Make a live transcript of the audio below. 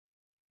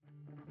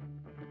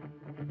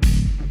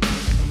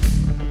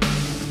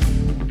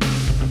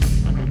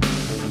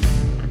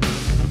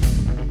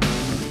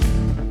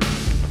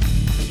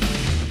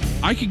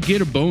could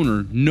get a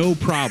boner, no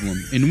problem,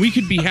 and we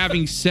could be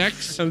having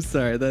sex. I'm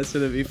sorry, that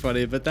shouldn't be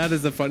funny, but that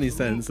is a funny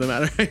sentence, no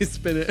matter how you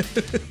spin it.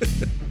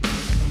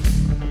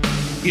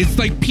 It's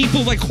like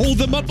people like hold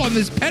them up on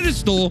this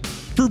pedestal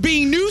for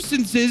being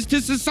nuisances to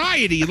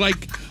society.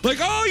 Like,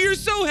 oh, you're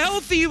so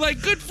healthy,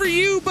 like, good for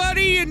you,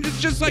 buddy. And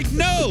it's just like,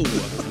 no.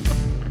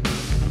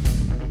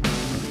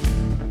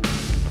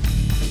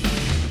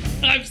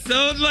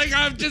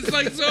 I'm just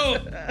like, so,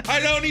 I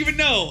don't even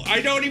know.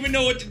 I don't even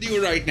know what to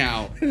do right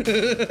now.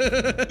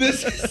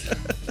 This is...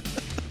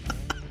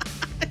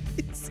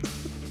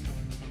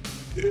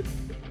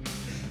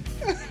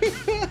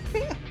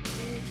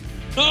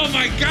 Oh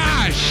my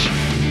gosh.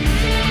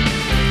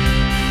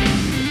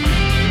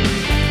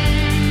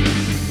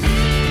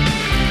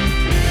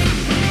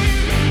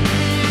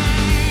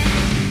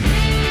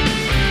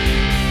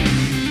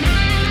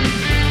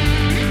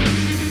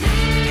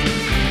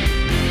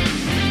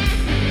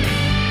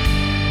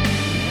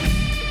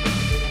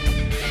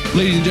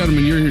 Ladies and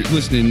gentlemen, you're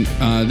listening.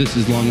 This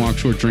is Long Walk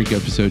Short Drink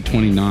episode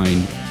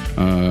 29.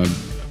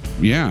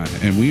 Yeah,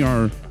 and we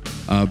are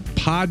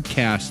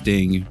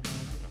podcasting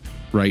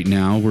right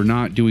now. We're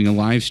not doing a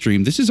live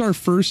stream. This is our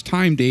first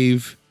time,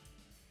 Dave,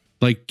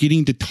 like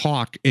getting to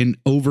talk in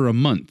over a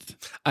month.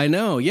 I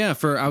know. Yeah.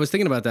 I was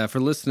thinking about that for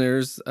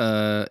listeners.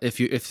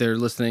 If they're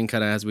listening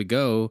kind of as we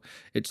go,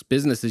 it's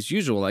business as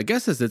usual. I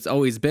guess as it's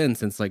always been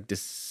since like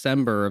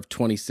December of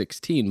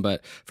 2016.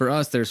 But for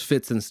us, there's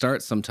fits and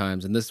starts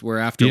sometimes. And we're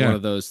after one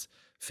of those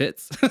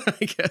fits,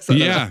 I guess. I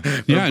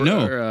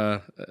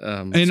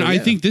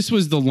think this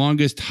was the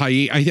longest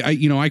hiatus.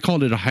 I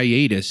called it a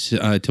hiatus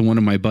to one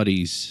of my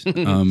buddies.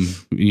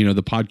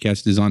 The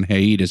podcast is on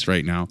hiatus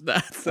right now.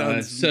 That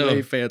sounds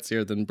way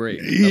fancier than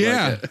break.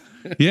 Yeah.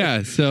 Like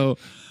yeah. So,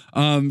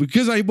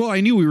 because I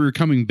knew we were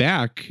coming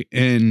back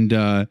and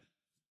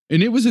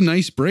it was a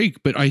nice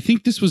break, but I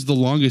think this was the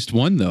longest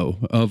one though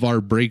of our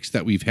breaks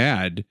that we've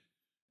had.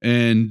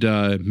 And,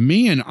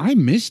 man, I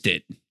missed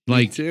it.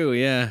 Like, me too.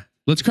 Yeah.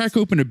 Let's crack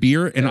open a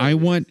beer, and I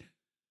don't want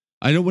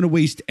to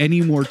waste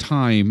any more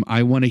time.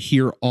 I want to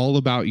hear all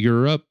about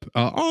Europe.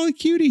 Oh,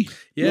 cutie.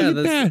 Yeah,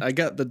 that. I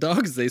got the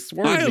dogs. They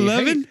swarmed me. Hi,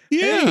 11. Hey,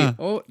 yeah. Hey.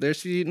 Oh, there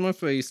she eating my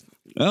face.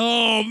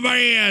 Oh,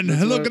 man.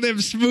 Look at them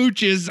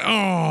smooches. Oh,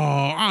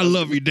 I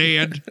love you,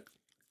 Dad.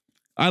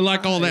 I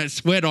like all that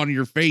sweat on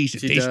your face. It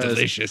tastes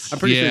delicious. I'm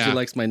pretty sure she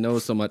likes my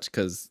nose so much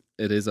because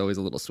it is always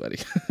a little sweaty.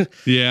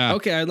 Yeah.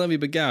 Okay, I love you,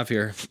 but Gav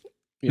here.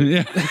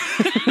 Yeah.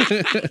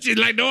 She's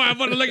like, no, I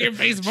want to look at your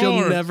face more.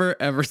 She'll never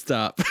ever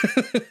stop.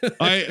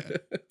 My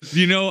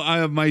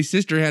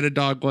sister had a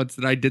dog once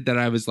that I did that.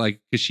 I was like,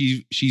 cause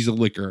she's a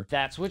licker.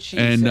 That's what she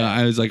said. And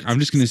I was like, I'm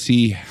going to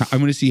see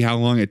how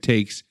long it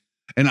takes.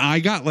 And I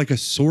got like a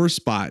sore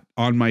spot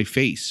on my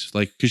face,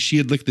 like, cause she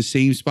had licked the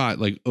same spot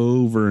like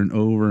over and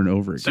over and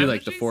over again. So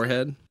like the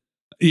forehead?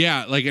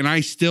 Yeah, like, and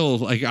I still,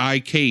 like, I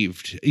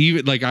caved.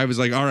 Even, like, I was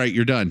like, all right,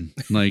 you're done.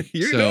 Like,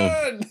 you're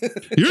done.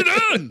 You're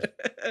done.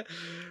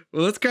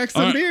 Well, let's crack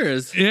some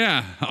beers.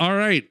 Yeah. All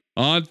right.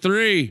 On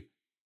 3.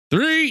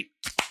 Woo.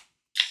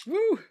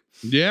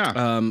 Yeah.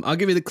 I'll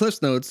give you the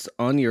Cliffs Notes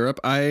on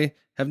Europe. I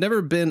have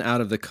never been out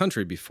of the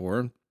country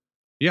before.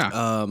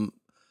 Yeah.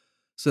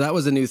 So that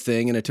was a new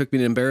thing, and it took me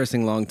an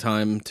embarrassing long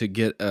time to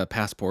get a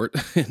passport,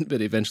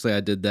 but eventually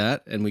I did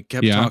that, and we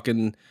kept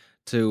talking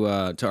to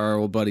our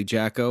old buddy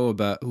Jacko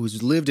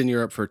who's lived in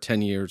Europe for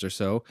 10 years or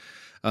so,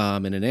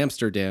 and in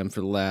Amsterdam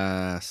for the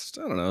last,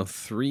 I don't know,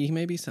 3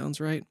 maybe, sounds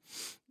right,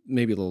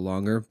 maybe a little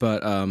longer,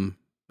 but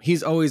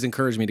he's always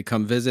encouraged me to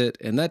come visit,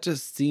 and that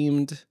just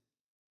seemed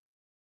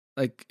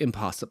like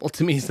impossible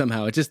to me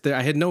somehow. It just,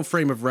 I had no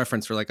frame of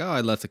reference for like, oh,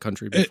 I left the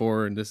country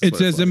before, and this is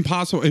it's as like.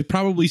 Impossible. It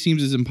probably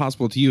seems as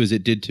impossible to you as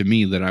it did to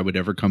me that I would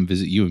ever come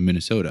visit you in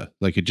Minnesota.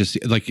 Like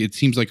it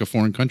seems like a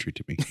foreign country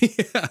to me.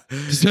 Yeah.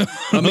 So,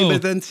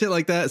 but then shit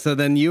like that. So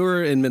then you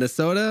were in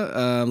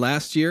Minnesota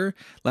last year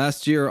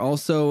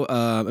also,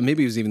 and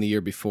maybe it was even the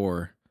year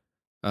before.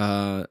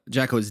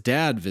 Jacko's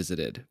dad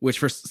visited, which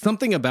for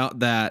something about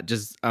that,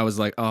 just I was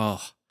like,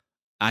 oh,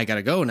 I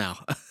gotta go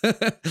now.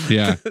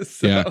 Yeah.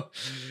 So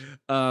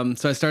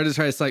I started to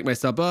try to psych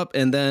myself up,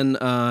 and then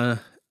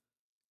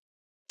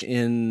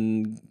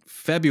in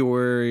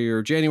February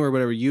or January,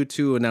 whatever,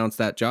 U2 announced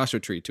that Joshua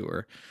Tree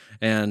tour,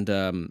 and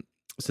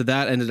so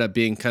that ended up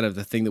being kind of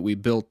the thing that we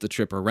built the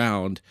trip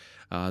around.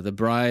 The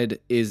bride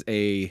is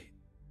a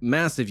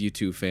massive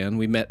U2 fan.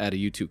 We met at a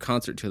U2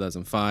 concert in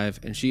 2005,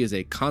 and she is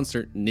a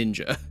concert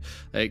ninja.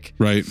 Like,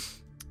 right.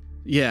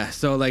 Yeah,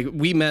 so like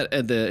we met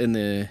at in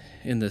the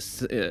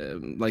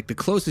like the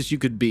closest you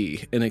could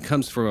be, and it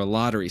comes from a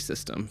lottery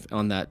system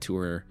on that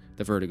tour,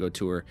 the Vertigo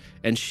tour,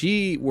 and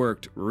she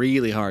worked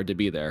really hard to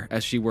be there,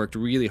 as she worked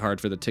really hard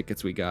for the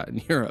tickets we got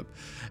in Europe,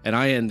 and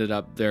I ended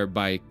up there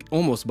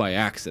almost by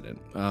accident.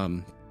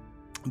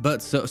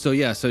 But so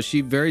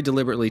she very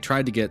deliberately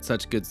tried to get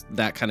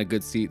that kind of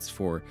good seats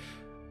for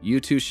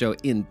U2 show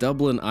in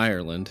Dublin,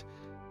 Ireland.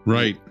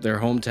 Right. Their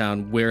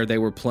hometown, where they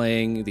were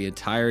playing the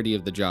entirety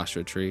of the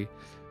Joshua Tree,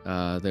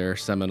 their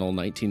seminal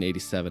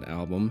 1987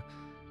 album.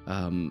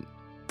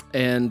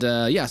 And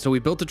yeah, so we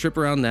built a trip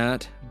around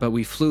that, but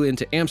we flew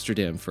into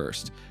Amsterdam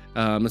first.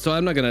 So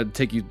I'm not going to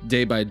take you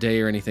day by day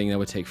or anything. That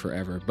would take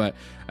forever. But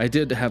I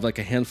did have like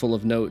a handful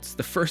of notes.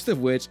 The first of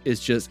which is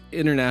just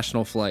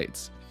international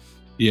flights.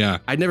 Yeah.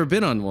 I'd never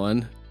been on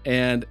one,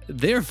 and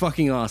they're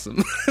fucking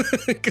awesome.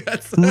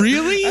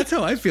 Really? That's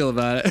how I feel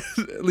about it.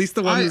 At least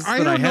the ones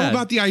I don't know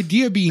about the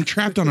idea of being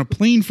trapped on a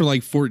plane for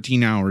like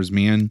 14 hours,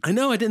 man. I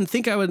know. I didn't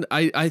think I would.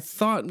 I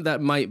thought that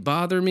might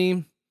bother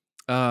me.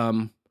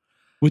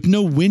 With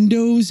no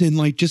windows and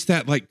like just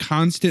that like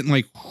constant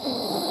like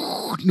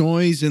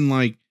noise and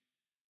like,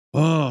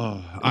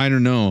 oh, I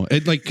don't know.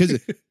 It like, cause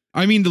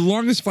I mean, the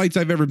longest flights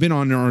I've ever been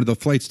on are the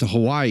flights to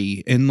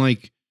Hawaii, and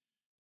like,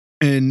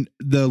 and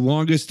the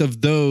longest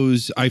of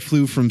those I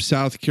flew from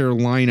South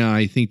Carolina,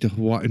 I think, to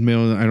Hawaii.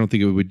 No, I don't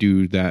think it would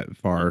do that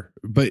far,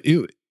 but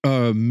it,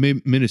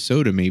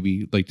 Minnesota,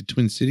 maybe like the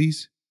Twin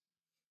Cities.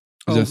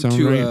 Does that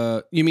sound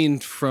right? You mean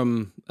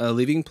from a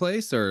leaving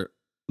place or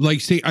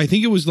like, say, I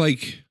think it was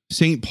like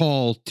St.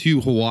 Paul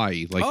to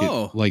Hawaii, like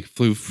it like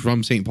flew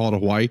from St. Paul to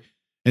Hawaii,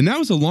 and that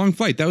was a long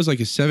flight. That was like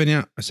a 7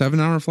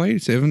 hour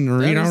flight, 7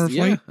 or 8 hour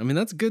flight. I mean,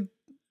 that's good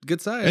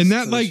size. And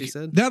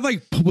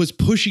that was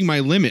pushing my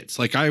limits.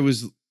 Like I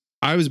was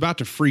about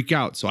to freak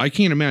out. So I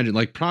can't imagine.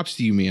 Like, props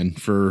to you, man.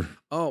 For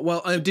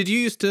did you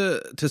used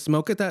to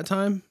smoke at that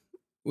time?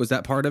 Was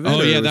that part of it?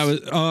 Oh yeah, that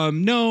was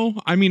no.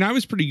 I mean, I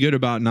was pretty good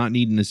about not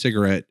needing a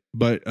cigarette,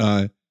 but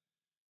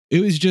it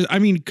was just, I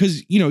mean,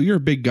 because, you know, you're a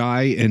big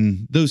guy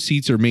and those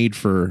seats are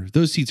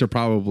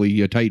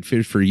probably a tight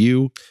fit for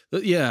you.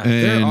 Yeah,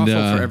 they're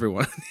awful for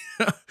everyone.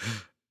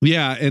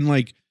 Yeah, and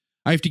like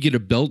I have to get a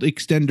belt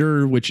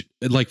extender, which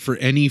like for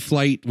any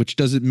flight, which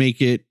doesn't make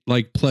it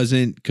like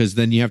pleasant, because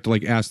then you have to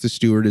like ask the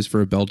stewardess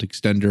for a belt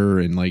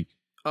extender and like.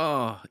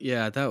 Oh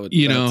yeah,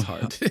 that's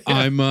hard.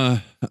 I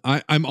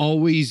am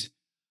always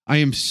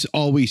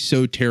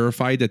so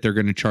terrified that they're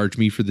going to charge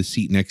me for the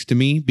seat next to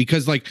me,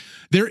 because like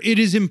it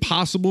is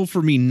impossible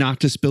for me not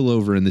to spill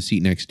over in the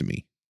seat next to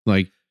me.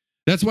 Like,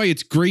 that's why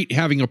it's great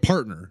having a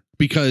partner,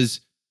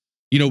 because,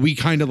 you know, we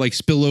kind of like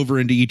spill over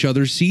into each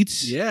other's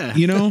seats. Yeah.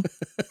 You know,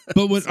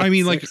 but what I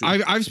mean, like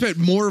I've spent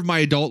more of my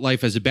adult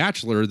life as a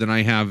bachelor than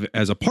I have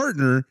as a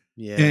partner.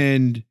 Yeah.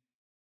 And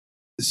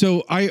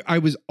so I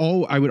would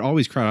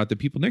always crowd out the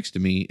people next to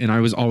me, and I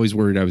was always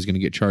worried I was going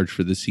to get charged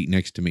for the seat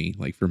next to me,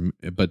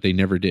 but they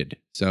never did.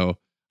 So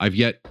I've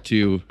yet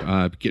to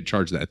get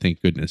charged that,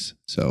 thank goodness.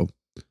 So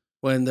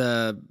when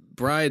the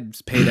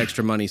brides paid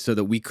extra money so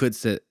that we could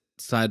sit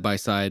side by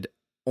side,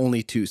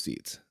 only 2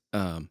 seats,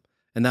 and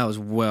that was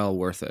well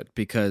worth it,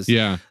 because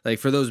like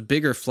for those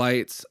bigger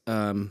flights,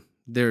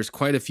 there's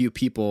quite a few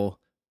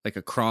people like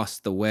across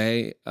the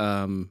way,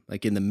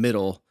 like in the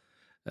middle.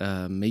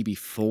 Maybe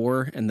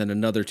 4, and then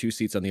another 2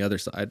 seats on the other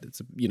side. It's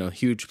a, you know,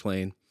 huge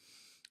plane.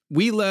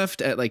 We left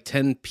at like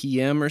 10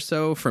 p.m. or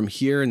so from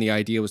here, and the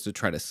idea was to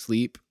try to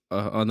sleep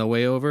on the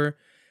way over.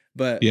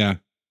 But yeah,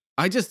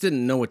 I just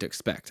didn't know what to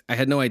expect. I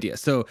had no idea.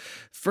 So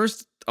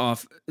first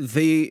off,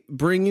 they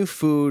bring you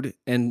food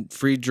and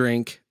free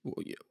drink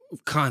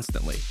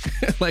constantly.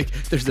 Like,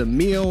 there's a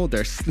meal,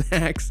 there's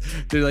snacks,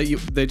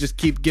 they just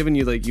keep giving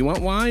you, like, you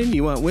want wine,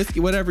 you want whiskey,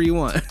 whatever you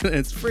want.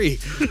 It's free.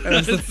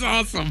 That's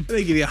awesome.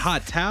 They give you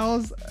hot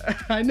towels.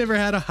 I never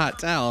had a hot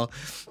towel.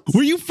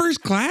 Were you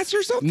first class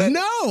or something?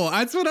 No,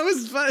 that's what I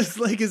was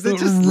like. Is it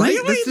just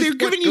really? They're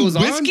giving you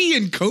whiskey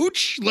and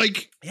coach?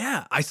 Like,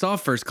 yeah, I saw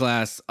first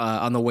class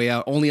on the way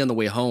out, only on the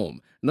way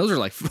home. And those are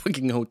like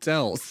fucking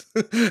hotels.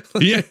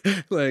 Yeah.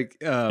 Like,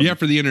 yeah,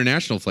 for the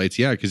international flights.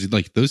 Yeah. Cause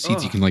like those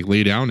seats you can like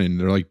lay down in,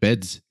 they're like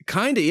beds.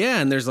 Kind of.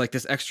 Yeah. And there's like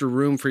this extra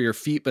room for your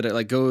feet, but it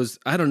like goes,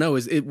 I don't know.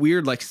 Is it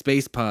weird? Like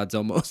space pods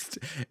almost.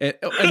 And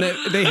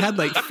they had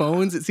like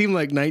phones. It seemed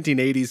like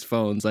 1980s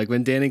phones. Like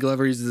when Danny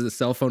Glover uses a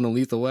cell phone in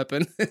Lethal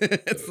Weapon,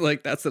 it's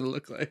like, that's what it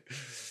looked like.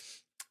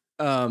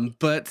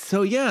 But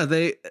so yeah,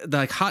 they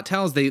like hot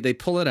towels, they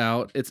pull it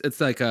out.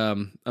 It's like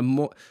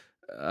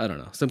I don't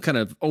know, some kind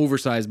of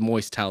oversized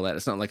moist towelette.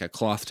 It's not like a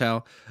cloth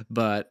towel,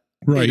 but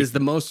it is the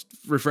most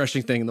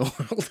refreshing thing in the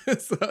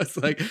world. So it's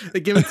like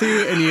they give it to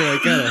you and you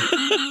like kind of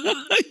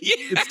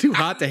it's too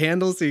hot to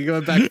handle, so you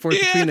go back and forth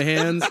between the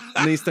hands,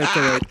 and then you start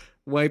to like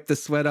wipe the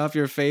sweat off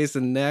your face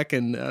and neck,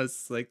 and I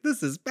was like,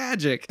 this is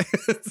magic.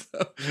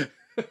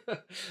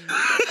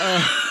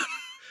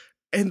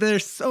 And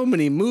there's so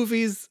many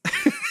movies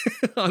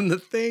on the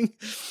thing.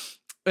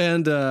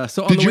 And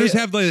so did yours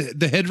have the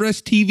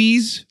headrest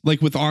TVs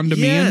like with on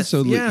demand? Yes,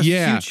 so yes,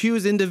 yeah, you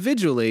choose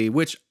individually,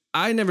 which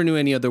I never knew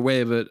any other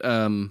way. But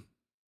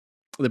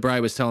the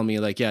bride was telling me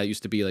like, yeah, it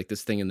used to be like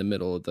this thing in the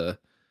middle of the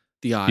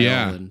aisle.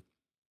 Yeah. And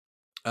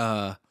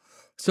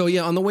so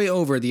yeah, on the way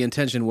over, the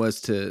intention was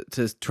to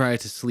try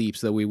to sleep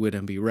so that we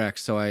wouldn't be wrecked.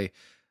 So I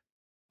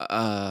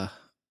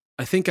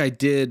think I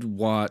did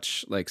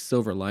watch like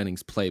Silver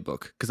Linings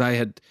Playbook, because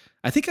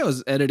I think I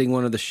was editing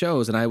one of the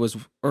shows, and I was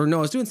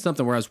doing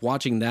something where I was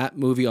watching that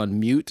movie on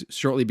mute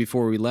shortly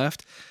before we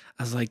left.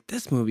 I was like,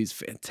 this movie's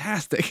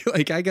fantastic.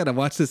 Like, I got to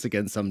watch this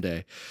again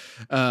someday.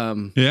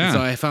 Yeah.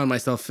 So I found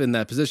myself in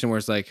that position where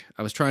it's like,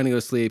 I was trying to go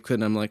to sleep,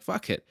 couldn't. I'm like,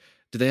 fuck it.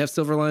 Do they have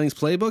Silver Linings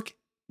Playbook?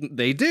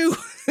 They do.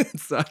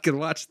 So I can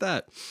watch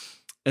that.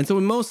 And so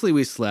mostly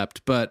we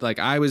slept, but like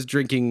I was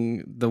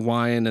drinking the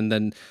wine and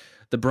then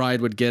the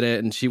bride would get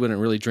it and she wouldn't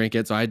really drink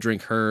it. So I'd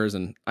drink hers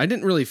and I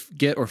didn't really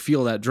get or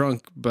feel that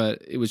drunk,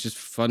 but it was just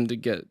fun to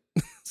get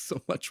so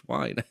much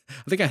wine.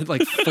 I think I had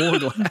like 4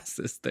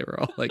 glasses. They were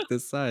all like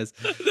this size.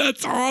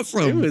 That's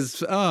awesome.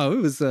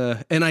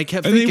 And I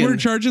kept and thinking. They were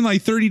charging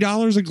like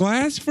 $30 a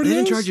glass for this? They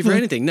didn't charge you for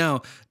anything.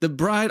 Now, the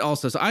bride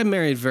also, so I'm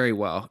married very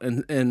well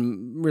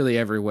in really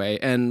every way.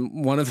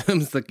 And one of them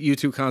is the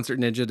U2 concert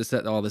ninja to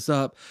set all this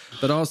up.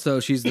 But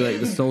also she's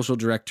the social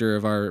director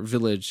of our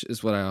village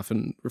is what I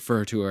often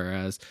refer to her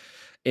as.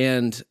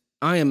 And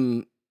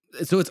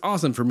so it's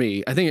awesome for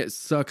me. I think it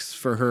sucks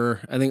for her.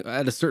 I think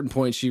at a certain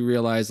point she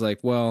realized like,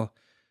 well,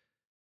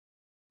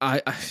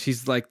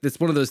 she's like, it's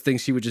one of those things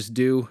she would just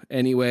do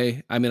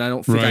anyway. I mean, I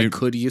don't think I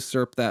could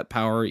usurp that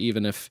power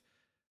even if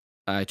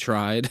I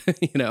tried,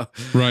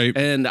 Right.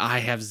 And I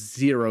have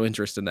zero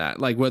interest in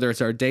that. Like whether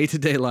it's our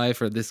day-to-day life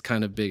or this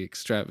kind of big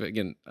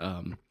extravagant,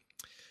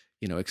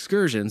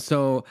 excursion.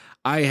 So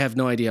I have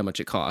no idea how much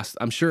it costs.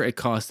 I'm sure it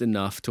costs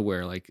enough to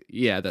where like,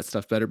 yeah, that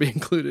stuff better be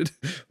included.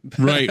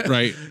 Right.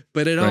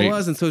 But it all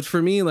was. And so for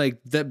me,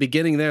 like that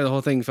beginning there, the whole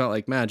thing felt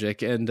like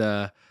magic. And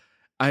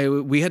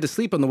we had to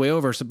sleep on the way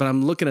over. But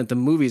I'm looking at the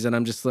movies and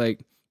I'm just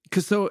like,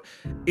 so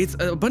it's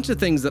a bunch of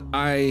things that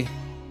I,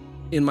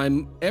 in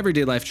my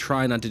everyday life,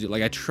 try not to do.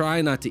 Like I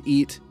try not to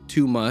eat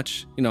too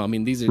much.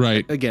 These are,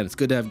 again, it's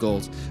good to have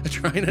goals. I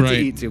try not to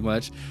eat too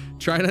much.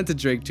 Try not to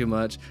drink too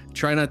much.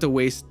 Try not to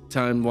waste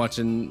time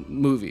watching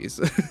movies.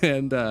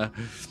 And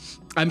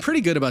I'm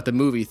pretty good about the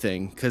movie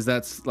thing because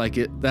that's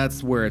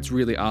where it's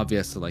really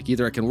obvious. So like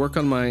either I can work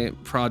on my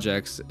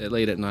projects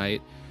late at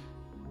night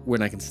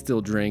when I can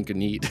still drink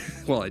and eat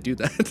while I do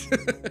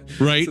that.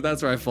 Right. So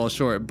that's where I fall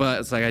short.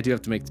 But it's like I do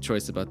have to make the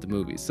choice about the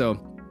movie. So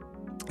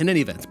in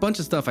any event, it's a bunch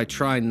of stuff I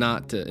try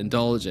not to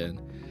indulge in.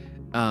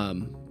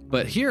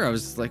 But here I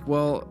was like,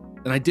 well,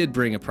 and I did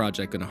bring a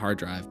project and a hard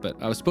drive, but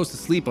I was supposed to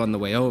sleep on the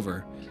way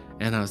over.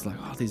 And I was like,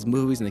 oh, these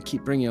movies, and they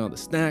keep bringing all the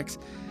snacks.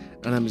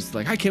 And I'm just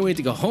like, I can't wait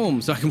to go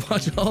home so I can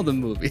watch all the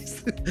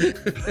movies.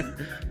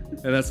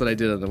 And that's what I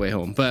did on the way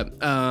home.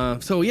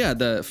 But so yeah,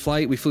 the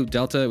flight, we flew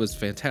Delta. It was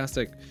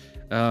fantastic.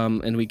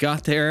 And we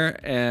got there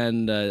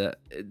and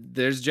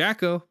there's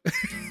Jacko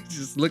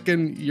just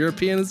looking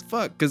European as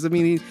fuck. Cause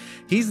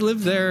he's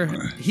lived there.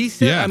 He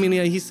said,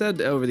 he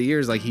said over the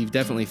years, like he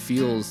definitely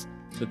feels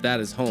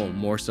that is home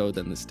more so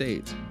than the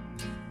States.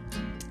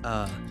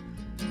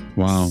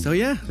 Wow. So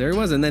yeah, there he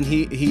was. And then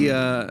he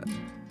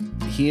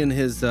and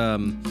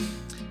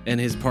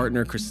his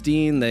partner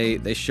Christine,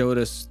 they showed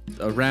us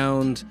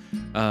around.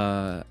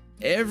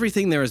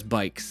 Everything there is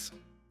bikes.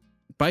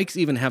 Bikes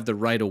even have the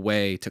right of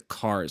way to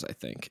cars, I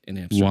think, in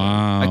Amsterdam.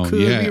 Wow. I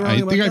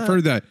think I've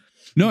heard that.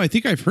 No, I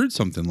think I've heard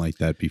something like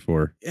that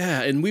before.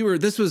 Yeah, and we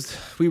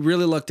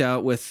really lucked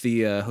out with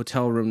the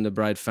hotel room the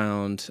bride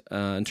found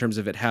in terms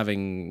of it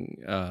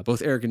having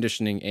both air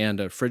conditioning and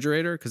a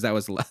refrigerator, because that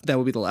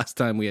would be the last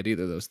time we had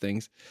either of those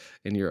things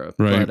in Europe.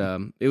 Right.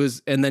 But it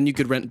was, and then you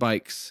could rent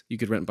bikes. You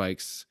could rent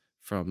bikes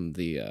from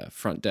the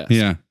front desk.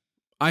 Yeah.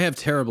 I have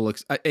terrible.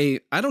 I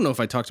don't know if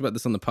I talked about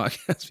this on the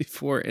podcast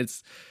before.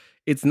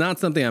 It's not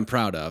something I'm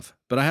proud of,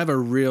 but I have a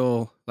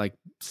real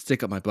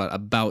stick up my butt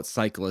about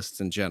cyclists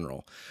in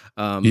general.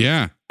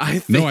 Yeah. I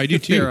think I do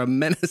too. They're a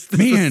menace to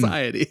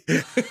society.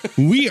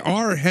 We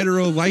are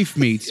hetero life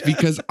mates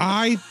because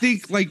I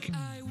think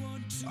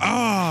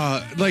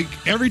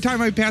every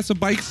time I pass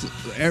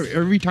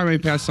every time I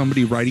pass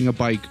somebody riding a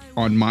bike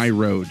on my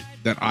road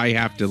that I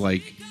have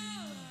to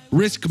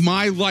risk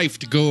my life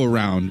to go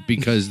around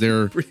because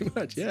they're pretty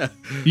much, yeah.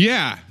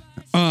 Yeah.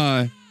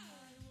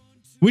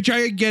 Which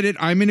I get it.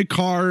 I'm in a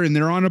car and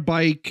they're on a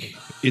bike.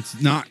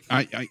 It's not,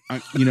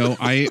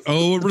 I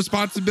owe a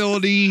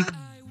responsibility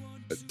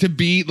to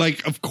be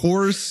of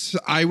course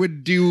I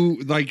would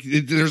do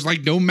there's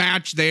no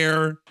match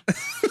there,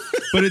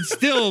 but it's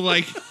still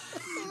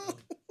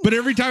but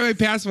every time I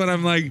pass one,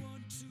 I'm like,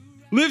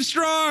 live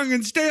strong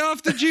and stay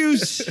off the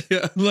juice.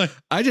 Yeah.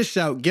 I just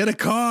shout, get a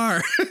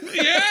car.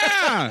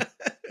 Yeah.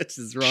 It's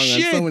just wrong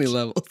on so many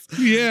levels.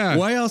 Yeah.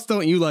 Why else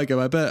don't you like them?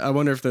 I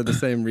wonder if they're the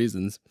same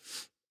reasons.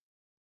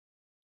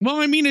 Well,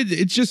 I mean,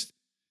 it's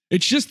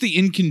just the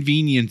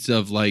inconvenience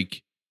of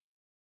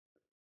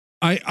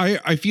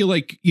I feel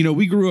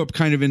we grew up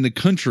kind of in the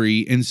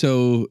country. And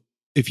so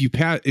if you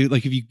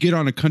if you get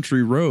on a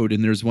country road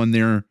and there's one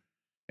there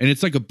and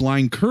it's like a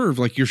blind curve,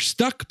 you're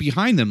stuck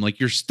behind them,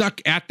 you're stuck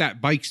at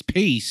that bike's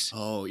pace.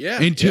 Oh yeah.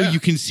 Until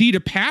you can see to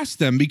pass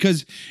them,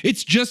 because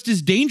it's just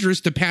as dangerous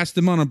to pass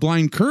them on a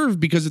blind curve,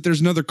 because if there's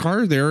another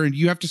car there and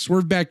you have to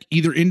swerve back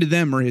either into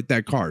them or hit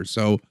that car.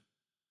 So,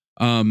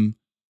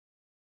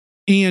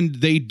 And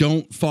they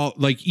don't follow,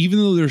 like, even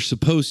though they're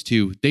supposed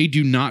to, they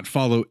do not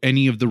follow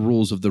any of the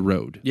rules of the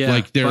road. Yeah,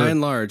 like they're by and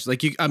large,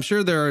 like I'm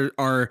sure there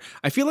are.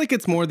 I feel like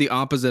it's more the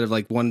opposite of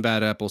like one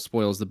bad apple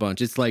spoils the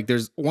bunch. It's like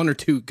there's one or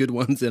two good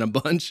ones in a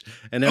bunch,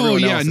 and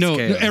everyone else is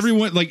chaos.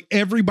 Everyone, like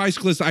every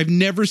bicyclist, I've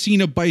never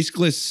seen a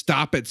bicyclist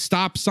stop at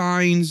stop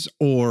signs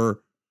or,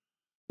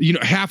 you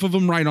know, half of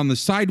them ride on the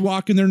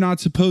sidewalk and they're not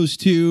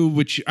supposed to,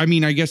 which, I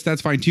mean, I guess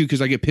that's fine too,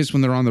 because I get pissed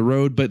when they're on the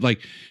road, but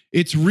like,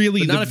 it's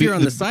really not if you're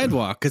on the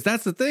sidewalk, because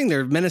that's the thing.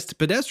 They're menace to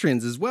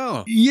pedestrians as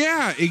well.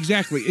 Yeah,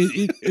 exactly.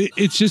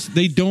 It's just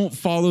they don't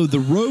follow the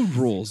road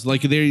rules.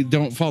 Like they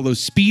don't follow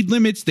speed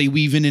limits. They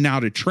weave in and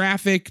out of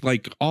traffic,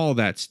 like all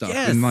that stuff.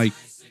 Yes. And like,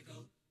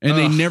 and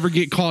they never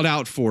get called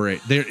out for it.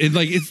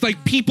 It's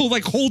like people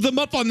like hold them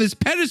up on this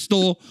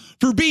pedestal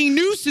for being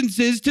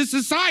nuisances to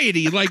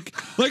society. Like,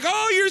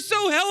 oh, you're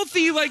so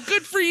healthy. Like,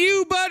 good for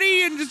you,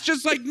 buddy. And it's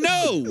just like,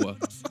 no.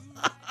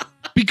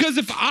 Because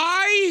if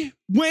I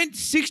went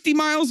 60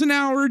 miles an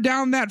hour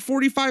down that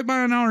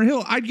 45-mile-an-hour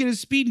hill, I'd get a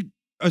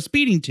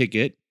speeding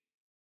ticket,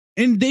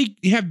 and they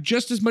have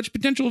just as much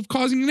potential of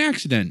causing an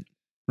accident,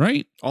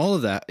 right? All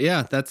of that.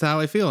 Yeah, that's how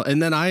I feel.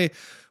 And then I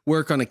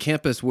work on a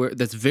campus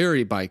that's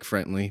very bike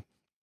friendly.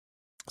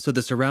 So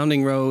the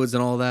surrounding roads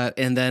and all that,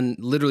 and then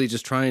literally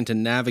just trying to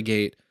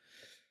navigate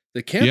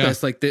the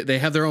campus. Like they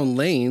have their own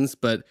lanes,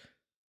 but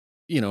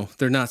you know,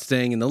 they're not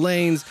staying in the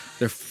lanes.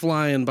 They're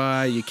flying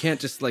by. You can't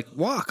just like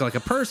walk like a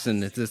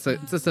person. It's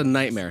just a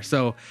nightmare.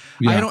 So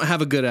I don't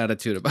have a good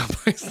attitude about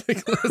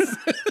bicyclists.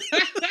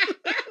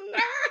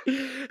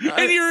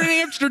 And you're in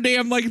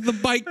Amsterdam, like the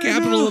bike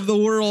capital of the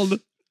world.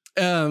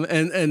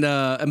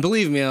 And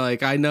believe me,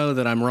 like I know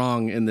that I'm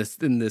wrong in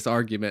this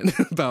argument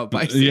about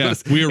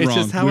bicyclists. Yeah, we're wrong. It's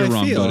just how we're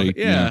I feel. Buddy.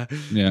 Yeah.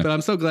 Yeah. But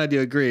I'm so glad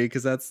you agree,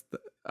 because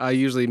I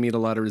usually meet a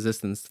lot of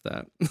resistance to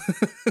that.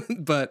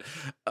 But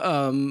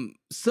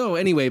so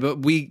anyway,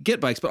 but we get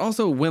bikes, but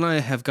also when I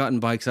have gotten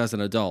bikes as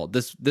an adult,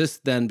 this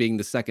then being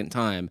the second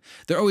time,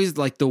 they're always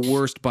like the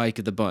worst bike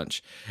of the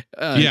bunch.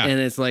 And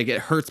it's like it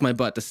hurts my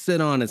butt to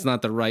sit on. It's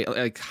not the right,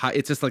 like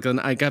it's just like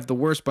I have the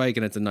worst bike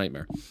and it's a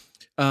nightmare.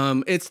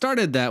 It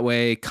started that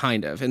way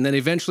kind of, and then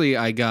eventually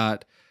I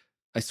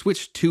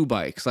switched two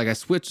bikes. Like I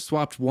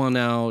swapped one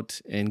out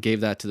and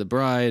gave that to the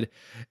bride,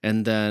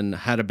 and then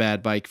had a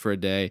bad bike for a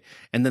day.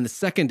 And then the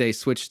second day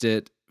switched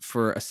it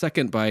for a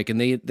second bike,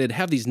 and they'd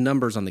have these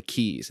numbers on the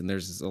keys, and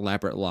there's this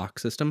elaborate lock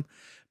system.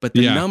 But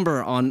the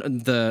number on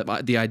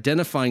the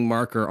identifying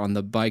marker on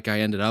the bike I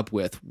ended up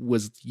with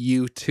was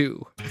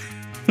U2.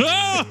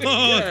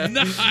 Oh,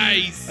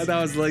 nice. And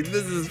I was like,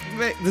 this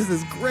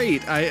is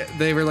great.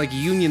 They were like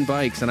Union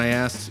bikes, and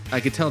I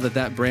could tell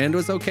that brand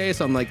was okay.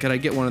 So I'm like, could I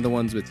get one of the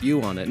ones with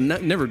U on it? And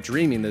never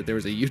dreaming that there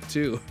was a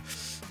U2.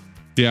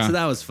 Yeah. So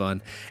that was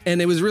fun.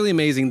 And it was really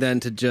amazing then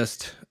to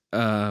just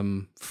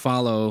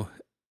follow,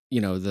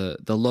 you know,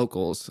 the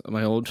locals,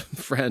 my old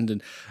friend,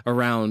 and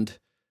around.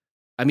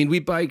 I mean, we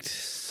biked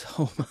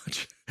so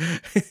much.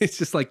 It's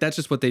just like, that's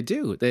just what they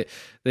do. They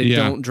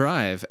don't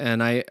drive.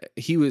 And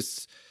he and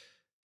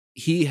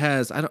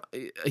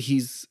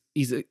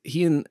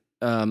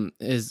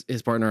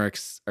his partner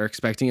are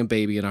expecting a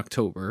baby in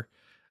October.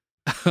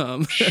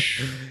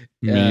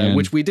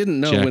 Which we didn't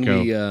know when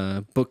we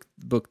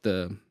booked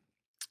the,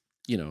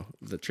 you know,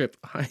 the trip.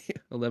 Hi,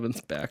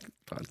 11th Back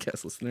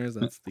podcast listeners.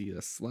 That's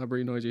the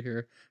slobbery noise you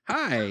hear.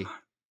 Hi.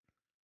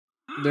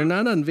 They're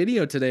not on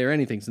video today or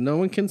anything, so no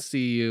one can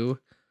see you.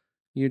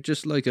 You're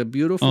just like a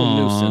beautiful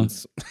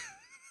nuisance.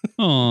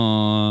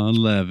 Aw,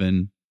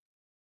 11.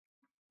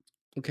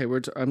 Okay,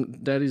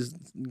 Daddy's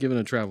giving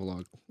a travel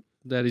log.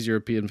 Daddy's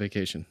European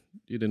vacation.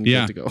 You didn't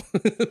get to go.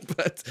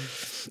 But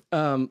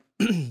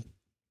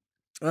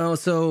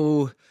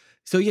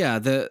so yeah,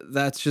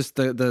 that's just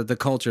the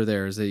culture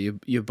there, is that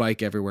you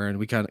bike everywhere, and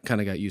we kind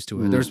of got used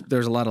to it.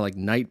 There's a lot of like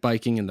night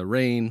biking in the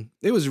rain.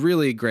 It was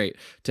really great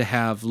to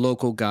have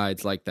local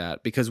guides like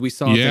that, because we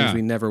saw things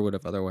we never would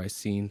have otherwise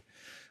seen.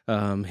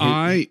 Go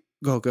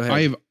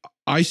ahead.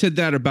 I said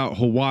that about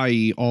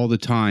Hawaii all the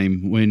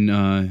time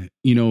when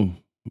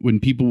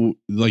when people,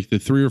 like the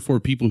 3 or 4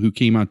 people who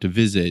came out to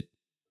visit,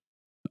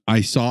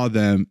 I saw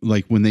them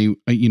like when they,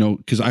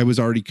 because I was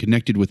already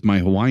connected with my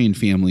Hawaiian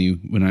family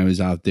when I was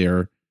out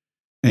there.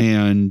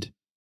 And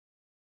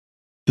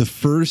the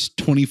first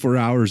 24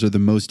 hours are the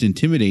most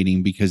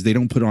intimidating, because they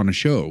don't put on a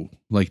show.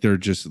 Like they're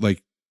just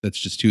like, that's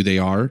just who they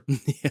are.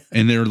 Yeah.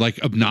 And they're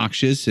like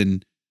obnoxious,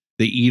 and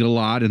they eat a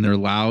lot, and they're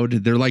loud.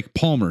 They're like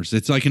Palmers.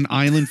 It's like an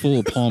island full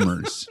of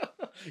Palmers.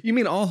 You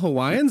mean all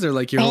Hawaiians, or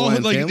like your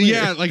Hawaiian family?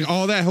 Yeah, like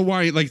all that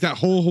Hawaii, like that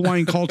whole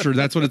Hawaiian culture.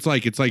 That's what it's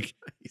like. It's like,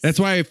 that's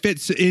why it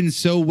fits in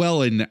so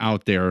well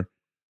out there.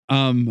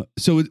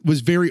 So it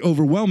was very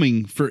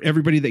overwhelming for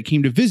everybody that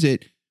came to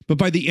visit. But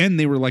by the end,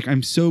 they were like,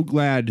 I'm so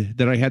glad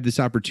that I had this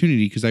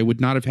opportunity, because I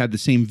would not have had the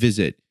same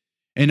visit.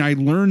 And I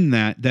learned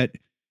that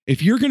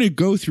if you're going to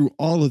go through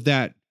all of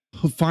that,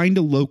 find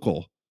a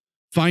local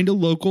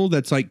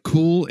that's like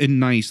cool and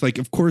nice. Like,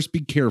 of course, be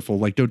careful.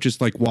 Like, don't just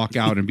like walk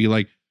out and be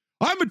like,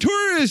 I'm a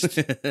tourist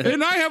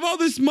and I have all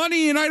this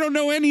money and I don't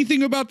know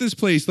anything about this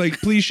place. Like,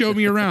 please show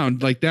me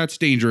around. Like, that's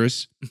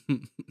dangerous.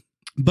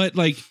 But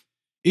like,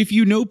 if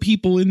you know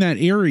people in that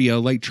area,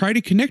 like try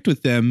to connect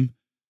with them,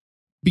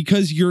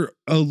 because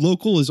a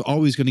local is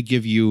always going to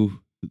give you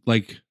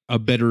like a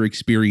better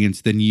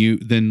experience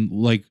than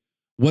like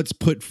what's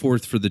put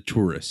forth for the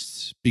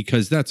tourists,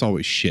 because that's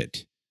always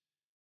shit.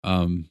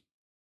 So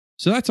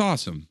that's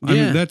awesome. Yeah. I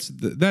mean,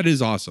 that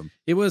is awesome.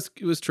 It was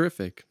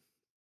terrific.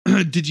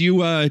 Did you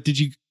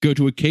go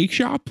to a cake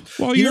shop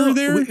while you were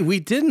there? We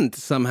didn't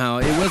somehow.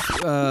 It was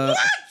what?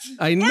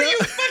 I know. Are you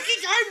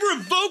I'm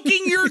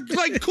revoking your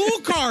like cool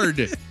card.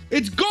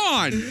 It's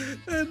gone.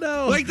 I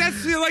know. Like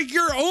that's like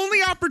your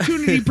only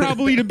opportunity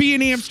probably to be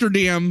in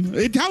Amsterdam.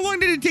 How long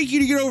did it take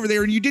you to get over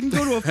there and you didn't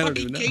go to a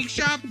fucking cake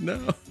shop? No.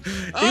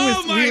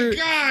 Oh my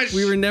gosh.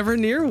 We were never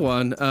near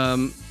one.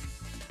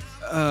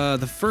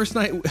 The first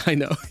night, I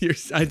know.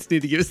 I just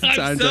need to give us some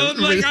time.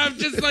 I'm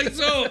just like,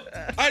 so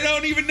I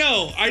don't even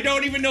know. I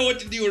don't even know what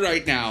to do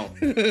right now.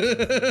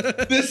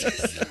 This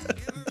is.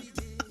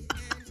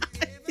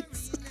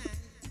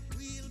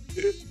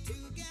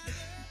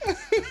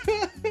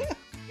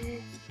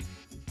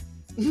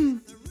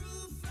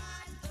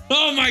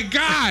 Oh my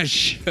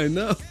gosh. I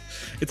know.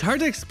 It's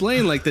hard to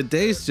explain. Like the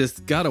days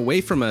just got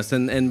away from us,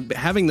 and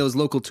having those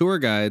local tour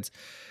guides,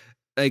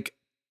 like.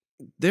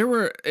 There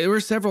were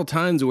several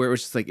times where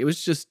it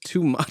was just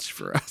too much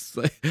for us.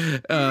 Like, we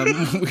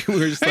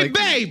were just hey,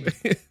 babe,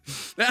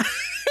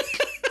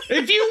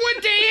 if you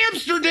went to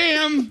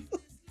Amsterdam,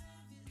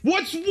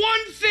 what's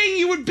one thing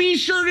you would be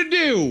sure to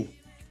do?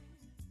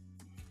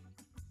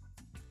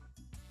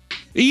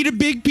 Eat a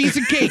big piece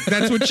of cake.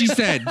 That's what she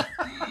said.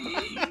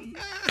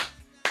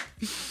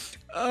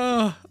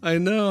 Oh, I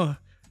know.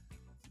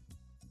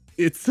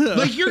 It's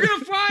like you're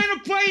gonna fly in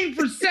a plane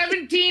for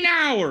 17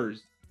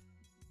 hours.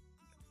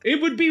 It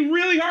would be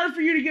really hard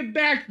for you to get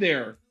back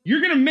there.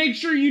 You're going to make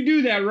sure you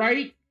do that,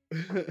 right?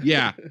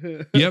 Yeah.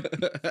 Yep.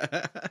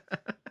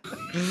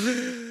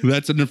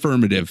 That's an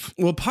affirmative.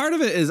 Well, part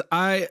of it is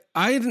I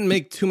didn't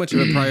make too much of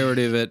a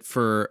priority of it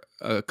for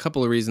a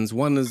couple of reasons.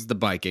 One is the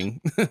biking.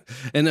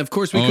 And of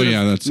course we could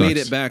have made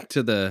it back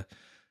to the,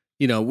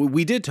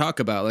 we did talk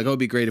about like, it'd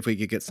be great if we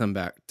could get some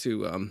back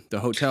to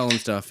the hotel and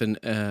stuff. And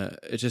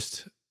it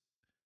just.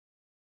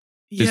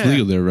 Yeah. It's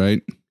legal there,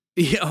 right?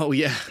 Yeah, oh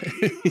yeah,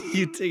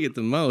 you take it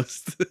the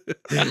most.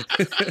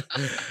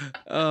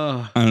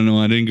 Oh, I don't know.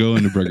 I didn't go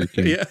into Burger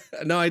King. Yeah,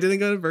 no, I didn't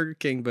go to Burger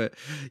King, but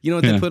you know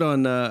what they put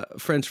on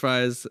French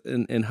fries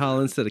in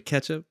Holland instead of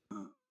ketchup?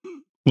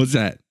 What's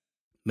that?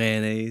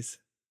 Mayonnaise.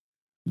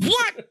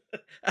 What?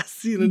 I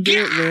seen them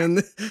do it,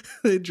 man.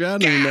 They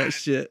drown in that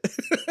shit.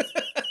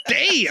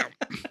 Damn.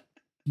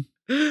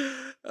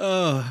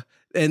 Oh.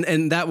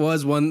 And that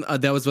was one.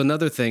 That was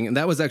another thing, and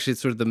that was actually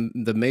sort of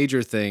the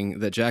major thing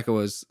that Jacko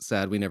was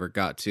sad we never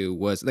got to.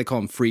 Was they call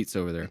them frites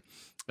over there,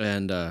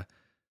 and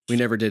we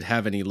never did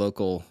have any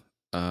local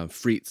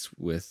frites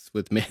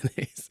with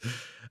mayonnaise.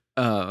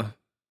 But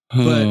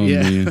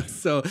yeah, man.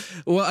 So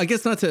I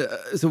guess not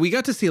to. So we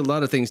got to see a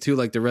lot of things too,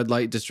 like the red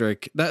light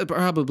district. That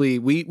probably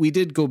we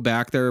did go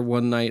back there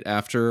one night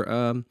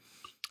after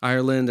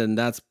Ireland, and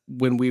that's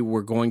when we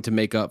were going to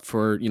make up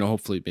for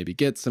hopefully maybe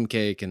get some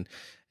cake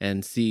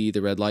and see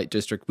the red light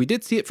district. We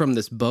did see it from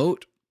this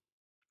boat.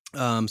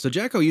 So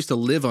Jacko used to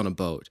live on a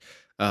boat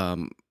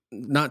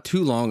not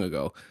too long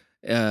ago.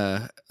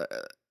 And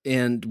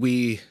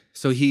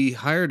so he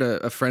hired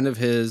a friend of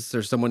his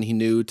or someone he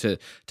knew to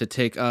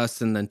take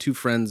us and then two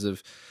friends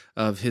of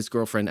his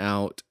girlfriend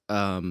out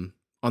on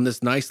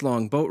this nice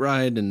long boat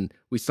ride. And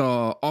we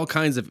saw all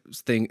kinds of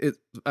things.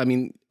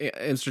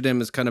 Amsterdam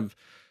is kind of,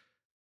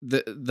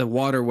 the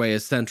waterway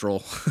is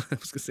central. I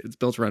was gonna say it's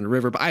built around a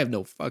river, but I have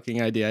no fucking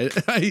idea.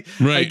 I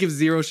give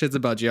zero shits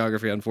about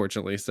geography,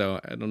 unfortunately, so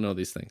I don't know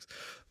these things.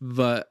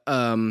 But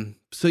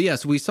so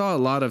we saw a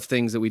lot of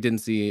things that we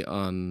didn't see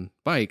on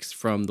bikes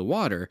from the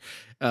water.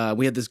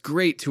 We had this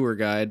great tour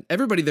guide.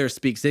 Everybody there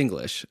speaks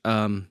English.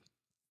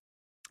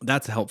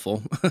 That's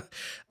helpful.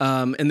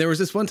 And there was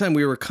this one time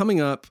we were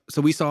coming up,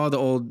 so we saw the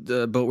old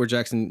boat where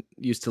Jackson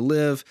used to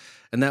live,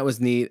 and that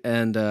was neat.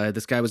 And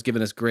this guy was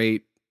giving us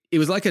it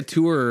was like a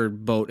tour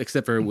boat,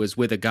 except for it was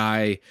with a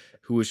guy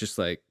who was just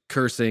like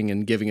cursing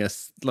and giving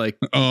us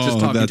just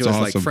talking to us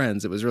like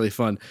friends. It was really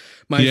fun.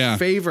 My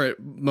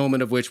favorite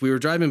moment of which we were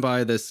driving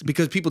by this,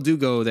 because people do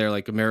go there,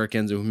 like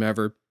Americans or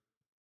whomever.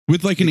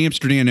 With like an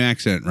Amsterdam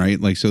accent,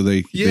 right? Like, so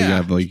they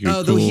have like,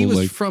 though he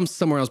was from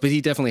somewhere else, but he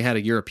definitely had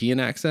a European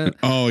accent.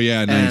 Oh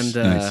yeah. Nice.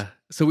 And nice.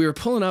 So we were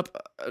pulling up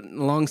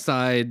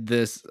alongside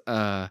this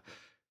boat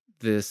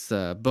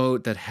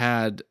that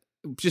had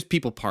just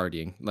people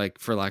partying, like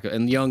for lack of,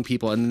 and young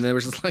people, and there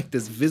was just like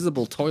this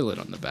visible toilet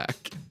on the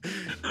back,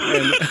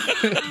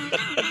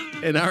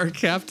 and our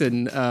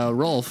captain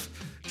Rolf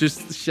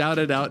just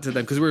shouted out to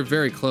them because we were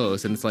very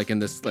close, and it's like in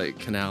this like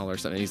canal or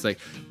something. He's like,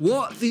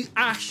 "What the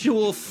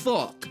actual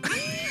fuck?"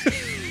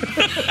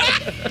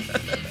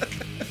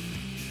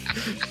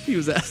 He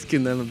was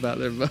asking them about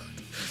their boat.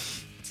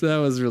 So that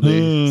was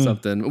really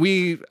something.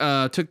 We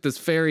took this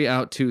ferry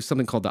out to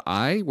something called the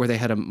Eye, where they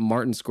had a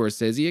Martin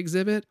Scorsese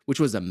exhibit,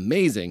 which was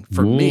amazing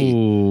for me.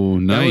 Oh,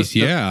 nice.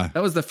 That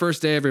was the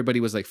first day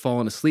everybody was like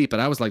falling asleep,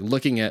 and I was like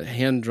looking at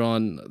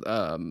hand-drawn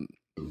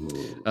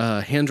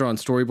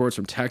storyboards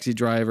from Taxi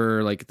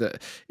Driver.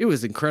 It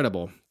was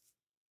incredible.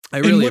 I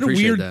really and what a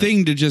weird that.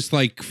 thing to just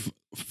like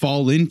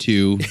fall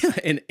into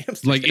in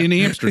Amsterdam. Like in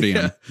Amsterdam.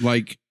 Yeah.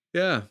 Like,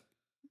 yeah.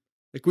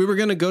 Like we were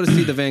going to go to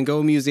see the Van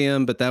Gogh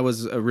Museum, but that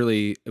was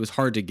it was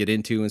hard to get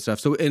into and stuff.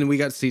 So, and we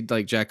got to see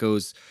like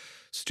Jacko's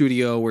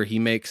studio where he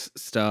makes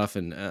stuff,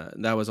 and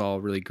that was all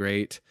really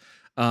great.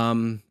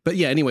 But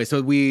yeah, anyway,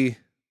 so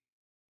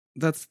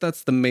that's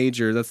the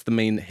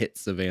main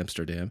hits of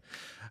Amsterdam.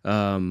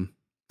 And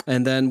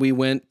then we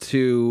went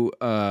to,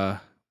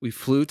 we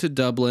flew to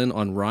Dublin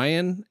on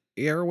Ryan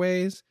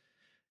Airways,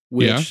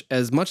 which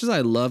as much as I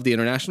love the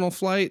international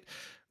flight,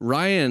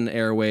 Ryan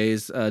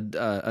Airways, an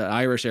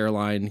Irish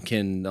airline,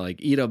 can like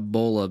eat a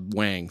bowl of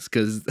wangs,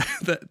 because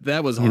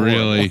that was horrible,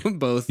 really?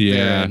 Both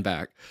there and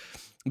back.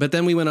 But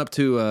then we went up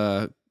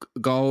to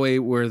Galway,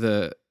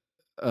 where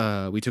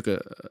we took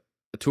a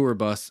tour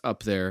bus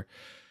up there.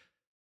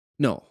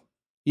 No,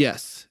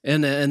 yes,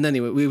 and then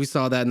anyway, we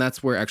saw that, and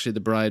that's where actually the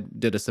bride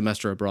did a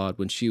semester abroad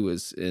when she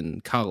was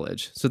in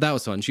college. So that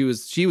was fun. She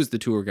was the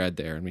tour guide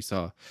there, and we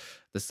saw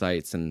the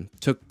sights, and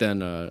took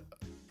then a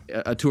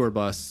tour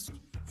bus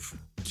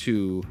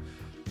to,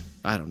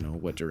 I don't know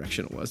what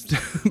direction it was,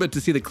 but to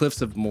see the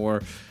Cliffs of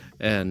Moher,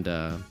 and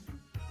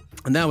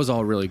that was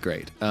all really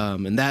great.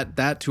 And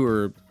that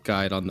tour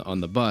guide on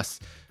the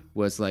bus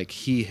was like,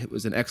 he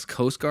was an ex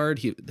Coast Guard.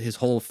 His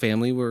whole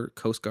family were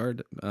Coast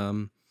Guard.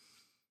 Was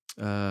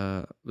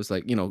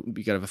like, you got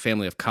to have a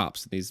family of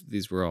cops.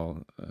 These were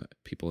all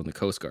people in the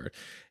Coast Guard,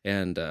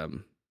 and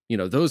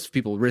those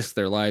people risk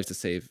their lives to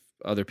save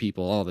other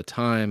people all the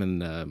time.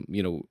 And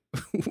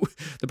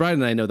the bride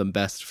and I know them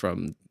best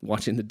from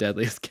watching The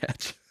Deadliest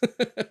Catch.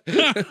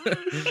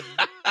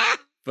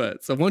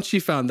 But so once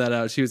she found that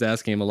out, she was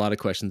asking him a lot of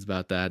questions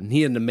about that, and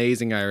he had an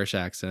amazing Irish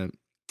accent.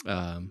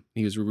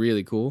 He was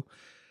really cool.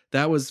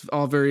 That was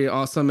all very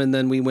awesome. And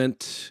then we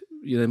went,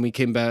 we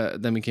came back.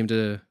 Then we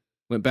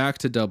went back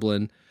to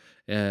Dublin,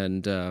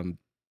 and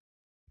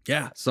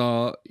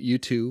saw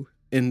U2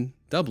 in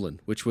Dublin,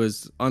 which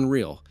was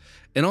unreal.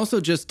 And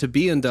also just to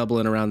be in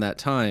Dublin around that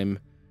time,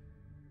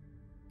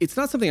 it's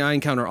not something I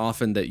encounter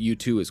often, that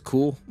U2 is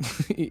cool.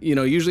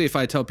 Usually if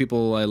I tell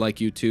people I like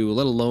U2,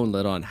 let alone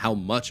let on how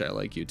much I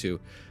like U2,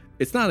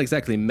 it's not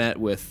exactly met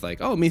with like,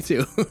 oh, me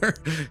too.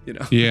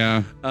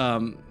 Yeah.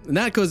 And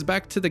that goes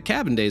back to the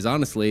Cabin days,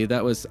 honestly.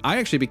 I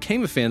actually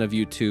became a fan of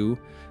U2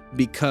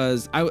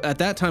 because at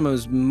that time I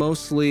was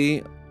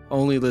mostly I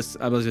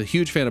was a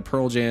huge fan of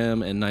Pearl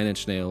Jam and Nine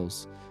Inch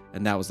Nails,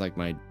 and that was like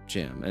my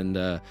jam.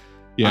 And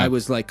I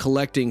was like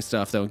collecting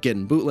stuff though,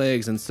 getting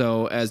bootlegs. And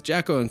so as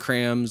Jacko and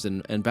Krams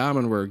and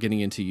Bauman were getting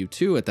into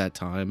U2 at that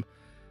time,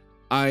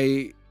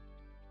 I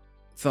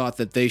thought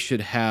that they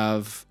should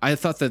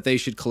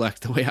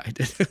collect the way I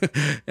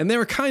did. And they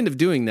were kind of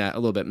doing that a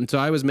little bit. And so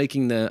I was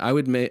making I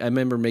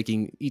remember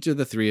making each of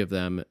the three of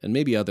them, and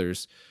maybe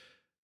others,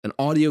 an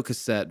audio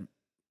cassette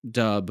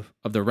dub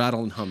of the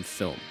Rattle and Hum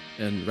film.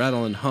 And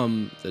Rattle and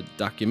Hum, the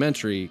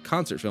documentary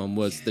concert film,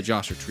 was the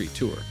Joshua Tree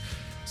tour.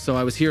 So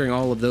I was hearing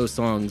all of those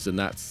songs, and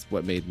that's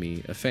what made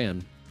me a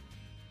fan.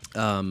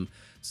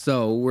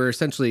 So we're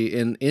essentially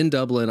in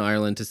Dublin,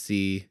 Ireland, to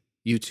see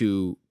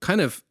U2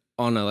 kind of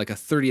on a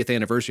 30th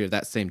anniversary of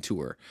that same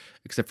tour,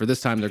 except for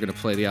this time they're going to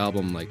play the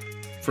album like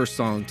first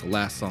song to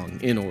last song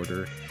in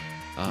order.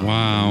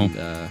 Wow.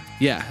 And,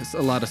 it's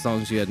a lot of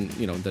songs you hadn't,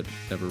 that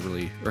never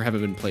really or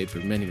haven't been played for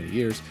many, many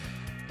years.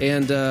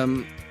 And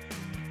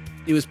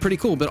it was pretty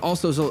cool, but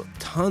also so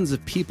tons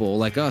of people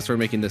like us were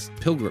making this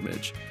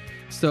pilgrimage.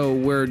 So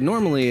where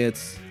normally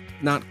it's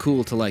not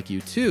cool to like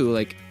U2,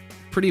 like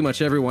pretty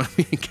much everyone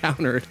we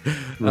encountered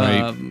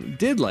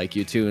did like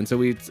U2. And so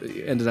we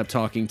ended up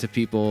talking to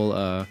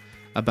people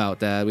about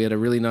that. We had a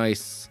really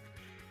nice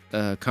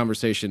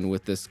conversation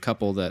with this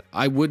couple that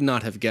I would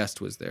not have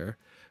guessed was there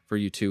for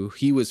U2.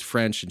 He was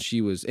French and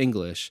she was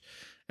English.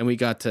 And we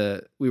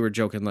were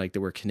joking like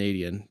that we're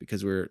Canadian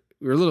because we were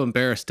a little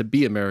embarrassed to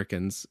be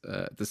Americans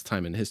at this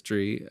time in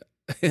history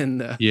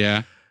and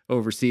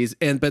overseas.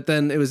 But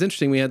then it was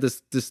interesting. We had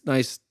this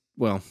nice,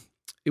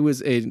 it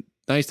was a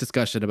nice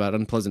discussion about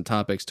unpleasant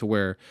topics, to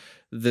where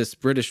this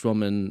British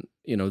woman,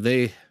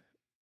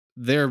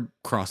 their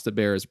cross to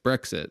bear is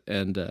Brexit.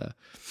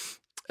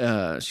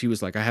 And she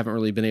was like, I haven't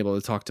really been able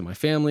to talk to my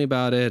family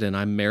about it, and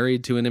I'm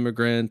married to an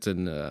immigrant.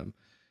 And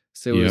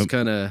so it was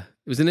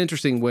it was an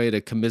interesting way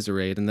to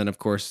commiserate. And then of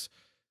course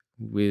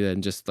we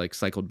then just like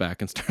cycled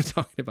back and started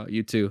talking about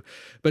U2.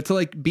 But to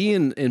like be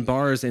in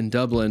bars in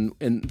Dublin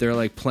and they're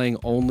like playing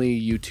only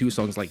U2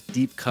 songs, like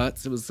deep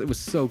cuts, it was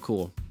so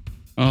cool.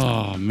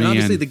 Oh man. And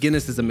obviously the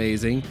Guinness is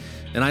amazing,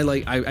 and I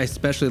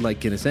especially like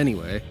Guinness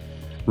anyway.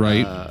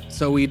 Right.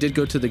 So we did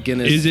go to the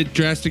Guinness. Is it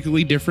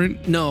drastically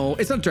different? No,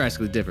 it's not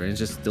drastically different. It's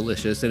just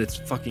delicious, and it's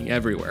fucking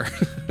everywhere.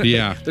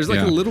 Yeah. There's like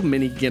a little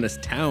mini Guinness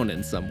town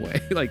in some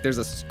way. Like there's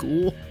a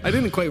school. I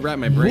didn't quite wrap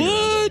my brain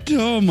around it.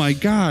 What? Oh my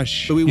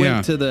gosh. But we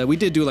went to we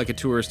did do like a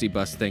touristy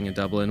bus thing in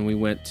Dublin. We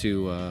went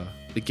to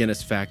the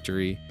Guinness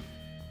factory,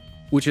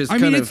 which is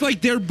it's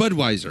like their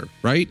Budweiser,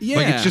 right? Yeah.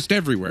 Like it's just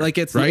everywhere. Like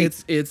it's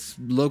right? it's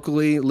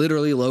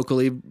literally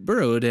locally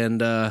brewed,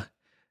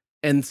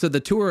 and so the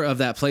tour of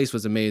that place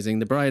was amazing.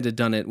 The bride had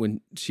done it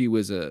when she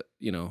was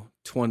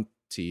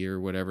 20 or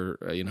whatever,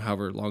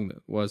 however long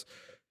that was,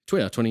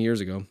 20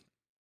 years ago.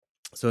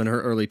 So in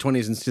her early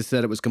 20s, and she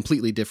said it was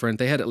completely different.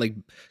 They had it like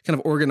kind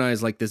of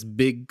organized like this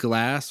big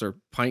glass or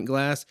pint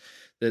glass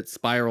that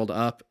spiraled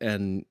up,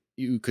 and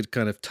you could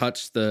kind of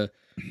touch the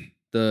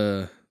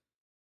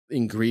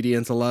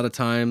ingredients a lot of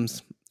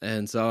times.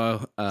 And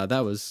so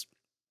that was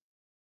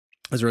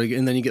really good.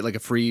 And then you get like a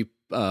free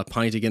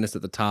pint of Guinness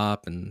at the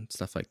top and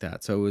stuff like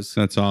that. So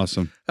that's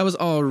awesome. That was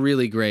all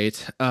really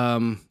great.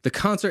 The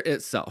concert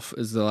itself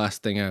is the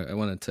last thing I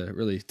wanted to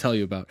really tell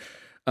you about.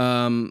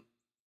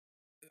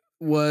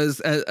 Was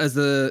as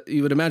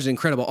you would imagine,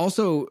 incredible.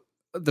 Also,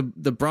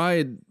 the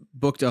bride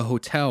booked a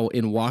hotel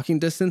in walking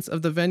distance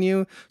of the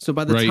venue. So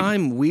by the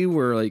time we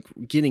were like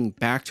getting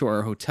back to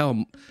our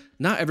hotel,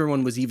 not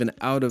everyone was even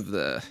out of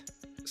the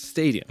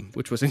stadium,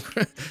 which was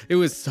incredible. It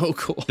was so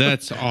cool.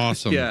 That's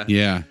awesome.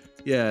 Yeah.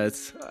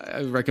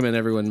 I recommend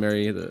everyone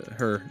marry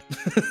her.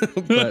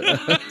 But,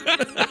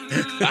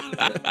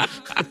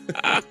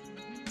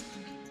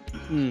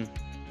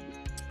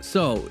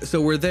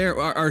 So we're there.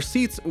 Our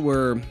seats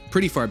were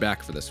pretty far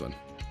back for this one.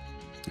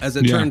 As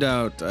it turned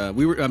out,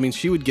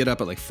 she would get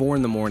up at like 4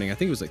 a.m. I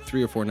think it was like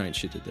 3 or 4 nights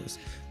she did this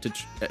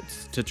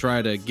to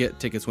try to get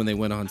tickets when they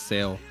went on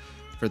sale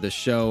for the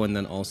show, and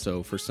then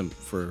also for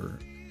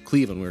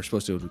Cleveland. We were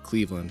supposed to go to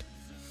Cleveland.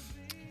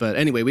 But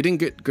anyway, we didn't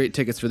get great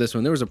tickets for this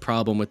one. There was a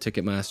problem with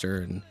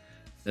Ticketmaster,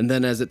 and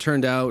then as it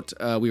turned out,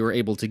 we were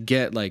able to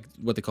get like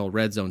what they call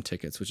red zone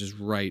tickets, which is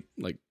right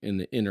like in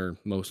the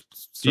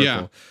innermost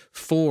circle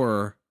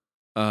for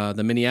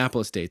the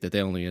Minneapolis date that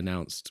they only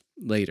announced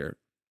later.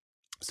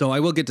 So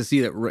I will get to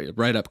see that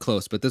right up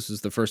close, but this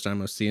was the first time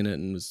I was seeing it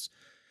and was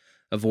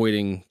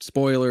avoiding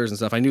spoilers and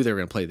stuff. I knew they were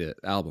going to play the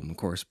album, of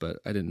course, but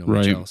I didn't know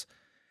much else.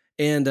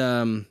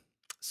 And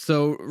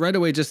so right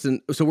away,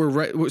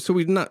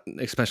 we're not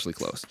especially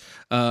close.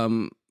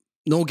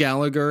 Noel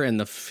Gallagher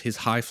and his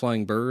High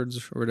Flying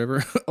Birds or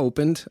whatever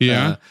opened.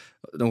 Yeah.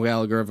 Noel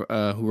Gallagher,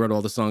 who wrote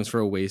all the songs for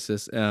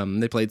Oasis.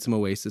 They played some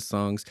Oasis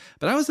songs,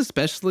 but I was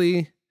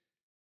especially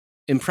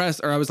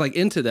impressed, or I was like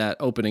into that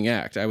opening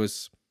act. I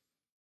was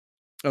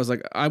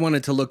like, I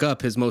wanted to look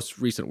up his most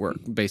recent work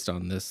based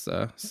on this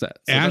set. So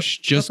Ash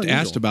just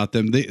asked about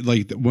them. They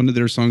like one of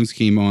their songs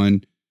came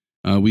on.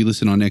 We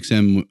listen on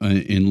XM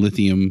in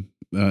Lithium.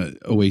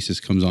 Oasis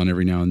comes on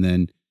every now and then.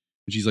 And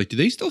she's like, do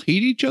they still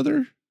hate each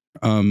other?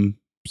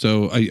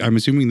 So I'm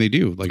assuming they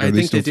do. Like, are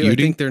they still feuding? I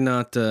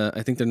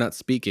think they're not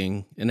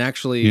speaking. And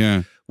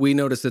actually, we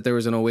noticed that there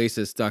was an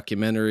Oasis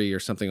documentary or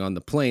something on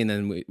the plane,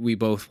 and we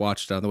both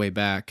watched it on the way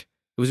back.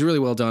 It was really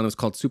well done. It was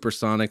called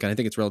Supersonic, and I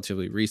think it's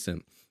relatively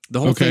recent. The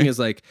whole thing is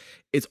like,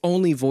 it's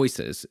only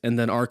voices and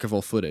then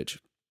archival footage.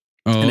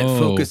 And it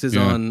focuses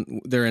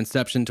on their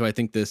inception to, I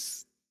think,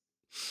 this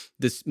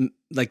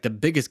like the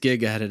biggest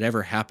gig that had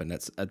ever happened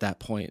at that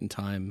point in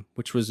time,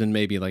 which was in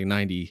maybe like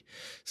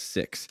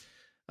 96.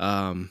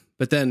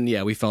 But then,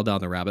 we fell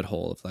down the rabbit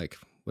hole of like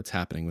what's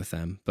happening with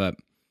them. But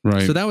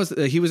so that was,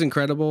 he was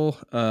incredible.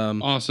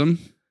 Awesome.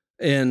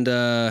 And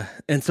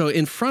so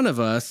in front of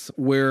us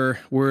were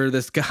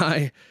this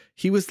guy,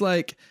 he was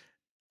like,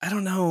 I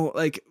don't know,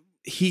 like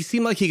he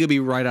seemed like he could be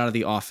right out of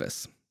The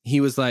Office. He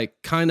was like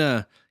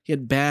he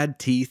had bad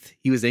teeth.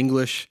 He was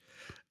English.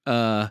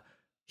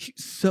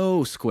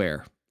 So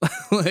square.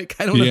 Like,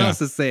 I don't know how else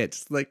to say it.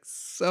 Just like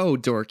so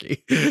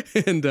dorky.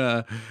 And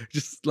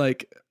just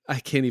like, I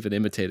can't even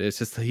imitate it. It's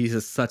just, he's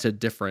just such a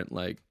different,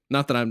 like,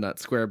 not that I'm not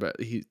square, but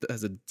he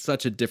has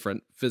such a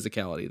different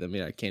physicality than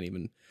me. I can't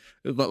even,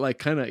 but like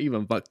kind of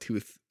even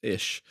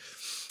bucktooth-ish.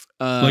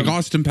 Like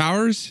Austin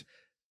Powers?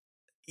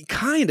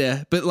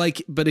 Kinda, but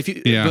if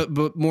you,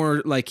 but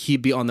more like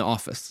he'd be on The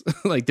Office,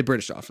 like the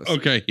British Office.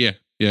 Okay. Yeah.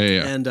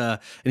 And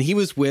he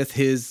was with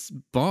his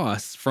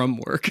boss from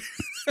work.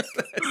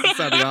 That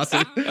sounded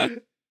awesome.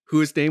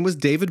 Whose name was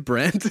David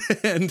Brent,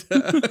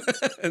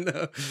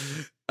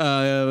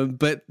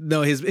 but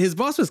no, his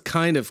boss was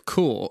kind of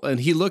cool, and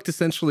he looked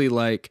essentially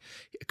like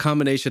a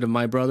combination of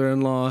my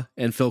brother-in-law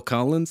and Phil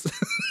Collins.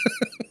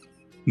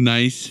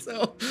 Nice.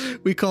 So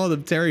we called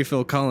him Terry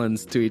Phil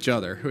Collins to each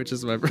other, which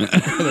is my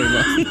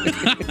brother-in-law.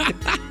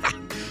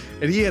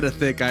 And he had a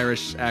thick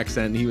Irish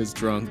accent. And he was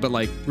drunk, but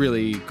like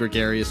really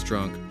gregarious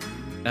drunk.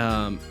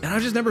 And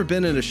I've just never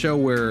been in a show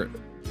where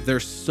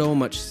there's so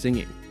much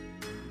singing.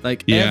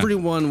 Like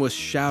everyone was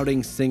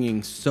shouting,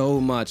 singing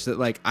so much that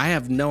like I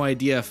have no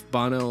idea if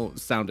Bono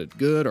sounded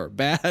good or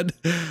bad.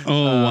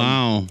 Oh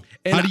wow!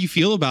 How do you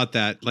feel about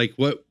that? Like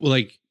what?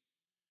 Like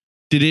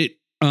did it?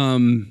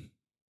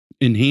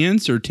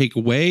 enhance or take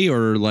away,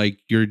 or like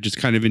you're just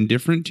kind of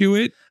indifferent to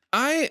it?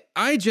 I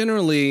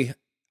generally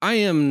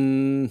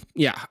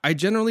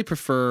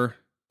prefer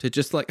to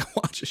just like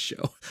watch a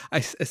show. I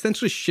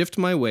essentially shift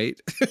my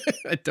weight.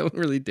 I don't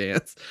really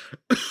dance.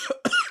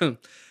 And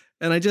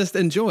I just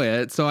enjoy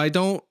it. So I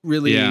don't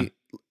really,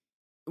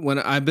 when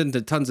I've been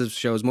to tons of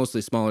shows,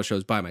 mostly smaller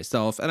shows by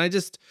myself, and I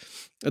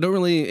don't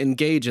really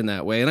engage in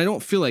that way. And I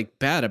don't feel like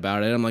bad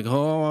about it. I'm like,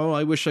 oh,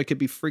 I wish I could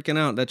be freaking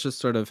out. That's just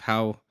sort of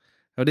how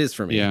it is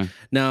for me. Yeah.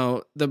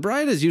 Now, the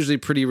bride is usually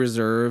pretty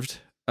reserved.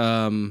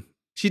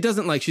 She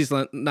doesn't like, she's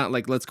not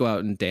like, let's go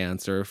out and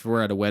dance, or if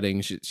we're at a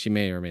wedding, she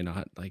may or may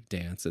not like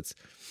dance. It's,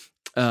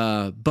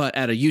 but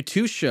at a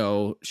U2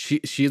 show, she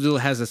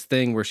has this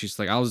thing where she's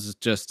like,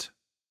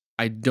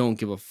 I don't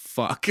give a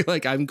fuck.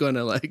 Like, I'm going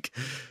to like,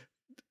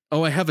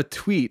 oh, I have a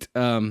tweet.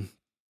 Let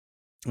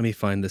me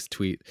find this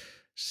tweet.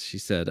 She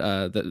said,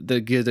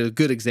 the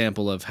good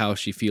example of how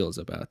she feels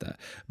about that.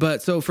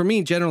 But so for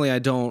me, generally, I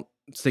don't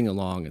sing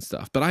along and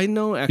stuff, but I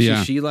know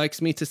actually she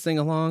likes me to sing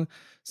along.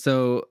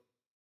 So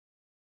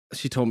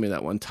she told me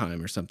that one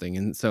time or something.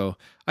 And so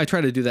I try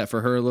to do that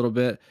for her a little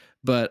bit,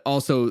 but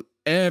also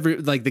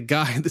the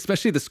guy,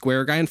 especially the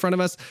square guy in front of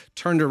us,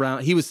 turned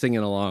around. He was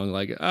singing along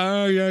like,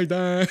 oh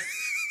yeah.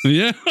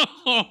 Yeah.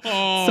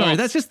 Sorry,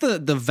 that's just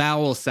the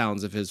vowel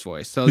sounds of his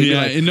voice. So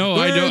yeah, like, no,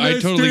 I don't. I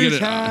totally get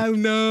it. Have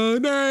no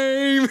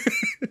name.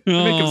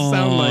 Make him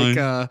sound like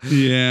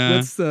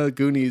what's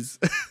Goonies?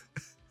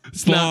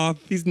 Sloth.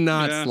 He's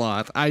not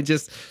Sloth. I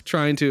just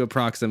trying to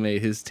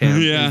approximate his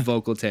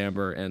vocal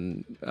timbre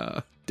and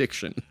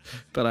diction,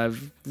 but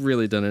I've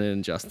really done an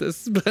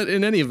injustice. But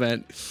in any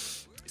event,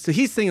 so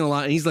he's singing a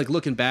lot, and he's like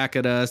looking back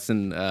at us,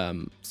 and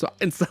so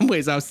in some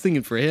ways I was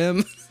singing for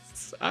him.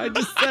 I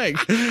just sang.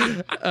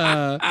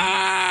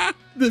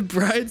 The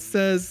bride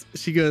says,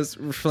 she goes,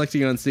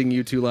 reflecting on seeing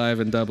U2 live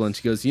in Dublin,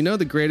 she goes,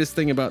 the greatest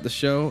thing about the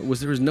show was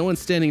there was no one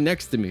standing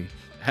next to me.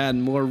 Had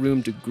more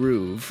room to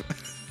groove.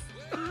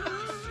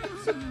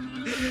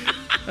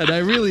 And I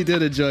really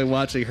did enjoy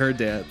watching her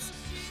dance.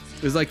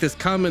 It was like this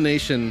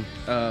combination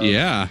of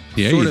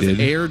sort of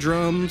air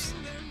drums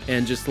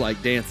and just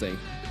like dancing.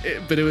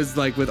 But it was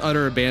like with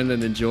utter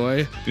abandon and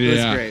joy. It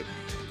was great.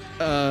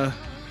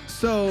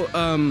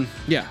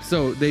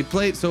 So they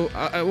played. So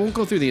I won't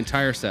go through the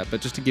entire set, but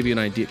just to give you an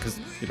idea, because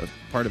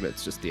part of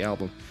it's just the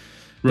album.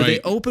 Right. But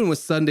they open with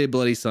Sunday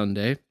Bloody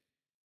Sunday.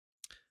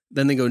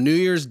 Then they go New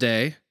Year's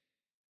Day,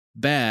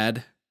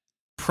 Bad,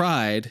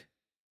 Pride,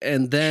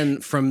 and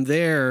then from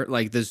there,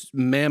 like this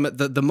mammoth,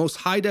 the most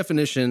high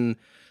definition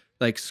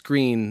like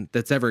screen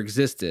that's ever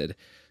existed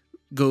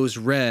goes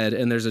red,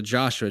 and there's a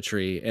Joshua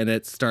tree, and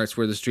it starts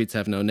Where the Streets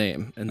Have No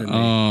Name, and then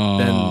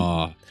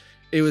then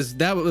it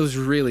was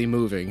really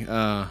moving.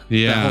 That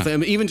whole thing. I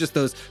mean, even just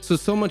those.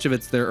 So much of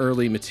it's their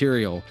early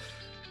material,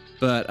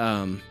 but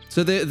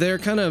so they're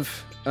kind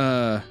of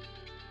the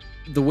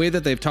way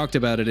that they've talked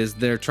about it is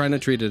they're trying to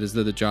treat it as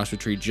though the Joshua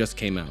Tree just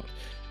came out,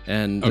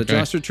 and the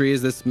Joshua Tree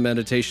is this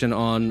meditation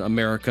on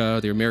America,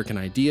 the American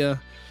idea,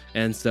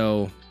 and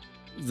so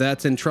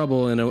that's in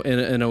trouble in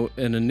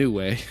a new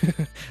way,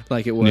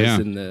 like it was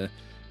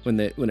when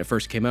it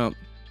first came out.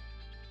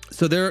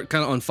 So they're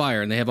kind of on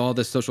fire, and they have all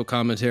this social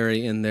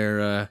commentary in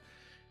their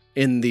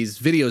in these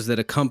videos that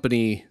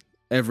accompany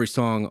every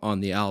song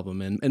on the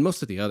album and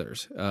most of the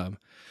others.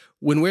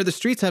 When Where the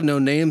Streets Have No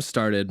Name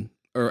started,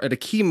 or at a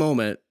key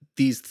moment,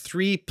 these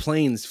 3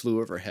 planes flew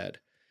overhead,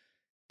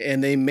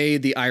 and they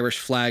made the Irish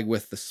flag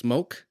with the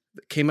smoke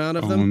that came out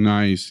of them. Oh,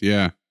 nice,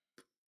 yeah.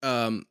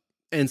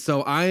 And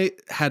so I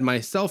had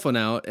my cell phone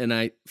out, and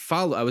I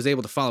was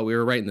able to follow. We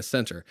were right in the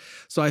center,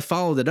 so I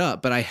followed it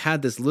up. But I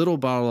had this little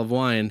bottle of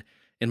wine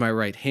in my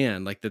right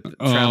hand, like the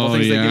travel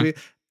things they give me.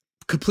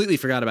 Completely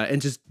forgot about it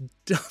and just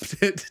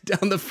dumped it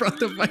down the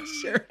front of my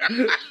shirt.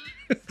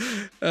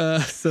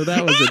 So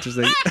that was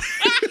interesting.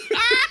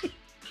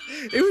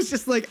 It was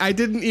just like I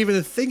didn't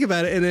even think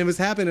about it, and it was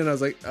happening, and I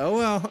was like, oh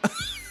well.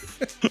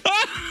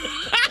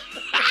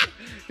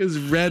 It was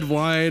red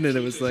wine, and it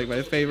was like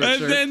my favorite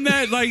shirt. And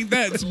then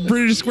that's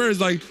British Square is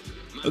like,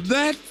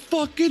 that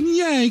fucking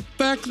Yank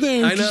back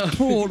there just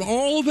poured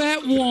all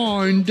that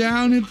wine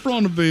down in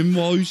front of him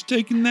while he's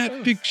taking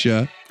that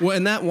picture. Well,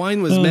 and that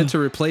wine was meant to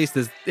replace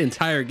this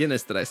entire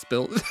Guinness that I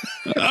spilled.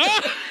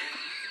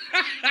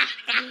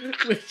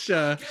 Which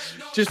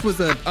just was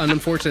an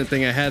unfortunate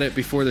thing. I had it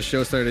before the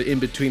show started in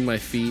between my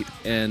feet,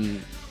 and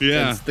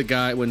the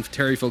guy, when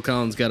Terry Phil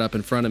Collins got up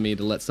in front of me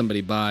to let somebody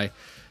by,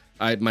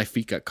 my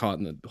feet got caught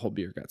and the whole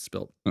beer got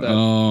spilled. But,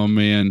 oh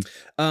man.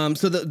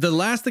 So the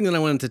last thing that I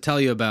wanted to tell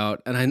you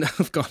about, and I know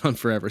I've gone on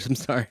forever, so I'm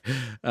sorry.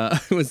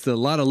 It was a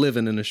lot of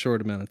living in a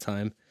short amount of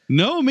time.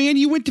 No, man,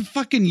 you went to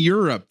fucking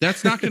Europe.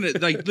 That's not gonna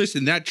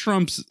listen, that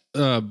trumps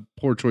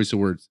poor choice of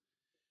words.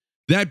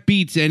 That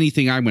beats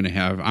anything I'm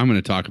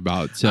gonna talk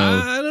about. So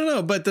I don't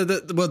know, but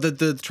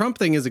the Trump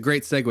thing is a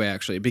great segue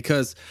actually,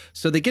 because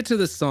so they get to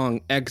this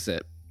song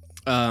Exit,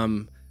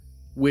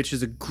 which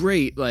is a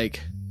great like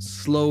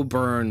slow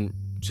burn,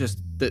 just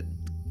that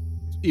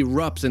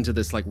erupts into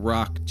this like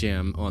rock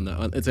jam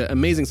it's an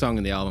amazing song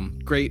in the album.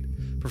 Great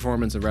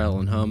performance of Rattle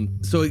and Hum.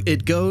 So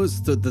it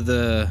goes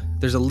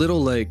there's a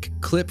little like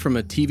clip from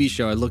a TV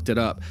show. I looked it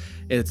up.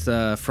 It's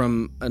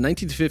from a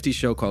 1950s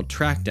show called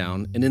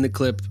Trackdown, and in the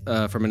clip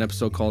from an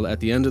episode called At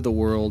the End of the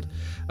World,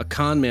 a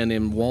con man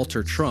named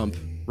Walter Trump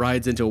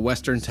rides into a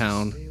western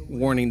town,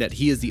 warning that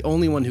he is the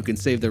only one who can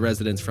save the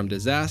residents from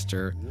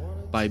disaster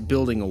by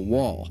building a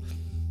wall.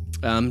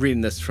 I'm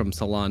reading this from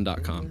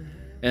Salon.com.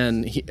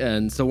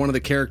 And so one of the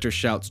characters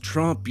shouts,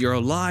 "Trump, you're a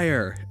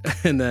liar!"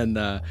 And then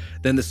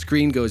the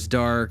screen goes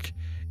dark,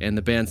 and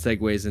the band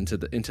segues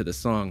into the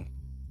song.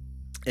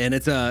 And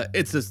it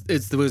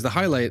was the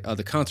highlight of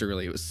the concert.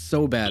 Really, it was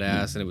so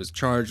badass, and it was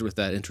charged with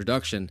that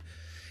introduction.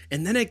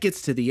 And then it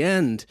gets to the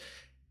end,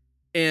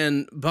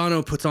 and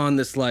Bono puts on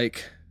this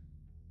like,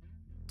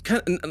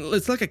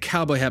 it's like a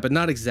cowboy hat, but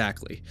not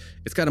exactly.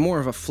 It's got more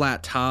of a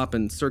flat top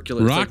and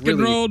circular. Rock and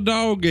really, roll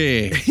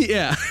doggy.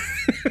 Yeah.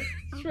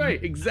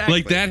 Right, exactly.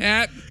 Like that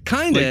hat?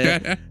 Kind of. Like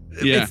that hat?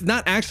 Yeah. It's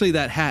not actually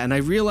that hat, and I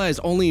realized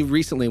only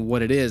recently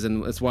what it is,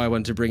 and that's why I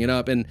wanted to bring it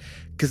up. And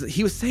because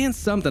he was saying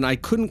something I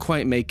couldn't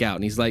quite make out,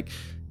 and he's like,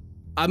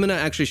 I'm going to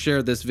actually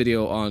share this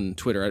video on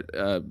Twitter.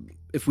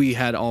 If we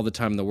had all the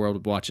time in the world,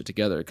 we'd watch it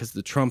together, because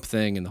the Trump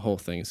thing and the whole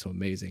thing is so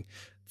amazing.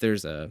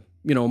 There's a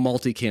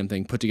multicam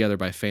thing put together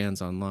by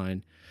fans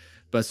online,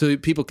 but so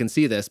people can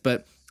see this.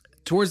 But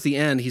towards the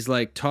end, he's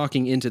like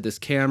talking into this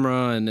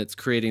camera, and it's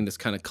creating this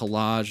kind of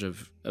collage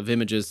of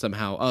images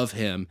somehow of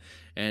him.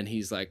 And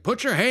he's like,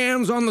 "Put your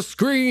hands on the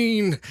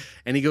screen."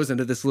 And he goes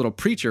into this little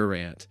preacher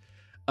rant.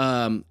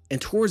 And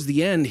towards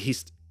the end, he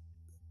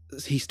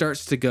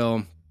starts to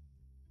go,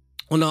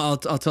 well, no,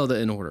 I'll tell it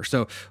in order.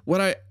 So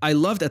what I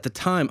loved at the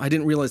time, I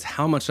didn't realize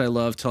how much I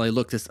loved till I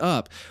looked this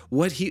up.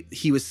 What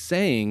he was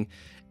saying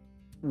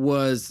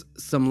was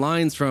some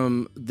lines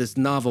from this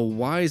novel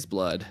Wise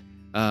Blood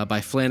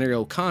by Flannery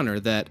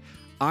O'Connor that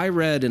I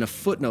read in a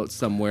footnote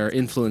somewhere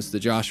influenced the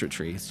Joshua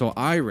Tree. So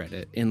I read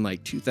it in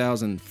like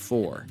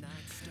 2004.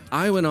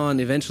 I went on,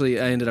 eventually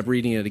I ended up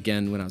reading it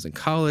again when I was in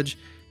college,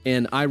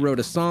 and I wrote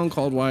a song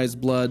called Wise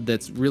Blood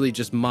that's really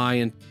just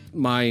my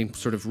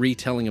sort of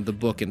retelling of the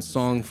book in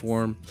song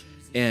form.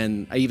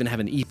 And I even have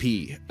an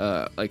EP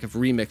like of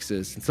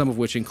remixes, and some of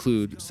which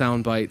include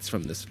sound bites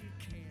from this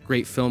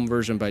great film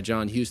version by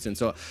John Huston.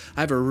 So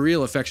I have a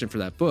real affection for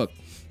that book.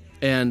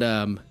 And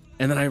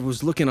then I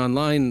was looking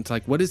online, it's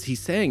like, what is he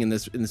saying in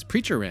this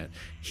preacher rant?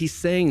 He's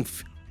saying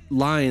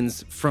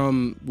lines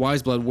from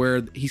Wise Blood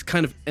where he's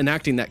kind of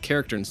enacting that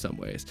character in some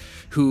ways,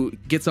 who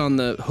gets on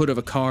the hood of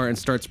a car and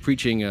starts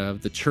preaching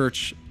of the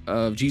Church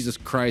of Jesus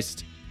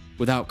Christ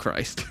without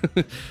Christ.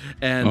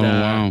 And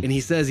wow. And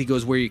he says, he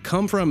goes, "Where you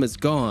come from is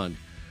gone.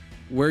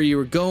 Where you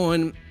were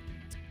going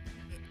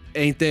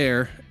ain't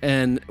there.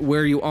 And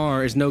where you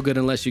are is no good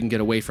unless you can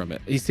get away from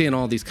it." He's saying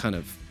all these kind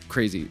of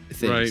crazy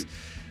things. Right.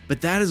 But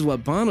that is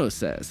what Bono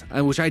says,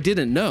 which I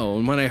didn't know.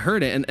 And when I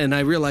heard it, and I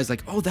realized,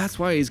 like, oh, that's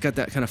why he's got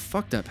that kind of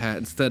fucked up hat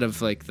instead of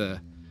like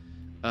the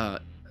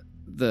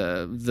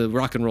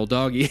rock and roll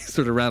doggy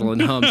sort of Rattle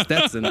and Hum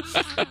Stetson.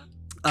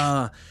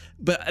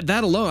 But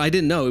that alone, I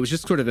didn't know. It was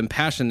just sort of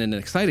impassioned and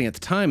exciting at the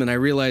time. And I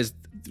realized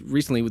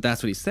recently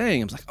that's what he's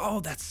saying. I was like, oh,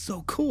 that's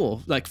so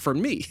cool. Like, for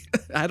me,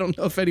 I don't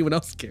know if anyone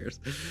else cares.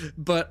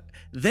 But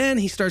then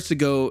he starts to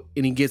go,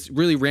 and he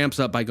really ramps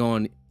up by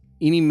going,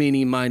 "Eeny,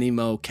 meeny, miny,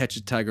 mo, catch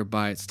a tiger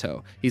by its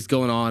toe." He's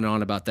going on and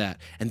on about that.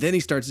 And then he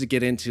starts to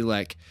get into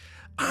like,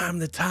 "I'm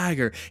the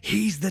tiger,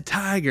 he's the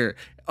tiger,"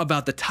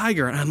 about the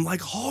tiger. And I'm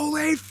like,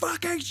 holy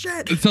fucking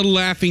shit. It's a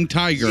laughing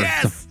tiger.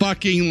 Yes! It's a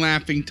fucking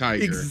laughing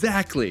tiger.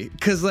 Exactly.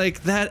 Because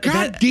like that.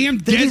 Goddamn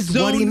that is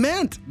Zone. what he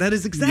meant. That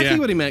is exactly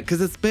what he meant.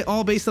 Because it's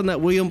all based on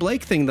that William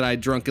Blake thing that I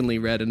drunkenly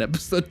read in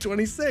episode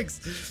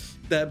 26.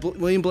 That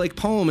William Blake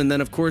poem. And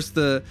then, of course,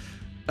 it's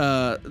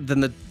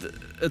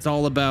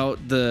all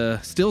about the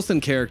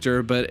Stilson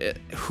character, but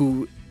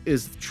who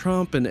is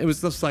Trump, and it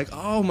was just like,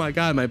 oh my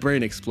god, my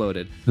brain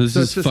exploded. This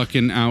is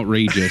fucking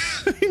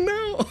outrageous. I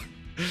know.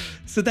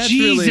 So that's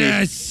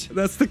Jesus! Really,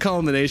 that's the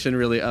culmination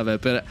really of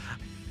it. But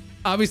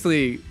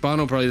obviously,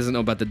 Bono probably doesn't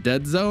know about the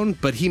Dead Zone,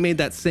 but he made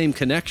that same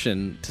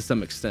connection to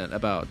some extent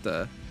about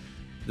the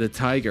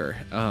tiger.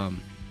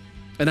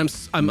 And I'm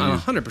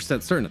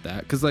 100% certain of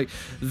that, because like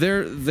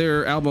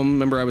their album,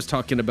 remember I was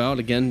talking about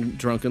again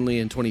drunkenly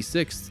in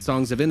 26,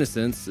 Songs of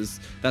Innocence,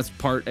 that's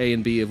part A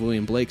and B of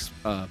William Blake's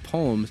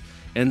poems,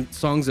 and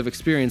Songs of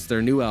Experience,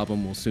 their new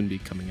album, will soon be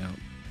coming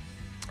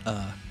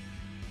out.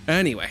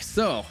 Anyway,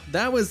 so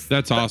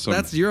that's awesome.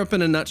 That's Europe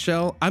in a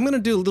nutshell. I'm gonna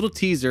do a little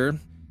teaser.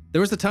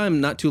 There was a time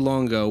not too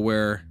long ago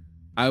where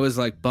I was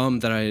like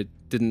bummed that I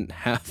didn't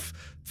have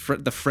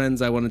the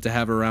friends I wanted to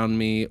have around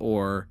me,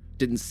 or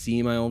didn't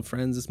see my old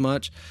friends as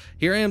much.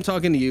 Here I am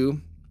talking to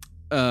you,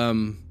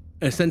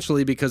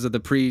 essentially because of the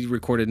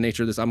pre-recorded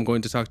nature of this. I'm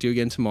going to talk to you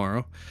again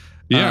tomorrow.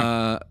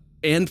 Yeah.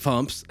 And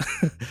Pumps.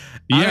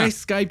 Yeah. I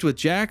Skyped with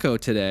Jacko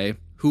today,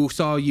 who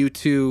saw you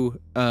two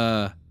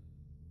over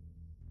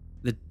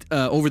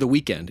the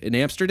weekend in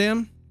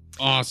Amsterdam.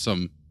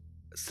 Awesome.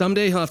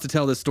 Someday he'll have to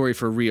tell this story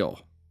for real.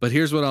 But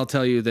here's what I'll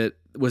tell you that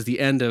was the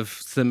end of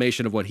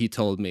summation of what he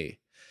told me.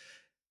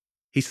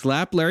 He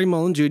slapped Larry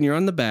Mullen Jr.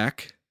 on the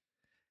back.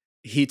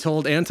 He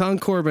told Anton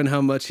Corbijn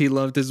how much he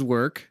loved his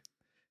work.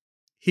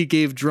 He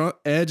gave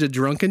Edge a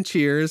drunken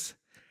cheers,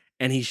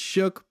 and he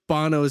shook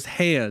Bono's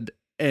hand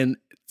and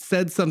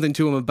said something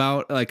to him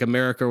about like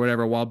America or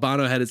whatever, while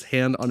Bono had his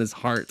hand on his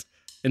heart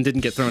and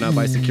didn't get thrown out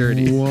by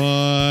security.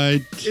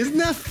 What? Isn't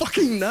that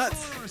fucking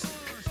nuts?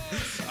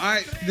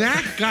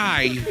 That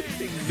guy.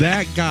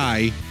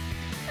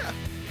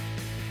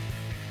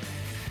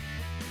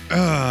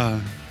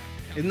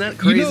 Isn't that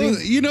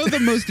crazy? You know the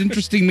most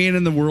interesting man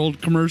in the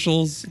world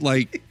commercials?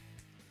 Like,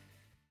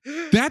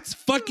 that's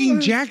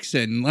fucking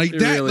Jackson. Like, It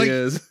that really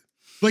is.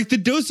 Like the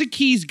Dos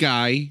Equis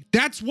guy.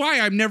 That's why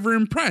I'm never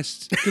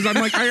impressed. Because I'm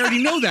like, I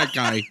already know that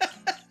guy.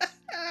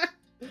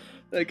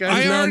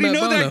 I already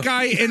know that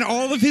guy, and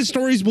all of his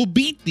stories will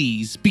beat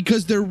these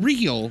because they're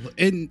real.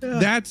 And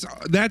that's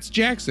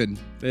Jackson.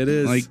 It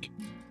is. Like,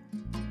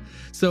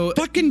 so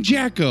fucking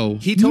Jacko.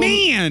 He told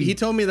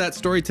me that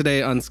story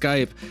today on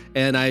Skype,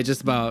 and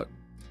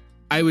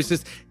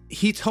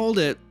he told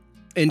it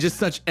in just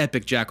such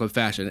epic Jacko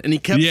fashion. And he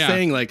kept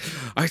saying like,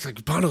 I was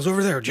like, Bono's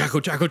over there.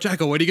 Jacko,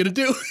 what are you going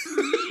to do?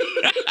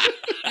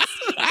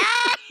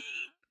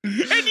 And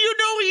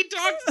he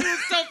talks to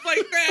himself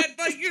like that.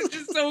 Like, it's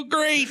just so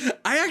great.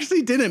 I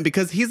actually didn't,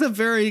 because he's a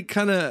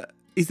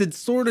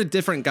sort of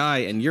different guy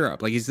in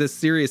Europe. Like, he's this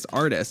serious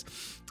artist.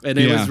 And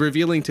it was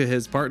revealing to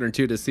his partner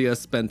too, to see us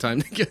spend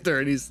time together.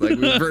 And he's like,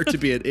 we revert to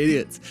being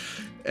idiots.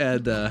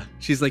 And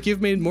she's like,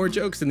 you've made more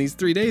jokes in these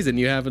 3 days than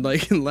you have in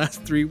the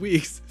last 3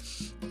 weeks.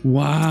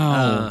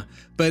 Wow.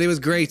 But it was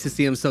great to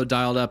see him so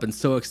dialed up and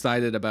so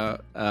excited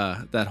about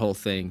that whole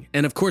thing.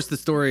 And of course the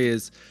story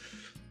is,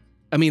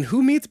 I mean,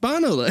 who meets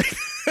Bono like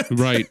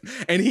right?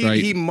 And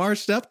he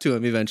marched up to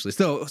him eventually.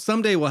 So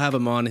someday we'll have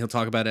him on. He'll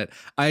talk about it.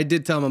 I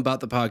did tell him about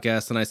the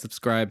podcast, and I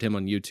subscribed him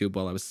on YouTube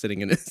while I was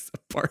sitting in his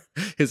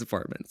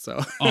apartment.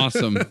 So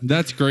awesome.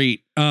 That's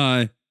great.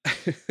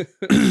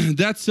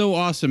 That's so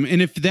awesome.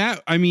 And if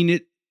that, I mean,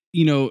 it,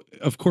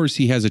 of course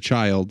he has a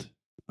child.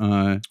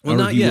 Well,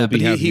 not yet,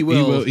 but he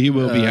will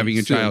be having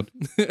a soon. child.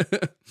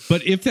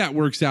 But if that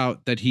works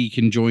out, that he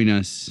can join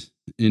us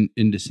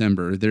in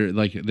December,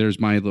 there's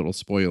my little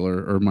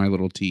spoiler or my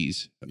little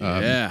tease.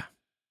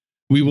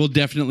 We will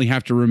definitely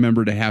have to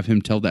remember to have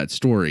him tell that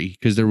story,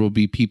 because there will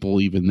be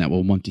people even that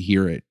will want to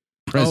hear it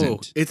present. Oh,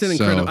 it's an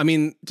incredible. I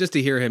mean, just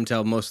to hear him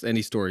tell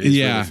any story is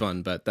really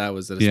fun, but that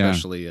was an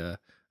especially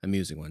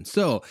amusing one.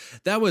 So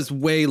that was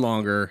way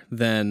longer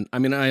than. I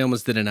mean, I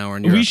almost did an hour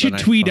in Europe. We should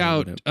tweet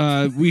out.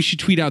 We should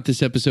tweet out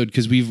this episode,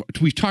 because we've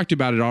talked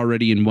about it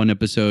already in one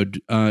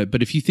episode.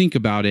 But if you think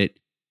about it,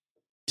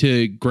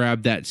 to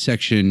grab that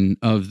section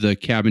of the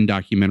Cabin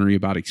documentary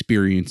about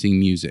experiencing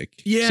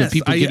music. Yes, so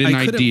people get an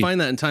I couldn't idea.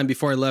 find that in time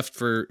before I left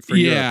for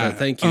Europe.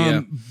 Thank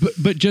you.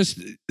 But just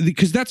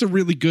because that's a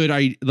really good,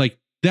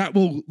 that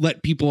will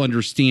let people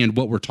understand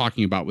what we're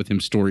talking about with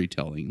him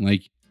storytelling.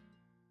 Like,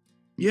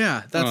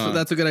 yeah,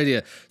 that's a good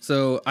idea.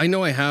 So I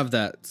know I have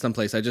that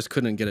someplace. I just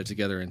couldn't get it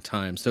together in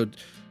time. So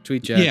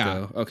tweet Jacko.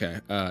 Yeah. Okay.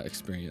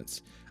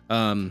 Experience.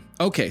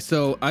 Okay.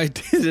 So I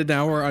did an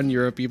hour on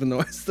Europe, even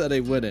though I said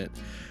I wouldn't.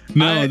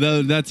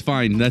 No, that's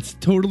fine. That's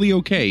totally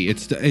okay.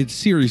 It's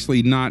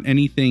seriously not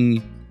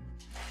anything.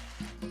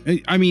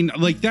 I mean,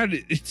 like that.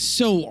 It's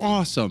so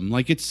awesome.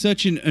 Like, it's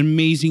such an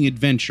amazing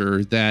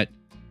adventure that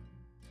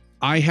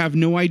I have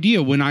no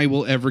idea when I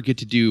will ever get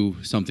to do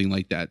something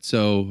like that.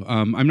 So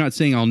I'm not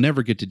saying I'll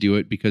never get to do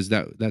it, because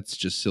that's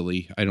just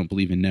silly. I don't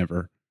believe in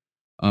never.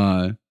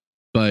 But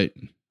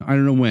I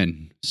don't know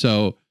when.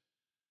 So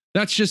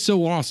that's just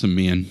so awesome,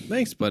 man.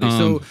 Thanks, buddy.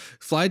 So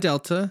fly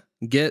Delta,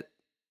 get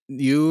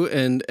you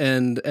and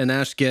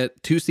Ash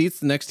get 2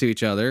 seats next to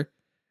each other,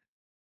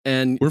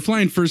 and we're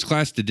flying first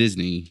class to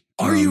Disney.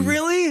 Are you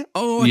really?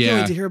 Oh, I can't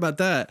wait to hear about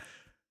that.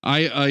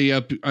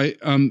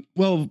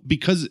 Well,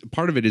 because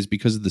part of it is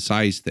because of the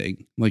size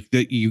thing. Like,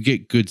 that you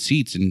get good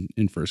seats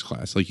in first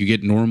class. Like, you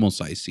get normal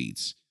size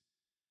seats.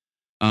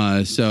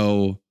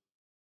 So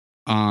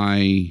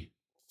I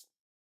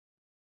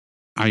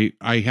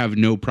have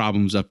no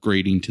problems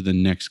upgrading to the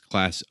next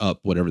class up,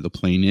 whatever the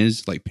plane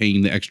is, like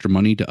paying the extra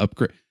money to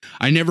upgrade.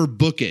 I never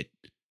book it.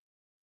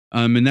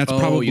 And that's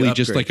probably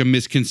just like a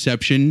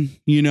misconception,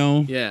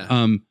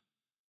 Yeah.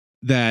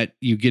 That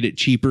you get it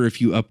cheaper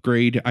if you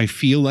upgrade. I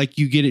feel like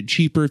you get it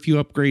cheaper if you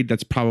upgrade.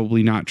 That's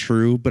probably not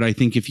true. But I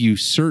think if you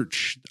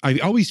search, I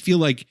always feel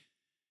like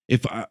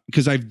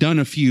because I've done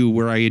a few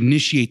where I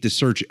initiate the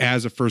search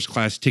as a first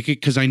class ticket,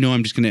 because I know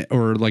I'm just going to,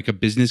 or like a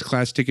business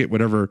class ticket,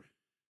 whatever.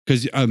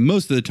 Because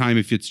most of the time,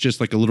 if it's just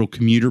like a little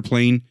commuter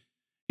plane,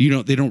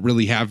 they don't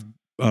really have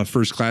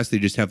first class. They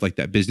just have like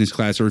that business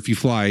class. Or if you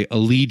fly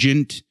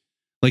Allegiant,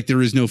 like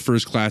there is no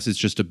first class. It's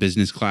just a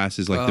business class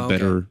is like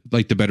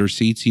the better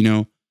seats,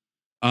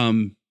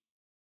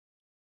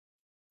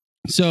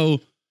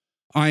 So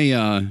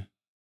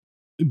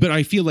but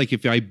I feel like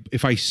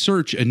if I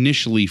search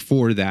initially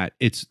for that,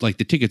 it's like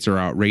the tickets are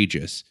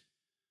outrageous.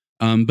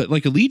 But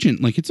like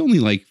Allegiant, like it's only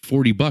like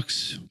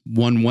 $40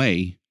 one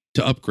way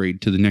to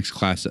upgrade to the next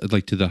class,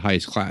 like to the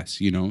highest class,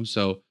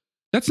 So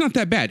That's not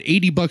that bad.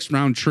 $80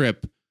 round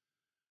trip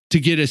to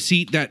get a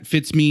seat that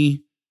fits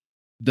me.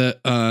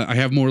 I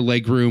have more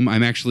leg room.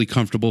 I'm actually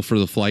comfortable for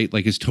the flight.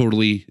 Like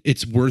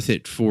it's worth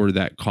it for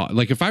that cost.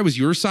 Like if I was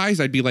your size,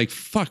 I'd be like,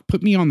 fuck,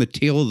 put me on the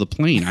tail of the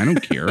plane. I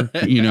don't care.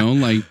 You know,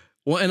 like.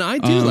 Well, and I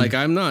do like,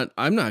 I'm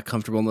not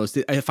comfortable in those.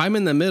 If I'm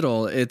in the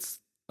middle, it's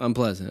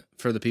unpleasant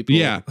for the people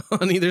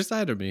on either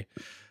side of me.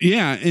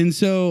 Yeah. And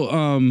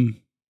so,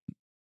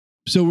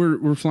 so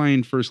we're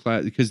flying first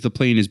class because the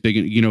plane is big,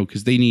 you know,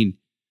 because they need,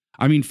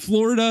 I mean,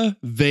 Florida,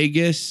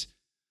 Vegas,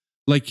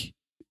 like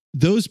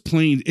those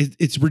planes,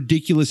 it's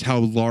ridiculous how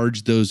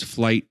large those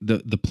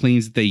the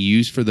planes that they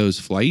use for those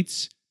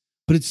flights,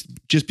 but it's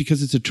just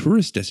because it's a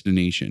tourist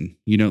destination,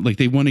 you know, like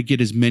they want to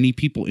get as many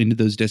people into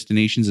those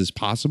destinations as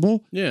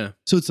possible. Yeah.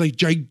 So it's like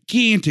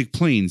gigantic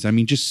planes. I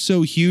mean, just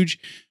so huge,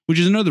 which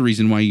is another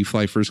reason why you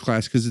fly first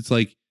class. Cause it's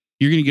like,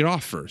 you're going to get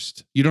off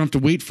first. You don't have to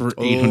wait for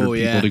 800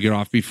 people to get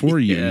off before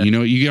you, you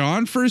know, you get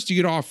on first, you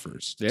get off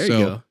first. There you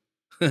go.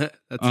 That's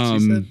what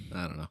she said?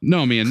 I don't know.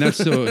 No, man, that's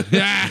so.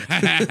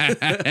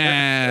 That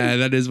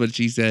is what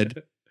she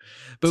said.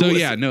 But so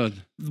yeah, no.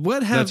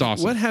 That's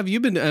awesome. What have you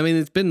been? I mean,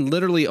 it's been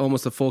literally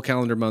almost a full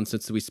calendar month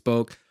since we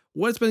spoke.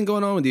 What's been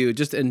going on with you,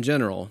 just in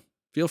general?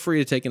 Feel free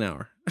to take an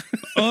hour.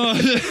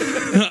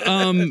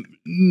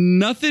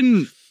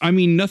 Nothing. I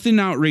mean, nothing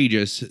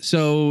outrageous.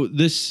 So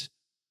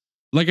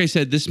like I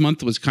said, this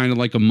month was kind of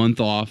like a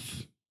month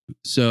off.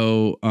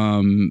 So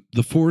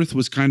the 4th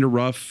was kind of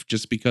rough,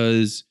 just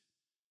because.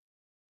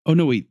 Oh,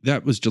 no, wait,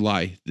 that was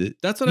July.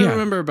 That's what I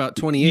remember about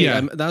 28.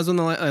 Yeah. That was when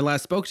I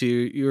last spoke to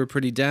you. You were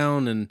pretty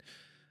down, and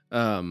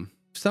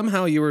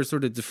somehow you were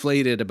sort of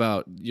deflated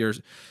about your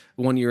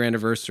 1-year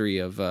anniversary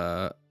of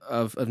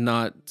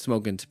not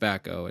smoking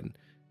tobacco. And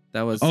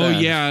that was. Oh,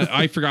 yeah.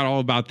 I forgot all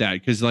about that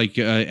because like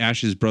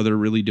Ash's brother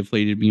really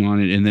deflated me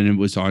on it. And then it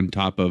was on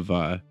top of,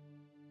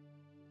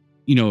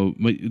 you know,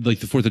 like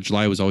the 4th of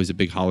July was always a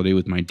big holiday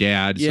with my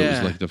dad. So it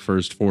was like the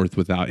first 4th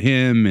without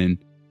him and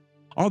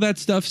all that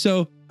stuff.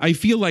 So I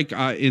feel like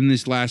in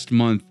this last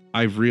month,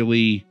 I've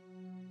really,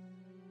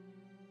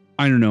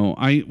 I don't know.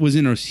 I was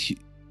in have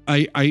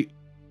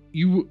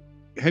you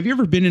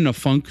ever been in a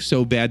funk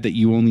so bad that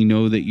you only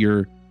know that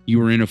you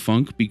were in a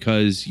funk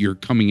because you're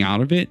coming out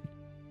of it?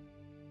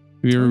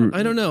 I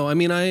don't know. I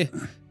mean,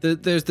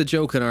 there's the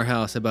joke in our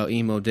house about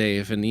emo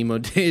Dave, and emo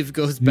Dave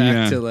goes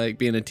back to like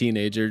being a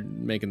teenager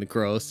making the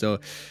crow. So,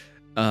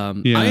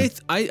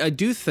 I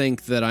do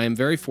think that I am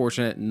very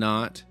fortunate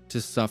not to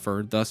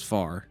suffer thus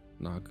far,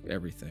 not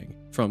everything,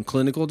 from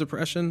clinical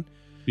depression.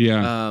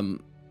 Yeah.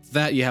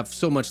 That you have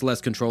so much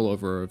less control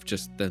over of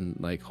just then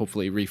like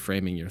hopefully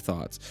reframing your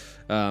thoughts.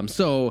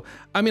 So,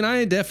 I mean,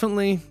 I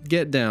definitely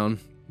get down,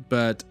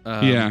 but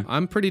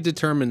I'm pretty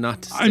determined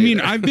not to stay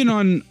there. I've been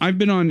on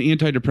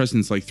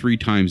antidepressants like 3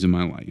 times in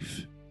my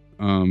life.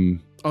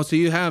 So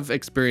you have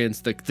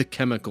experienced the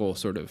chemical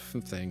sort of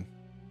thing.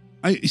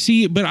 I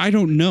see, but I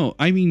don't know.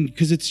 I mean,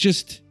 because it's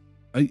just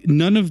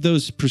none of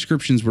those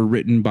prescriptions were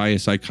written by a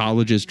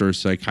psychologist or a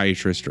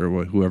psychiatrist or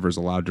whoever's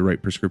allowed to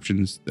write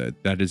prescriptions.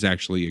 That is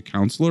actually a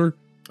counselor.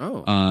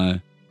 Oh,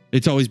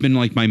 it's always been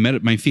like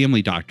my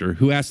family doctor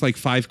who asked like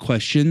 5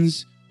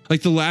 questions.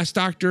 Like the last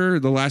time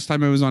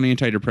I was on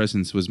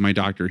antidepressants was my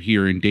doctor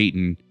here in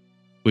Dayton,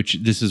 which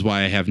this is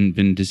why I haven't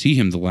been to see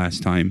him the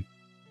last time,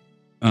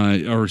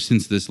 or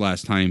since this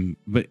last time.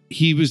 But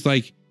he was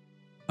like,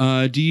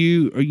 are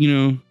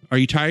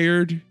you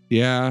tired?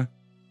 Yeah.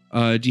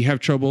 Do you have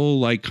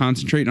trouble like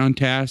concentrating on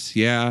tasks?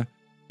 Yeah. Do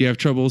you have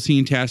trouble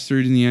seeing tasks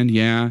through to the end?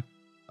 Yeah.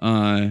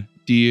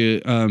 Do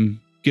you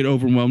get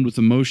overwhelmed with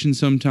emotion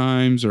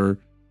sometimes, or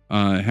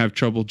have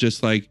trouble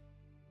just like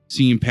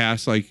seeing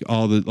past like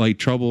all the like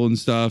trouble and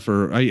stuff?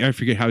 Or I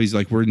forget how he's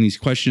like wording these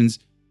questions.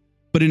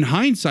 But in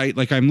hindsight,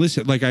 like I'm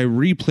listening, like I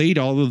replayed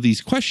all of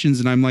these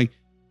questions, and I'm like,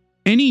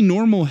 any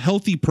normal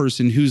healthy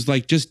person who's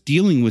like just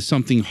dealing with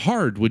something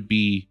hard would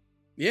be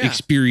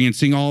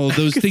experiencing all of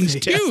those things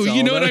too.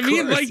 You know what I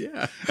mean? Like,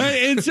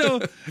 and so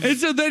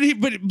then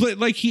but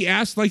like he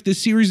asked like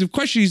this series of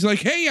questions. He's like,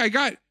 hey,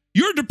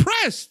 you're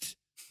depressed.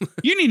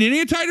 You need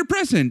an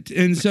antidepressant.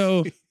 And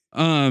so,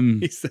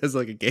 he says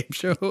like a game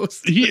show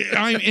host.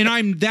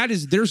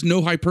 There's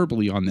no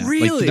hyperbole on that.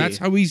 Really? Like, that's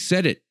how he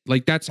said it.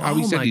 Like, that's how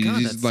he said it.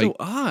 God, that's like, so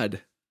odd.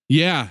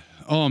 Yeah.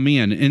 Oh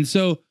man. And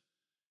so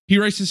he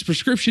writes this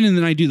prescription, and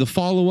then I do the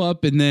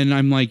follow-up, and then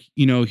I'm like,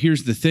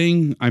 here's the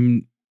thing.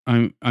 I'm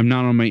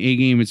not on my A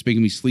game. It's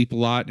making me sleep a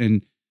lot.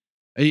 And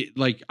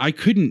I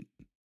couldn't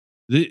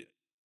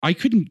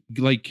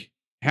like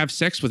have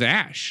sex with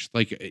Ash.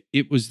 Like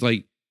it was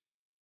like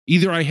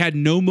either I had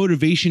no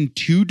motivation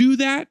to do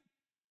that,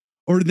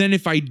 or then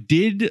if I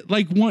did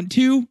like want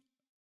to,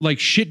 like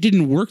shit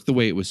didn't work the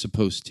way it was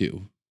supposed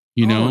to,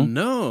 Oh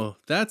no,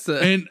 that's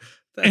terrible.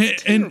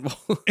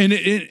 and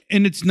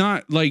it's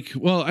not like,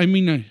 well, I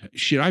mean,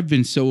 shit, I've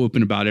been so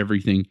open about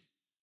everything.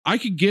 I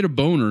could get a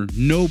boner,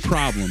 no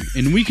problem,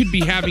 and we could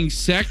be having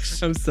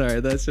sex. I'm sorry,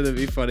 that shouldn't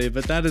be funny,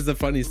 but that is a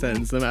funny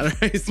sentence, no matter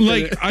how you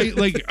spin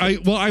it.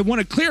 I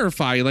want to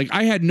clarify. Like,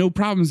 I had no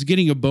problems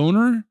getting a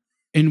boner,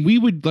 and we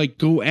would like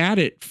go at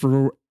it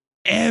for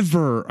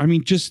ever. I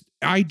mean,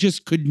 I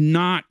just could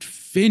not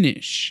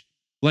finish.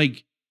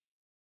 Like,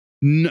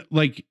 and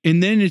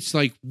then it's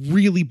like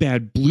really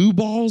bad blue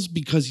balls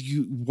because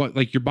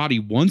your body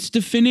wants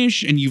to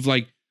finish and you've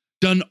like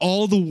done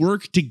all the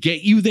work to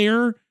get you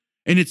there.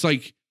 And it's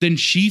like, then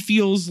she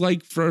feels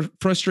like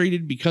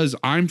frustrated because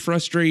I'm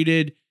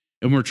frustrated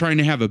and we're trying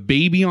to have a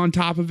baby on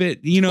top of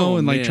it,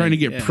 and like trying to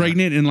get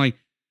pregnant and like,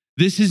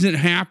 this isn't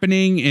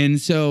happening. And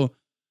so,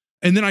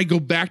 and then I go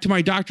back to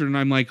my doctor and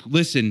I'm like,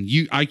 listen,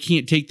 I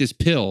can't take this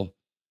pill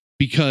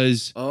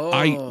because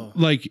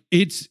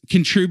it's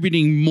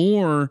contributing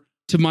more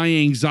to my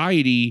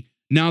anxiety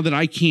now that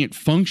I can't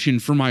function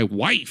for my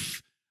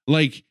wife.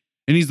 Like,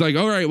 and he's like,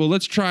 all right, well,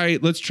 let's try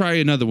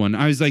another one.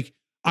 I was like,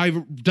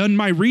 I've done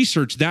my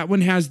research. That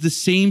one has the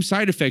same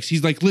side effects.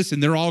 He's like,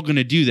 listen, they're all going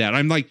to do that.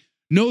 I'm like,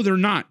 no, they're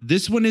not.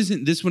 This one isn't,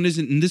 and this one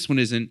isn't. And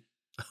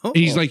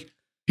he's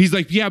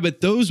like, yeah,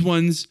 but those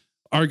ones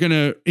are going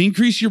to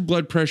increase your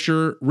blood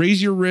pressure,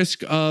 raise your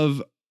risk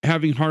of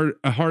having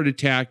a heart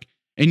attack.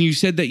 And you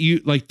said that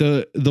you like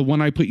the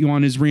one I put you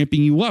on is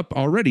ramping you up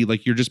already.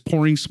 Like you're just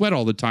pouring sweat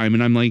all the time.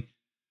 And I'm like,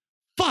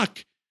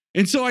 fuck.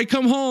 And so I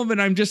come home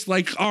and I'm just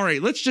like, all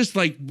right, let's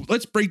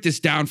break this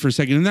down for a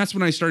second. And that's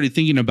when I started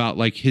thinking about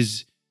like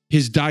his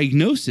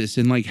diagnosis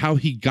and like how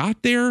he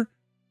got there.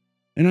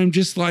 And I'm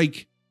just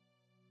like,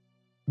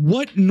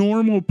 what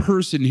normal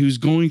person who's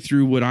going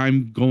through what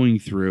I'm going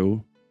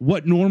through,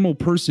 what normal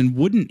person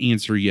wouldn't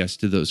answer yes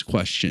to those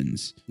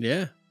questions?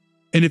 Yeah.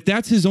 And if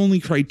that's his only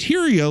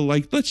criteria,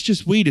 like, let's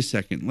just wait a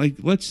second. Like,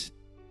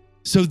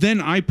 so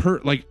then I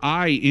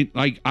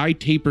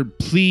tapered,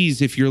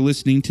 please, if you're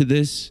listening to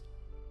this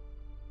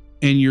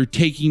and you're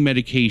taking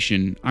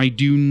medication,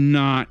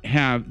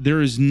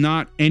 there is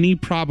not any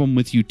problem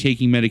with you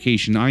taking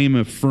medication. I am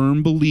a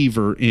firm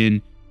believer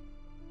in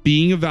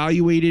being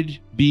evaluated,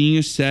 being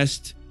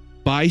assessed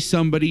by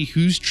somebody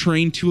who's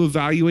trained to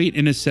evaluate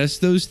and assess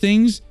those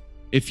things.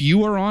 If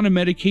you are on a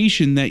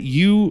medication that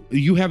you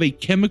have a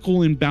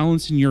chemical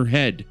imbalance in your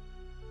head,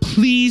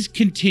 please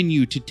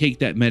continue to take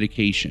that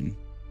medication.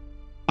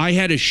 I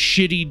had a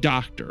shitty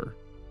doctor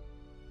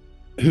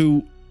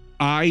who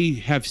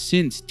I have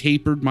since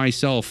tapered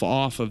myself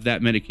off of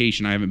that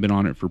medication. I haven't been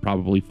on it for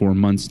probably 4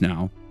 months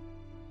now.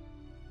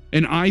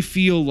 And I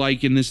feel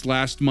like in this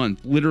last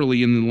month,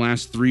 literally in the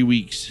last 3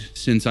 weeks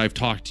since I've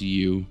talked to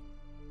you,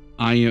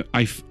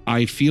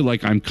 I feel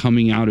like I'm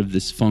coming out of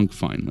this funk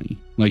finally.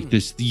 Like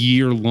this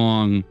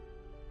year-long.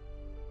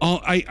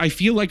 I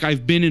feel like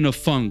I've been in a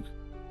funk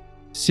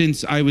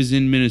since I was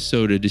in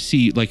Minnesota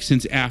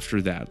since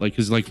after that. Like,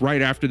 cause like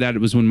right after that, it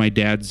was when my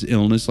dad's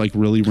illness like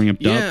really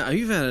ramped up. Yeah,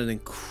 you've had an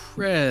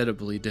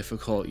incredibly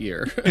difficult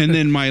year. And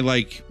then my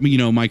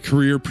my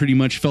career pretty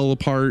much fell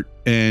apart,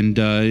 and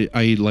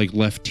I like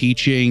left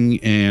teaching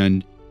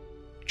and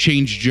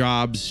changed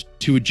jobs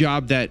to a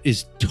job that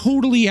is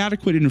totally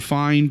adequate and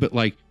fine, but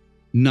like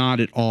not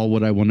at all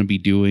what I want to be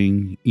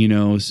doing,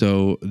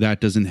 so that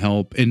doesn't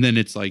help. And then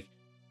it's like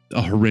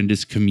a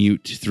horrendous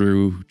commute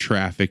through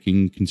traffic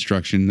and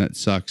construction that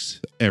sucks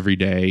every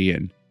day.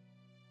 And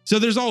so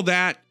there's all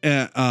that.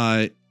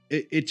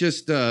 It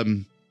just,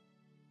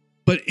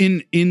 but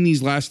in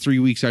these last 3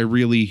 weeks,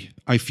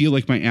 I feel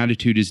like my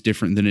attitude is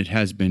different than it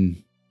has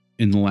been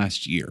in the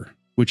last year,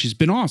 which has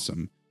been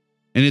awesome.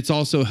 And it's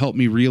also helped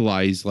me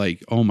realize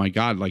like, oh my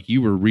God, like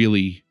you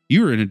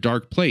were in a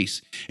dark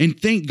place. And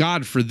thank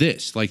God for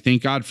this. Like,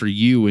 thank God for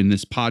you and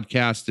this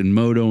podcast and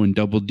Moto and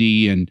Double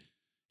D and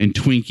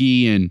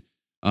Twinkie and,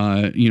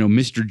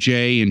 Mr.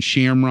 J and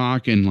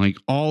Shamrock and like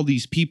all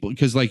these people.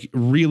 Because like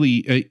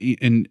really,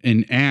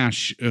 and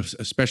Ash,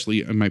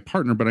 especially my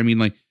partner. But I mean,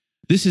 like,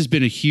 this has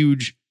been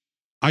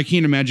I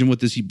can't imagine what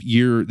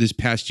this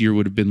past year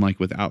would have been like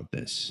without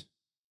this,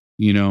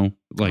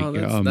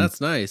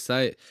 that's nice.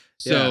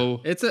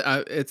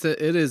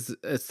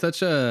 It's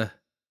such a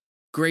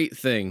great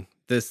thing.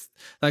 This,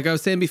 like I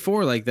was saying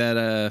before, like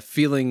that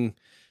feeling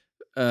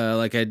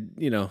like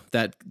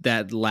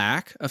that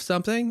lack of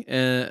something,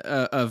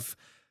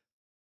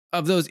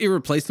 of those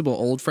irreplaceable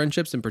old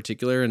friendships in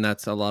particular. And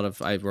that's I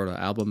wrote an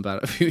album about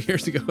it a few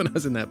years ago when I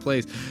was in that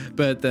place.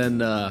 But then,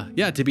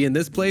 to be in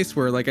this place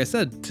where, like I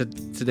said,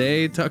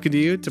 today talking to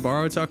you,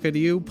 tomorrow talking to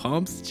you,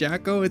 Pumps,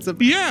 Jacko, it's a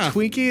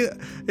Twinkie.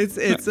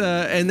 It's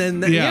and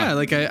then,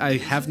 like I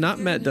have not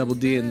met Double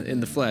D in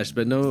the flesh,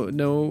 but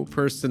no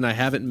person I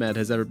haven't met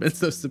has ever been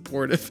so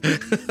supportive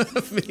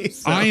of me.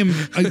 So.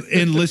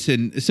 And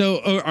listen,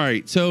 so, all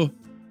right. So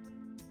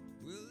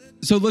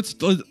all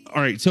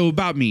right. So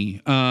about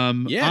me,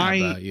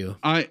 about you.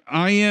 I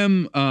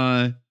am,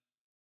 I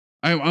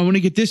want to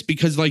get this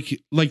because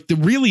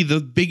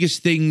the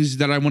biggest things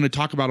that I want to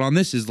talk about on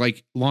this is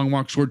like long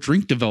walk, short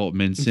drink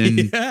developments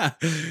and,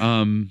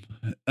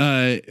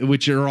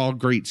 which are all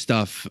great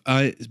stuff.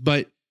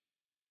 But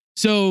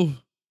so,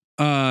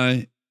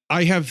 I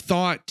have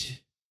thought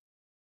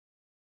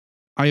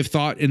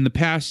in the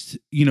past,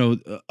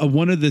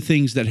 one of the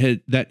things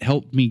that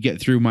helped me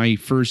get through my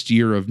first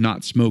year of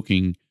not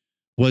smoking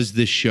was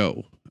this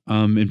show.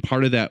 And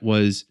part of that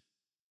was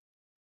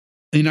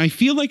and I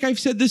feel like I've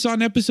said this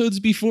on episodes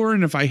before,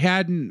 and if I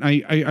hadn't,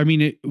 I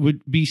mean, it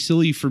would be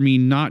silly for me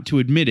not to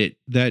admit it,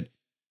 that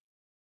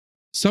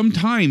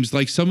sometimes,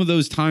 like some of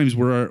those times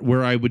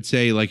where I would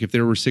say, like, if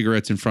there were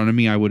cigarettes in front of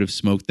me, I would have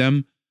smoked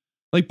them.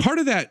 Like, part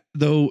of that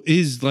though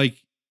is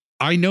like,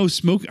 I knew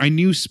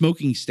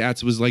smoking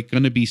stats was like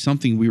going to be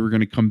something we were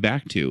going to come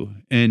back to.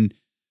 And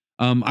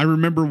I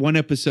remember one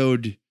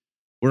episode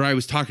where I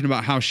was talking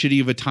about how shitty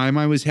of a time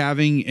I was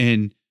having,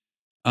 and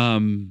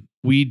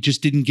we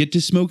just didn't get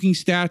to smoking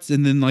stats.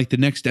 And then like the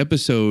next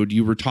episode,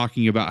 you were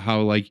talking about how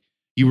like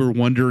you were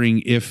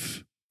wondering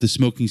if the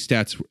smoking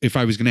stats, if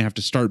I was going to have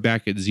to start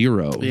back at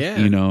 0,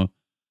 you know?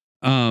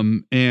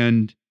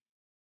 And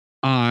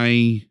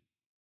I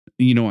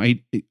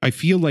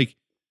feel like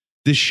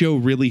this show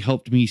really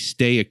helped me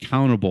stay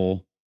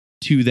accountable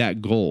to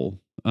that goal.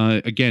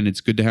 Again,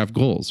 it's good to have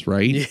goals,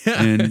 right?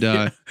 Yeah.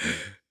 And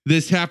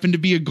this happened to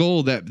be a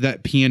goal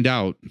that panned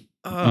out.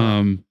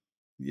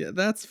 Yeah,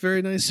 that's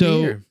very nice to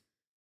hear.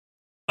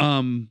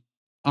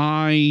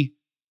 I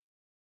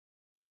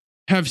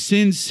have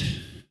since,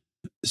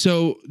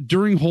 so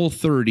during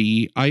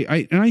Whole30,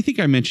 I think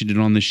I mentioned it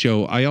on the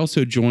show. I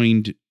also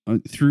joined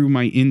through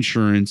my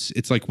insurance.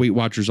 It's like Weight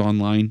Watchers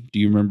Online. Do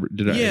you remember?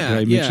 Did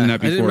I mention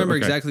that before? I didn't remember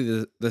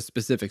exactly the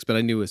specifics, but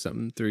I knew it was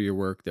something through your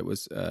work that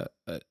was a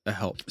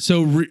help.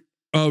 So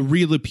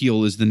Real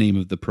Appeal is the name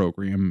of the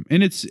program,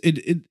 and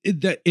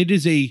that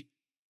is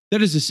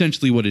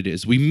essentially what it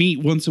is. We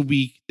meet once a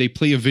week. They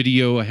play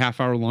a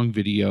half-hour long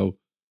video.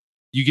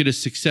 You get a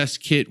success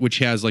kit, which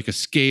has like a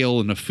scale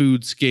and a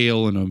food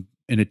scale and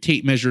a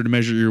tape measure to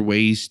measure your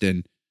waist,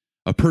 and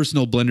a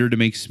personal blender to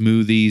make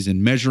smoothies,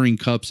 and measuring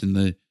cups, and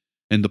the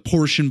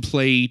portion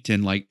plate,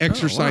 and like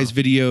exercise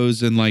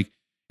videos, and like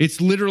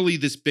it's literally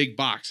this big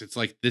box. It's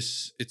like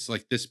this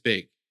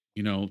big,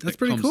 you know. That's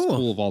pretty cool.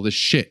 Full of all this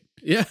shit.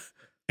 Yeah.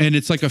 And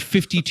it's like a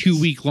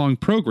 52-week long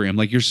program.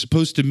 Like you're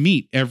supposed to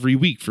meet every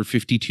week for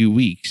 52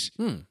 weeks.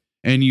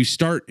 And you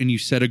start and you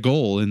set a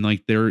goal, and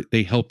like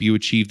they help you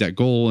achieve that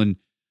goal. And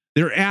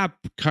their app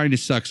kind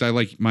of sucks. I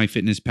like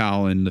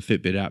MyFitnessPal and the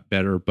Fitbit app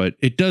better, but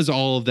it does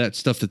all of that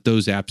stuff that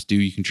those apps do.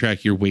 You can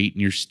track your weight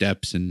and your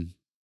steps and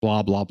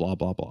blah, blah, blah,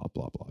 blah, blah,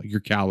 blah, blah, your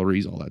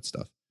calories, all that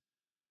stuff.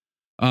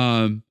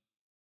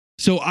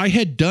 So I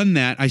had done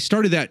that. I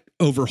started that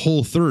over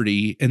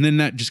Whole30, and then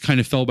that just kind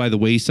of fell by the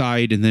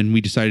wayside. And then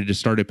we decided to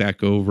start it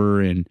back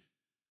over. And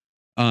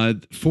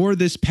for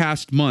this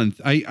past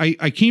month,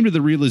 I came to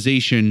the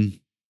realization,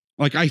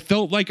 like I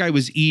felt like I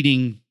was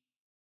eating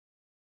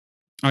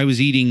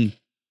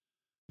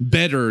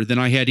better than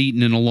I had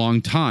eaten in a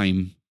long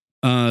time.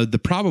 The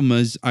problem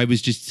was I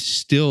was just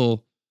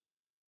still,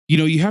 you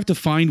know, you have to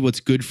find what's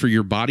good for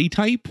your body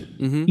type,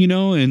 you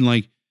know,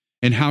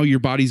 and how your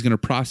body's going to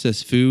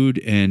process food.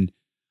 And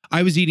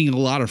I was eating a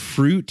lot of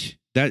fruit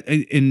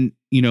and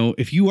you know,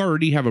 if you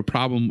already have a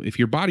problem, if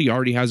your body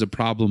already has a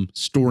problem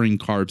storing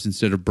carbs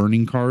instead of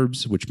burning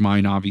carbs, which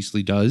mine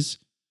obviously does,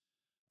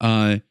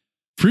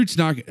 fruit's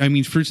not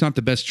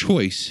the best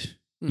choice,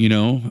 you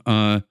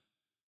know,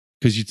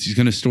 because it's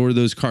going to store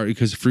those carbs,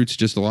 because fruit's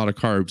just a lot of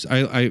carbs.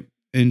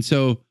 And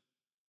so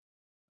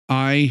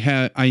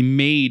I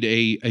made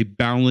a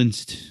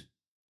balanced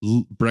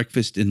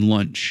breakfast and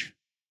lunch.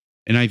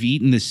 And I've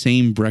eaten the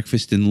same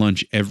breakfast and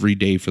lunch every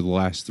day for the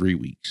last 3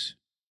 weeks.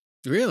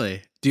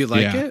 Really? Do you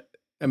like it?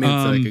 I mean,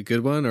 it's like a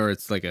good one, or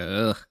it's like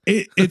a ugh.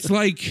 It's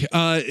like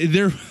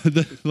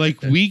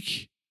like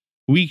week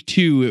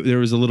 2, there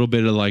was a little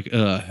bit of like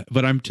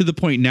but I'm to the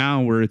point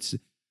now where it's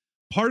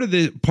part of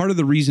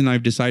the reason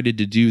I've decided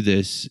to do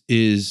this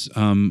is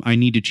I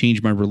need to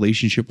change my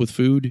relationship with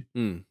food.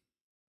 And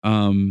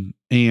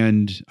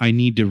I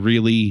need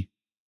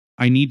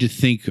to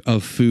think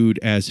of food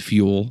as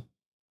fuel.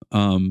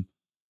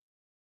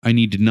 I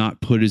need to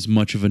not put as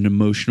much of an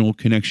emotional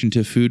connection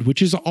to food,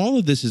 which is all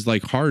of this is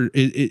like hard.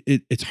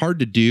 It's hard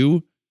to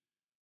do.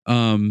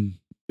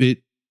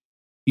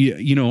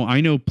 You know, I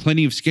know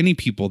plenty of skinny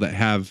people that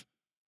have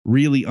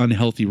really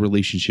unhealthy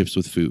relationships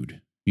with food,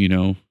 you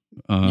know?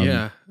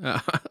 I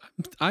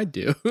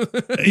do.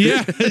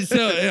 Yeah.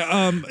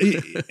 So,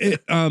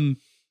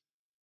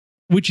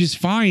 which is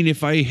fine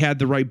if I had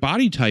the right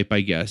body type,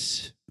 I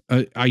guess.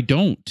 I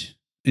don't.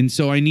 And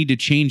so I need to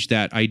change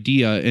that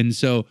idea. And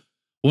so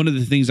one of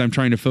the things I'm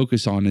trying to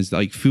focus on is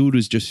like food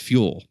is just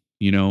fuel,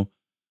 you know?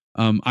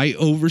 I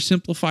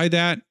oversimplify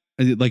that.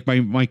 Like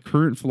my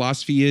current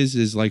philosophy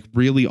is like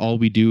really all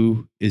we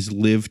do is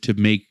live to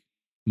make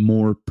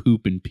more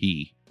poop and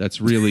pee. That's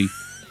really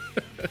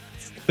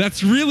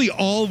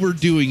all we're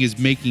doing is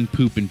making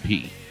poop and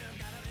pee.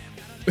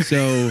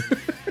 So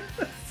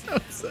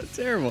so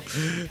terrible.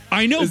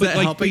 I know, but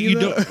like, but you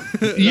don't.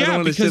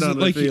 Yeah, because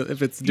like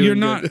if it's doing, you're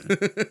not.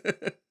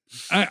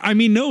 I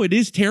mean, no, it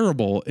is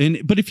terrible.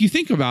 But if you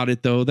think about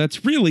it, though,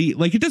 that's really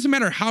like it doesn't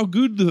matter how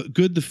good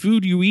the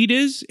food you eat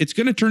is. It's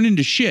going to turn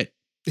into shit.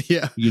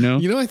 Yeah, you know.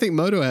 I think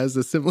Moto has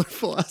a similar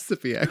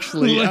philosophy.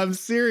 Actually, like, I'm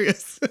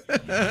serious.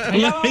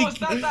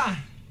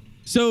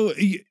 So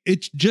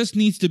it just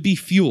needs to be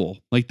fuel.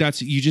 Like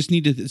you just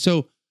need to.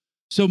 So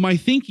my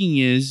thinking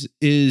is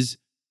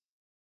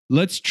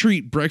let's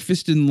treat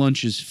breakfast and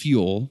lunch as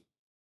fuel,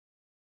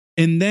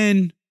 and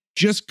then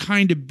just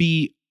kind of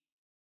be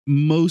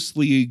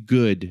mostly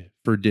good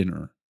for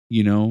dinner,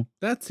 you know?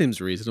 That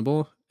seems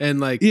reasonable. And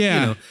like,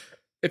 if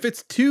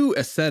it's too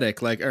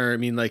ascetic, like, or I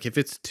mean, like if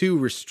it's too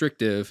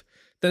restrictive,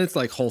 then it's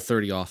like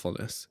Whole30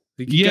 awfulness.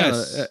 Like you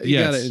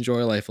gotta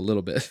enjoy life a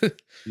little bit.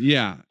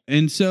 Yeah.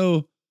 And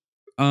so,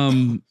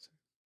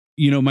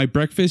 my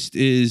breakfast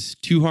is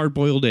 2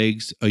 hard-boiled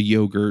eggs, a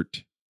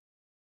yogurt,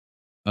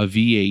 a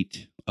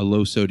V8, a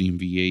low sodium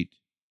V8,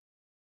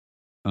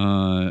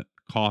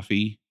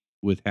 coffee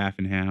with half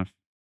and half,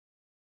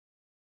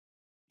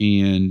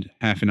 and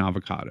half an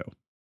avocado.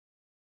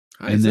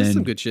 And there's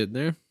some good shit in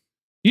there.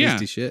 Yeah.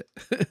 Tasty shit.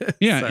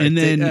 Yeah. And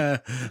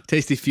then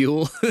tasty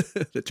fuel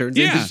that turns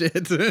into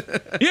shit.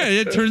 Yeah,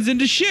 it turns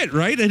into shit,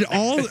 right? And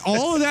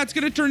all of that's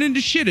going to turn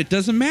into shit. It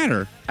doesn't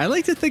matter. I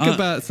like to think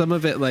about some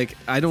of it. Like,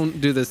 I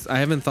don't do this. I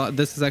haven't thought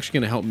this is actually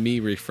going to help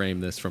me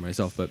reframe this for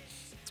myself. But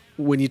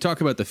when you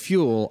talk about the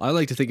fuel, I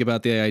like to think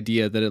about the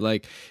idea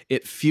that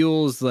it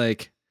fuels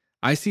like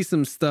I see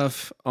some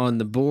stuff on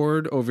the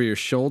board over your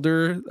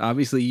shoulder.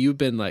 Obviously, you've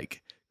been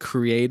like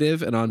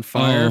creative and on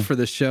fire for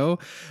the show,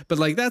 but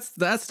like that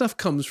stuff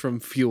comes from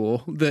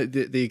fuel that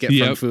you get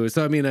from food.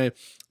 So I mean,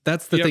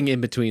 that's the thing in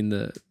between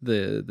the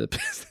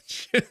piss and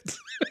shit.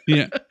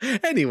 Yeah.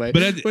 Anyway,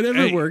 but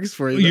whatever works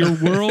for you. Your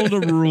world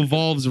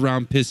revolves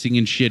around pissing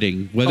and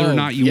shitting, whether or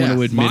not you want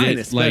to admit it.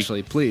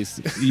 Especially, please.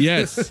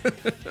 Yes.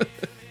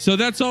 So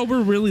that's all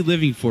we're really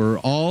living for.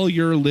 All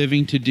you're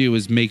living to do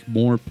is make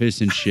more piss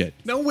and shit.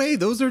 No way.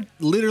 Those are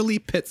literally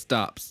pit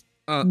stops.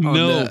 On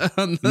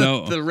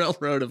the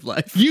railroad of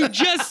life. You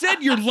just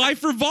said your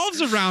life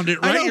revolves around it,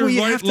 right? I know,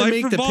 you have to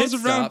make the pit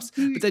stops,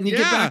 but then you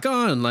get back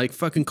on like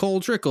fucking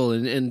Cold Trickle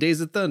and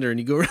Days of Thunder, and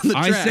you go around the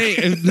track. I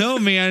say no,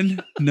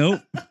 man. Nope.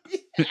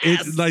 Yes.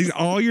 It's like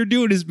all you're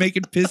doing is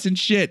making piss and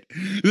shit.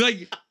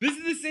 Like this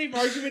is the same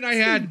argument I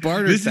had.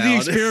 This is the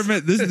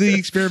experiment. This is the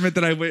experiment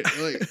that I went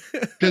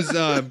because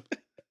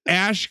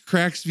Ash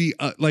cracks me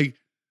up. Like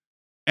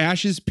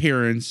Ash's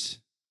parents.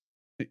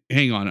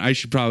 Hang on, I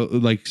should probably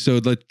because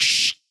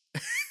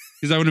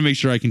I want to make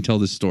sure I can tell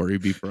this story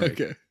before.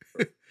 Okay.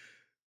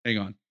 Hang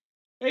on.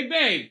 Hey,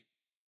 babe.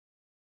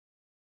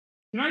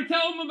 Can I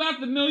tell them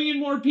about the million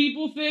more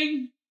people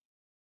thing?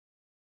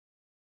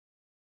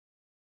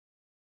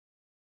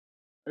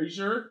 Are you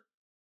sure?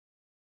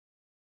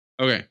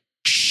 Okay.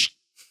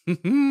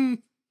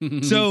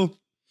 So,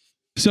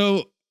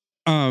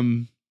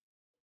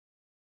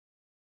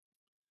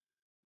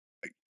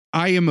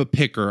 I am a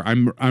picker.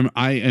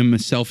 I am a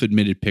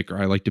self-admitted picker.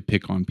 I like to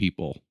pick on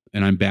people,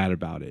 and I'm bad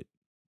about it.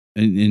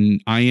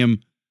 And I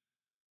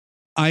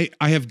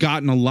have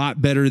gotten a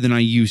lot better than I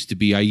used to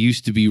be. I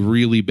used to be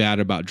really bad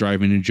about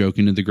driving a joke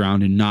into the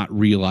ground and not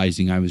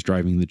realizing I was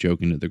driving the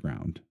joke into the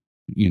ground.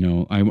 You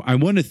know, I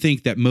want to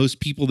think that most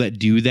people that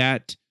do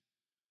that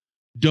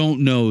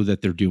don't know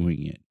that they're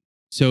doing it.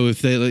 So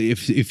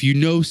if you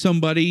know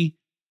somebody.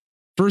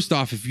 First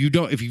off, if you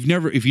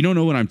don't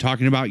know what I'm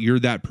talking about, you're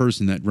that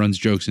person that runs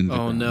jokes in the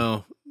ground.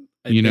 No.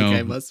 I think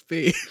I must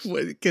be.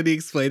 Can you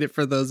explain it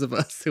for those of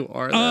us who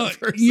are that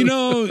person?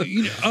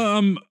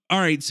 All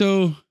right.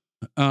 So,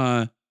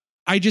 I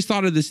just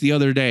thought of this the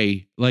other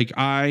day. Like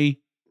I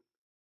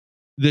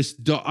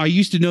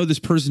used to know this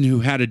person who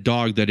had a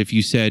dog that if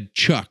you said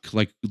Chuck,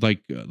 like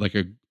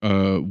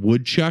a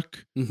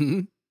woodchuck,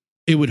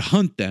 it would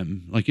hunt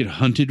them. Like it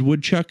hunted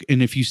woodchuck.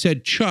 And if you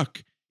said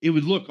Chuck, it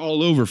would look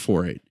all over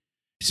for it.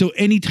 So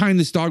anytime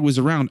this dog was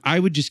around, I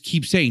would just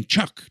keep saying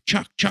Chuck,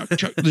 Chuck, Chuck,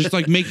 Chuck, just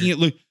like making it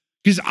look,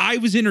 because I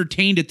was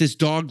entertained at this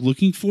dog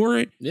looking for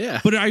it.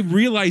 Yeah. But I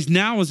realized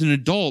now as an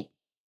adult,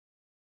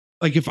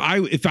 like if I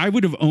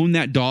would have owned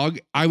that dog,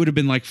 I would have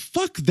been like,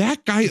 fuck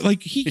that guy.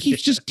 Like he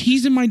keeps just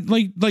teasing my,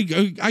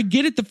 I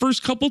get it the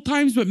first couple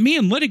times, but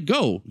man, let it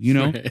go, you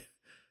know?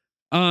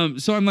 Right.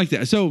 So I'm like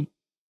that. So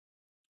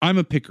I'm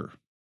a picker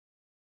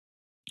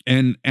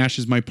and Ash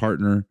is my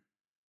partner.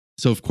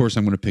 So of course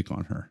I'm going to pick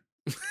on her.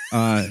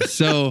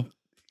 So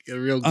a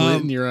real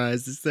glint in your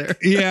eyes is there.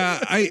 Yeah.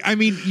 I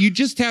mean, you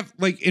just have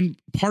and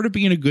part of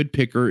being a good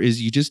picker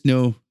is you just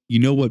know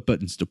what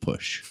buttons to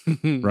push.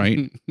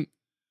 Right.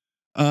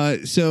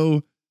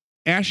 So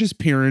Ash's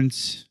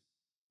parents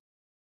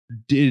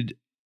did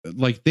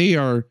they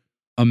are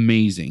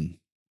amazing.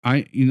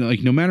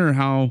 No matter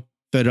how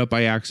fed up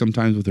I act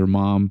sometimes with her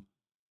mom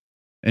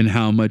and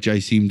how much I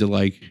seem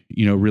to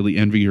really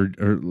envy her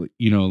or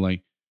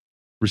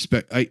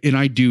respect.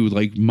 I do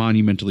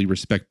monumentally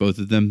respect both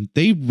of them.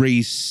 They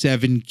raised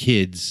 7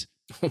 kids.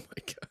 Oh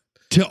my God.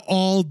 To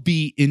all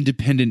be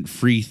independent,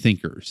 free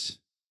thinkers.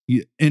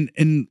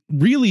 And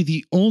really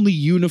the only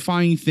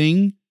unifying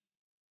thing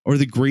or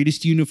the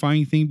greatest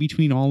unifying thing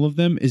between all of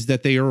them is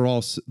that they're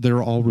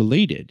all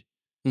related.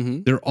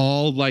 Mm-hmm. They're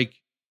all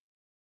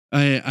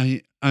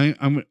I'm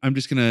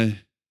just going to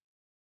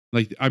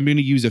I'm going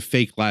to use a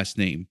fake last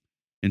name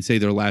and say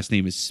their last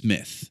name is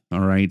Smith.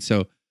 All right.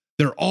 So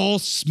they're all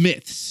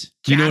Smiths.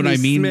 You know what I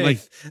mean?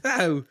 Smith.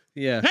 Oh,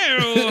 yeah.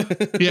 Hey,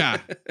 yeah.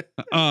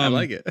 I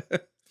like it.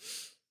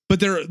 But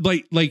they're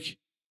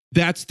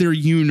that's their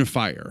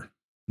unifier.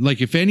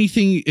 Like if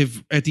anything,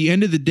 if at the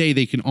end of the day,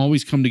 they can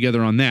always come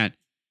together on that.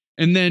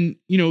 And then,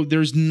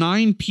 there's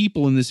 9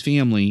 people in this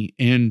family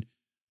and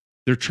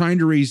they're trying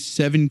to raise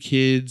 7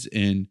 kids.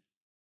 And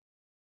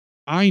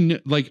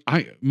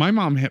my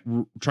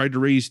mom tried to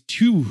raise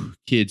 2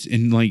 kids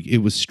and like it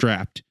was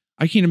strapped.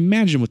 I can't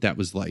imagine what that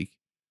was like.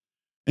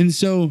 And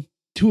so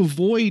to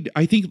avoid,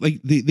 I think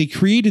like they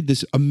created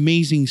this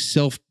amazing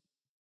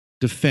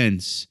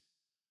self-defense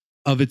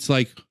of it's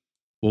like,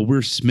 well,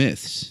 we're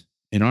Smiths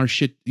and our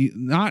shit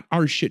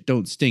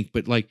don't stink,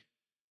 but like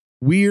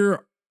we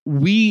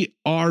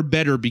are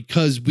better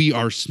because we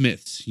are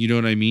Smiths. You know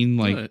what I mean?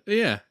 Like,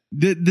 yeah.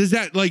 Does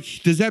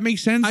that make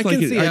sense? I can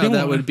see how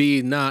that would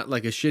be not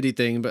like a shitty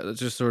thing, but it's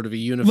just sort of a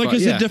unified, like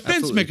as a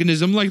defense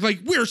mechanism, like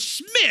we're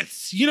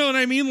Smiths, you know what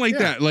I mean? Like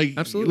that, like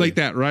absolutely like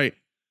that. Right.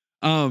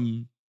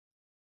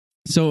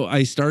 So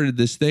I started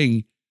this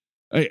thing.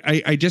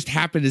 I just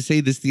happened to say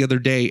this the other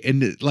day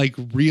and it, like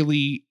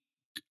really,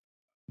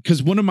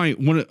 cause one of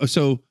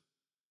the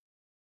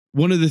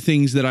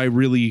things that I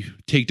really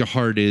take to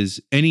heart is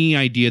any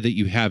idea that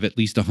you have, at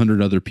least 100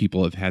 other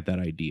people have had that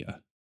idea.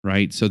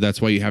 Right. So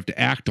that's why you have to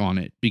act on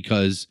it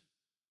because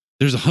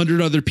there's 100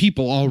 other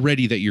people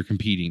already that you're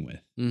competing with.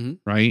 Mm-hmm.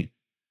 Right.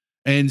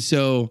 And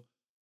so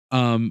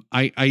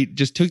I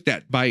just took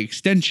that by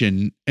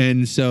extension.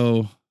 And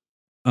so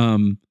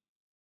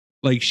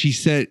like she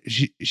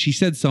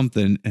said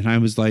something and I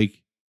was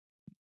like,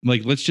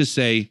 let's just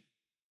say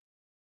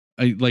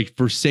like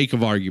for sake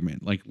of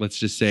argument, like, let's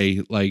just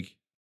say like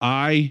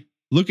I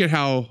look at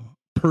how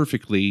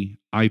perfectly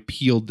I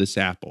peeled this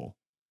apple.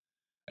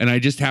 And I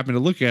just happened to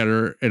look at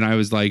her and I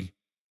was like,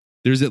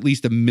 there's at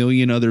least 1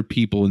 million other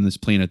people in this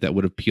planet that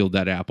would have peeled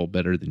that apple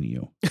better than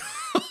you.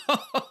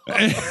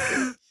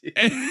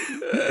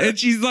 and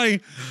she's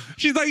like,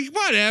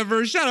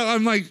 whatever, shut up.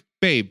 I'm like,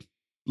 babe,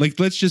 like,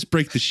 let's just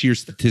break the sheer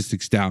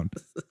statistics down.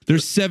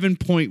 There's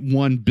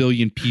 7.1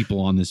 billion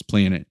people on this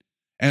planet.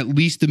 At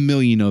least 1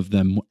 million of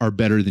them are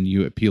better than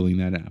you at peeling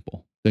that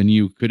apple than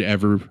you could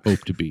ever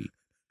hope to be.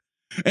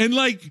 And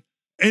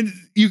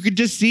you could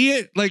just see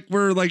it like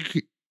we're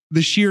like,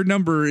 the sheer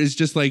number is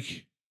just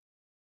like,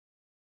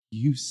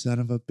 you son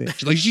of a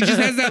bitch. Like she just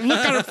has that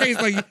look on her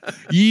face like,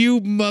 you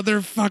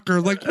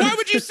motherfucker. Like, why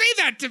would you say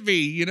that to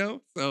me?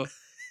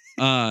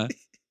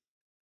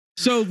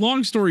 So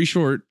long story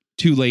short,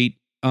 too late.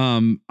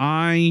 In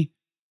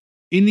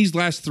these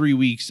last 3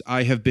 weeks,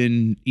 I have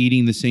been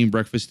eating the same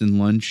breakfast and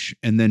lunch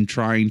and then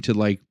trying to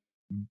like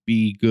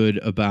be good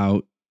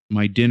about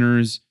my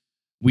dinners.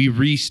 We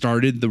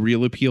restarted the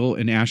Real Appeal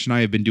and Ash and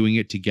I have been doing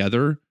it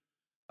together.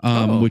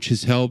 Which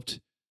has helped.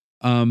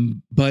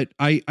 But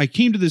I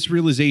came to this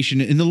realization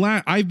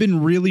I've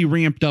been really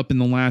ramped up in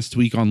the last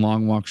week on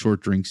Long Walk Short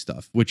Drink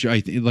stuff, which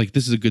I think like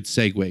this is a good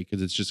segue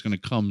because it's just going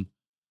to come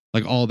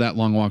like all that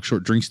Long Walk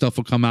Short Drink stuff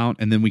will come out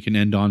and then we can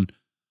end on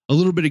a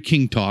little bit of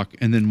King talk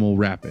and then we'll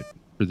wrap it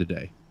for the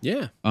day.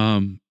 Yeah.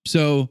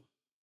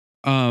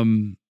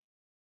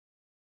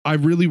 I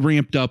really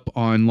ramped up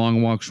on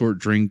Long Walk Short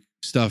Drink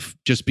stuff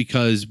just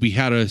because we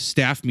had a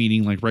staff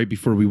meeting like right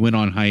before we went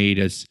on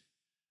hiatus.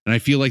 And I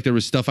feel like there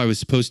was stuff I was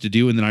supposed to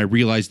do. And then I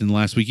realized in the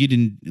last week,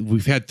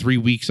 we've had 3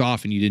 weeks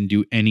off and you didn't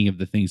do any of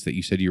the things that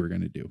you said you were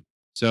going to do.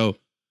 So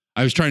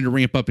I was trying to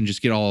ramp up and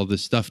just get all of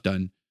this stuff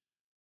done.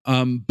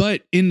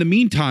 But in the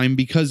meantime,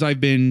 because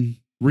I've been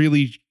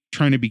really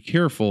trying to be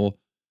careful,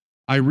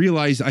 I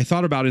realized I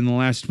thought about in the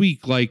last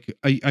week, like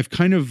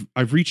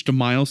I've reached a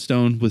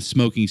milestone with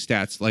smoking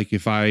stats. Like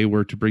if I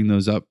were to bring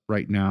those up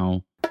right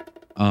now,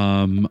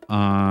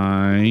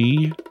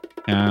 I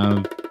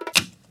have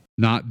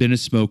not been a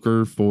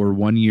smoker for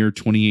 1 year,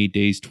 28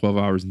 days, 12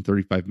 hours and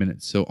 35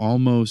 minutes. So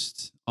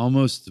almost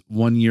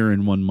 1 year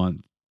and 1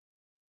 month.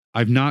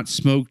 I've not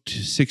smoked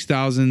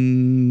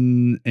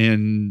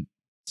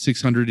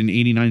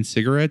 6,689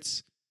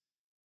 cigarettes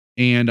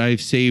and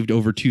I've saved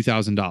over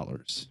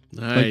 $2,000.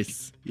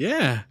 Nice.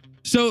 Yeah.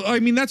 So, I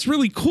mean, that's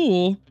really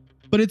cool,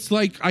 but it's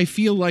like, I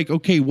feel like,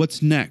 okay,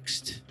 what's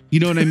next?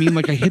 You know what I mean?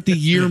 Like I hit the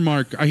year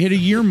mark. I hit a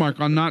year mark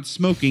on not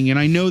smoking. And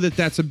I know that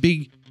that's a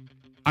big,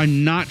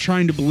 I'm not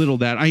trying to belittle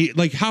that. I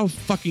like how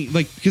fucking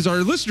like, because our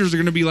listeners are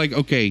going to be like,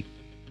 okay,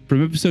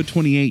 from episode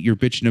 28, you're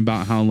bitching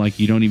about how like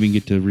you don't even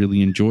get to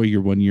really enjoy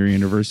your 1 year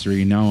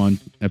anniversary. And now on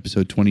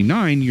episode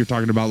 29, you're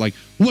talking about like,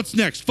 what's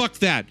next? Fuck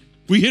that.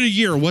 We hit a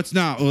year. What's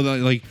not?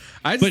 Like,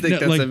 I just think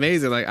that's like,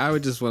 amazing. Like, I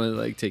would just want to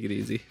like take it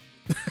easy.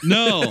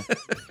 No.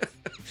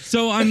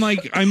 So I'm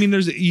like, I mean,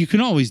 you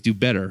can always do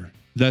better.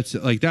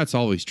 That's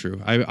always true.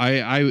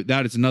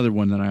 That is another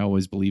one that I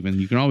always believe in.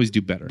 You can always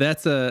do better.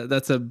 That's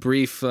a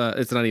brief,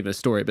 it's not even a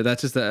story, but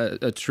that's just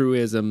a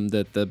truism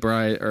that the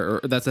bride,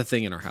 or that's a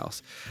thing in our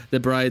house. The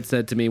bride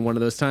said to me one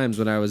of those times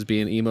when I was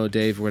being emo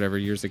Dave or whatever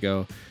years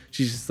ago,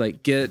 she's just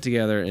like, get it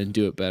together and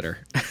do it better.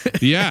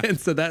 Yeah. And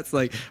so that's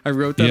like, I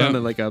wrote that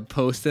on like a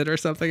Post-it or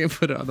something and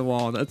put it on the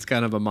wall. And that's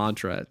kind of a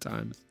mantra at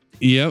times.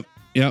 Yep.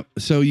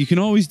 So you can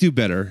always do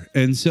better.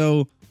 And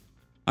so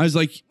I was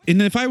like,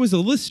 and if I was a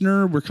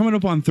listener, we're coming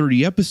up on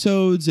 30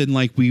 episodes and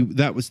like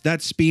that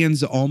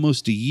spans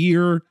almost a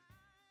year.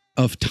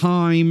 of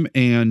time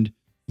and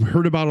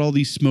heard about all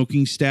these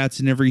smoking stats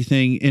and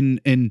everything.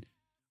 And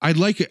I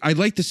like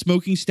the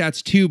smoking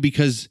stats too,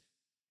 because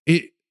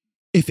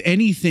if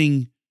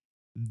anything,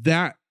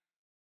 that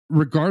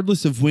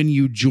regardless of when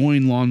you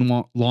join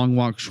long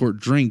walk, short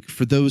drink,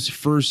 for those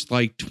first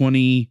like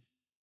 29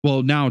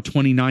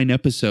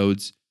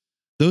 episodes,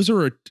 those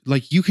are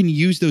like, you can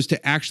use those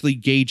to actually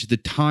gauge the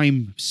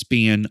time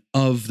span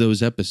of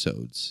those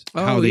episodes,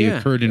 how they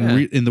occurred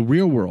in the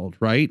real world,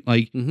 right?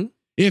 Like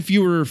if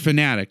you were a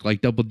fanatic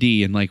like Double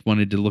D and like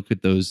wanted to look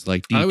at those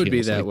like details, I would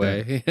be that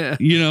like way. That,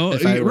 you know,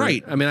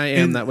 right? I mean, I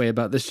am that way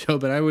about this show,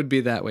 but I would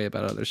be that way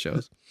about other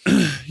shows.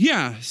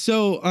 Yeah.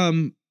 So,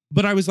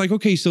 but I was like,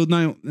 okay, so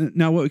now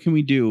what can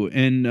we do?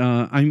 And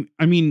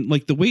I mean,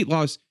 like the weight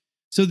loss.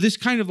 So this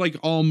kind of like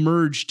all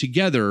merged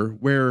together,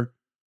 where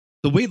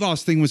the weight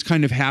loss thing was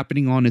kind of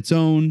happening on its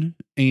own.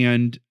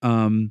 And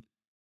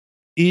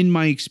in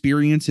my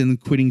experience in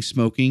quitting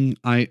smoking,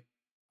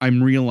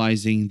 I'm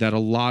realizing that a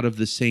lot of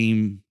the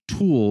same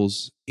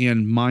tools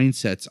and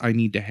mindsets I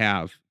need to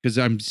have, because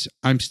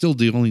I'm still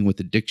dealing with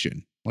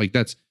addiction. Like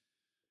this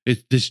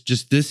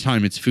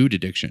time it's food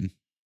addiction.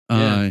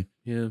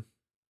 Yeah.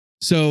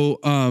 So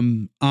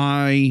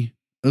I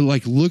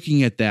like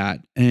looking at that,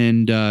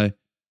 and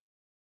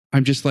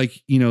I'm just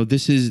like, you know,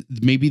 this is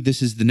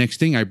the next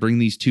thing. I bring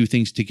these two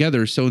things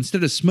together. So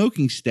instead of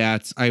smoking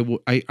stats,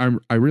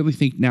 I really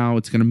think now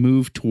it's going to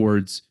move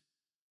towards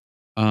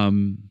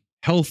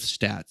health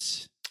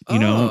stats, you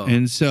know?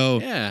 And so,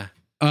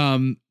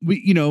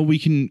 we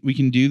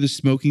can do the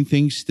smoking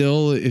thing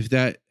still if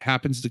that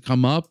happens to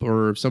come up,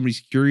 or if somebody's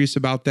curious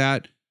about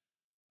that.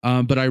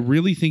 But I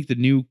really think the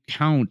new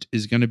count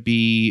is going to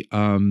be,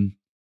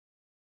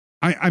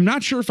 I'm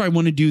not sure if I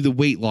want to do the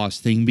weight loss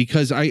thing,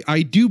 because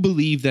I do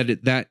believe that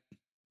it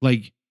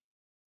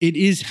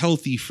is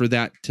healthy for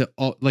that to,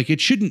 like,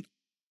 it shouldn't.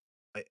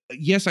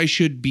 Yes, I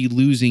should be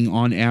losing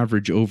on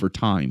average over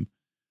time.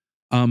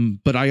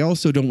 But I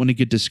also don't want to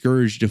get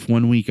discouraged if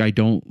 1 week I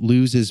don't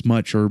lose as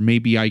much, or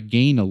maybe I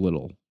gain a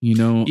little, you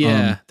know?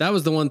 Yeah. That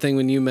was the one thing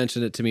when you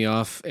mentioned it to me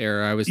off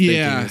air, I was thinking,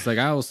 it's like,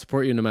 I will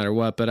support you no matter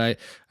what, but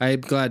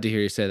I'm glad to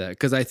hear you say that.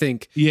 'Cause I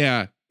think,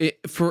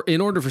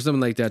 in order for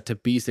something like that to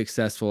be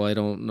successful, I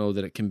don't know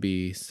that it can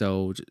be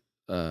so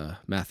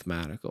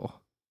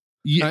mathematical.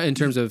 Yeah, in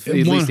terms of at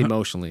least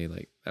emotionally,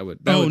 like that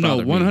would. No,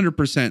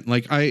 100%.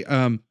 Like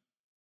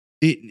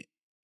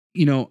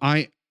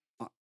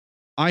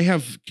I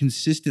have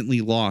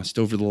consistently lost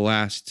over the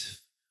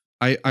last.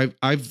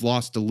 I've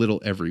lost a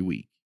little every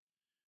week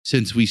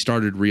since we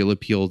started Real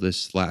Appeal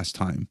this last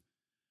time.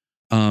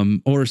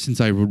 Or since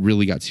I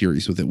really got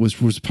serious with it,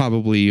 was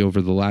probably over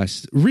the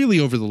last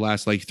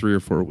like 3 or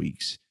 4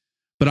 weeks.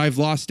 But I've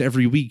lost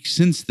every week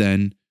since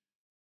then.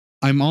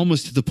 I'm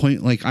almost to the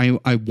point, like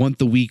I want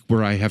the week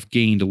where I have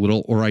gained a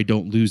little, or I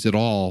don't lose at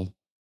all,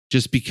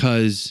 just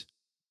because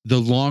the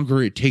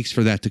longer it takes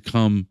for that to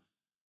come,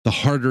 the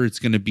harder it's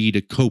going to be to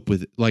cope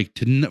with it, like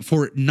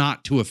for it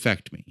not to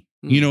affect me.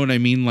 You know what I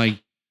mean?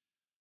 Like,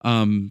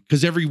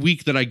 because every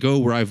week that I go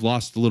where I've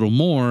lost a little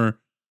more,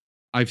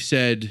 I've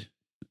said,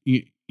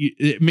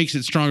 it makes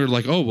it stronger.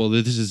 Like, oh, well,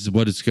 this is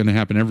what it's going to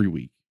happen every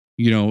week.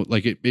 You know,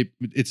 like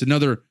it's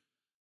another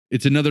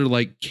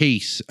like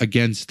case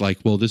against, like,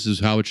 well, this is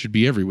how it should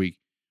be every week,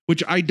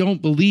 which I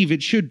don't believe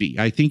it should be.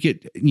 I think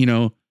it, you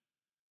know,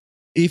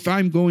 if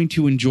I'm going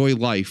to enjoy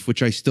life,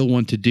 which I still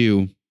want to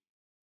do,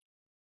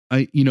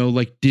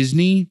 like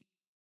Disney,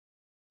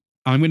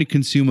 I'm going to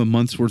consume a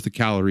month's worth of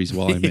calories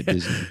while I'm at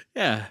Disney.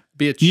 Yeah.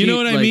 Be a cheap, you know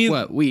what I mean?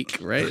 What, week,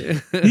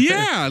 right?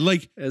 Yeah.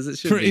 Like as it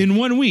should be. In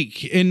 1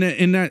 week.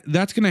 And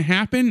that's going to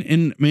happen.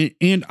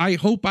 And I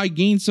hope I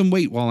gain some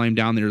weight while I'm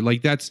down there.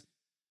 Like that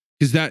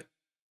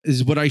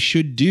is what I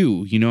should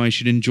do. You know, I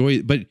should enjoy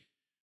it.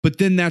 But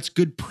then that's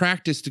good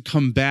practice to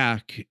come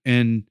back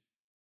and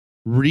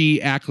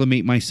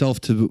reacclimate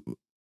myself to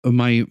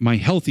my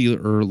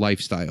healthier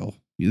lifestyle.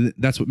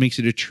 That's what makes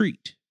it a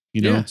treat,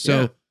 you know?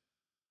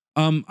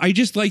 I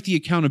just like the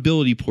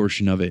accountability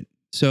portion of it.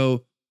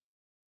 So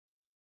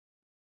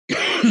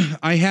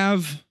I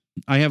have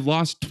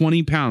lost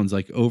 20 pounds,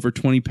 like over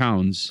 20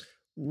 pounds.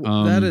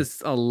 That is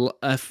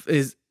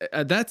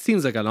that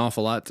seems like an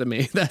awful lot to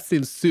me. That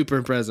seems super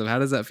impressive. How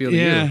does that feel to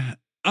you?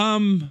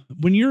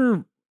 When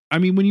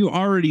you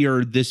already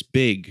are this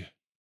big,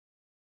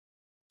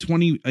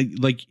 20,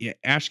 like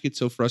Ash gets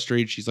so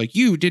frustrated. She's like,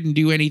 you didn't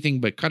do anything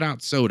but cut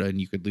out soda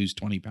and you could lose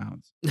 20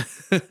 pounds.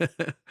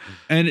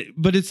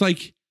 But it's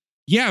like,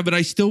 yeah, but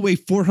I still weigh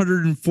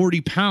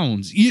 440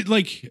 pounds.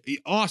 Like,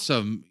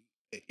 awesome.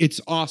 It's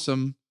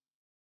awesome.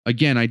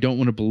 Again, I don't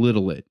want to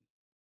belittle it,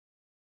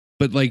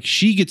 but like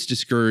she gets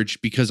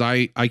discouraged because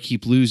I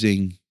keep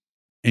losing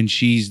and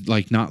she's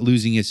like not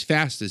losing as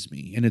fast as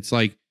me. And it's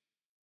like,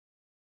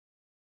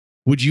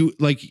 would you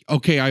like,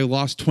 okay, I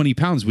lost 20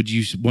 pounds. Would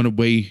you want to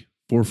weigh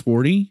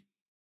 440?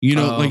 You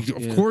know,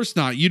 of course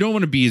not. You don't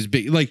want to be as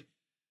big. Like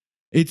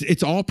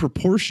it's all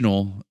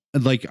proportional.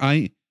 Like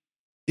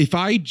if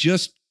I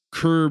just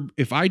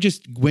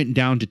went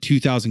down to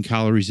 2,000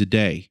 calories a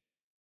day,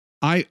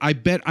 I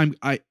bet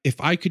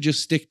if I could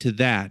just stick to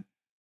that,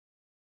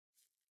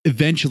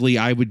 eventually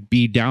I would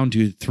be down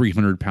to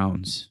 300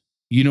 pounds.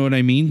 You know what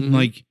I mean? Mm-hmm.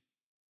 Like,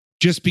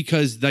 just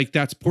because like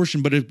that's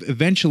portion, but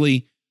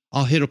eventually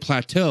I'll hit a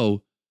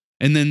plateau,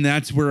 and then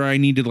that's where I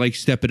need to like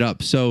step it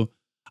up. So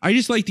I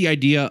just like the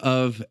idea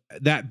of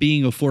that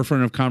being a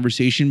forefront of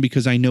conversation,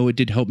 because I know it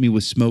did help me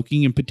with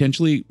smoking and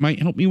potentially might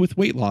help me with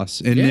weight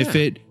loss. And if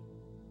it,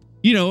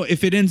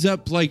 if it ends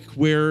up like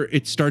where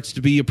it starts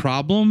to be a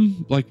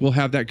problem, like we'll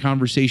have that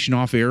conversation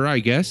off air, I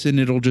guess, and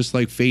it'll just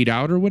like fade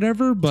out or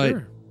whatever.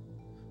 But,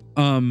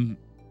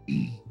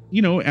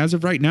 as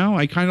of right now,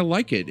 I kind of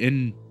like it.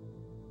 And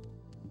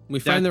we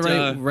find the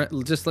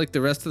right, just like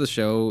the rest of the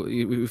show,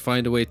 we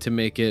find a way to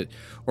make it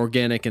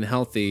organic and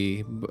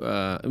healthy.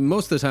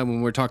 Most of the time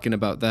when we're talking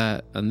about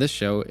that on this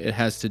show, it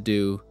has to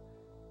do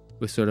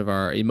with sort of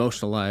our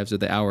emotional lives or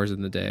the hours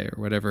in the day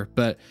or whatever.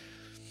 But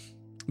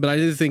I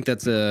do think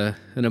that's an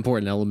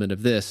important element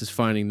of this, is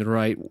finding the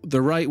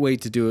right way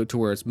to do it to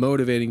where it's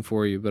motivating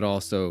for you, but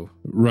also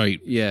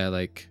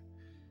like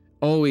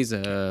always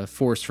a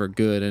force for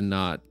good and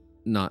not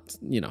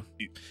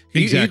exactly.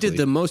 You did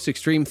the most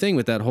extreme thing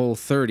with that whole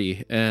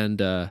 30, and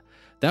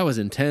that was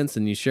intense,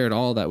 and you shared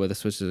all that with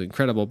us, which is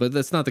incredible. But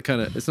that's not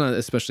it's not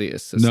especially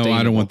sustainable. No,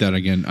 I don't want that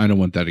again.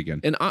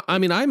 And I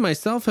mean, I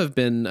myself have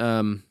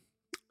been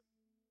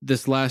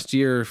this last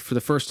year for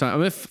the first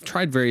time. I've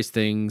tried various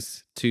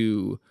things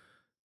to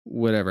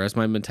whatever as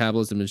my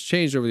metabolism has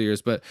changed over the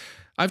years, but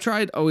I've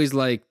tried always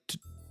like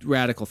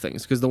radical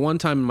things, because the one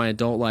time in my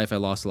adult life I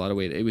lost a lot of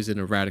weight, it was in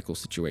a radical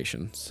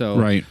situation.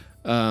 So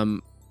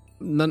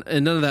none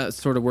of that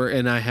sort of work,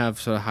 and I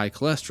have sort of high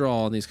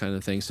cholesterol and these kind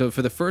of things. So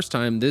for the first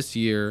time this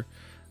year,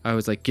 I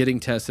was like getting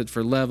tested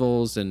for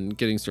levels and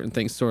getting certain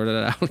things sorted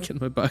out, getting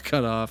my butt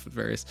cut off and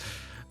various.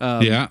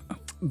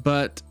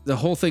 But the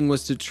whole thing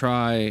was to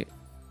try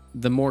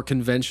the more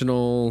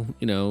conventional,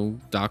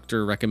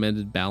 doctor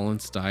recommended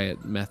balanced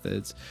diet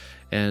methods,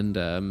 and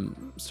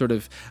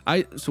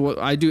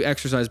I do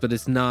exercise, but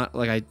it's not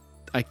like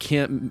I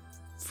can't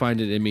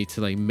find it in me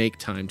to like make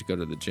time to go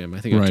to the gym.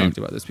 I think I've talked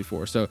about this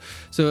before. So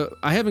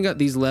I haven't got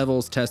these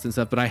levels tested and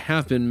stuff, but I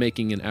have been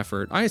making an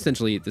effort. I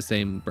essentially eat the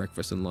same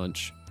breakfast and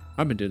lunch.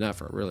 I've been doing that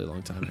for a really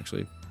long time,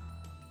 actually.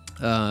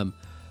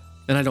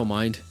 And I don't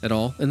mind at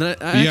all. And then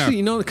I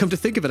actually, come to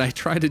think of it, I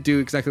try to do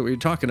exactly what you're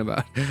talking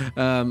about.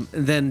 And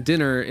then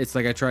dinner, it's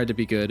like I tried to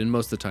be good, and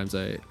most of the times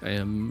I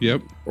am.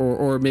 Yep.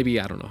 Or maybe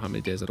I don't know how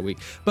many days out of a week.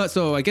 But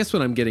so I guess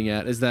what I'm getting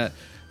at is that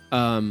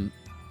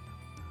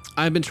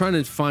I've been trying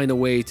to find a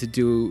way to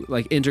do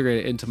like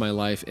integrate it into my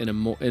life in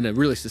a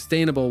really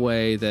sustainable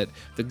way, that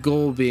the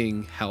goal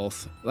being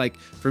health. Like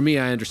for me,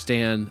 I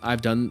understand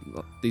I've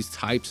done these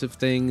types of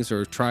things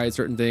or tried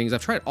certain things.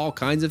 I've tried all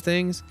kinds of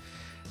things.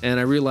 And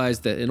I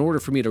realized that in order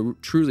for me to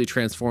truly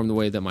transform the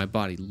way that my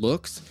body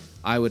looks,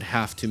 I would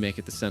have to make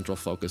it the central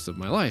focus of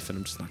my life, and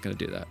I'm just not going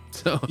to do that.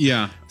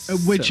 So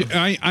which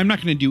I'm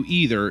not going to do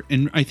either.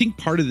 And I think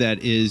part of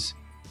that is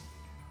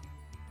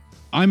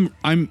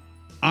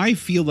I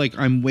feel like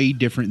I'm way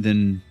different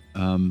than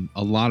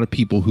a lot of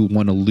people who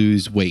want to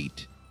lose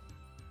weight,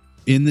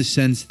 in the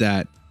sense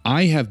that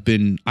I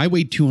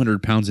weighed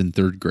 200 pounds in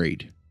third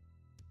grade.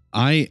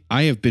 I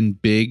have been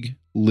big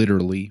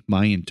literally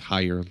my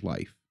entire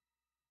life.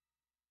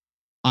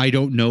 I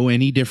don't know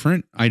any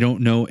different. I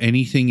don't know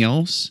anything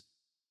else.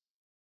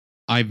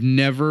 I've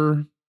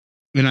never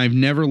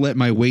let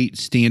my weight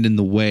stand in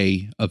the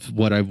way of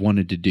what I've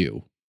wanted to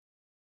do.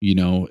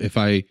 If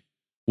I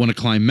want to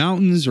climb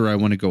mountains, or I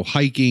want to go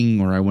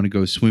hiking, or I want to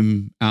go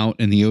swim out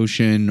in the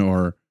ocean,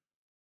 or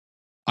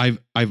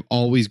I've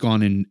always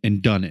gone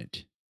and done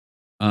it.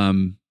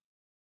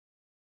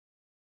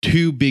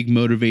 Two big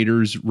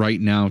motivators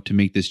right now to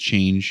make this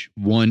change.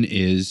 One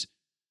is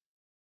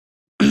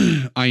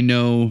I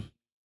know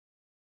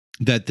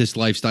that this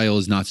lifestyle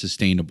is not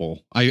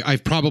sustainable.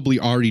 I've probably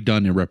already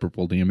done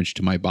irreparable damage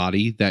to my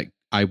body that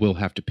I will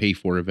have to pay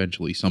for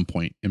eventually, some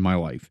point in my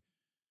life.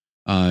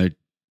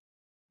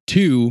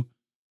 Two,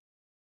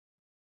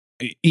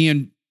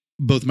 and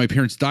both my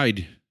parents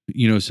died,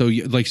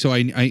 so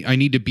I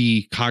need to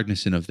be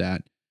cognizant of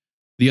that.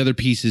 The other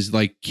piece is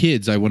like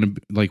kids.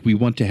 We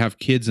want to have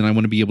kids, and I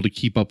want to be able to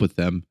keep up with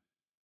them.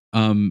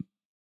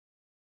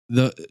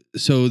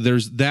 So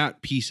there's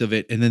that piece of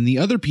it. And then the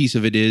other piece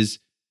of it is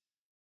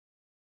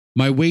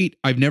my weight.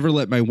 I've never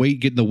let my weight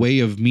get in the way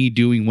of me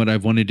doing what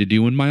I've wanted to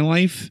do in my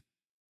life.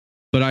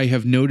 But I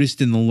have noticed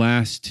in the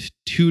last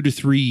 2 to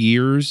 3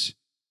 years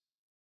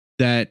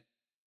that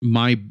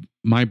my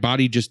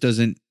body just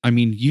doesn't. I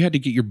mean, you had to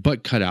get your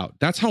butt cut out.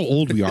 That's how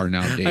old we are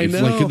now, Dave. I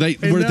know.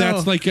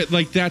 That's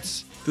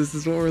this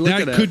is what we're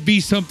looking at. That could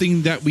be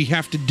something that we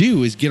have to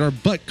do, is get our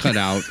butt cut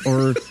out,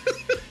 or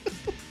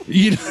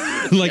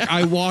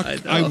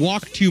I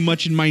walk too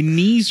much and my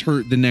knees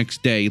hurt the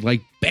next day,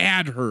 like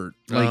bad hurt,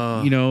 or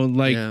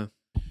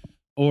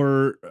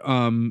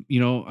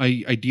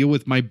I deal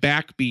with my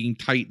back being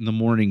tight in the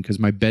morning because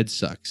my bed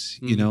sucks.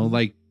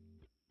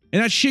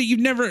 And that shit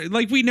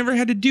we never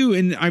had to do.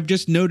 And I've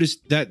just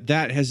noticed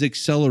that has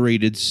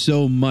accelerated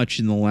so much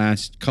in the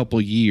last couple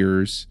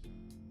years.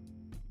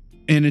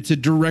 And it's a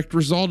direct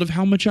result of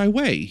how much I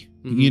weigh,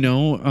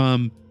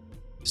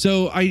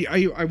 So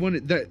I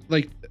wanted that,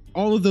 like,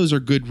 all of those are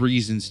good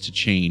reasons to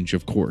change,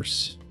 of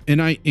course.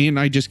 And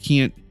I just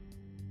can't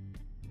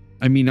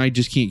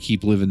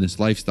keep living this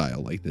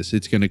lifestyle like this.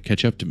 It's going to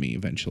catch up to me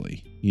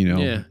eventually,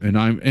 Yeah. And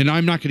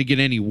I'm not going to get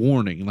any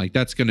warning. Like,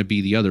 that's going to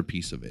be the other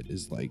piece of it,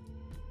 is like,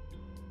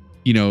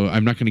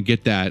 I'm not going to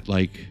get that,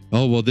 like,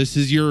 oh, well, this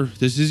is your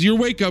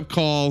wake up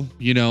call.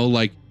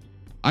 Like,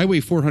 I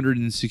weigh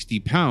 460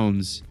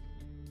 pounds.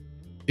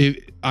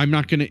 I'm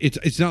not going to,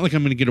 it's not like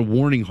I'm going to get a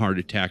warning heart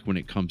attack when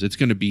it comes. It's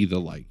going to be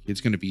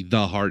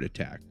the heart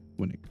attack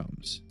when it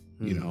comes,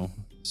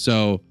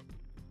 So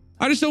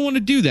I just don't want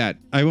to do that.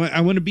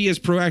 I want to be as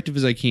proactive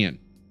as I can.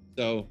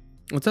 So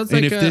it sounds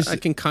like I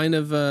can kind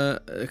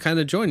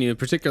of join you.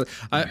 Particularly,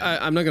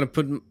 I'm not going to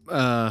put.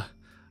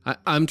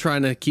 I'm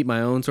trying to keep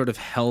my own sort of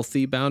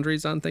healthy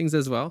boundaries on things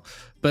as well.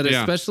 But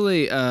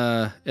especially,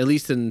 at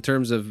least in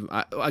terms of,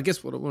 I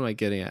guess, what am I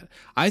getting at?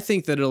 I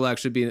think that it'll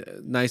actually be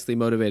nicely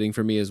motivating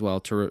for me as well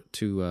to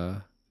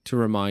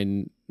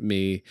remind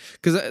me,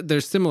 because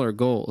there's similar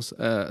goals,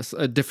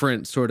 a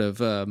different sort of,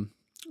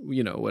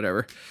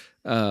 whatever.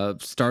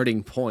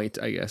 Starting point,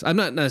 I guess. I'm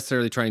not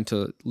necessarily trying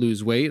to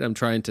lose weight. I'm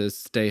trying to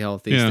stay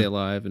healthy, stay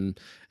alive, and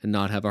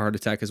not have a heart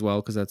attack as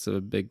well, because that's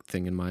a big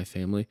thing in my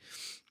family.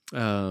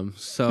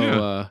 It's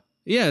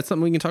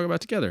something we can talk about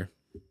together.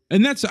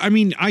 And that's,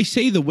 I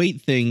say the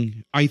weight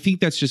thing. I think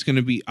that's just going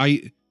to be,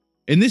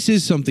 and this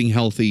is something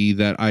healthy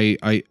that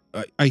I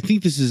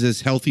think this is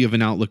as healthy of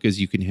an outlook as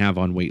you can have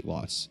on weight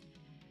loss.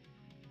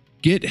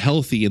 Get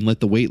healthy and let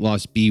the weight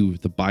loss be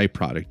the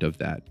byproduct of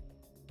that.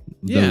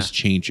 Those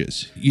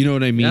changes. You know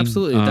what I mean?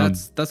 Absolutely.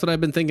 That's what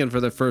I've been thinking for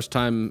the first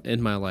time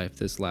in my life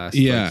this last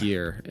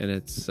year. And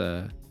it's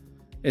a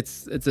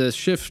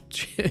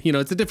shift,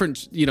 it's a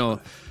different,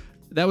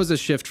 that was a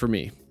shift for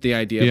me. The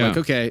idea of like,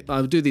 okay,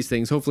 I'll do these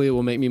things. Hopefully it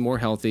will make me more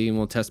healthy and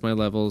we'll test my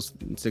levels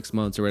in 6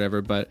 months or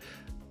whatever. But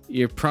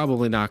you're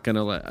probably not going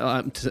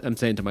to I'm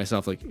saying to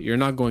myself, like, you're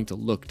not going to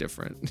look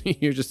different.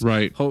 You're just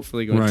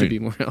hopefully going to be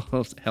more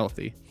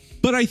healthy.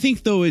 But I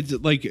think, though, it's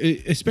like,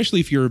 especially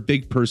if you're a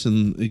big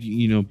person,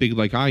 big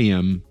like I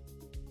am,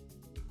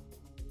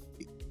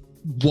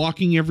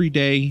 walking every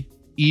day,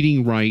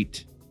 eating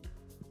right,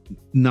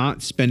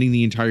 not spending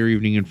the entire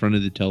evening in front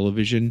of the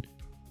television,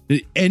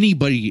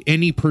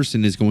 any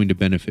person is going to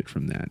benefit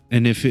from that.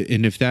 And if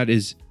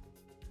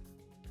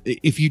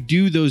you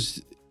do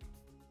those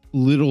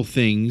little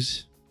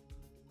things,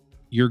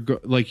 you're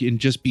and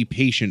just be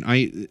patient.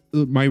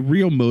 My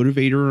real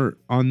motivator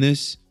on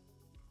this,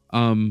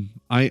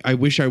 I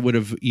wish I would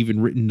have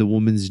even written the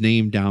woman's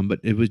name down, but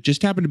it was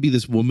just happened to be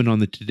this woman on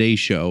the Today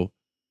Show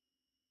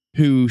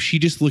who she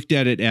just looked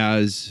at it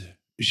as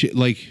she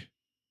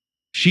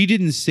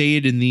didn't say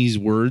it in these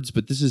words,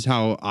 but this is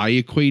how I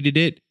equated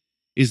it,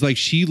 is like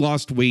she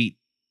lost weight,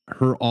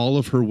 all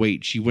of her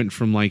weight. She went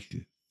from like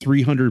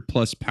 300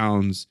 plus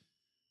pounds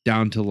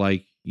down to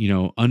like,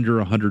 under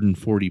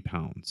 140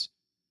 pounds.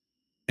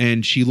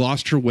 And she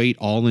lost her weight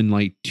all in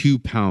like 2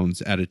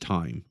 pounds at a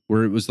time,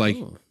 where it was like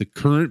the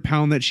current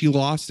pound that she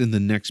lost and the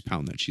next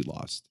pound that she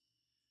lost.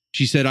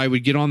 She said, I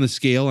would get on the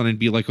scale and I'd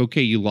be like,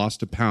 okay, you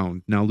lost a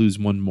pound. Now lose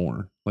one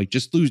more. Like,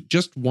 just lose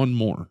just one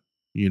more,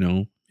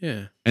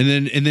 Yeah.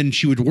 And then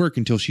she would work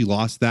until she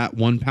lost that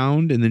 1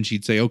 pound. And then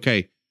she'd say,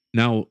 okay,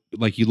 now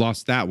like you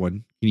lost that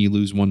one. Can you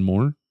lose one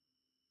more?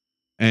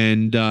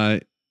 And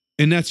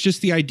that's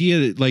just the idea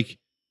that, like,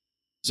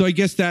 so I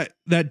guess that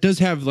does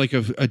have like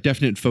a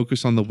definite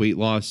focus on the weight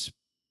loss,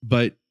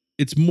 but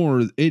it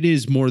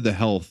is more the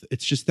health.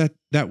 It's just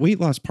that weight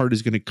loss part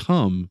is going to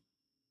come.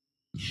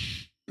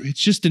 It's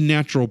just a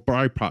natural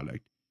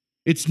byproduct.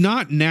 It's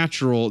not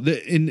natural.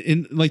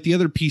 In like the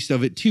other piece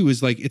of it too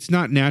is like, it's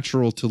not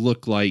natural to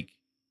look like,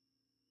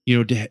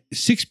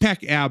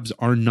 6-pack abs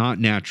are not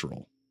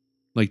natural.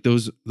 Like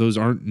those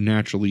aren't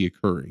naturally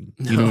occurring.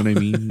 You know what I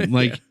mean?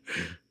 Like,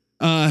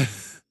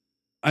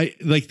 I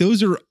like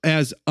those are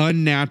as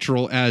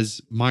unnatural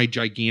as my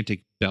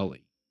gigantic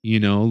belly,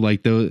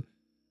 like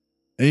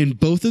and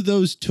both of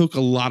those took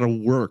a lot of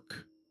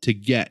work to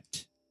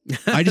get.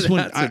 I just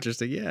want, that's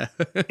interesting. Yeah.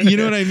 You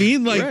know what I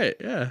mean? Like, right.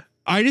 Yeah.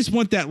 I just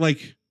want that,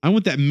 like, I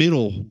want that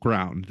middle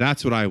ground.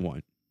 That's what I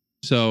want.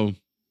 So,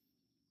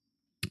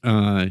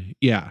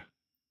 yeah,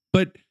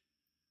 but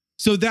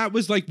so that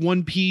was like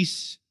one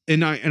piece.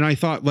 And I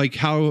thought like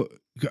how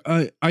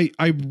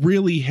I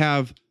really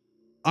have,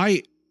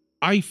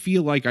 I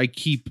feel like I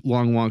keep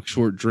long walk,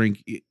 short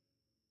drink.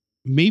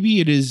 Maybe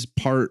it is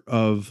part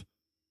of,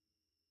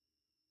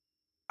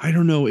 I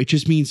don't know. It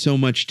just means so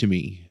much to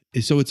me.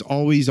 So it's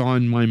always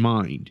on my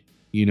mind,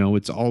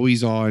 it's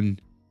always on,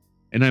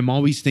 and I'm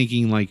always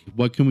thinking like,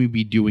 what can we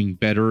be doing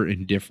better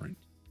and different?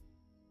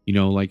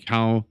 Like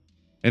how,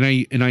 and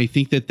I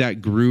think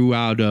that grew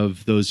out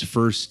of those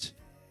first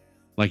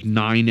like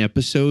 9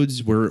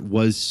 episodes where it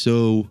was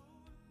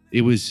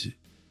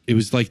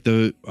like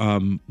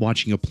the,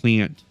 watching a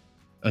plant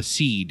a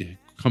seed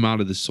come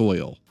out of the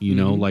soil, you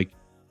know, like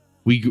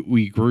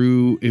we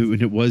grew it,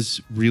 and it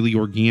was really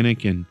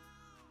organic. And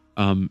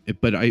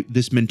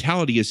this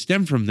mentality has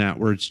stemmed from that,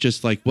 where it's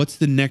just like, what's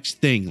the next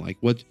thing? Like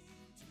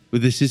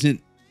this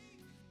isn't,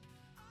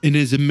 and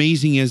as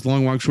amazing as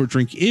Long Walk Short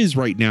Drink is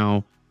right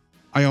now,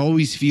 I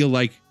always feel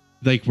like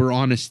we're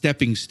on a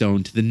stepping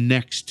stone to the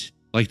next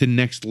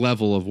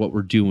level of what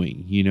we're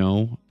doing, you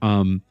know?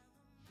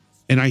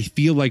 And I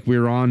feel like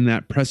we're on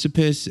that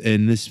precipice,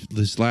 and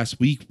this last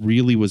week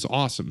really was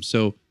awesome.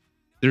 So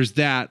there's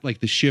that, like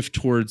the shift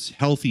towards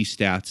healthy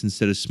stats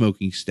instead of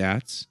smoking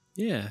stats.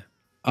 Yeah.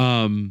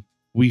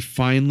 We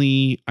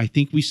finally, I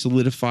think we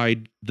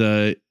solidified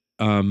the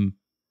Long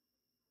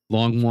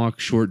Walk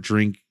Short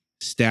Drink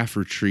staff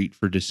retreat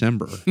for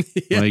December.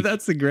 Yeah,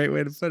 that's a great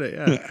way to put it.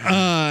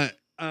 Yeah.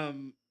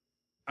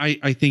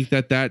 I think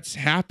that's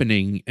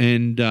happening,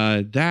 and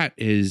that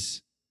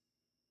is,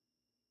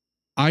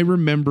 I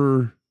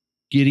remember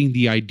getting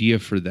the idea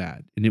for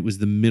that, and it was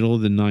the middle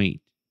of the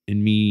night,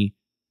 and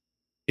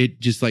it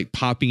just like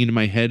popping into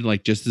my head,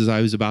 like just as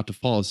I was about to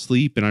fall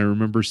asleep. And I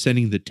remember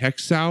sending the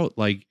texts out,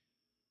 like,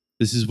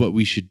 this is what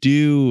we should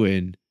do.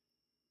 And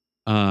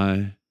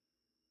man,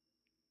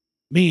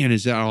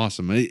 is that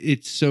awesome.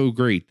 It's so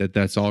great that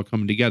that's all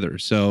coming together.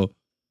 So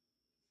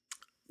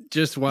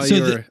just while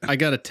I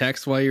got a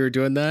text while you were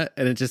doing that,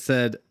 and it just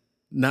said,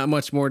 not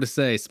much more to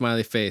say,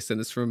 smiley face. And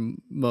it's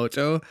from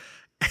Moto.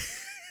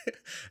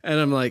 And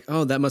I'm like,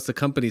 oh, that must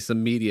accompany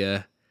some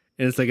media.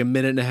 And it's like a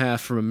minute and a half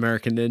from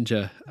American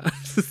Ninja.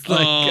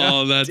 Like,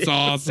 oh, that's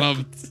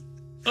awesome.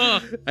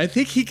 I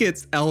think he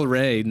gets El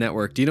Rey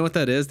Network. Do you know what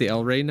that is? The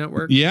El Rey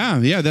Network? Yeah.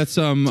 That's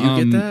Do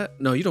you get that?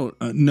 No, you don't.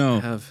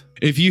 No.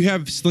 If you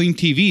have Sling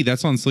TV,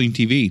 that's on Sling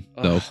TV.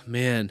 Though. Oh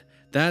man,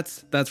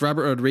 that's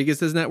Robert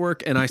Rodriguez's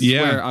network, and I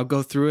swear I'll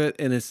go through it,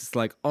 and it's just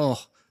like,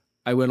 oh,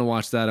 I want to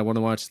watch that. I want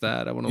to watch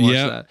that. I want to watch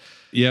that.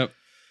 Yep.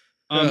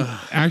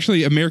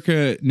 Actually,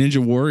 America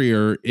Ninja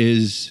Warrior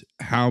is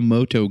how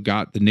Moto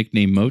got the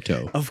nickname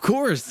Moto. Of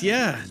course,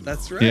 yeah,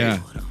 that's right. Yeah,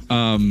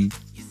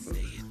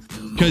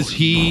 because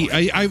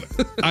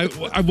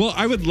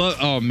I would love.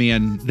 Oh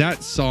man,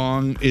 that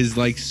song is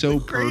like so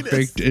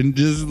perfect, and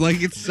just like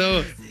it's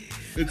so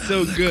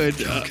good.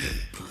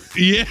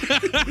 Yeah,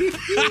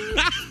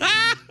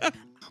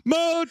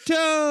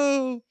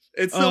 Moto.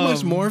 It's so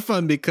much more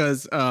fun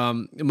because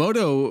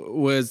Moto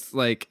was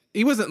like,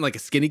 he wasn't like a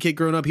skinny kid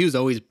growing up. He was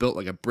always built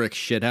like a brick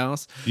shit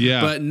house.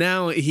 Yeah. But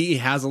now he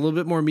has a little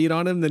bit more meat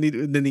on him than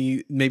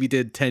he maybe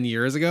did 10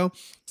 years ago.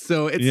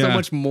 So it's so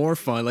much more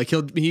fun. Like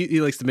he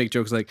likes to make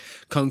jokes like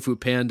Kung Fu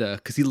Panda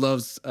because he still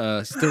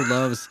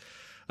loves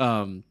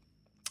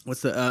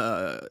what's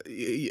the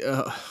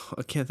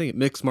I can't think of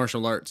mixed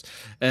martial arts.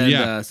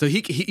 And so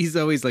he's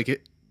always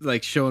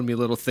like showing me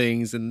little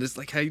things and just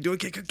like, how you doing?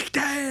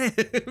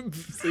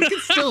 So you can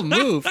still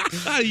move.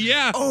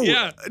 Yeah. Oh,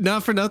 yeah.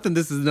 Not for nothing.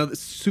 This is another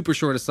super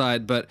short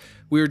aside, but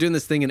we were doing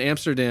this thing in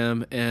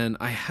Amsterdam, and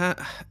there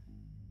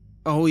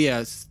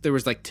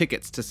was like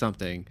tickets to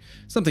something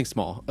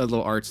small, a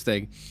little arts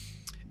thing.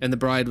 And the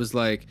bride was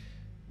like,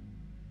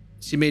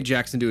 she made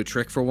Jackson do a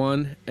trick for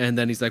one. And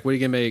then he's like, what are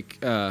you going to make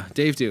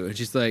Dave do? And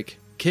she's like,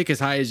 kick as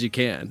high as you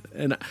can.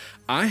 And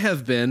I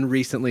have been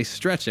recently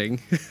stretching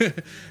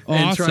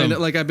and trying to,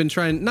 like, I've been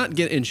trying not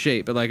get in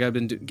shape, but like I've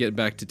been getting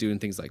back to doing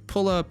things like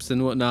pull-ups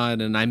and whatnot.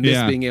 And I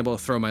miss being able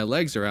to throw my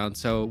legs around.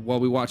 So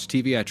while we watch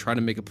TV, I try to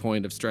make a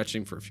point of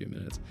stretching for a few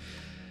minutes.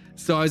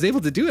 So I was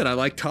able to do it. I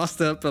like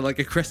tossed up like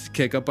a crescent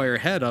kick up by her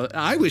head.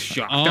 I was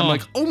shocked. I'm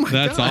like, oh my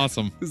God. That's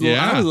awesome. I was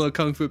a little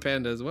Kung Fu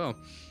Panda as well.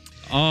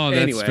 Oh,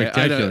 that's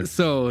spectacular.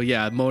 So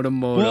yeah, Moto.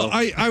 Well,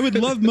 I would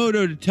love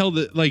Moto to tell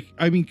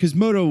because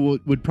Moto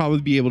would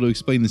probably be able to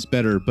explain this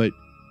better, but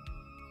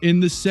in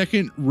the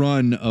second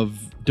run of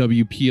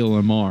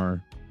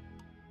WPLMR,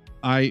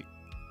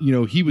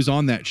 he was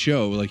on that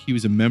show. Like, he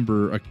was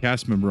a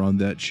cast member on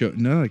that show.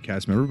 Not a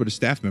cast member, but a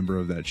staff member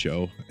of that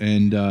show,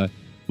 and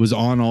was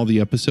on all the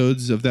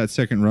episodes of that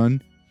second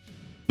run.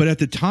 But at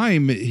the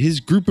time, his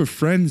group of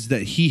friends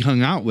that he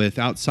hung out with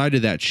outside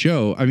of that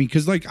show, I mean,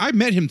 because like I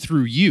met him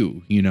through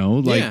you,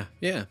 like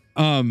yeah.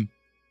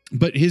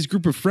 But his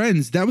group of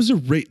friends, they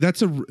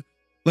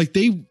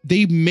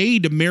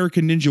made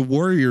American Ninja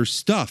Warrior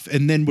stuff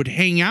and then would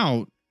hang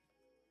out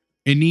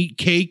and eat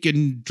cake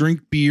and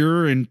drink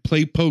beer and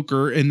play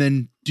poker and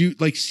then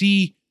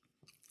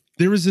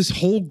there was this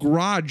whole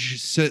garage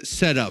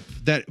set up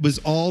that was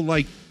all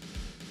like.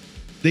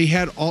 They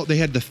had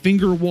the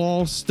finger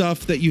wall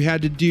stuff that you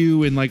had to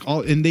do and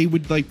they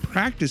would like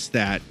practice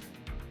that.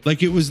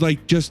 Like, it was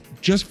like just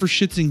for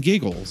shits and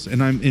giggles.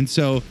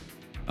 So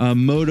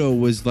Moto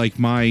was like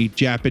my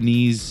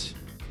Japanese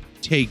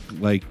take,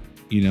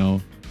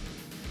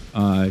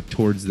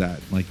 towards that,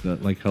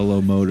 like Hello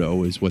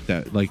Moto is what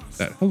that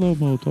Hello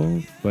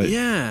Moto. But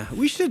yeah,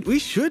 we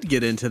should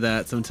get into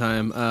that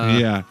sometime.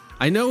 Yeah.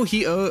 I know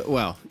he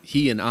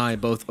and I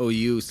both owe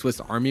you Swiss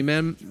Army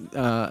Man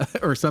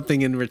or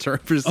something in return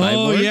for Cyborg.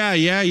 Oh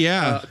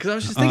yeah. Because I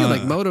was just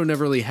thinking Moto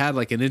never really had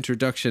like an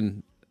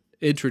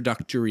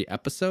introductory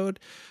episode.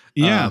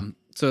 Yeah.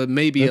 So it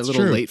may be That's a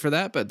little true. late for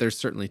that, but there's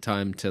certainly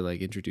time to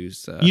like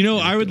introduce.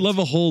 I would love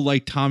a whole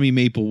like Tommy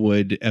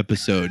Maplewood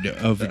episode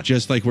of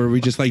just like where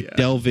we just like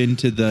delve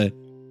into the.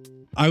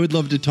 I would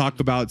love to talk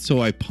about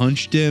So I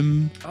Punched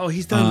Him. Oh,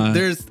 he's done.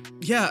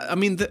 I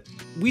mean,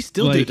 we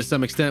still do like- to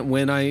some extent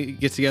when I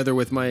get together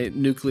with my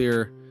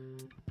nuclear.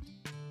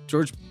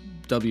 George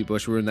W.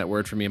 Bush ruined that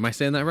word for me. Am I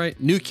saying that right?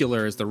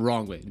 Nuclear is the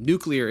wrong way.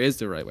 Nuclear is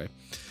the right way.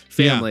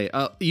 Family.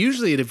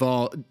 Usually it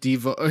evolves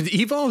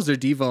or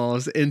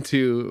devolves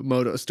into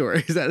moto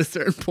stories at a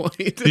certain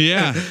point.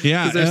 Yeah.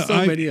 Because there's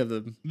so many of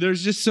them.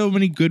 There's just so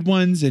many good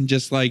ones, and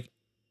just like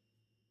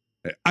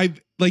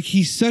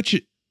he's such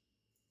a.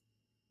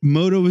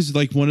 Moto is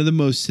like one of the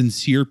most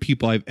sincere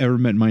people I've ever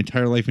met in my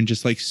entire life, and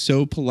just like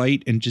so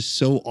polite and just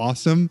so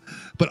awesome.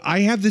 But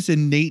I have this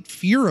innate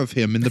fear of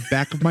him in the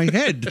back of my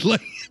head. Like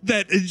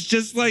that it's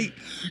just like,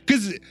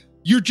 because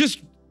you're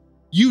just,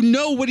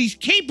 what he's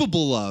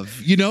capable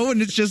of,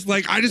 and it's just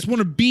like, I just want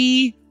to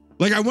be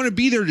like, I want to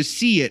be there to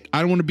see it. I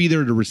don't want to be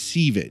there to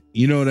receive it.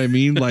 You know what I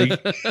mean? Like,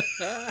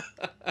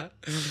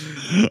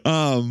 Man,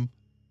 I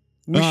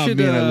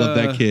love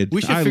that kid.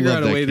 We should I figure love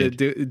out a that way kid.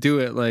 to do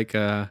it like,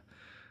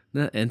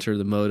 not Enter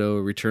the Moto,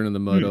 Return of the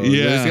Moto.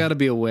 Yeah. There's got to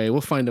be a way.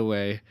 We'll find a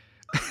way.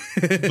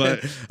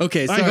 But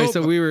okay, sorry. I hope,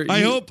 So we were.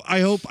 I hope.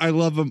 I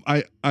love him.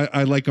 I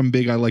like him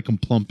big. I like him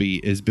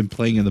plumpy. Has been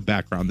playing in the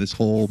background this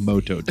whole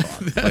Moto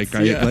talk.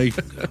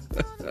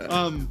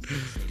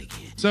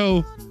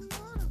 So,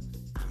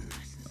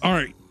 all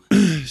right.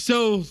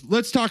 So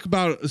let's talk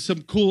about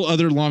some cool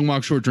other long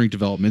walk short drink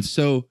developments.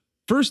 So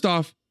first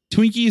off,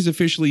 Twinkie is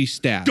officially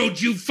staffed.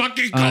 Don't you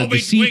fucking call me The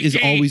seat Twinkie. is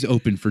always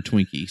open for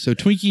Twinkie. So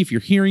Twinkie, if you're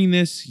hearing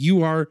this,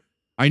 you are.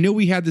 I know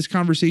we had this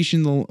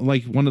conversation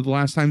like one of the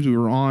last times we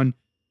were on,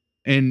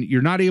 and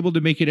you're not able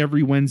to make it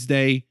every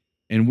Wednesday,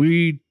 and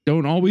we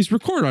don't always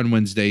record on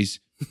Wednesdays.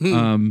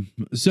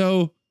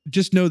 So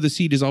just know the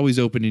seat is always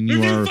open, and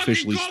you are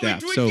officially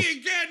staffed. So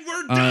again,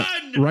 we're done.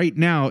 right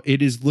now,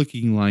 it is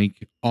looking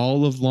like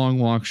all of Long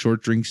Walk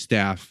Short Drink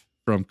staff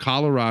from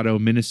Colorado,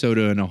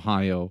 Minnesota, and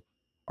Ohio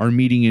are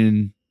meeting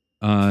in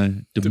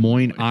Des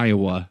Moines,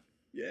 Iowa.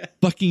 Yeah.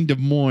 Fucking Des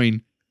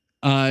Moines.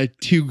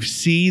 To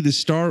see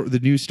the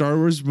new Star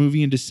Wars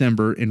movie in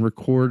December and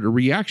record a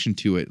reaction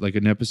to it, like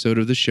an episode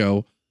of the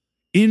show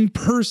in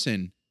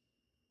person,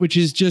 which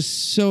is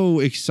just so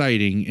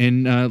exciting.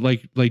 And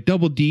like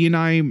Double D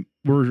and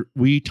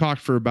we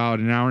talked for about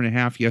an hour and a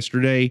half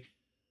yesterday,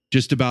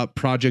 just about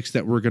projects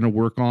that we're going to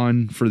work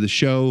on for the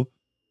show.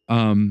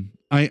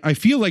 I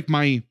feel like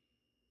my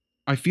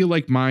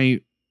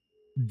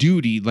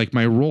duty, like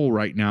my role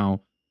right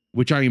now,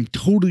 which I am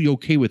totally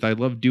okay with. I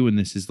love doing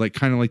this, is like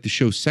kind of like the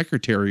show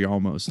secretary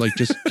almost, like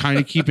just kind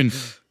of keeping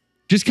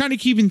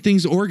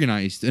things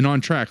organized and on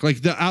track,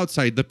 like the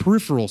outside, the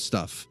peripheral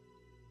stuff,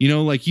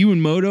 like you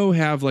and Moto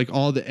have like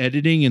all the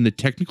editing and the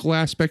technical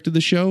aspect of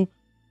the show.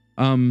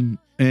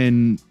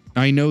 And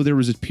I know there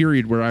was a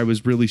period where I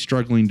was really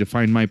struggling to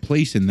find my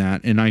place in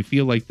that. And I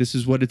feel like this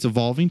is what it's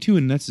evolving to.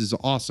 And this is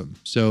awesome.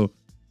 So,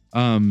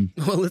 well,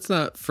 let's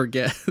not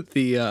forget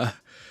the,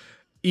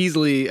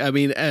 easily, I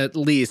mean, at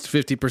least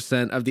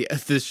 50% of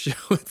this show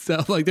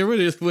itself. Like there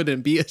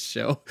wouldn't be a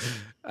show.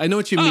 I know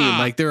what you mean.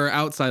 Like there are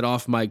outside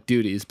off mic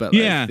duties, but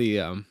yeah. like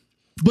the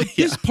but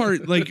this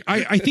part, like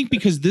I think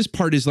because this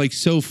part is like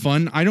so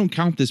fun, I don't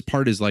count this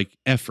part as like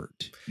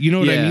effort. You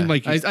know what I mean?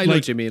 Like I know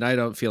what you mean. I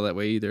don't feel that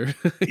way either.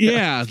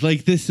 Yeah,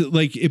 like this,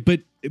 like it,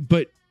 but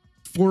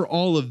for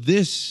all of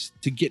this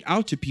to get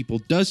out to people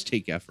does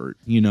take effort,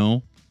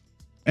 And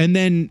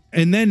then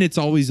it's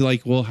always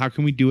like, well, how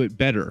can we do it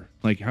better?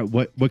 Like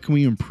what can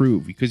we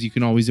improve? Because you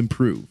can always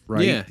improve,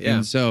 right? Yeah.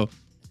 And so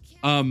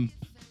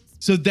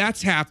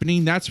that's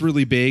happening. That's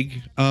really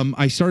big.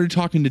 I started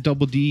talking to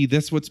Double D.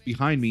 That's what's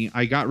behind me.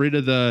 I got rid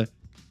of the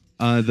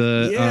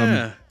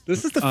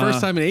this is the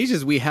first time in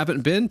ages we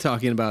haven't been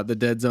talking about the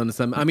Dead Zone.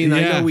 I mean,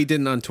 I know we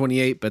didn't on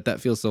 28, but that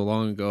feels so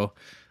long ago.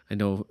 I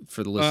know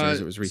for the listeners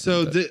it was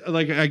recent. So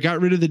I got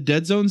rid of the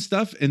Dead Zone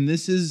stuff, and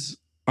this is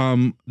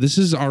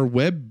our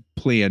web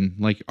plan,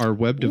 like our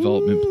web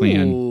development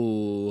plan.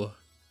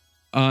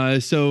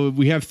 So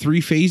we have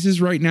 3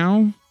 phases right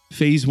now.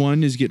 Phase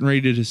 1 is getting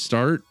ready to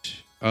start.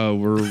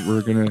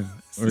 We're gonna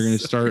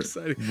start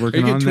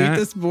working on that. Tweet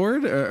this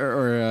board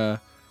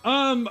or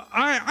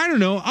I don't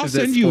know. I'll Is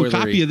that send you a spoilery?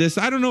 copy of this.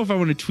 I don't know if I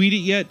want to tweet it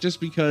yet, just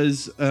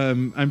because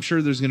I'm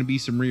sure there's gonna be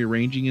some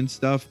rearranging and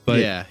stuff. But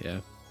yeah.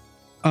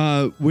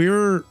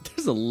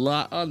 There's a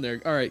lot on there.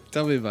 All right,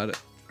 tell me about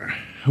it.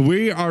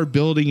 We are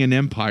building an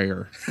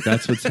empire.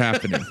 That's what's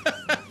happening.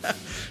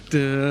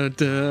 Yep,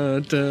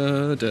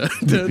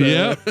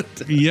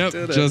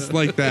 just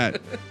like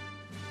that.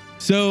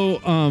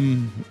 So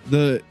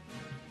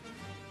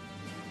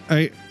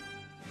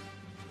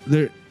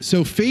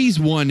so phase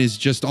 1 is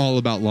just all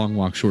about Long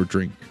Walk Short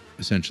Drink,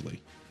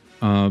 essentially.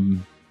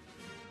 And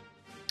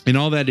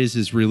all that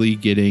is really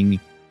getting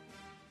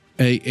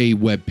a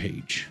web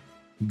page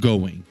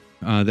going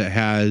that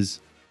has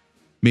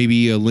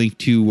maybe a link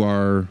to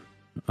our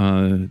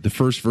the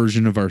first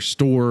version of our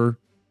store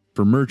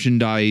for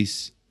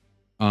merchandise,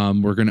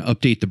 We're going to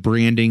update the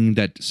branding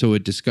so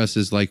it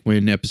discusses like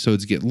when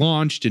episodes get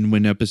launched and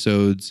when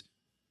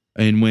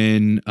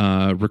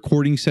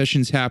recording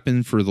sessions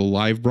happen for the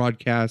live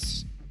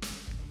broadcasts.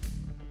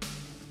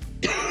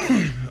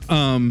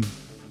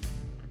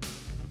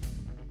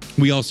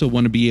 We also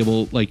want to be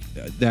able, like,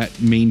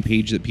 that main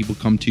page that people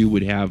come to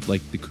would have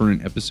like the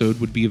current episode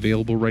would be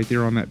available right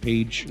there on that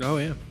page. Oh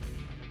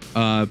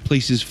yeah.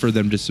 Places for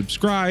them to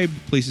subscribe,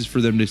 places for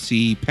them to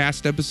see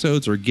past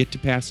episodes or get to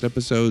past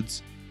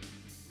episodes.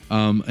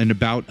 An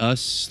about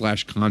us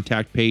 /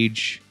 contact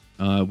page,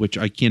 which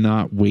I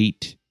cannot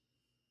wait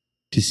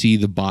to see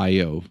the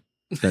bio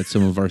that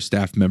some of our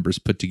staff members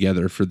put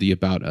together for the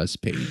about us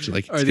page.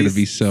 Like, it's going to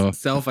be so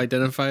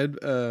self-identified.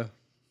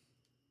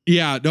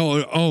 Yeah,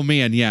 no. Oh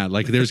man. Yeah.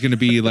 Like there's going to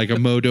be like a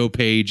Modo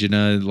page and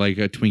a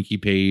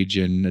Twinkie page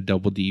and a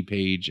Double D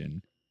page,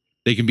 and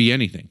they can be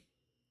anything.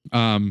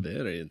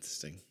 Very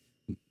interesting.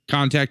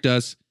 Contact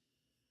us.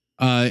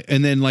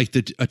 And then like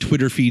a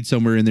Twitter feed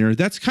somewhere in there.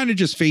 That's kind of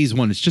just phase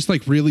one. It's just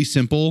like really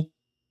simple,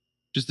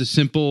 just a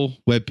simple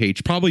web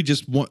page, probably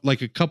just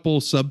like a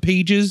couple sub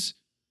pages,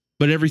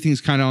 but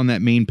everything's kind of on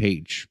that main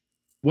page.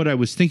 What I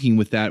was thinking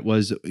with that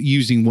was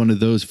using one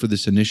of those for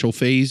this initial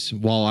phase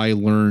while I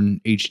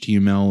learn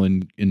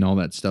HTML and all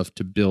that stuff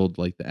to build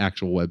like the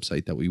actual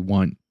website that we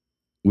want,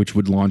 which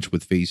would launch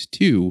with phase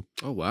 2.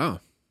 Oh,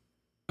 wow.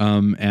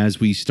 As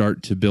we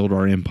start to build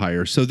our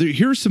empire. So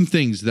here's some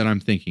things that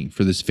I'm thinking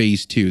for this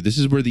phase 2. This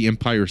is where the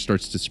empire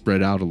starts to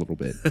spread out a little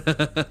bit.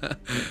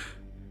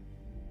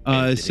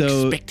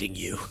 So expecting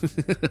you.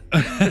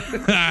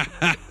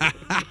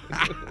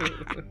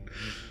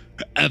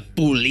 A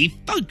fully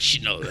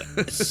functional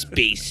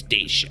space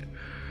station.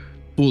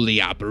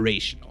 Fully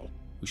operational.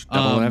 We should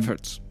double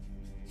efforts.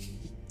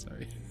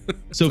 Sorry.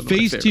 So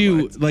phase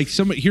 2, like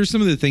here's some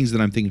of the things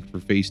that I'm thinking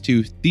for phase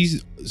 2.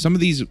 Some of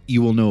these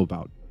you will know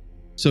about.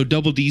 So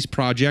Double D's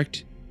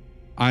project,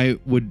 I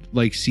would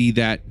like see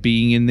that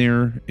being in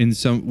there in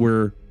some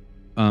where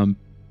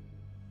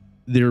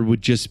there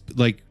would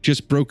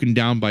just broken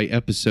down by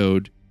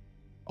episode,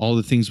 all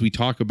the things we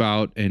talk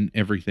about and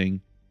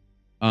everything.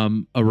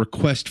 A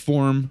request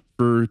form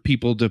for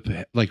people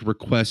to like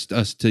request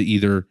us to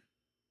either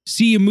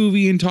see a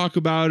movie and talk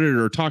about it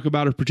or talk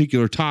about a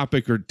particular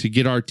topic or to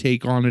get our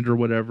take on it or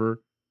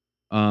whatever.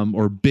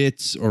 Or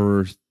bits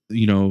or,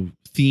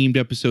 themed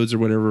episodes or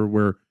whatever,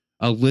 where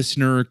a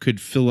listener could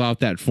fill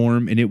out that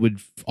form and it would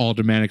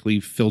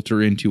automatically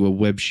filter into a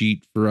web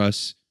sheet for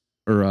us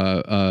or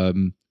a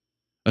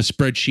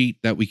spreadsheet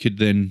that we could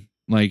then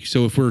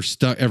so if we're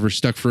ever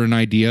stuck for an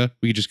idea,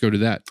 we could just go to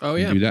that. Oh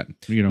yeah. Do that.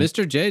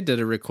 Mr. J did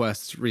a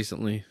request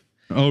recently.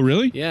 Oh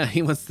really? Yeah.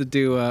 He wants to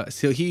do,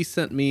 so he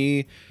sent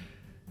me,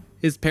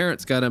 his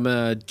parents got him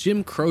a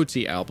Jim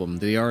Croce album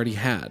that he already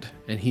had.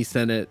 And he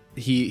sent it,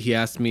 he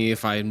asked me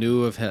if I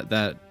knew of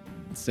that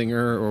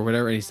singer or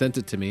whatever. And he sent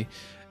it to me.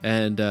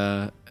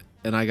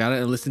 And I got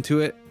it and listened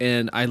to it,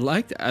 and I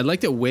liked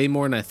it way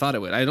more than I thought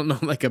it would. I don't know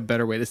like a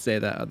better way to say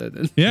that other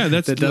than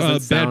that's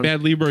that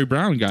bad Leroy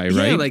Brown guy,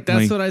 right? Yeah, like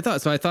that's what I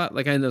thought. So I thought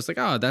I was like,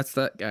 oh, that's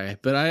that guy.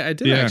 But I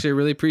did actually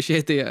really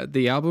appreciate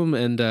the album,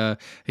 and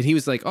he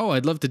was like, oh,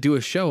 I'd love to do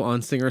a show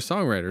on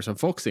singer-songwriters, on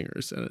folk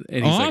singers, and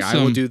he's like,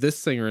 I will do this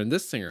singer and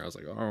this singer. I was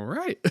like, all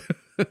right.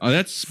 Oh,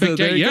 that's spectacular.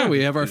 So there you go.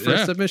 We have our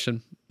first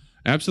submission.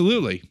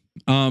 Absolutely.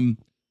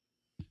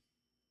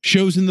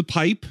 Shows in the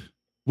pipe,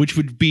 which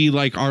would be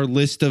like our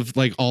list of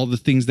like all the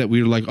things that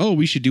we were like, oh,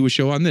 we should do a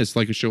show on this,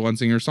 like a show on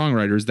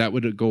singer-songwriters. That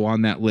would go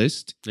on that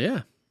list.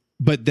 Yeah.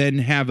 But then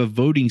have a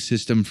voting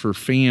system for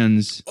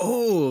fans.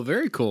 Oh,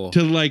 very cool.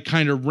 To like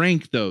kind of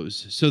rank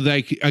those. So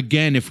like,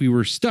 again, if we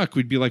were stuck,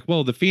 we'd be like,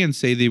 well, the fans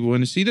say they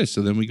want to see this.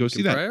 So then we go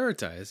see that.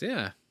 Prioritize.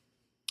 Yeah.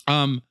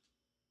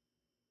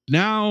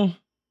 Now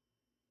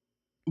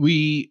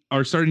we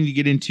are starting to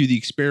get into the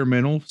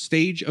experimental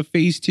stage of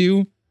phase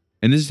 2.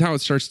 And this is how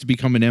it starts to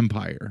become an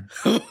empire.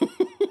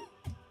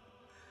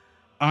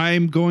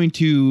 I'm going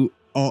to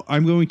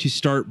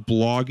start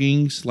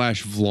blogging /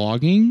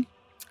 vlogging.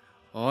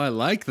 Oh, I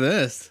like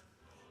this.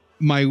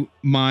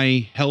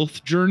 My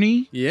health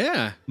journey.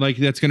 Yeah. Like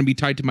that's going to be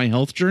tied to my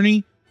health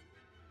journey,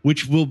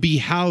 which will be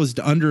housed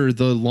under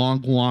the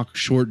Long Walk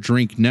Short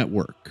Drink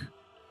Network.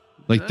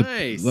 Like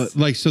nice.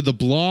 So the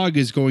blog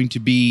is going to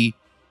be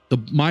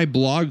my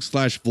blog /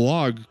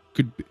 vlog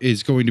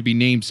is going to be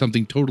named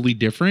something totally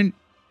different,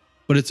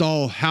 but it's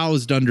all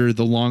housed under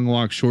the Long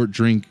Walk Short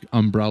Drink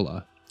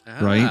umbrella.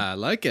 Right. I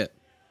like it.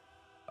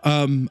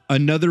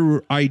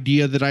 Another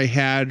idea that I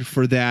had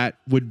for that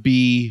would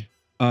be,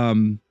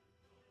 Double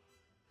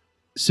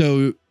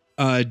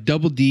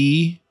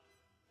D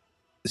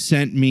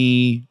sent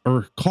me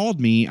or called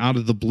me out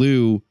of the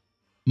blue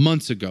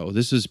months ago.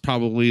 This is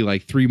probably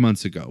like 3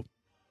 months ago.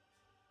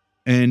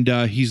 And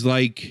he's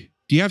like,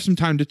 do you have some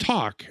time to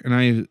talk? And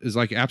I was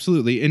like,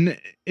 absolutely. And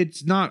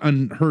it's not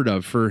unheard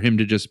of for him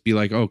to just be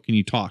like, oh, can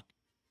you talk?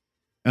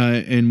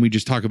 And we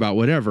just talk about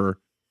whatever.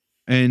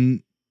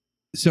 And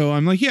so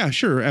I'm like, yeah,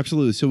 sure,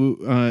 absolutely.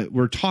 So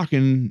we're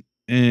talking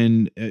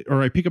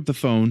or I pick up the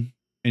phone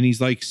and he's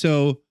like,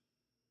 so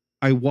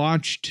I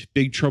watched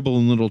Big Trouble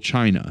in Little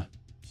China.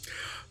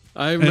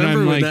 I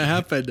remember when that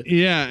happened.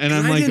 Yeah, and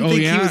I'm like, I didn't oh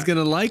think yeah, he was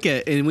gonna like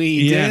it, and when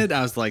he did,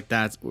 I was like,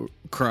 that's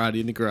karate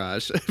in the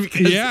garage.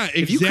 Because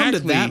if you come to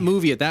that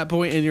movie at that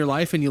point in your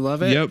life and you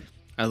love it,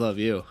 I love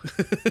you.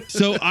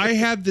 So I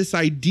had this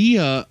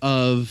idea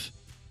of,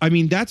 I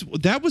mean, that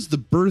was the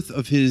birth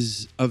of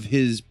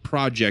his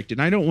project, and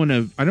I don't want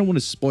to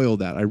spoil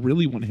that. I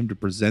really want him to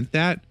present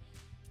that,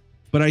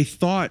 but I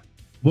thought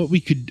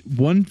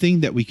one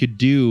thing that we could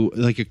do,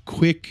 like a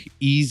quick,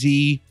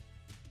 easy,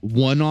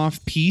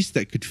 one-off piece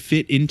that could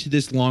fit into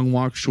this long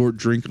walk, short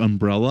drink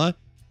umbrella,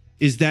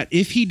 is that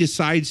if he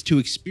decides to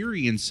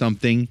experience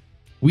something,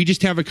 we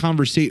just have a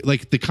conversation,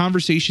 like the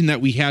conversation that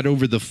we had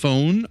over the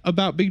phone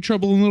about Big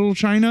Trouble in Little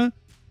China,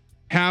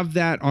 have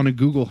that on a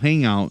Google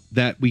Hangout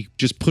that we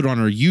just put on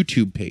our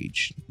YouTube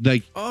page.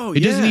 Like,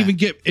 it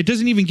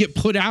doesn't even get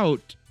put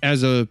out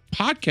as a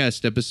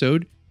podcast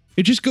episode.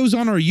 It just goes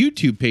on our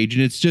YouTube page,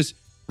 and it's just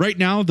right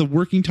now the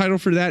working title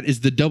for that is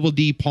the Double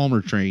D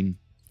Palmer Train.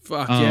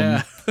 Fuck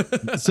yeah.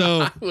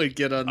 So I would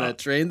get on that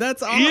train.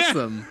 That's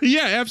awesome.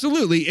 Yeah,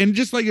 absolutely. And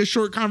just like a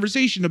short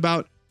conversation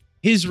about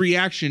his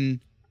reaction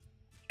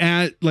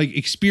at like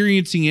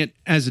experiencing it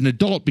as an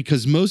adult,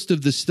 because most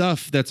of the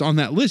stuff that's on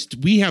that list,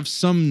 we have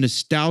some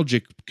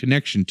nostalgic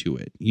connection to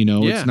it. You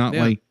know, it's not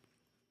like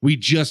we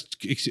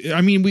just,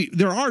 I mean,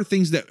 there are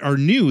things that are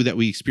new that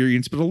we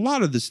experience, but a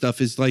lot of the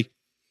stuff is like,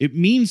 it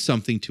means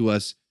something to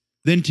us.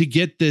 Then to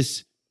get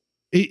this,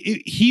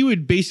 he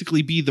would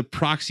basically be the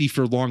proxy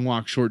for Long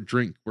Walk, Short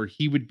Drink, where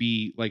he would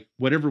be like,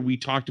 whatever we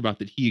talked about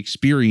that he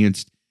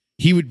experienced,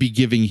 he would be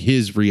giving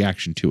his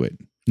reaction to it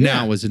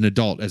now as an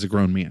adult, as a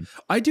grown man.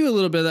 I do a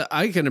little bit of that.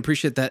 I can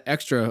appreciate that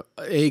extra,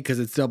 because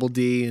it's Double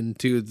D, and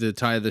to the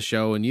tie of the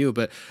show and you,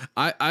 but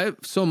I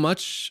so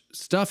much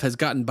stuff has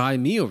gotten by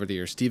me over the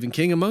years, Stephen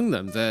King among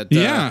them,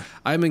 that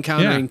I'm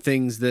encountering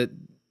things that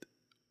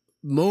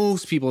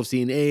most people have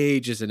seen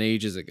ages and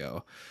ages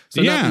ago.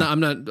 So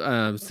I'm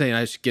not saying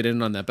I should get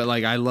in on that, but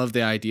like, I love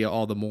the idea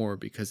all the more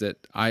because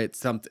it's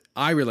something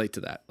I relate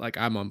to that. Like,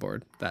 I'm on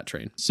board that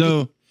train.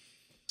 So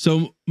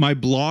my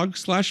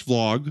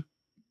blog/vlog,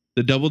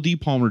 the Double D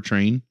Palmer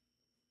Train.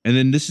 And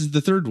then this is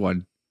the third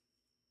one,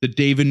 the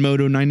Dave and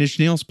Moto 9 Inch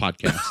Nails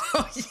podcast.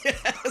 Oh,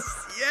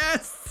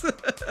 yes.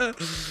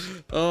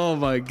 Oh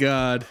my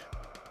God.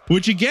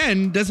 Which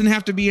again, doesn't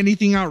have to be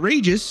anything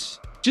outrageous.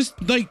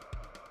 Just like,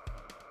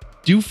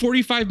 do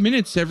 45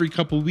 minutes every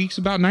couple of weeks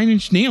about 9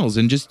 Inch Nails,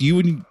 and just you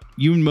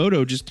and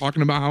Moto just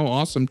talking about how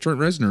awesome Trent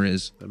Reznor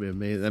is. That'd be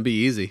amazing. That'd be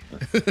easy.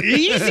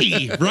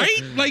 Easy,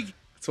 right? Like,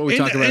 that's what we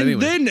talk about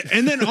anyway.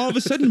 And then all of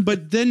a sudden,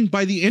 but then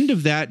by the end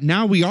of that,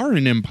 now we are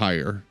an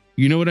empire.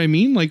 You know what I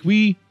mean? Like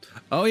we.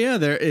 Oh yeah,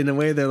 they're in a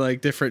way they're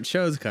like different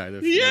shows, kind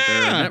of. Yeah,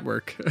 they're a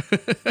network.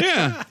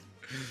 Yeah.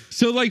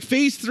 So like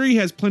phase 3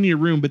 has plenty of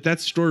room, but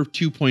that's store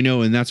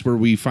 2.0, and that's where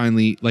we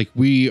finally like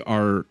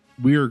we're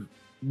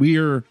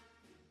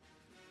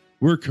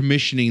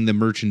commissioning the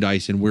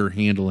merchandise, and we're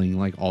handling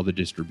like all the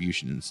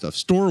distribution and stuff.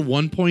 Store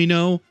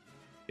 1.0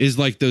 is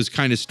like those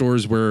kind of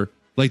stores where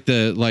like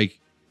the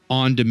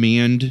on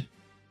demand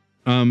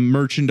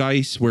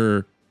merchandise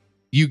where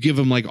you give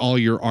them like all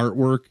your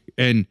artwork,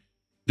 and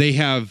they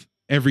have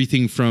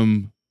everything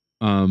from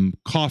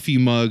coffee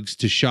mugs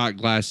to shot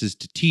glasses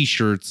to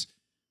t-shirts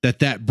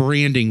that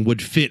branding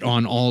would fit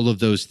on all of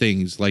those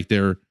things. Like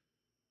they're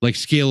like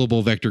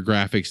scalable vector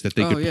graphics that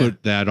they could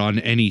put that on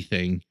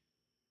anything.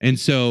 And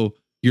so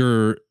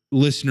your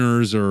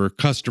listeners or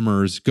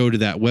customers go to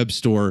that web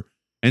store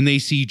and they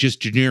see just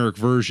generic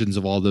versions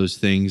of all those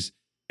things.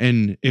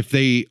 And if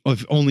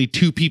only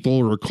 2 people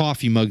order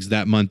coffee mugs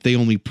that month, they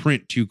only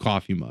print 2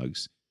 coffee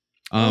mugs.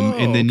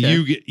 And then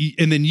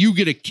you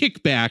get a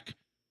kickback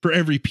for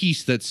every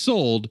piece that's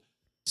sold.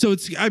 So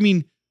it's, I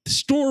mean,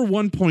 store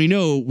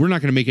 1.0, we're not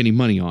going to make any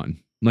money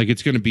on. Like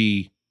it's going to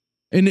be,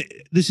 and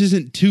this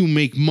isn't to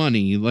make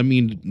money. I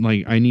mean,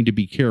 like I need to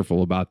be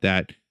careful about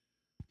that.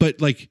 But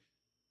like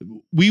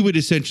we would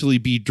essentially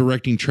be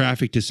directing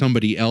traffic to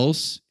somebody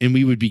else, and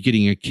we would be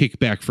getting a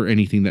kickback for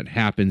anything that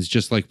happens,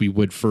 just like we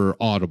would for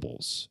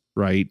audibles,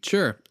 right?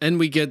 Sure. And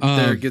we get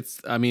I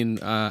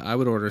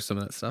would order some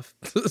of that stuff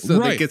so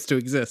that gets to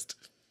exist.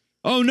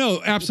 Oh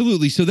no,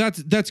 absolutely. So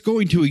that's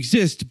going to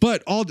exist.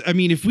 But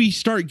if we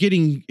start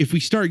getting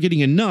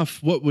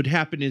enough, what would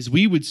happen is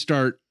we would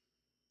start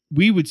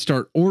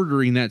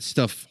ordering that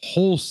stuff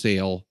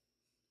wholesale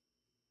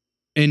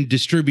and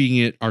distributing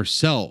it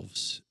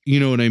ourselves. You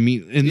know what I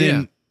mean?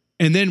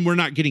 And then we're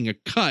not getting a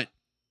cut.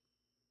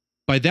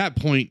 By that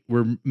point,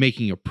 we're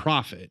making a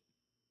profit.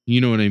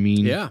 You know what I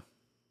mean? Yeah.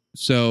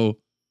 So,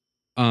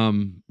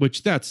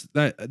 which that's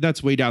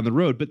way down the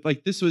road. But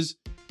like this is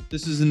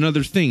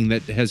another thing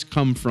that has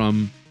come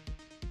from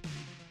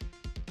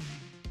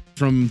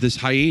this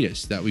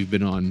hiatus that we've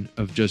been on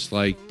of just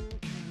like,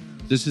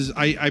 this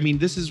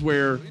is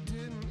where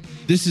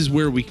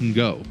we can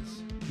go.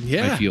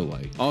 Yeah. I feel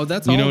like. Oh,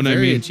 that's all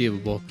very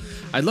achievable.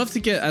 I'd love to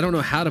get, I don't know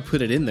how to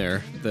put it in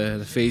there,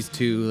 the phase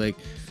 2, like,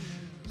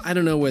 I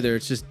don't know whether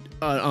it's just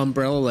an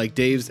umbrella like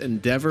Dave's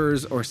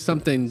Endeavors or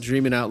something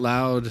Dreaming Out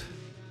Loud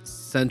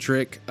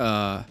centric.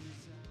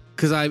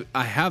 Because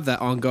I have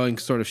that ongoing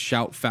sort of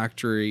Shout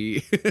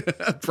Factory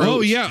approach.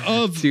 Oh yeah,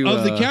 of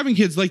the Cabin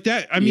Kids like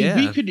that. I mean,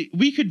 yeah.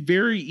 we could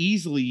very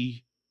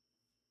easily.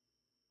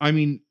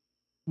 We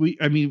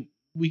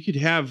could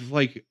have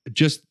like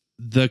just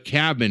the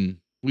cabin.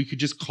 We could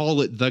just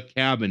call it the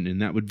cabin,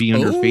 and that would be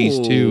under phase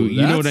 2.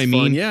 You know what I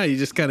mean? Fun. Yeah, you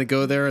just kind of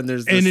go there, and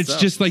there's this and it's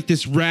stuff. just like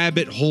this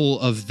rabbit hole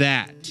of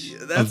that,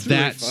 That's of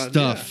that really fun,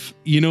 stuff.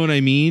 Yeah. You know what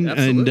I mean?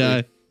 Absolutely.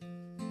 And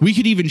we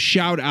could even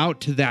shout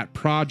out to that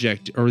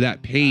project or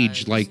that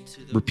page like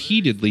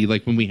repeatedly,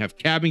 like when we have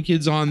Cabin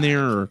Kids on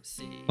there, or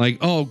like,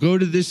 oh, go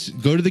to the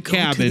cabin. Go to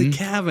the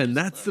cabin.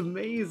 That's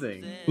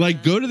amazing.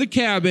 Like, go to the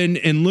cabin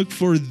and look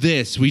for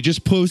this. We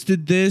just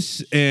posted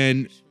this,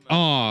 and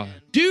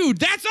dude,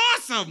 that's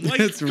awesome! Like,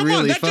 that's come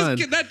really on, fun.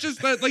 That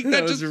just really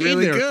came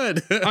there.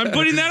 good. I'm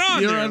putting that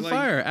on. You're there. on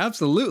fire.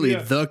 Absolutely,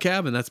 Yeah. the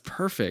cabin. That's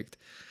perfect.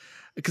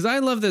 Because I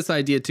love this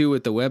idea too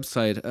with the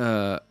website.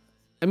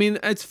 I mean,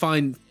 it's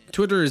fine.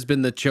 Twitter has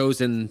been the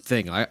chosen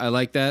thing. I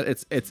like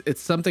that.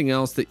 It's something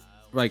else that,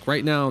 like,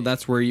 right now,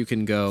 that's where you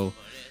can go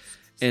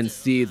and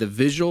see the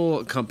visual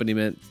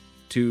accompaniment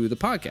to the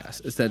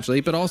podcast,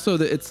 essentially, but also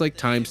that it's like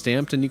time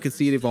stamped and you can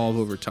see it evolve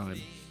over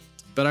time.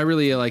 But I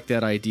really like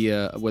that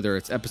idea, whether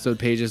it's episode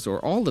pages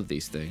or all of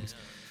these things,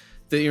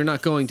 that you're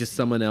not going to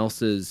someone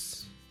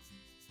else's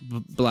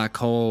black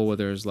hole where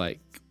there's like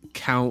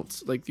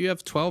counts. Like, you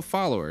have 12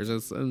 followers,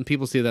 and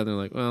people see that and they're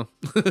like, well,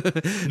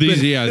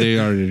 they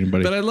aren't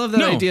anybody. But I love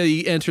that idea.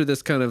 You enter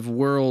this kind of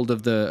world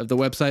of the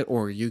website,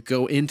 or you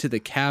go into the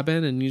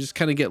cabin and you just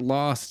kind of get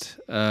lost.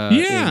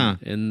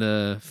 In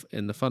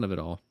the fun of it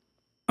all.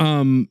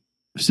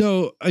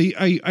 So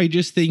I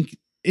just think,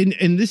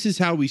 and this is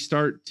how we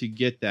start to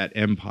get that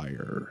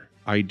empire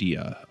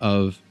idea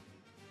of,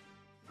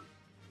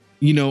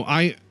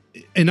 I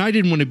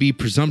didn't want to be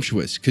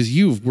presumptuous, because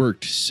you've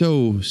worked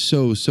so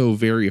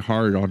very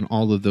hard on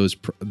all of those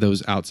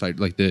outside,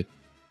 like the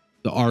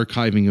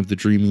archiving of the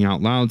Dreaming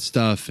Out Loud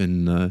stuff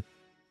and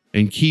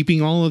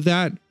keeping all of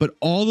that, but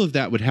all of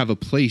that would have a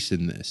place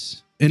in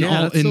this.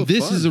 And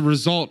this is a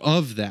result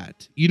of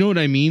that. You know what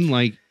I mean?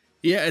 Like,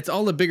 yeah, it's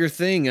all a bigger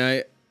thing.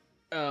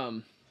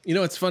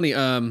 It's funny.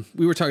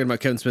 We were talking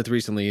about Kevin Smith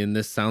recently, and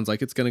this sounds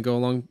like it's going to go a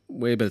long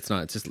way, but it's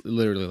not. It's just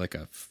literally like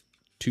a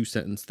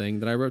 2-sentence thing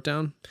that I wrote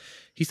down.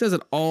 He says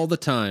it all the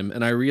time,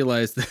 and I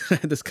realized that I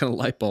had this kind of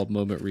light bulb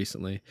moment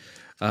recently,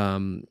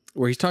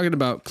 where he's talking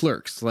about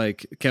Clerks.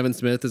 Like, Kevin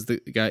Smith is the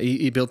guy.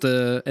 He built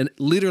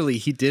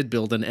he did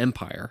build an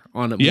empire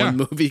on one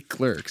movie,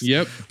 Clerks.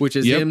 Yep. Which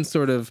is him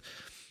sort of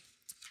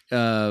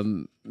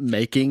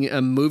making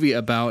a movie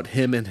about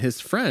him and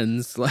his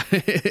friends, like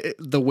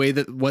the way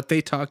that what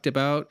they talked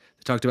about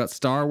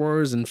Star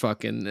Wars and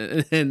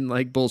fucking and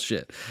like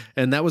bullshit,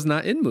 and that was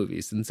not in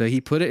movies, and so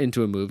he put it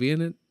into a movie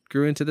and it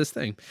grew into this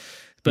thing.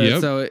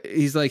 But so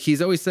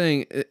he's always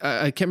saying,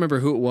 I can't remember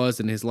who it was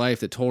in his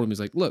life that told him,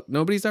 he's like, look,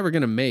 nobody's ever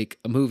gonna make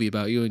a movie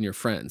about you and your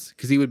friends,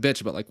 because he would bitch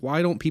about like,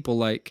 why don't people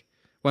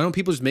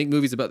just make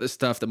movies about this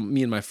stuff that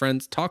me and my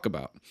friends talk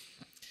about?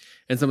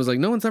 And someone's like,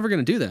 no one's ever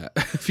going to do that.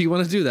 If you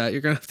want to do that,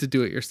 you're going to have to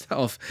do it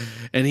yourself.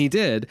 And he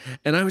did.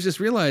 And I was just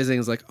realizing,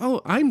 it's like,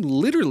 oh, I'm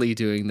literally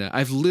doing that.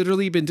 I've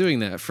literally been doing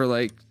that for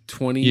like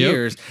 20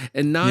 years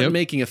and not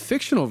making a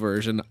fictional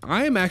version.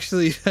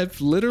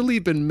 I've literally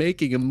been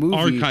making a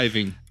movie.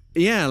 Archiving.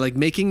 Yeah, like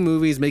making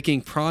movies,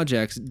 making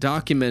projects,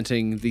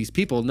 documenting these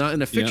people, not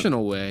in a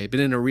fictional way, but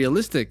in a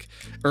realistic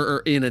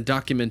or in a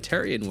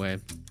documentarian way.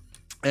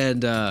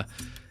 And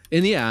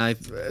yeah,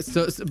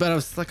 but I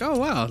was like, oh,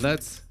 wow,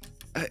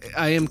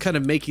 I am kind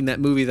of making that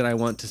movie that I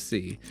want to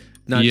see,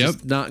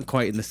 not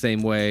quite in the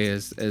same way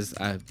as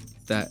that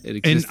it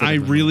exists. And I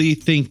really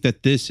think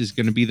that this is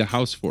going to be the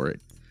house for it.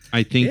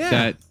 I think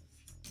that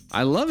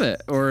I love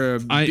it, or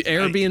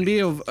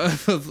Airbnb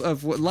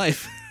of what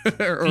life,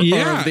 or of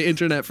the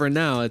internet for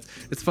now.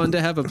 It's fun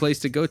to have a place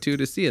to go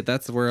to see it.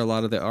 That's where a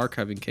lot of the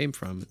archiving came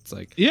from. It's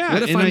like,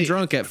 what if I'm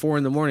drunk at 4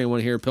 a.m. and want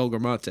to hear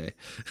Pilgrimate?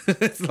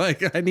 It's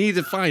like, I need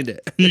to find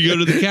it. You go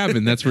to the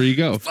cabin. That's where you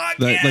go. Fuck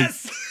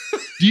yes.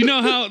 Do you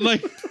know how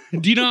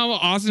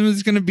awesome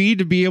it's going to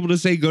be able to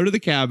say, go to the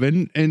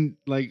cabin and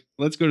like,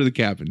 let's go to the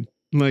cabin.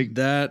 Like,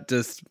 that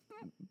just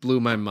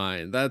blew my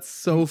mind. That's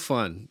so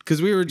fun.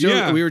 Cause we were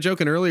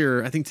joking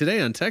earlier, I think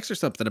today on text or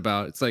something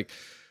about, it's like,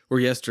 or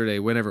yesterday,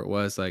 whenever it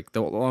was, like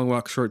the Long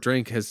Walk Short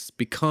Drink has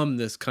become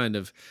this kind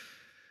of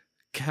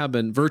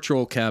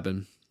virtual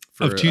cabin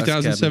for of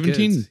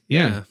 2017.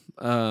 Yeah.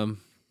 Wow.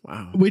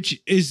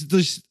 Which is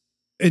this,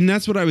 and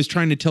that's what I was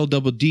trying to tell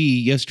Double D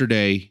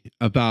yesterday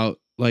about,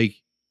 like,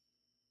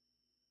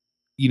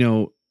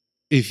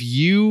 if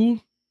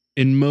you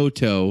and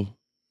Moto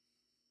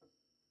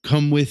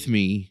come with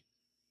me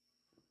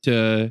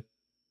to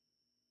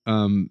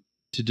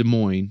Des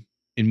Moines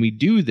and we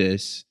do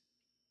this,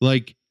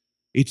 like,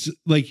 it's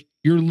like,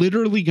 you're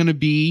literally going to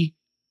be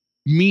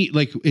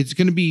it's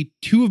going to be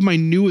two of my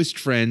newest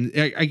friends.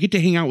 I get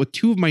to hang out with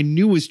two of my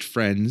newest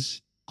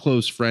friends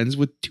close friends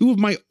with two of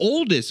my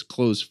oldest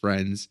close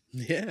friends.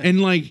 Yeah.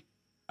 And like,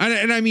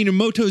 and I mean,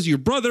 Moto's your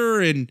brother,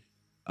 and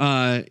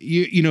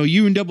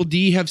you and Double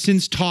D have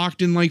since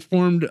talked and like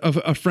formed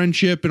a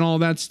friendship and all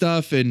that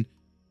stuff. And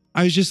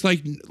I was just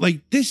like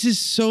this is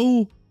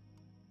so,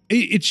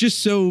 it's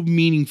just so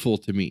meaningful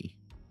to me.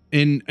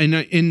 And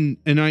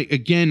I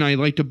again, I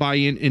like to buy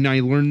in, and I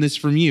learned this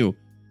from you.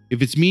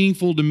 If it's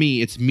meaningful to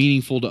me, it's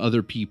meaningful to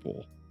other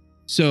people.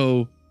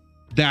 So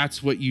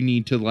that's what you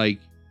need to like,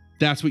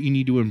 that's what you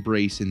need to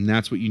embrace, and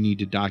that's what you need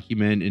to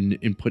document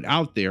and put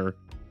out there,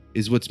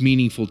 is what's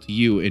meaningful to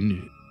you.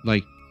 And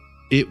like,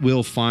 it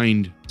will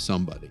find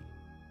somebody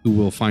who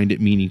will find it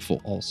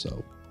meaningful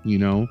also, you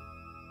know?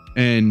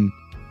 And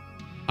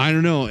I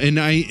don't know. And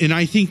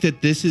I think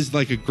that this is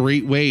like a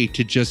great way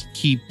to just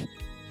keep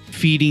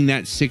feeding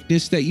that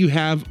sickness that you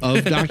have of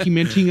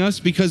documenting us,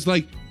 because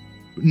like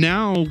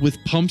now with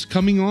Pumps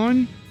coming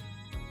on,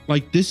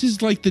 like this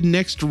is like the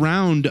next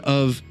round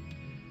of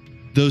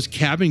those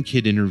Cabin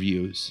Kid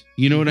interviews.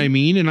 You know what I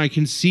mean? And I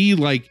can see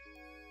like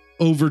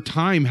over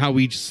time how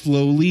we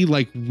slowly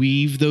like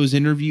weave those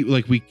interviews,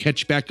 like we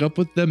catch back up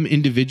with them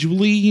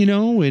individually, you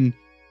know, and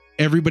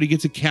everybody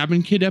gets a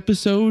Cabin Kid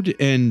episode.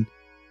 And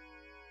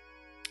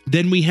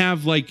then we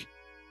have like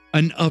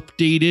an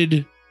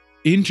updated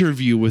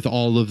interview with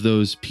all of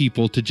those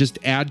people to just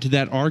add to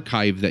that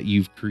archive that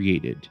you've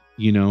created,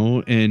 you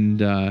know?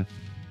 And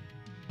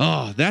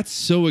oh, that's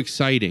so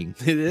exciting.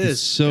 It is.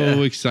 It's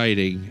so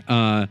exciting.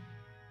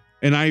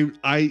 And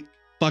I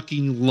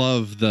fucking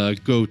love the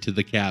go to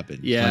the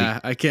cabin. Yeah,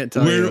 like, I can't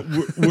tell where,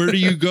 you. where do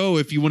you go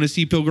if you want to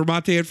see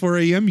Pilgrimate at 4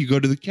 a.m.? You go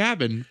to the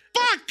cabin.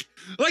 Fuck!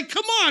 Like,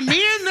 come on,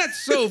 man.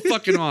 That's so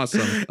fucking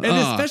awesome. And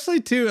especially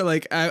too,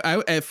 like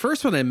I at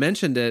first when I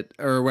mentioned it,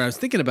 or when I was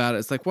thinking about it,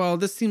 it's like, well,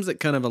 this seems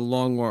like kind of a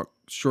long walk,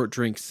 short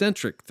drink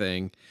centric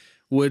thing.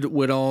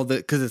 Would all the,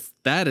 because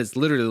that is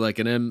literally like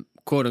an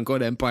quote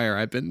unquote empire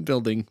I've been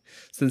building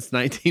since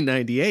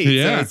 1998.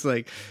 Yeah. So it's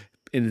like,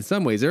 in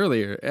some ways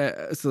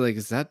earlier. So like,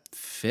 does that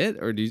fit?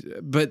 Or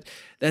but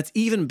that's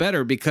even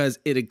better because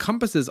it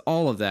encompasses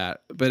all of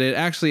that, but it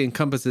actually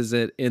encompasses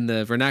it in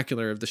the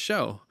vernacular of the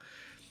show.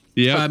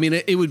 Yeah. I mean,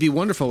 it would be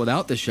wonderful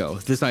without the show.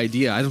 This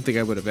idea, I don't think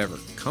I would have ever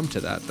come to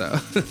that though.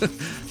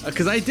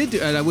 Because I did do,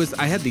 and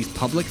I had these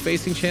public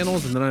facing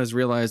channels, and then I was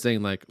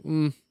realizing like,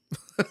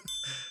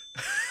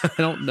 I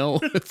don't know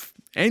if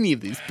any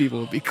of these people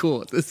would be cool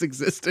with this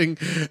existing.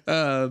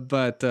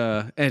 But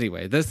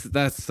anyway, that's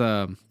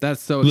so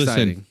exciting.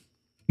 Listen,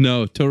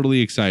 no,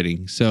 totally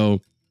exciting.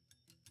 So,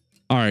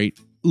 all right,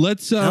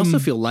 let's. I also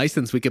feel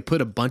licensed. We could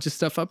put a bunch of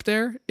stuff up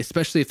there,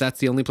 especially if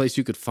that's the only place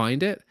you could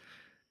find it.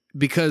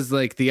 Because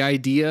like the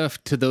idea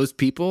to those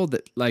people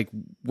that like,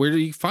 where do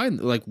you find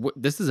like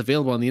this is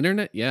available on the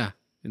internet? Yeah.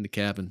 In the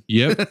cabin.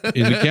 Yep,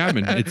 in the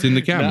cabin. It's in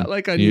the cabin. Not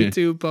like on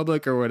YouTube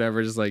public or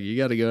whatever. Just like, you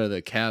got to go to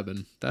the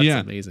cabin. That's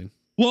amazing.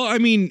 Well, I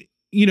mean,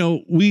 you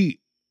know, we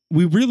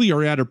really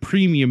are at a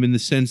premium in the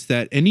sense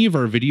that any of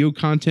our video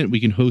content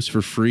we can host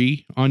for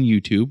free on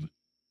YouTube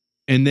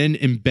and then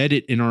embed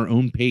it in our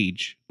own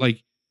page.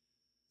 Like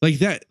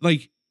that,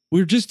 like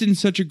we're just in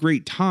such a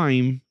great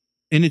time.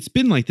 And it's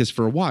been like this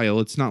for a while.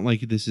 It's not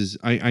like this is,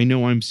 I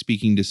know I'm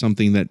speaking to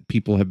something that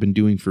people have been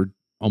doing for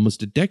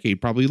almost a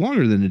decade, probably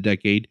longer than a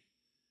decade.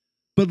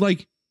 But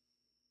like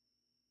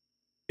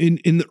in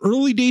the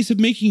early days of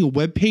making a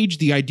web page,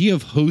 the idea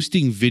of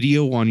hosting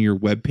video on your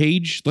web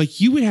page,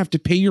 like you would have to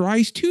pay your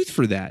eyes tooth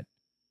for that.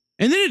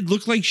 And then it'd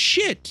look like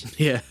shit.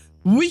 Yeah.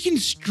 We can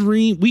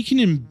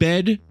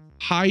embed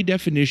high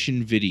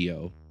definition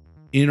video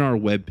in our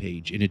web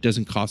page and it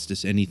doesn't cost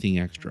us anything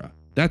extra.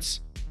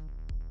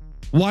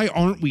 Why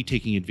aren't we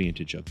taking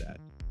advantage of that?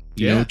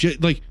 You know,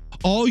 like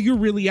all you're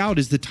really out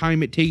is the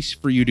time it takes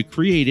for you to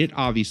create it,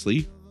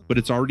 obviously, but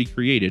it's already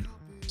created.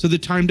 So the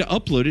time to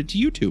upload it to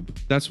YouTube,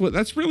 that's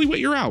really what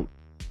you're out.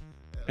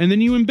 And then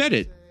you embed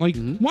it. Like,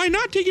 why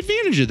not take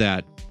advantage of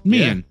that?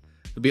 Man.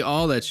 It'd be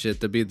all that shit.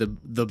 There'd be the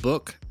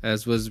book,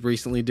 as was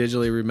recently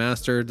digitally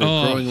remastered, the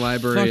growing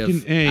library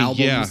of albums.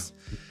 Yeah.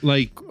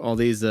 Like all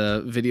these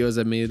videos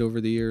I made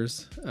over the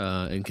years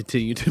and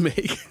continue to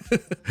make.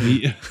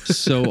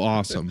 So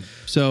awesome.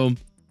 So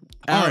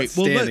all right.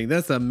 Well,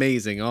 that's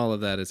amazing. All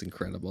of that is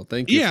incredible.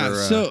 Thank you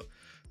for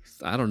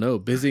I don't know,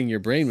 busying your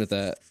brain with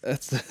that.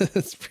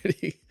 That's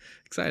pretty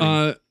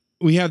exciting.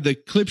 We have the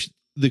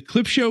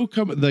clip show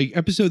the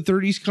episode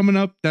 30's coming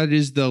up. That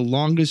is the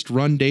longest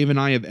run Dave and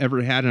I have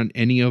ever had on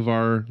any of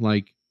our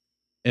like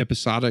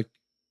episodic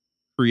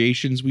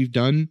creations we've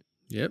done.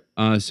 Yep.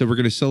 So we're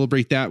going to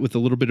celebrate that with a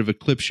little bit of a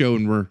clip show,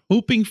 and we're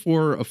hoping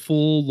for a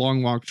full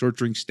Long Walk Short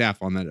Drink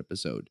staff on that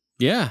episode.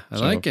 Yeah, I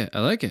like it.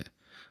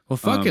 Well,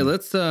 fuck it.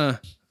 Let's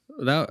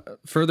without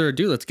further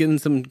ado, let's get in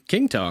some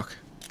King talk.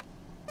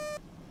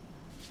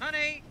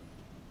 Honey,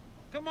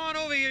 come on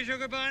over here,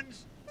 sugar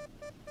buns.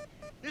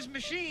 This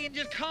machine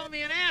just called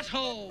me an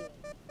asshole.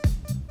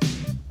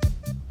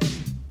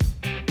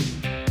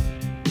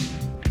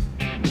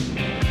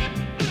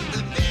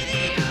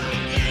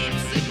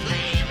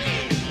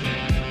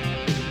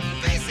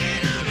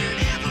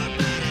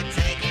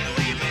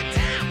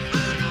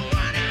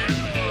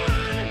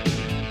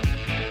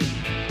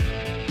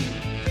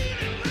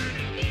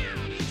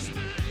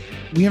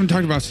 we haven't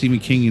talked about Stephen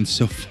King in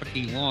so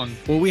fucking long.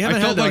 Well, we haven't I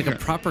had felt like a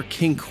proper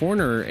King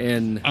corner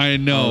in I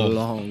know a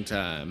long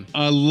time.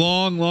 a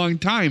long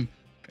time.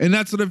 And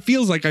that's what it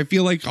feels like. I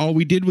feel like all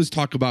we did was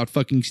talk about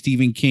fucking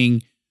Stephen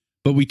King,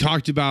 but we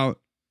talked about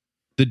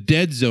the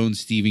Dead Zone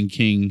Stephen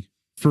King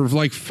for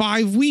like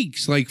 5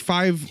 weeks, like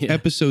 5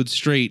 episodes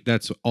straight.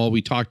 That's all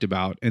we talked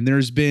about. And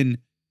there's been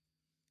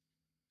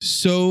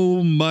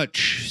so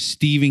much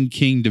Stephen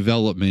King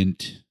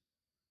development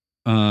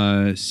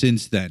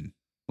since then.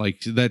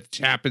 Like that's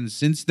happened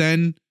since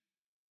then.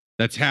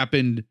 That's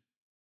happened.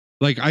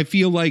 Like I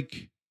feel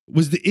like,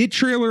 was the It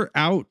trailer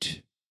out?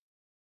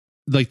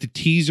 Like the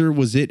teaser,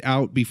 was it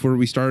out before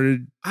we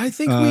started? I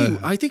think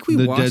we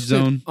the watched Dead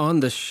Zone? it on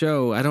the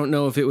show. I don't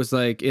know if it was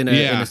like in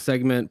a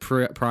segment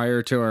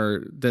prior to our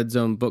Dead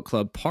Zone book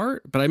club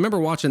part, but I remember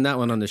watching that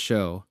one on the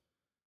show.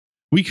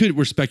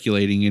 We're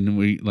speculating,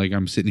 and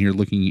I'm sitting here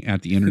looking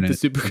at the internet.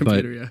 The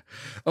supercomputer, yeah.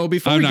 Oh,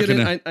 before we get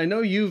in, I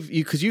know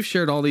because you've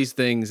shared all these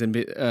things,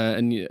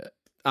 and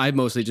I've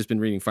mostly just been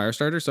reading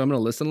Firestarter, so I'm going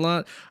to listen a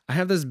lot. I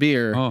have this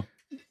beer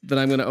that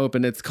I'm going to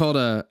open. It's called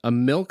a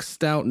Milk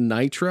Stout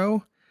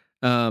Nitro.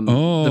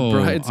 The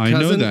bride's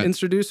cousin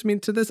introduced me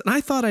to this, and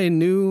I thought I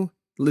knew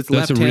it's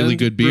That's a really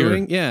good beer.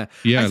 Brewing. Yeah,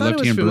 yeah, I thought I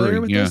was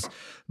familiar with this,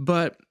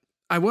 but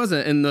I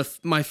wasn't. And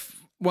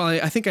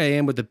I think I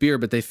am with the beer,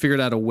 but they figured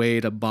out a way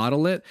to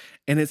bottle it,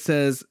 and it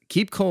says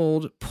 "keep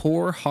cold,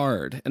 pour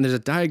hard," and there's a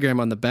diagram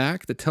on the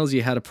back that tells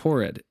you how to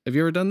pour it. Have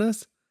you ever done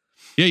this?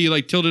 Yeah, you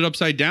like tilt it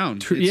upside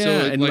down.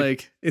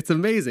 And it's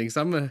amazing.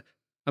 So I'm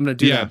gonna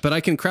do that, but I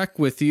can crack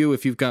with you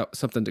if you've got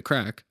something to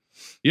crack.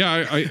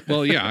 Yeah,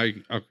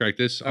 I'll crack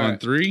this on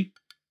 3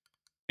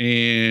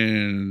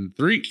 and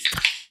 3.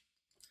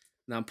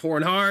 Now I'm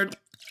pouring hard.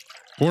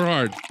 Pour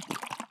hard.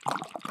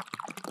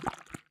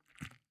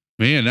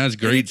 Man, that's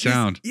great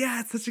sound.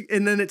 It's such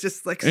and then it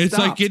just like it's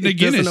stops. Like getting a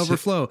Guinness. It doesn't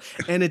overflow,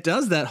 and it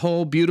does that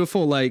whole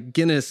beautiful like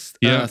Guinness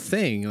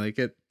thing. Like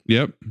it.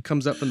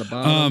 Comes up from the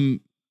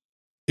bottom.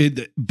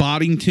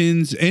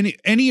 Boddingtons,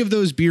 any of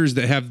those beers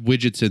that have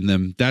widgets in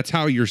them, that's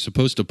how you're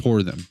supposed to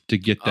pour them to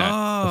get that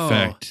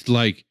effect.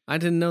 Like I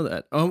didn't know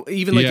that. Oh,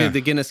 even like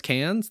the Guinness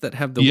cans that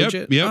have the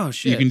widget. Yep. Oh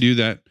shit, you can do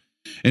that.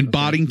 And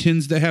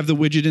Boddingtons that have the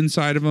widget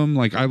inside of them.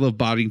 Like I love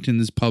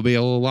Boddington's Pub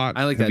Ale a lot.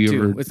 I like that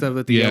too. What's that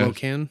with the yellow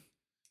can?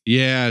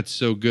 Yeah, it's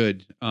so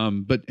good.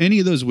 But any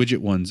of those widget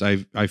ones,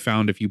 I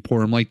found if you pour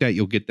them like that,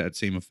 you'll get that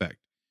same effect.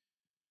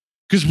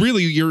 Because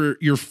really,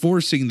 you're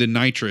forcing the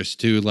nitrous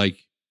to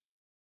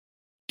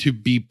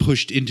be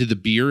pushed into the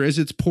beer as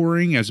it's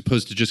pouring, as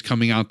opposed to just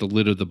coming out the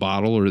lid of the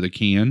bottle or the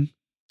can.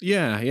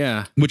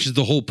 Yeah. Which is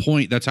the whole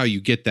point. That's how you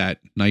get that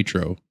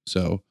nitro.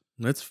 So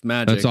that's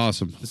magic. That's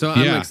awesome. So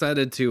I'm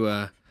excited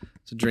to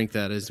drink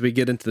that as we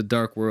get into the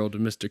dark world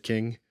of Mr.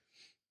 King.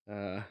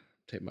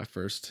 Take my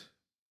first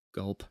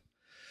gulp.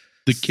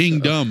 The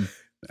kingdom,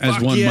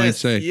 as one might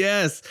say.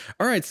 Yes.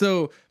 All right.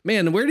 So,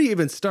 man, where do you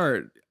even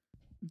start?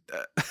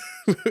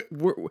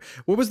 What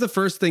was the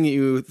first thing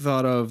you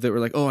thought of that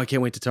were like, oh, I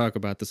can't wait to talk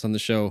about this on the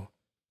show?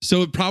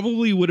 So it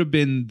probably would have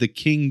been the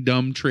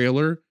Kingdom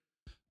trailer,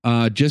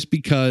 just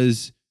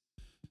because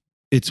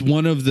it's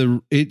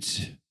the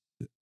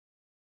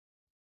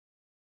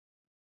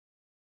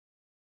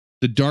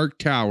Dark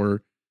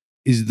Tower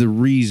is the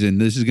reason.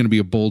 This is going to be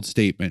a bold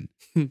statement.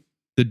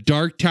 The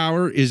Dark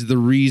Tower is the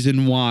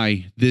reason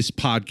why this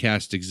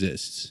podcast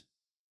exists.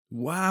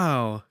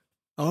 Wow.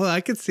 Oh,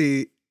 I could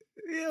see.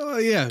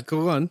 Yeah,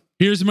 go on.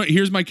 Here's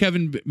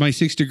my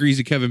 6 degrees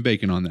of Kevin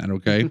Bacon on that,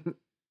 okay?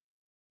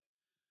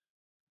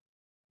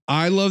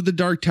 I love the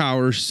Dark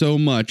Tower so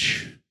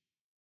much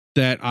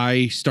that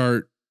I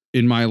start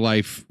in my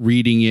life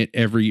reading it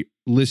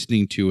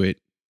listening to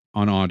it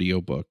on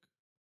audiobook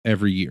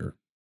every year,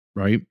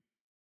 right?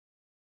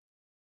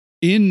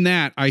 In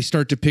that, I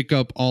start to pick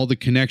up all the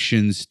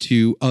connections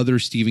to other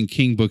Stephen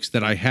King books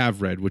that I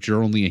have read, which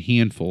are only a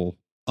handful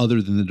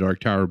other than the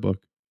Dark Tower book.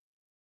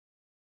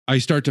 I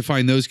start to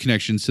find those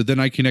connections. So then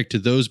I connect to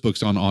those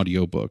books on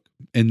audiobook.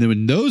 And then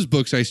in those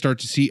books, I start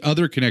to see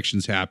other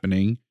connections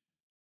happening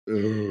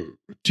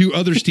to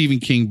other Stephen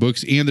King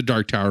books and the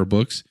Dark Tower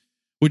books,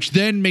 which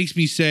then makes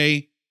me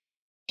say,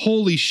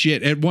 holy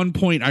shit. At one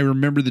point, I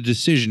remember the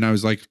decision. I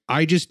was like,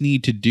 I just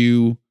need to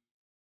do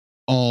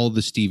all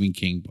the Stephen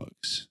King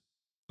books.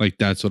 Like,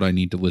 that's what I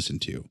need to listen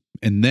to.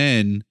 And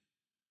then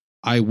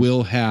I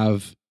will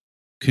have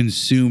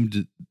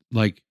consumed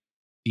like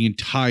the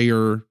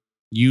entire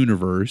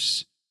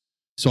universe.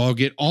 So I'll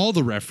get all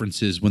the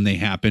references when they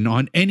happen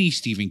on any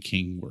Stephen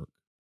King work.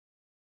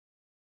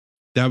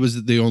 That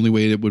was the only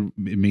way it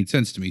made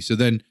sense to me. So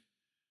then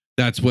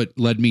that's what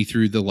led me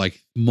through the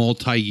like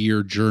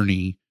multi-year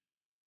journey,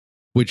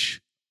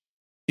 which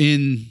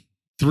in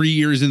 3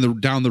 years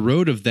down the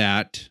road of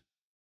that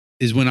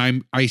is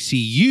when I see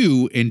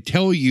you and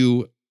tell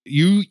you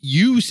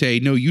say,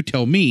 no, you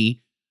tell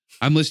me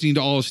I'm listening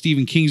to all of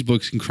Stephen King's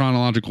books in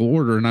chronological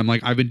order. And I'm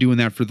like, I've been doing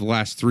that for the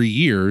last 3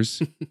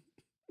 years,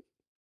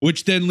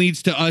 which then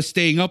leads to us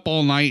staying up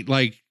all night,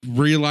 like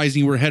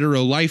realizing we're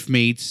hetero life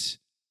mates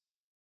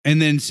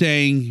and then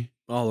saying,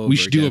 all over. We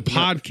should do a again.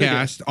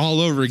 podcast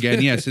all over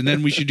again. Yes. And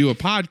then we should do a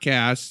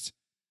podcast,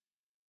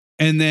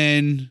 and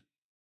then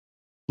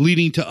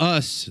leading to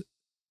us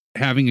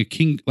having a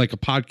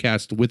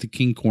podcast with a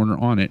King Corner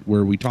on it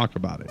where we talk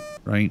about it.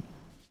 Right.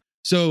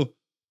 So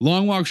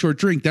Long Walk, Short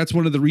Drink. That's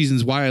one of the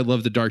reasons why I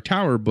love the Dark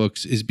Tower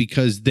books, is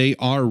because they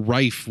are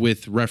rife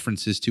with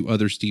references to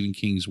other Stephen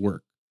King's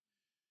work.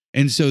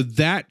 And so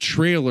that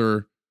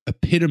trailer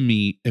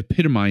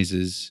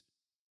epitomizes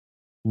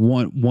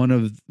one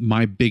of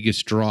my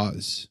biggest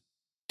draws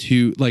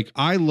to, like,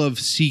 I love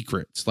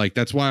secrets. Like,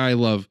 that's why I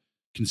love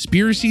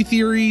conspiracy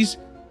theories.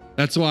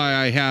 That's why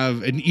I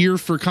have an ear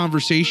for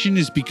conversation,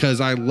 is because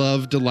I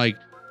love to, like,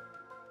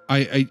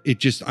 I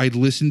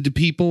listen to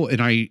people and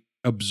I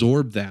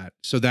absorb that.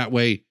 So that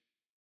way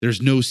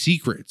there's no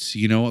secrets,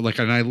 you know, like,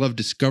 and I love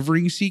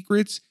discovering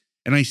secrets,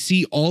 and I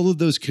see all of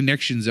those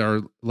connections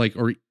are like,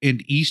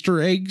 and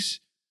Easter eggs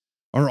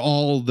are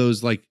all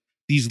those, like,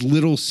 these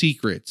little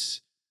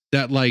secrets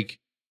that like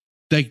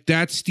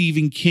that's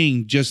Stephen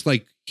King, just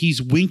like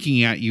he's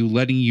winking at you,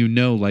 letting you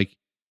know, like,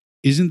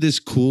 isn't this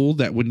cool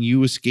that when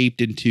you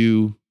escaped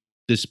into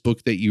this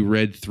book that you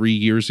read 3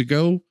 years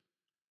ago,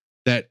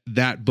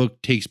 that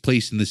book takes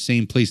place in the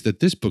same place that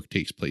this book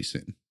takes place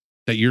in,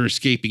 that you're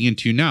escaping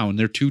into now. And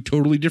they're two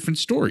totally different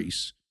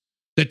stories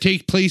that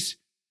take place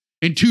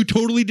in two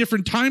totally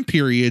different time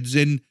periods.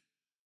 And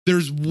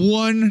there's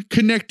one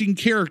connecting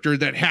character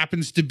that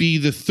happens to be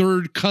the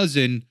third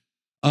cousin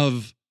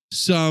of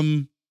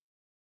some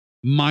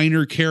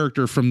minor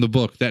character from the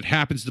book that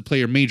happens to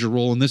play a major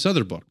role in this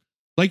other book.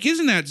 Like,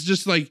 isn't that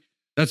just like,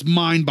 that's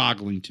mind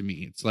boggling to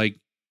me. It's like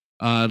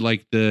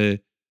the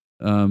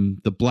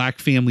Black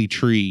family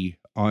tree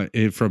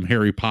from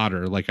Harry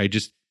Potter. Like,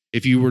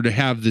 if you were to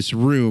have this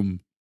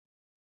room,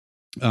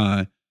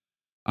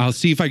 I'll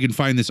see if I can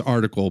find this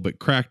article, but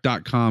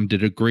crack.com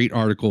did a great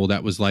article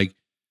that was like,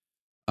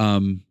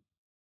 fan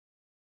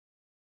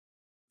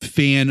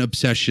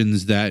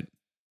obsessions that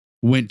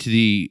went to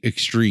the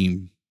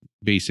extreme,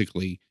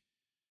 basically.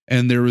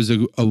 And there was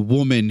a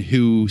woman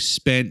who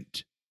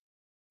spent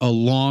a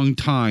long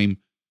time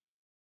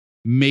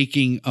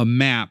making a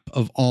map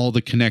of all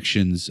the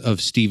connections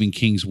of Stephen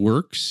King's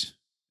works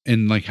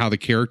and like how the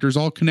characters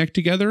all connect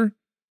together.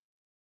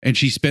 And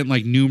she spent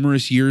like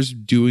numerous years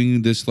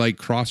doing this, like,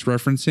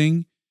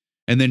 cross-referencing.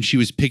 And then she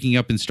was picking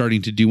up and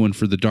starting to do one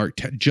for the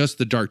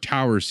Dark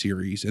Tower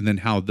series, and then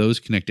how those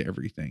connect to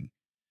everything.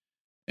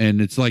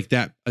 And it's like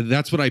that.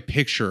 That's what I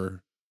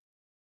picture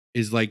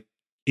is like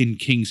in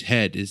King's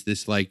head, is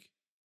this like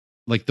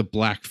the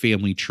Black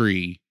family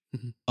tree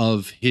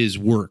of his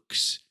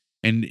works.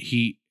 And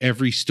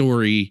every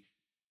story,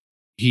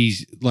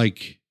 he's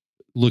like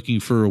looking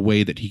for a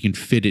way that he can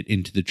fit it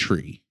into the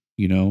tree,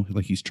 you know,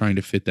 like he's trying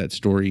to fit that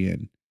story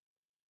in.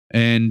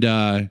 And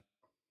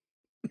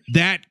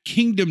that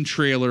Kingdom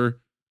trailer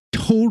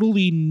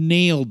totally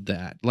nailed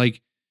that.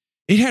 Like,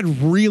 it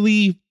had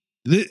really,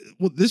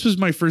 this was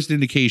my first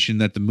indication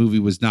that the movie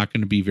was not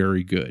going to be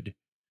very good.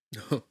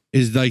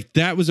 Is like,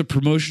 that was a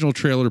promotional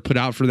trailer put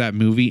out for that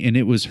movie, and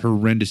it was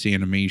horrendous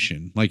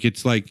animation. Like,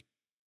 it's like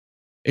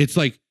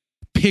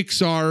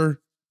Pixar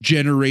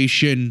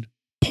generation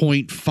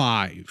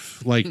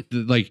 0.5. Like,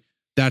 like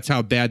that's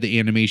how bad the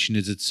animation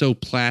is. It's so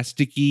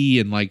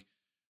plasticky, and like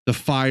the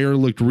fire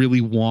looked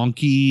really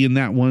wonky in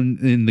that one,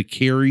 in the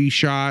Carrie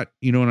shot.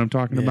 You know what I'm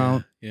talking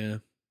about? Yeah.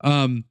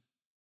 The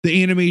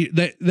anime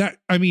that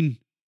I mean,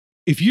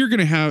 if you're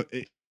gonna have,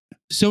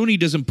 Sony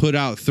doesn't put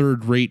out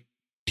third-rate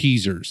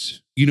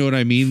teasers. You know what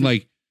I mean?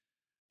 Like,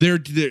 they're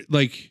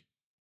like,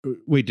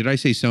 wait, did I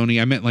say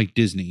Sony? I meant like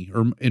Disney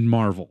or in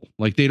Marvel.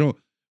 Like, they don't,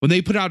 when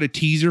they put out a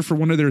teaser for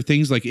one of their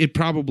things, like, it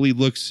probably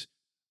looks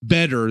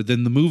better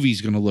than the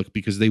movie's going to look,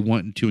 because they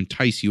want to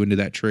entice you into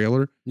that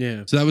trailer.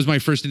 Yeah. So that was my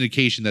first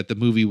indication that the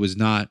movie was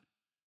not,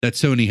 that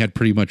Sony had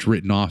pretty much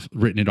written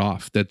it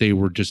off, that they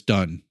were just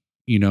done.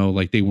 You know,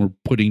 like, they were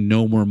putting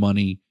no more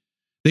money.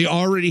 They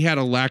already had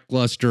a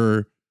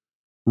lackluster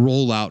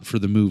rollout for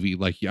the movie.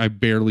 Like, I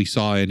barely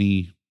saw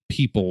any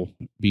people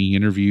being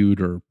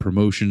interviewed or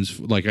promotions.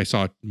 Like, I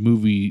saw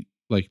movie,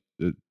 like,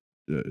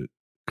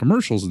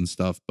 commercials and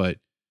stuff, but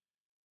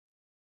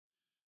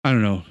I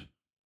don't know.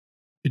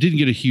 It didn't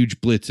get a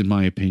huge blitz, in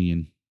my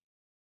opinion.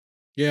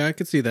 Yeah, I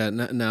could see that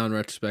now in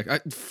retrospect.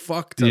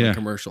 Ton of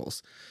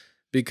commercials.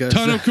 Because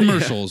ton of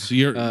commercials.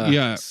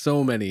 Yeah.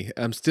 So many.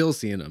 I'm still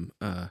seeing them.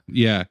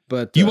 Yeah.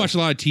 But you watch a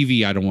lot of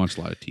TV. I don't watch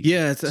a lot of TV.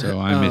 Yeah. So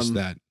I missed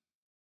that.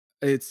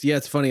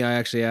 It's funny. I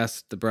actually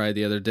asked the bride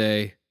the other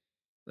day,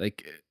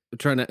 like,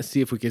 trying to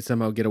see if we could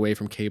somehow get away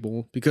from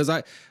cable, because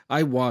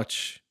I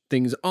watch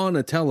things on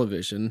a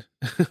television,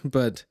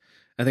 but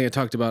I think I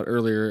talked about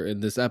earlier in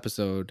this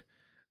episode,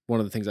 one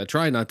of the things I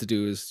try not to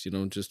do is, you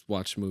know, just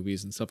watch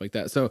movies and stuff like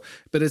that. So,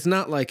 but it's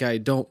not like I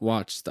don't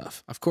watch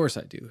stuff. Of course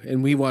I do.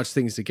 And we watch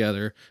things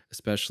together,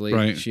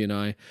 especially she and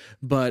I,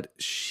 but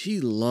she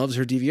loves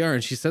her DVR.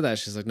 And she said that,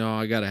 she's like, no,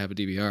 I got to have a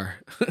DVR.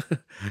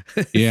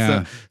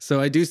 Yeah.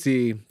 So I do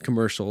see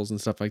commercials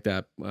and stuff like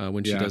that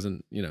when she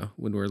doesn't, you know,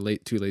 when we're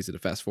too lazy to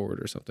fast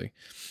forward or something.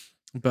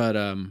 But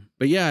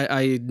yeah,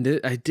 I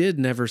did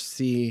never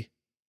see,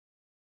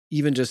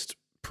 even just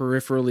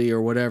peripherally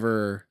or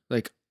whatever,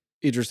 like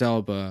Idris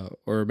Elba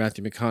or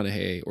Matthew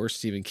McConaughey or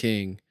Stephen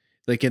King,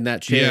 like in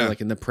that chair, Yeah.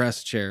 like in the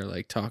press chair,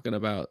 like talking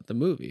about the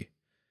movie.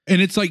 And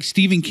it's like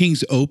Stephen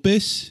King's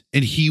opus,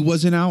 and he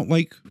wasn't out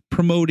like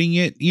promoting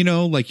it, you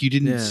know, like you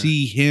didn't Yeah.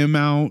 see him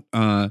out.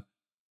 A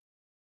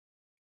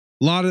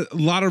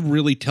lot of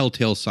really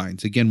telltale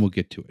signs. Again, we'll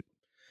get to it.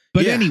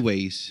 But Yeah.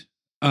 anyways,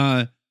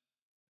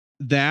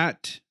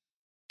 that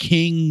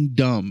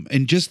Kingdom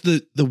and just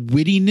the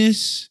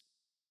wittiness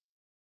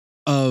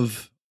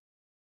of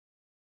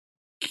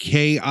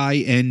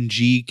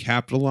KING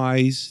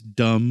capitalized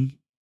dumb,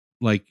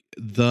 like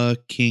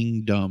the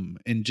Kingdom,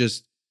 and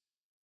just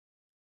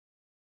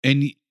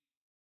and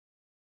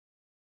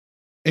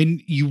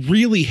you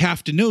really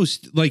have to know,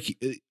 like,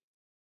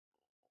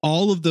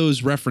 all of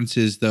those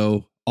references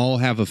though all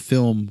have a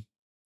film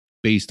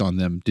based on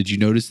them. Did you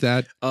notice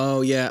that? Oh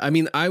yeah, I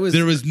mean,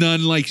 There was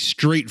none like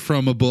straight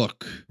from a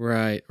book.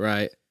 right.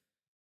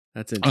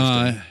 That's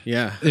interesting.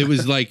 Yeah, It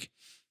was like,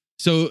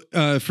 so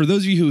for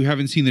those of you who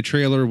haven't seen the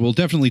trailer, we'll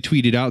definitely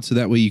tweet it out so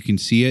that way you can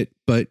see it.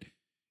 But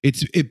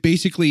it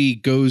basically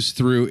goes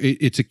through.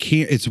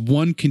 It's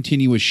one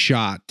continuous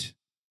shot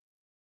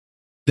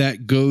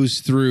that goes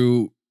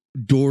through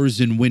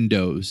doors and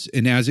windows,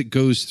 and as it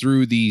goes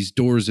through these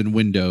doors and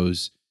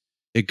windows,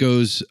 it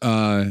goes.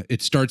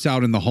 It starts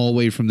out in the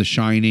hallway from The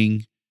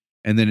Shining,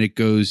 and then it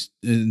goes,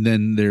 and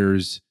then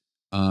there's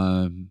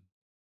a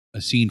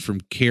scene from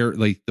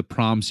like the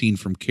prom scene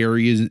from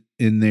Carrie is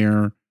in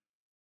there.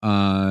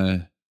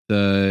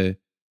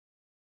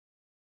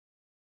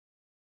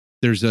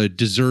 There's a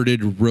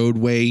deserted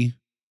roadway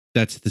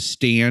that's The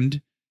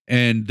Stand,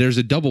 and there's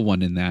a double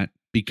one in that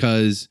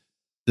because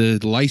the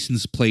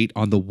license plate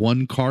on the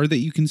one car that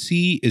you can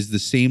see is the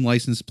same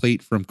license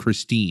plate from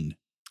Christine,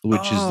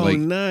 which is like,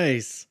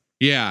 nice.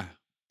 yeah.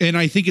 And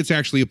I think it's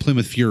actually a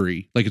Plymouth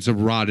Fury, like it's a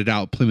rotted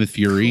out Plymouth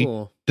Fury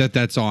Cool.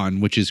 that's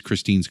on, which is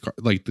Christine's car,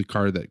 like the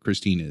car that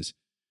Christine is.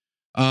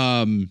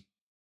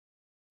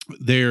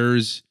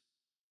 There's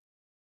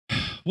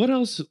what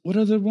else? What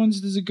other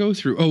ones does it go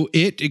through? Oh,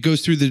 it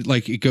goes through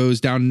it goes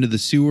down into the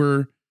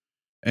sewer,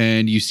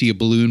 and you see a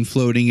balloon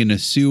floating in a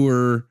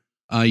sewer.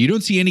 You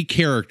don't see any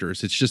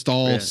characters. It's just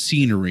all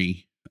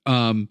scenery.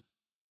 But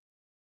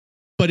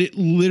it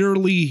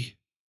literally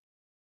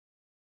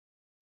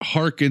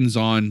harkens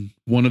on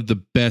one of the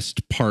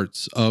best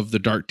parts of the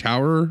Dark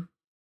Tower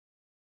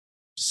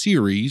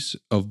series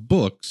of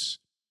books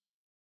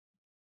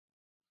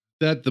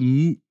that the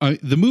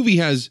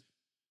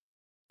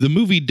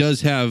movie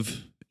does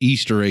have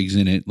Easter eggs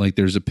in it. Like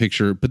there's a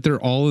picture, but they're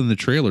all in the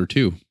trailer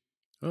too.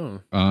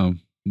 Oh,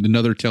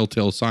 another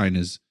telltale sign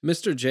is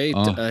Mr. J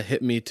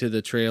hit me to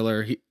the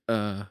trailer.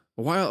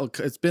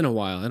 It's been a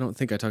while. I don't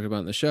think I talked about it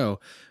in the show,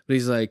 but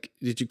he's like,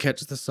 "Did you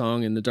catch the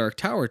song in the Dark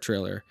Tower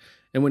trailer?"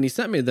 And when he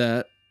sent me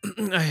that,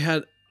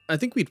 I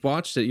think we'd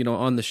watched it,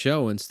 on the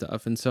show and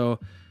stuff, and so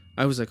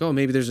I was like, "Oh,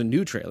 maybe there's a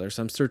new trailer."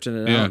 So I'm searching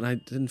it out, and I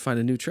didn't find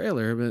a new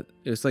trailer, but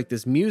it was like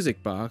this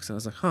music box, and I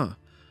was like, "Huh,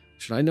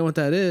 should I know what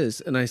that is?"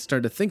 And I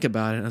started to think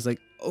about it, and I was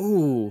like,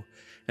 "Oh."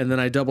 And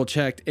then I double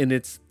checked, and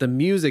it's the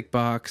music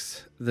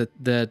box it's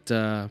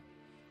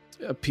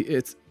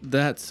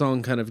that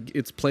song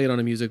it's played on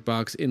a music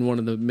box in one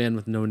of the Man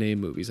with No Name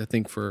movies, I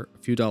think for a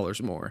few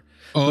dollars more.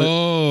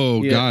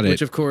 Got it.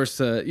 Which of course,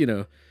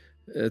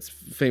 it's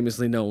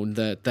famously known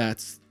that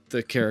that's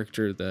the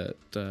character that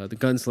the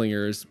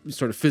gunslinger is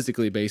sort of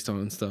physically based on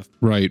and stuff.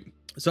 Right.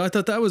 So I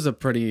thought that was a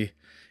pretty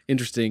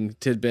interesting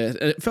tidbit.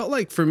 And it felt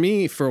like for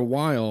me, for a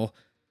while,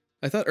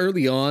 I thought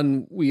early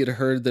on we had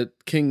heard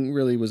that King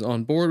really was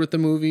on board with the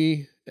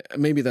movie.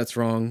 Maybe that's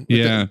wrong.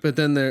 But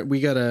then we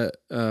get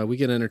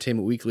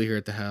Entertainment Weekly here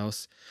at the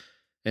house,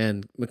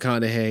 and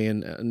McConaughey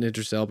and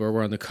Idris Elba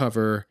were on the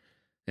cover,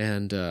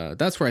 and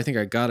that's where I think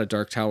I got a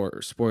Dark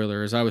Tower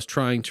spoiler. As I was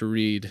trying to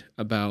read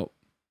about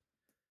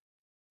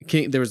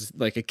King, there was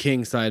like a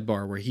King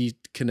sidebar where he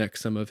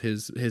connects some of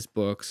his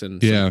books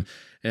and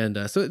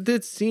so it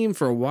did seem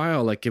for a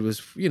while like it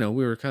was, we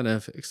were kind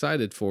of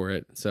excited for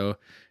it. So it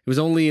was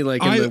only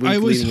like in the week I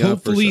was leading up or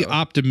hopefully so.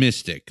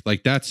 Optimistic.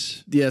 Like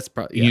that's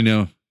probably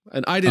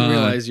And I didn't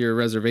realize your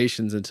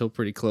reservations until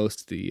pretty close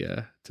to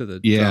the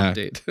drop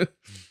date.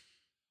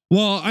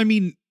 Well, I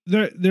mean,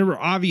 there were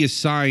obvious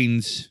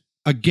signs.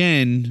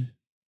 Again,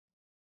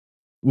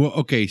 well,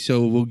 okay,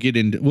 so we'll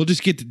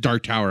just get the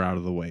Dark Tower out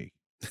of the way.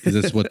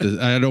 That's what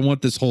I don't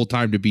want this whole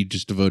time to be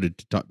just devoted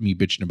to me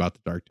bitching about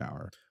the Dark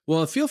Tower.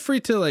 Well, feel free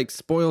to like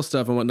spoil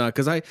stuff and whatnot,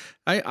 because I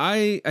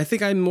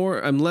think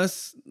I'm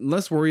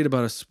less worried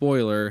about a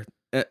spoiler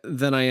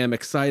than I am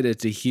excited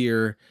to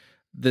hear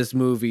this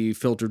movie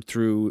filtered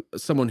through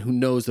someone who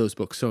knows those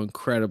books so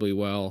incredibly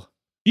well.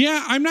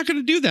 Yeah, I'm not going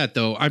to do that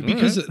though,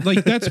 because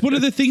like that's one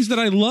of the things that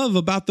I love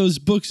about those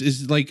books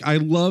is like I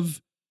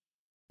love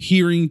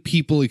hearing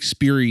people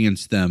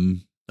experience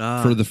them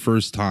for the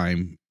first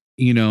time,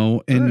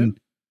 and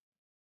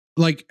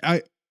like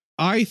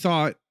I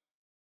thought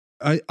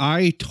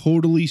I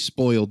totally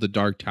spoiled the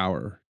Dark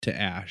Tower to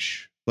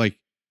Ash. Like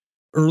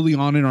early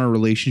on in our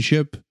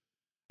relationship,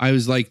 I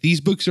was like,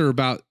 these books are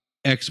about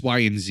X, Y,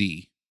 and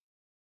Z.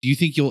 Do you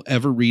think you'll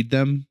ever read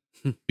them?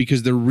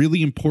 Because they're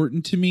really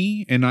important to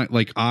me. And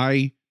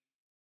I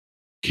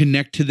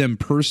connect to them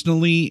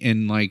personally.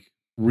 And like,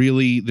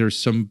 really, there's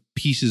some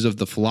pieces of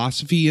the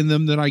philosophy in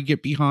them that I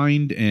get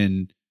behind.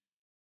 And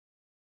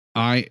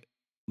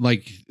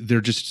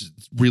they're just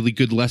really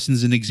good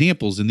lessons and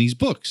examples in these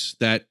books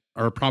that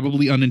are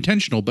probably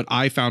unintentional, but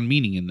I found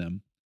meaning in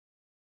them.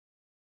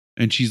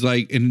 And she's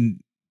like,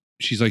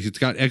 it's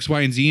got X,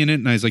 Y, and Z in it.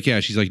 And I was like, yeah.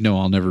 She's like, no,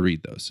 I'll never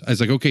read those. I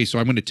was like, okay, so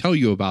I'm going to tell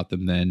you about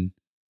them then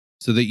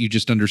so that you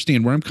just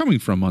understand where I'm coming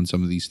from on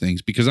some of these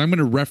things, because I'm going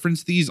to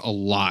reference these a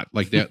lot.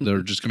 Like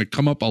they're just going to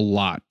come up a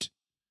lot.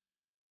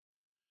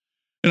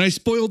 And I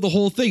spoiled the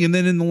whole thing. And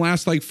then in the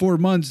last like 4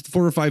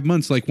 or 5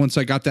 months, like once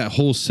I got that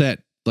whole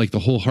set, like the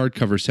whole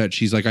hardcover set,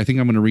 she's like, I think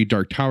I'm going to read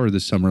Dark Tower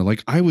this summer.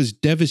 Like I was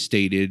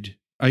devastated.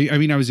 I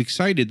mean, I was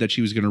excited that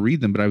she was going to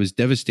read them, but I was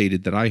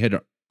devastated that I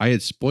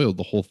had spoiled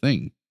the whole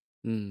thing.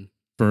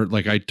 For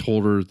like, I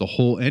told her the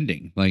whole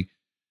ending, like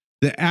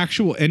the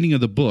actual ending of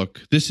the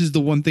book. This is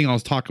the one thing I'll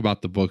talk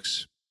about the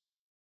books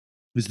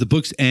is the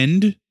books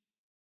end.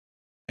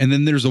 And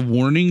then there's a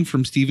warning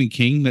from Stephen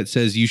King that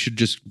says you should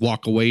just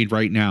walk away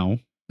right now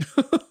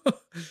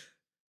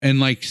and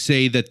like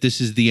say that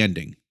this is the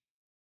ending.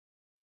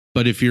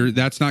 But if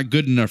that's not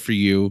good enough for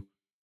you,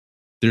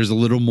 there's a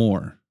little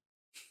more,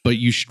 but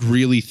you should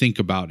really think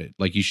about it.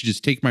 Like you should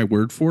just take my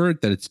word for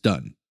it that it's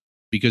done,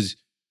 because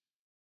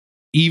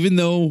even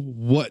though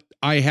what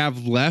I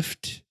have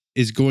left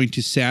is going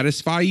to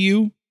satisfy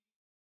you,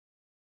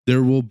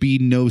 there will be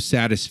no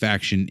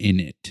satisfaction in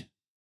it.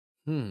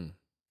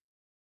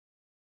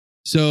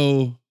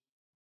 So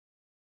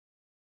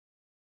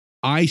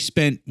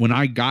when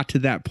I got to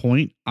that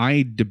point,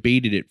 I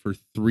debated it for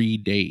 3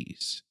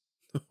 days.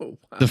 Oh,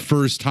 wow. The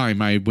first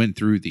time I went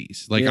through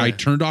these, like I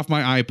turned off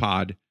my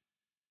iPod.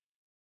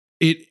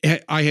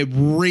 I had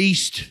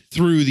raced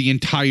through the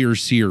entire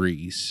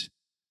series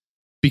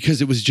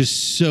because it was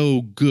just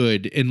so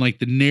good. And like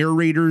the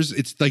narrators,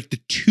 it's like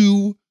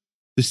the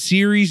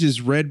series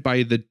is read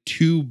by the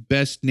two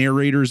best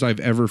narrators I've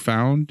ever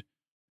found.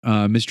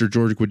 Mr.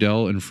 George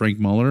Guidall and Frank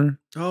Muller.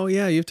 Oh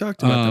yeah. You've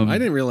talked about them. I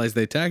didn't realize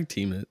they tag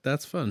team it.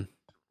 That's fun.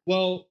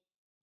 Well,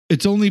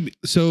 it's only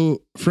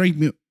so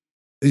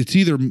it's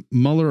either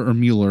Muller or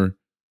Mueller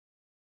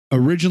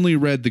originally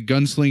read The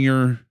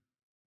Gunslinger,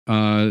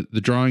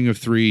 The Drawing of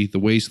Three, The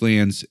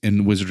Wastelands,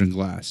 and Wizard and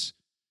Glass.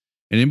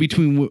 And in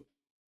between,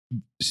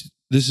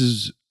 this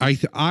is,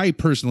 I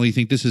personally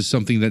think this is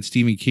something that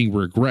Stephen King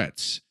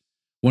regrets.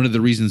 One of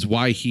the reasons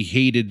why he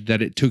hated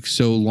that it took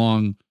so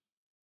long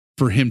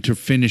for him to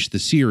finish the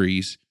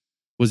series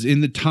was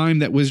in the time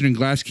that Wizard and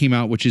Glass came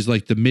out, which is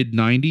like the mid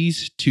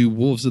 90s, to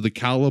Wolves of the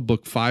Calla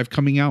book 5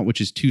 coming out,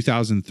 which is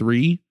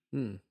 2003.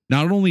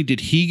 Not only did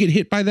he get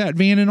hit by that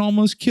van and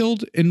almost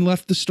killed and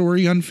left the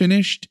story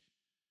unfinished,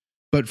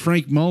 but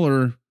Frank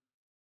Muller,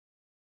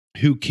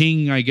 who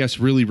King, I guess,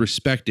 really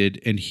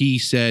respected, and he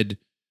said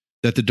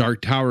that the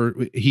Dark Tower,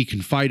 he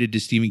confided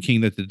to Stephen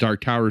King that the Dark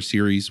Tower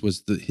series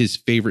was his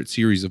favorite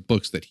series of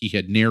books that he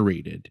had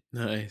narrated.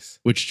 Nice.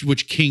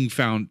 Which King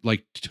found,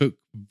 like, took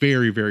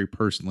very, very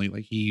personally.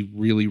 Like, he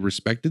really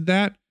respected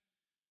that.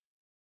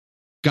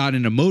 Got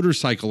in a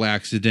motorcycle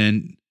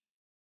accident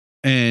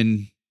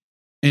and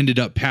ended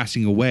up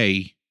passing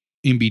away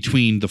in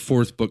between the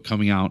 4th book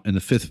coming out and the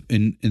 5th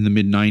in the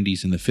mid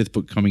 90s and the 5th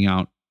book coming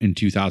out in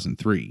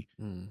 2003.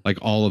 Like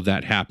all of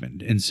that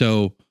happened. And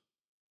so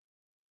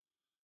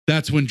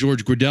that's when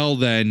George Guidall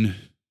then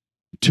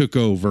took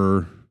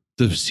over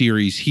the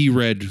series. He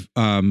read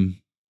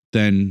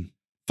then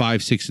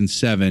 5, 6, and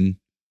 7.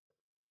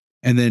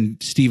 And then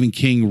Stephen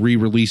King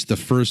re-released the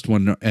first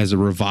one as a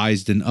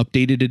revised and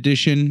updated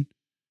edition.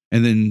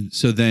 And then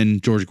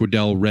George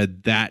Guidall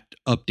read that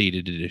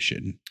updated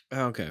edition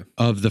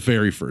of the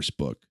very first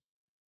book.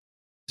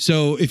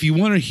 So if you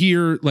want to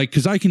hear, like,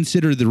 because I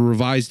consider the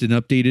revised and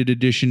updated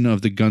edition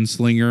of The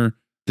Gunslinger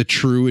the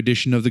true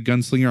edition of The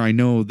Gunslinger. I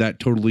know that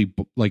totally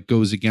like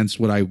goes against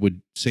what I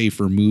would say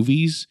for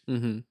movies.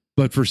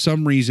 But for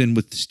some reason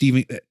with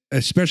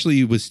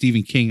especially with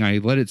Stephen King, I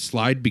let it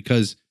slide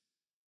because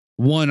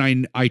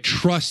one, I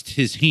trust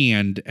his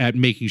hand at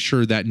making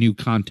sure that new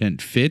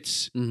content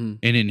fits and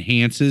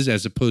enhances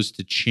as opposed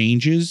to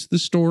changes the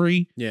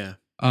story. Yeah.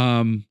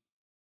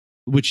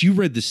 Which you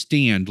read The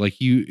Stand,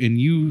 like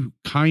you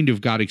kind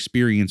of got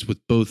experience with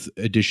both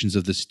editions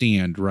of The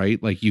Stand,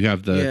 right? Like you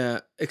have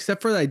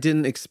except for that I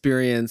didn't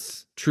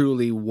experience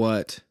truly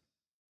what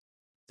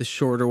the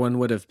shorter one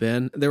would have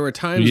been. There were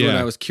times when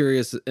I was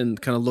curious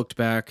and kind of looked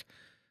back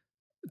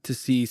to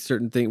see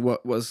certain things,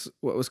 what was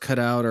cut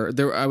out,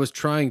 or I was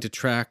trying to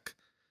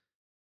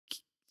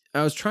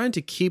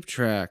keep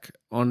track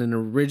on an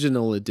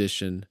original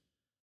edition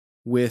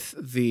with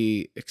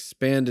the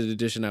expanded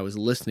edition I was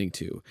listening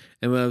to,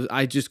 and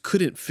I just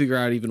couldn't figure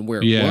out even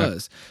where it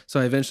was. So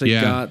I eventually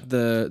got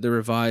the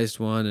revised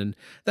one, and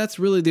that's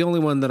really the only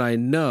one that I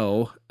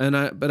know.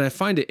 But I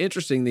find it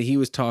interesting that he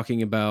was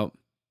talking about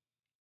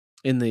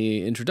in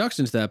the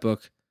introduction to that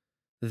book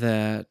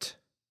that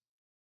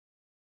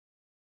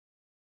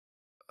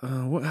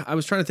I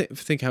was trying to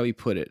think how he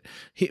put it.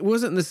 He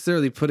wasn't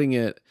necessarily putting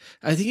it.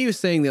 I think he was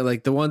saying that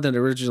like the one that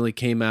originally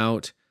came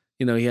out,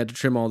 you know, he had to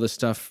trim all this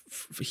stuff.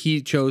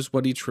 He chose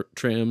what he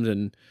trimmed,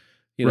 and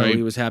you know, Right.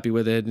 he was happy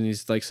with it. And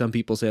he's like, some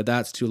people say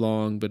that's too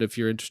long, but if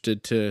you're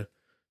interested to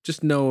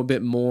just know a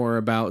bit more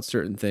about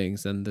certain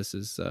things, then this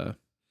is,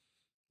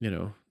 you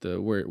know,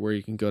 the where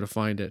you can go to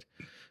find it.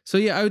 So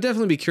yeah, I would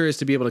definitely be curious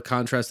to be able to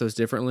contrast those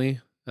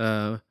differently.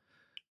 But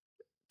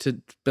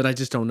I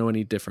just don't know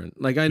any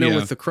different. Like I know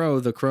with the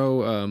Crow,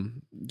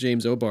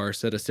 James O'Barr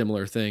said a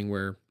similar thing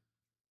where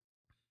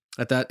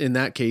in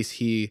that case,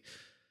 he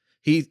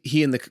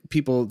and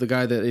the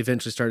guy that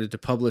eventually started to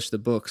publish the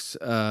books,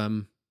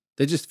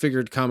 they just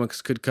figured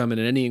comics could come in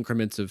any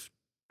increments of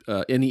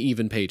any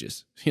even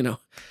pages, you know,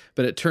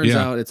 but it turns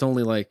out it's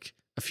only like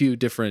a few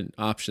different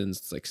options.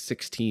 It's like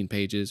 16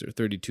 pages or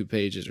 32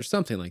 pages or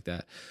something like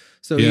that.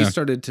 So he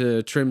started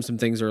to trim some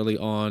things early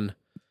on,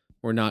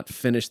 or not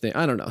finish things.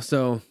 I don't know.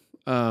 So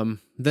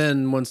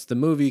then once the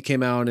movie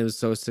came out and it was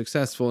so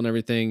successful and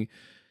everything,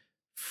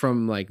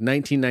 from like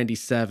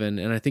 1997,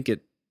 and I think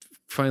it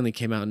finally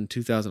came out in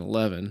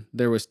 2011,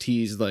 there was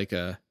teased like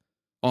a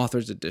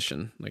author's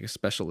edition, like a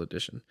special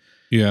edition.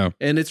 Yeah.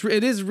 And it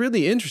is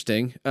really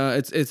interesting.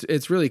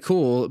 It's really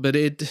cool, but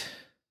it's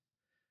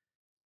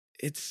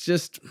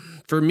just,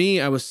 for me,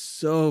 I was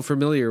so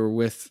familiar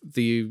with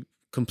the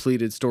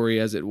completed story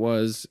as it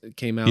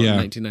came out in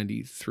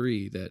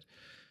 1993 that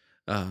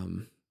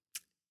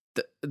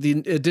the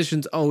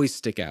editions always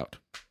stick out.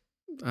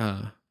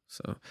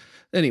 So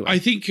anyway, I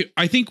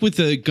think with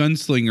the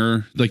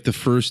Gunslinger, like the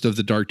first of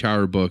the Dark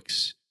Tower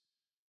books,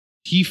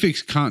 he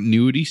fixed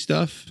continuity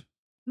stuff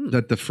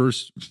that the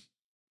first,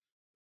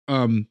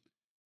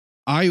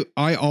 I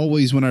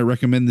always, when I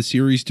recommend the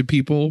series to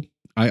people,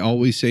 I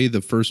always say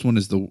the first one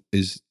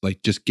is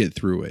like, just get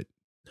through it.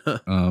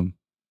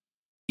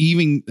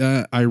 Even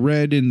I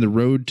read in The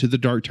Road to the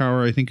Dark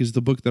Tower, I think is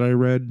the book that I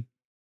read,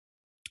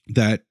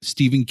 that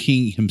Stephen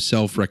King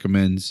himself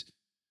recommends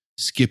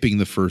skipping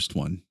the first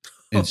one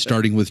and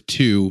starting with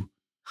 2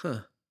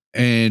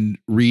 and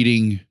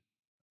reading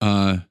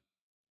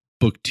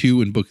book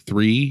 2 and book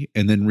 3,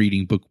 and then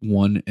reading book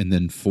 1 and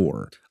then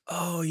 4.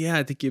 Oh yeah,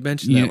 I think you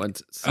mentioned that one.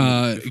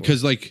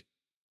 Because like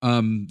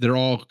they're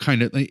all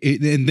kind of,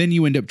 and then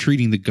you end up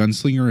treating the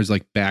Gunslinger as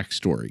like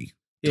backstory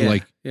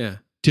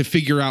to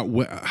figure out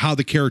how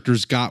the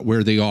characters got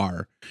where they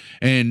are,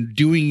 and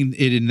doing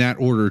it in that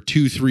order,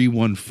 2, 3,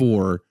 1,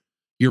 4.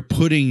 You're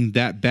putting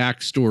that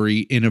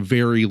backstory in a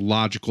very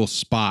logical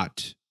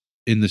spot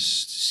in the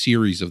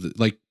series of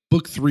like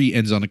book 3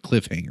 ends on a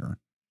cliffhanger.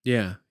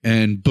 Yeah.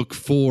 And book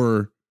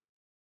 4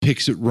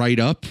 picks it right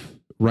up,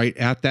 right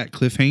at that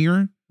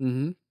cliffhanger.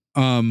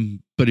 Mm-hmm.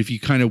 But if you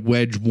kind of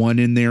wedge 1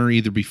 in there,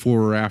 either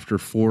before or after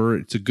 4,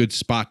 it's a good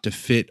spot to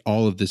fit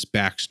all of this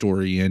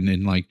backstory in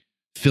and like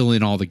fill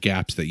in all the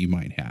gaps that you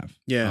might have.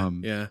 Yeah.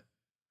 Yeah.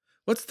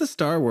 What's the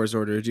Star Wars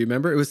order? Do you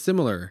remember? It was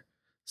similar.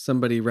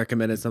 Somebody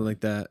recommended something like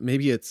that.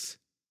 Maybe it's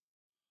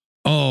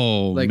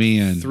like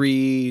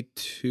 3,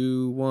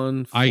 2,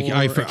 1, 4.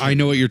 I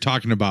know what you're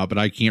talking about, but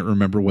I can't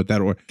remember what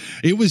that order.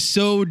 It was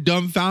so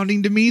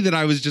dumbfounding to me that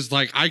I was just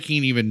like, I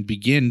can't even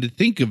begin to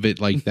think of it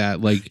like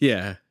that. Like,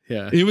 yeah.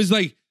 It was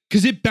like,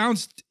 because it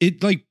bounced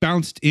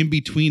in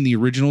between the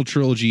original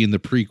trilogy and the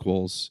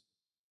prequels,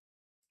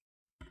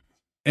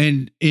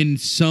 and in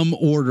some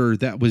order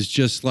that was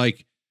just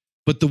like,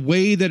 but the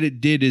way that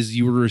it did is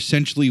you were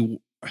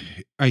essentially,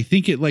 I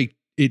think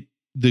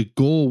the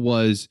goal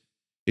was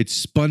it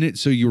spun it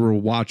so you were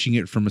watching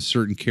it from a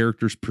certain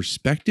character's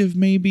perspective,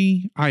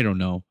 maybe. I don't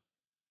know.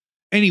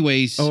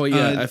 Anyways. Oh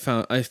yeah,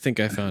 I think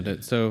I found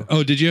it. So.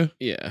 Oh, did you?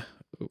 Yeah.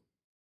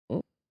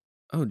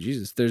 Oh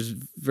Jesus! There's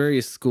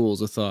various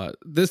schools of thought.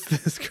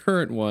 This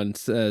current one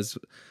says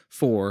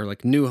 4,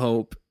 like New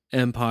Hope,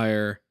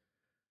 Empire.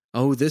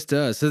 Oh, this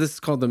does. So this is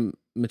called the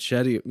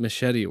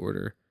Machete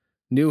order.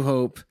 New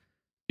Hope,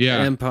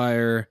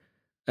 Empire,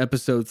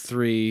 Episode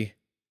 3,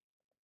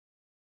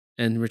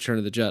 and Return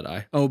of the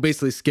Jedi. Oh,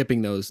 basically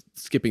skipping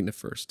the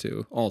first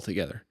 2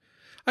 altogether.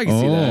 I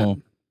can see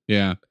that.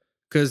 Yeah.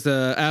 Because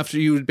after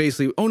you would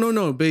basically,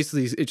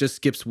 basically it just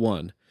skips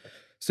 1.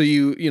 So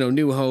you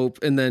New Hope,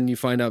 and then you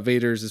find out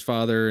Vader's his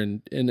father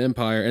and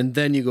Empire, and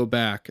then you go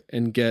back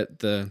and get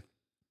the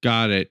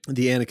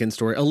Anakin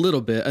story a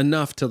little bit,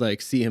 enough to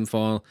like see him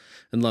fall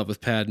in love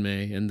with Padme,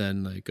 and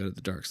then like go to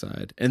the dark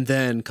side, and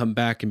then come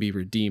back and be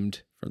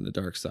redeemed from the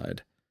dark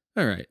side.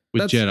 All right,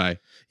 with Jedi.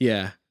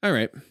 Yeah. All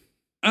right.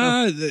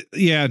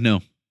 Yeah.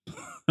 No.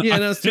 Yeah.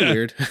 No, it's too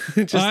weird.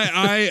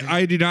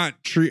 I do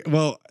not treat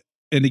well,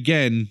 and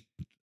again,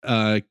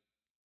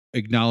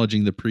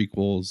 acknowledging the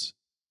prequels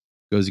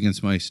goes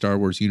against my Star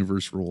Wars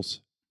universe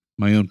rules,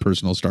 my own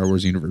personal Star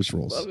Wars universe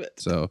rules. Love it.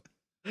 So,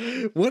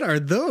 what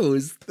are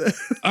those?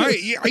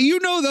 You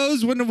know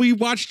those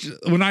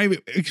when I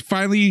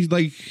finally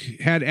like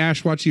had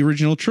Ash watch the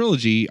original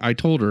trilogy, I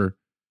told her,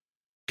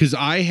 because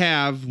I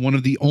have one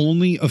of the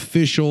only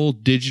official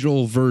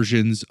digital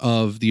versions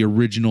of the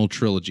original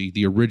trilogy,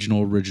 the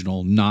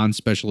original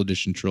non-special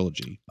edition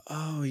trilogy.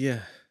 Oh yeah.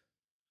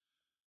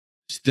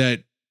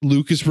 That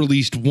Lucas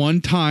released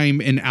one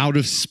time, and out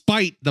of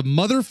spite, the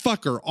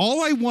motherfucker,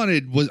 all I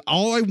wanted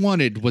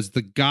was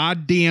the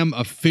goddamn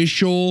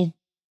official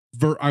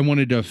I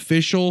wanted the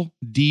official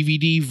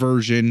DVD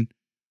version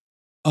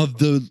of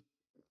the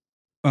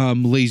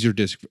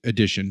Laserdisc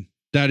edition.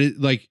 That is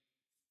like,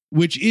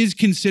 which is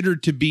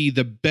considered to be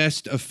the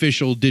best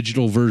official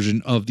digital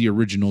version of the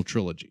original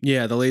trilogy.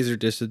 Yeah, the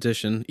Laserdisc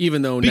edition,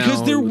 even though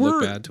because now there it would were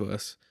look bad to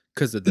us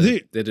because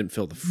they didn't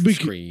fill the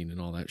screen and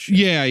all that shit.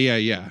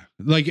 Yeah.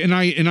 Like, and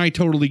I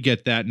totally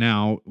get that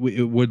now.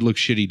 It would look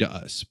shitty to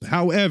us.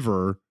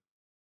 However,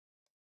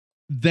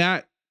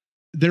 that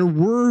there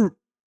were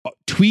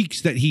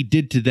tweaks that he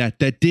did to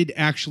that did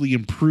actually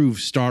improve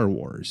Star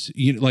Wars.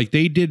 You know, like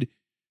they did.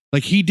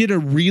 Like he did a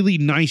really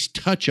nice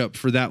touch up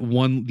for that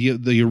one,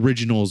 the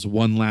originals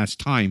one last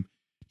time.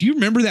 Do you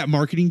remember that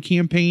marketing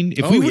campaign?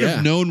 If we would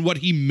have known what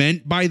he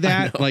meant by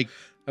that, like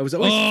I was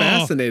always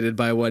fascinated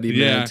by what he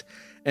meant.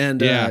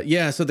 And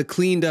so the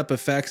cleaned up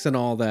effects and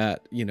all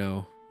that, you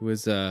know,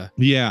 was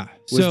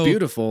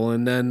beautiful.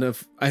 And then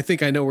I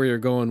think I know where you're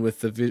going with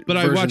the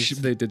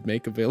versions they did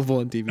make available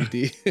on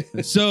DVD.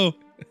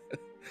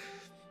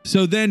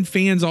 so then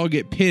fans all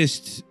get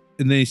pissed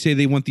and they say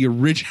they want the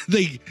original.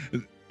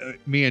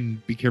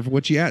 Man, be careful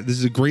what you ask. This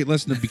is a great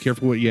lesson to be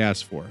careful what you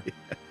ask for. Yeah.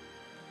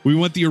 We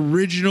want the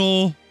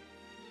original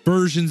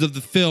versions of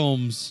the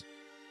films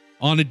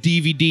on a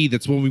DVD.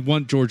 That's what we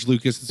want, George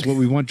Lucas. That's what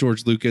we want,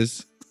 George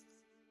Lucas.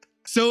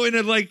 So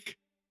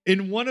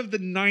in one of the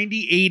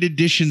 98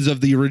 editions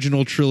of the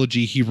original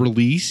trilogy, he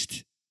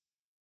released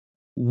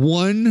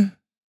one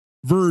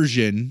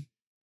version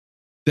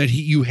that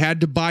you had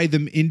to buy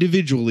them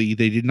individually.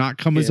 They did not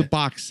come as a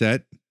box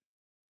set.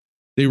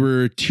 They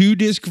were a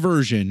 2-disc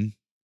version,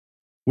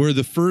 where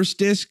the first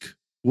disc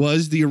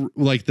was the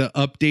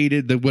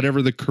updated,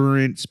 whatever the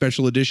current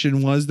special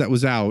edition was that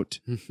was out.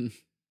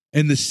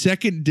 And the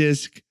second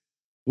disc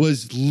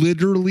was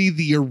literally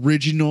the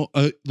original,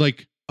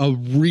 like a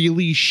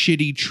really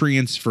shitty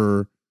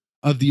transfer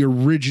of the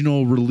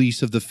original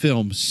release of the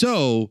film.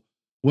 So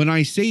when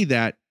I say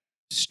that,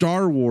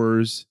 Star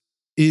Wars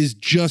is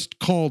just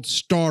called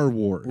Star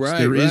Wars.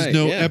 There is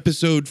no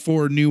episode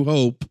 4 New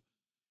Hope.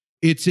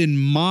 It's in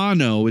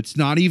mono. It's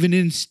not even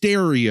in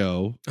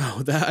stereo.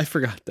 Oh, I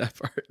forgot that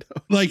part.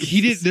 Oh, like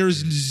there's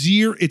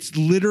zero. It's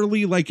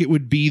literally like it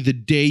would be the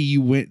day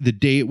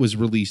it was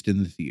released in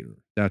the theater.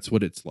 That's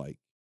what it's like.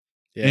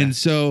 Yeah. And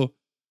so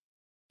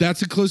that's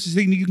the closest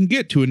thing you can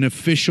get to an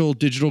official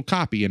digital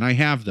copy. And I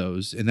have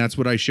those. And that's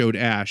what I showed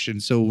Ash.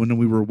 And so when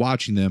we were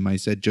watching them, I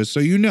said, just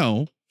so you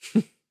know,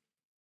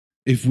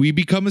 if we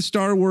become a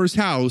Star Wars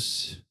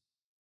house,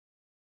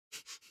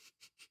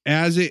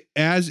 as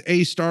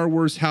a Star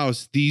Wars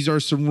house, these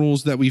are some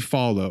rules that we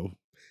follow.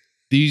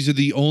 These are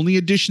the only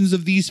editions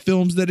of these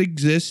films that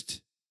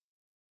exist.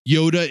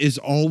 Yoda is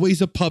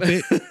always a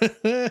puppet.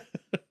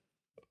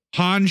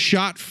 Han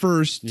shot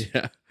first.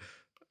 Yeah.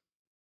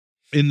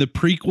 In the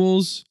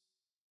prequels,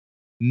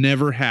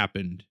 never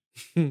happened.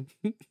 And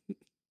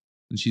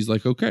she's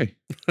like, okay.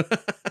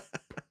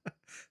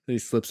 He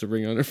slips a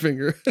ring on her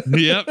finger.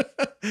 Yep.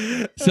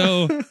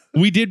 So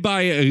we did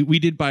buy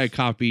a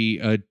copy,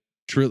 a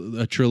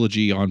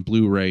trilogy on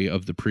Blu-ray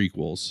of the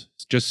prequels,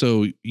 just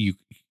so you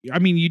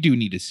do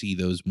need to see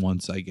those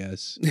once, I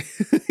guess.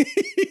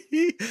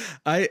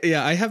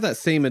 I have that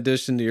same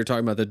edition that you're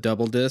talking about, the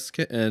double disc,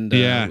 and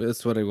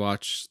that's what I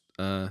watch.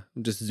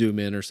 Just zoom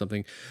in or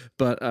something.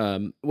 But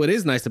what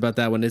is nice about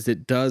that one is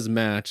it does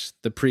match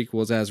the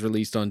prequels as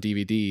released on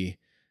DVD.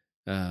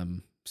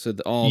 So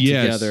all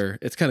together,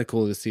 it's kind of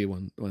cool to see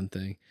one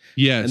thing.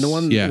 Yes. And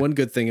the one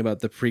good thing about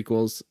the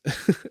prequels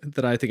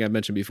that I think I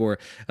mentioned before,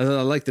 I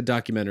like the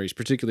documentaries,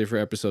 particularly for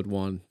episode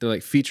 1. They're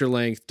like feature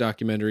length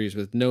documentaries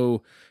with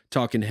no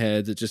talking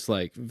heads. It's just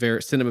like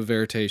cinema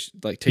verite,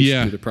 like takes you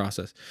through the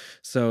process.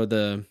 So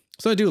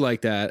I do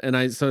like that.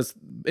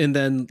 And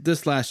then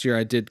this last year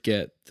I did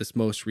get this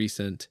most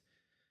recent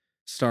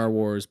Star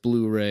Wars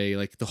Blu-ray,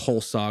 like the whole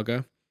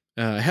saga.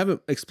 I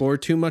haven't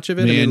explored too much of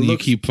it. Man, you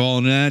keep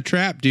falling in that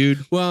trap,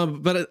 dude. Well,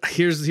 but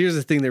here's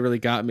the thing that really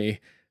got me,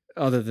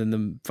 other than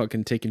them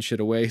fucking taking shit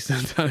away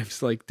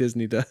sometimes, like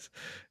Disney does,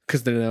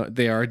 because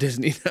they are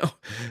Disney now.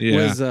 Yeah.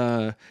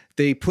 Was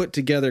they put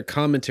together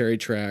commentary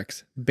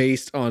tracks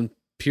based on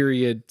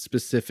period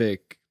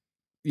specific,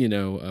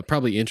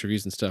 probably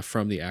interviews and stuff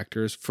from the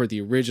actors for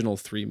the original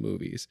 3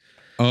 movies.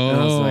 Oh,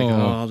 and I was like,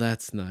 oh,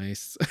 that's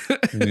nice.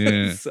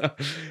 Yeah.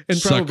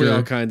 Probably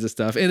all kinds of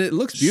stuff, and it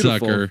looks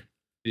beautiful. Sucker.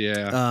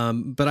 Yeah.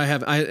 But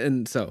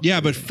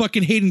but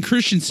fucking Hayden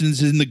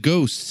Christensen's in the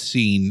ghost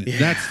scene.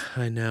 Yeah,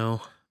 I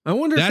know. I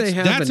wonder if they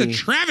have that's a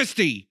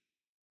travesty.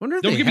 Wonder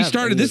if Don't get me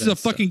started. This is a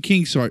fucking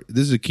king. Sorry,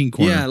 this is a king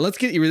corner. Yeah, let's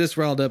get you this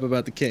riled up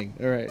about the king.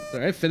 All right,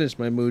 sorry, I finished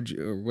my mood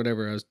or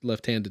whatever. I was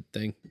left-handed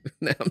thing.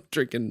 Now I'm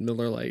drinking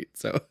Miller Lite.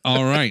 So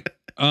all right.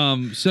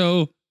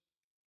 So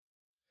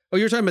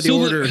you're talking about the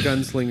Order,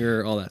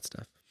 Gunslinger, all that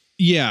stuff.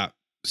 Yeah.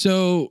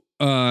 So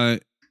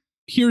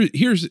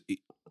here's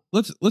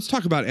let's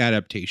talk about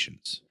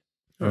adaptations.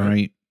 All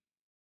right.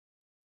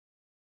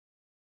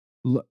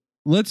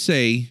 Let's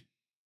say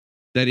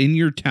that in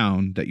your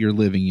town that you're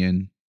living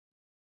in,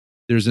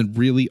 there's a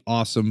really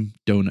awesome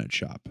donut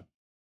shop.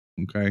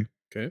 Okay.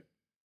 Okay.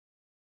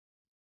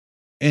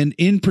 And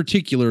in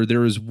particular,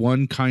 there is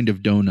one kind of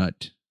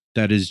donut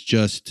that is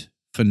just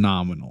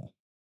phenomenal.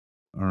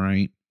 All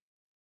right.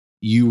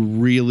 You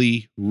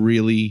really,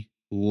 really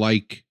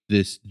like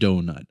this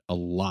donut a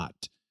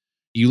lot.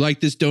 You like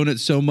this donut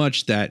so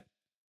much that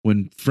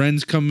when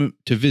friends come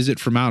to visit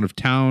from out of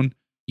town,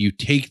 you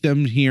take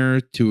them here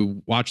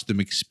to watch them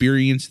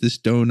experience this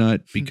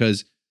donut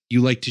because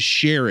you like to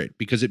share it,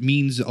 because it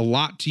means a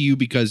lot to you,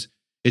 because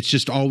it's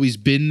just always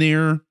been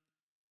there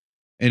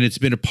and it's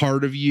been a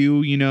part of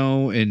you, you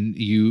know, and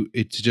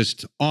it's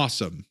just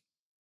awesome.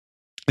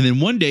 And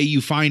then one day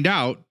you find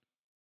out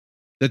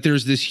that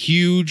there's this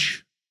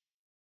huge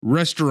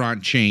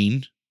restaurant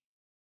chain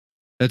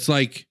that's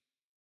like,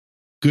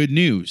 good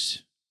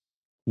news.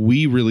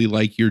 We really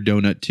like your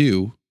donut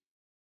too.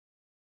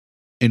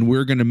 And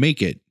we're going to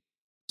make it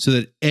so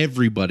that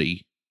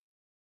everybody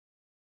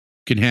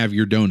can have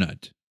your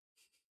donut.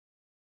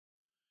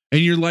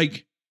 And you're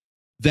like,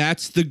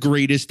 that's the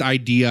greatest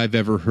idea I've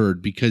ever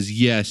heard, because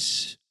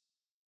yes,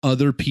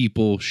 other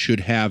people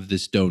should have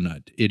this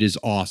donut. It is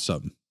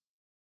awesome.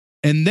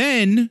 And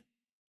then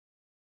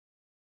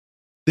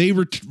they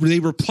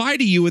reply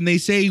to you and they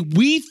say,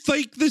 we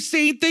think the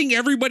same thing.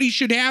 Everybody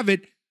should have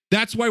it.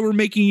 That's why we're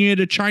making it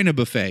a China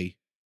buffet.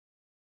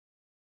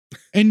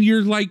 And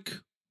you're like,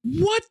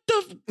 what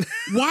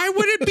why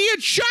would it be a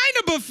China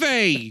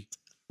buffet?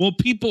 Well,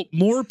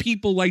 more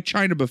people like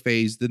China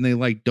buffets than they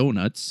like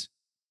donuts.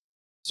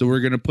 So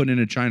we're going to put in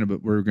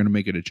we're going to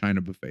make it a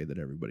China buffet that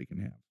everybody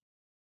can have.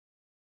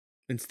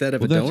 Instead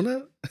of a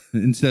donut?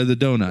 Instead of the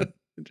donut.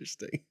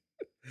 Interesting.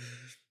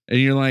 And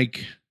you're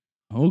like,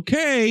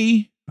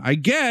 okay, I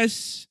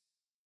guess.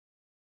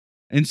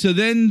 And so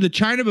then the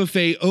China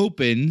buffet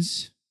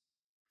opens.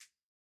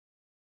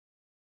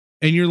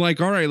 And you're like,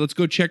 all right, let's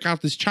go check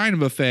out this China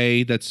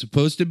buffet that's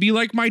supposed to be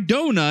like my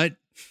donut.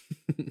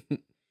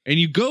 And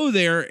you go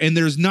there and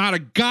there's not a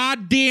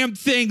goddamn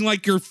thing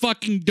like your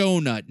fucking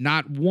donut.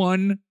 Not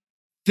one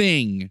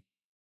thing.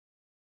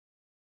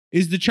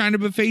 Is the China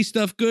buffet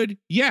stuff good?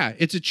 Yeah,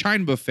 it's a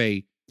China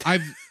buffet.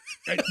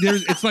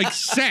 It's like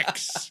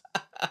sex.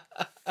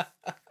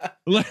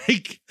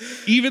 Like,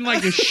 even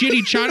like a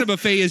shitty China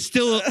buffet is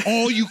still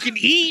all you can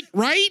eat,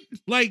 right?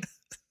 Like,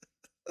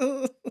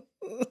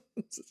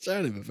 it's a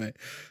China buffet.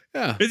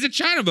 Yeah. It's a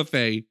China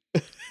buffet.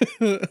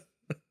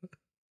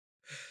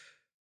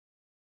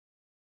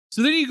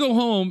 So then you go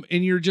home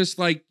and you're just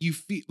like, you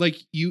feel like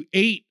you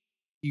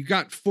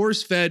got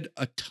force fed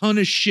a ton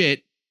of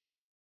shit,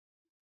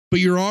 but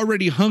you're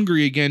already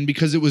hungry again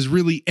because it was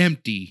really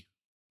empty.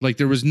 Like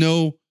there was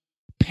no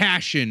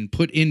passion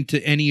put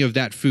into any of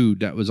that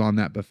food that was on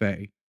that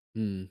buffet.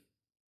 And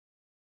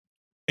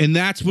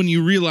that's when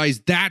you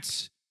realize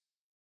that's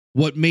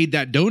what made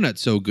that donut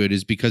so good,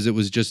 is because it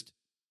was just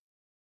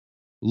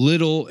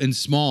little and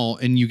small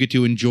and you get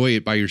to enjoy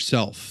it by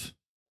yourself,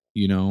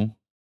 you know,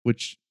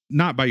 which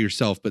not by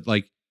yourself, but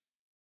like,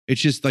 it's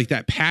just like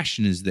that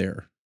passion is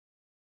there.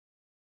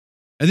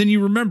 And then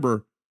you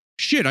remember,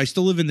 shit, I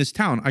still live in this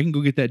town. I can go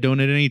get that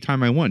donut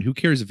anytime I want. Who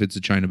cares if it's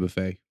a China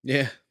buffet?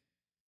 Yeah.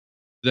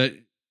 That,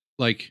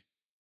 like,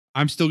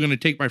 I'm still going to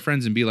take my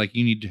friends and be like,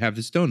 you need to have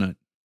this donut.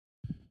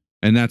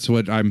 And that's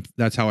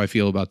how I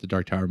feel about the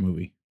Dark Tower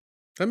movie.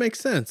 That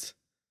makes sense.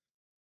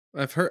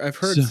 I've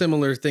heard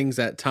similar things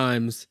at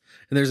times.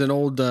 And there's an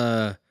old,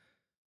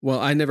 well,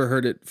 I never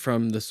heard it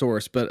from the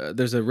source, but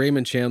there's a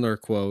Raymond Chandler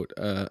quote,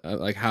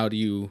 like, how do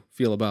you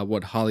feel about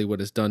what Hollywood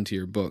has done to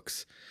your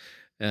books?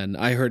 And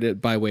I heard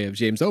it by way of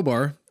James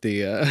O'Barr,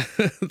 the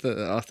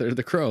author of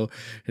The Crow.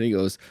 And he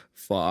goes,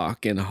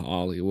 fucking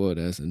Hollywood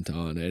hasn't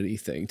done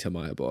anything to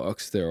my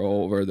books. They're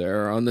over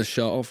there on the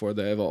shelf where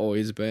they've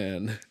always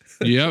been.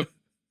 Yep.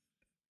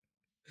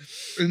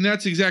 And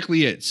that's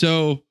exactly it.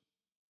 So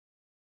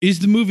is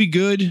the movie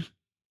good?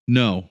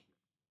 No.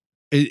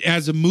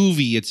 As a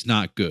movie, it's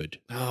not good.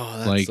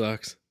 Oh, that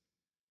sucks.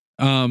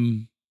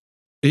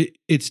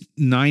 It's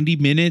 90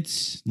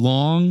 minutes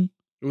long.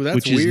 Ooh,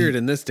 that's weird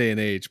in this day and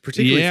age,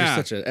 particularly for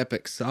such an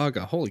epic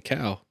saga. Holy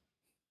cow.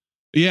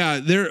 Yeah,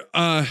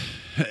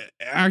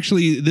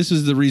 actually, this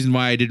is the reason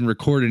why I didn't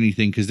record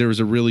anything, because there was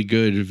a really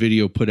good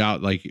video put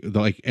out,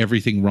 like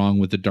everything wrong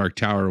with the Dark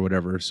Tower or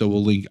whatever. So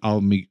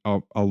I'll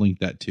link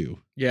that too.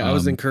 Yeah, I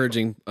was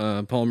encouraging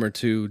Palmer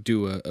to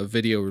do a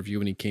video review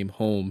when he came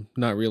home,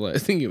 not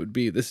realizing it would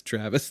be this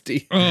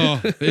travesty.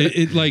 Oh,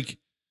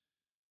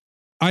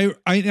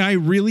 I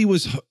really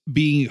was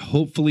being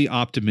hopefully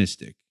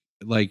optimistic.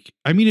 Like,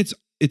 I mean,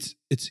 it's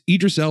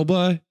Idris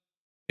Elba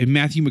and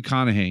Matthew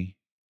McConaughey,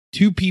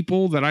 two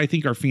people that I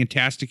think are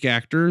fantastic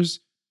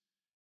actors,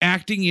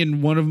 acting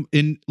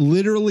in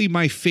literally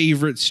my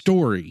favorite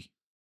story.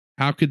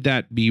 How could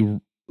that be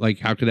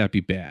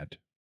bad?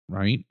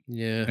 Right?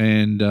 Yeah.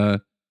 And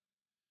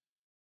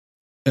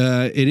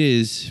It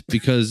is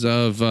because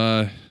of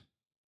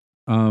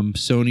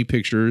Sony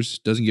Pictures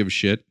doesn't give a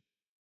shit,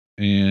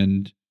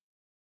 and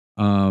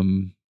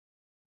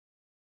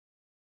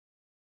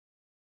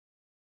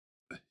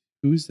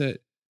who's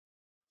that?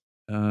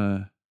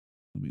 Let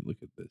me look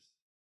at this.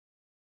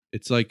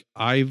 It's like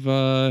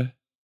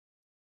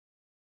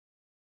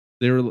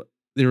they were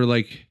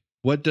like,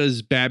 what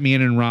does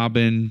Batman and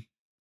Robin?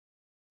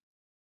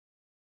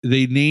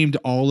 They named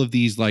all of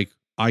these like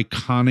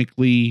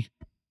iconically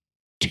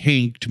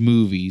tanked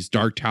movies,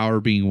 Dark Tower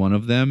being one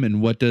of them.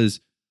 And what does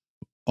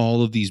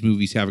all of these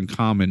movies have in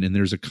common? And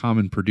there's a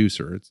common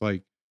producer. It's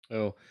like,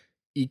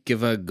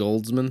 Akiva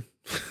Goldsman.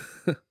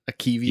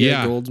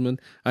 Akivia Goldsman.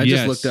 I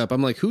just looked up.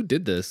 I'm like, who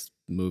did this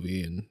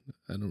movie? And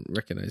I don't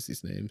recognize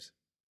these names.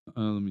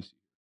 Let me see.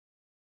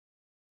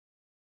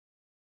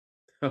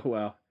 Oh,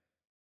 wow.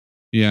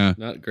 Yeah.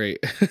 Not great.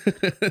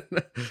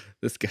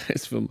 This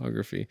guy's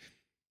filmography.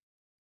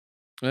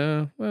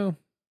 Well,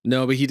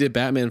 no, but he did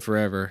Batman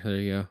Forever. There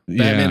you go.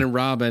 Batman and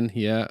Robin.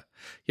 Yeah.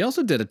 He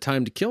also did a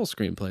Time to Kill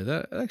screenplay.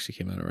 That actually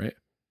came out all right.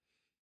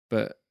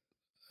 But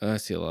I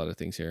see a lot of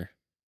things here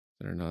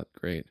that are not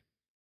great.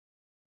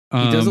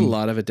 He does a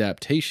lot of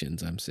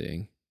adaptations, I'm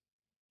seeing.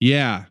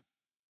 Yeah.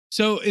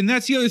 So, and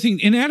that's the other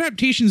thing. And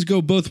adaptations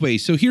go both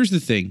ways. So here's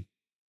the thing.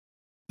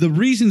 The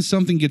reason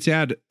something gets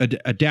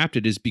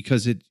adapted is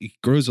because it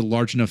grows a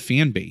large enough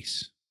fan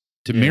base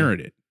to merit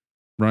it.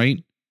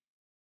 Right.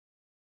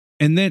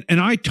 And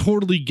I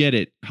totally get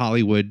it,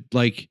 Hollywood.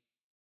 Like,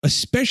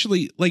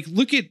 especially, like,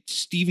 look at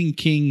Stephen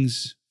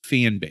King's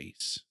fan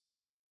base.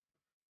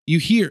 You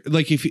hear,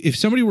 like, if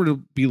somebody were to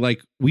be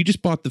like, we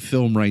just bought the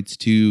film rights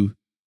to,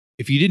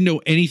 if you didn't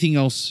know anything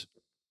else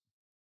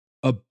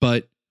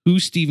but who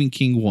Stephen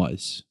King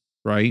was,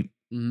 right?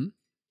 Mm-hmm.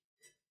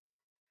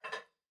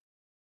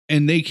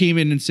 And they came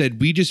in and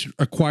said, we just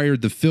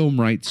acquired the film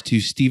rights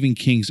to Stephen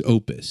King's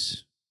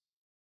opus.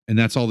 And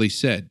that's all they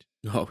said.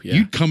 Oh, yeah.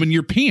 You'd come in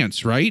your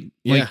pants, right?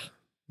 Yeah,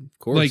 of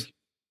course. Like,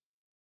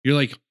 you're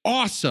like,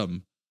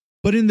 awesome.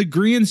 But in the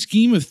grand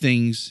scheme of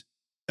things,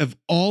 of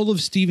all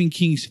of Stephen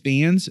King's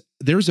fans,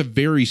 there's a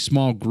very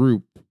small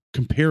group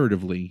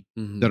comparatively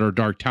that are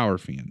Dark Tower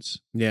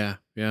fans. Yeah,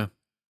 yeah.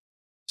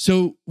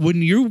 So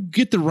when you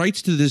get the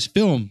rights to this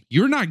film,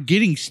 you're not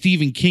getting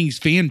Stephen King's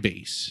fan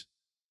base.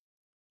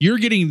 You're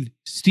getting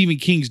Stephen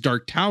King's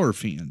Dark Tower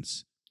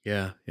fans.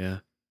 Yeah, yeah.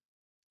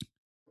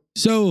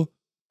 So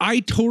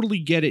I totally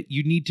get it.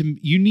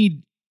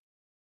 You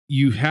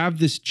have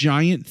this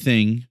giant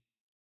thing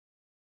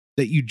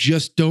that you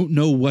just don't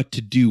know what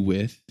to do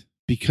with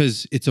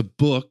because it's a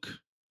book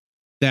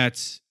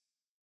that's,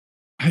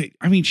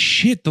 I mean,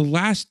 shit, the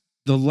last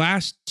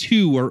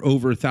two are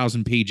over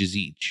 1,000 pages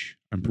each.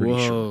 I'm pretty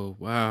sure. Whoa,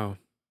 wow.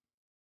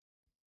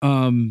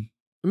 I mean,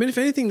 if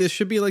anything, this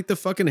should be like the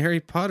fucking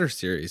Harry Potter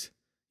series.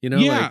 You know,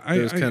 like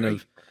those kind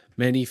of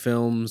many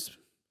films,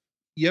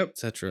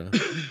 etc.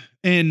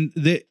 And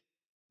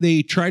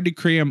they tried to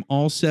cram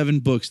all 7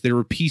 books. There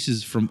were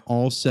pieces from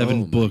all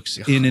 7 books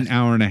in an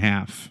hour and a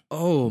half.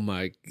 Oh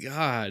my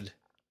God.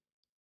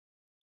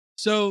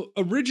 So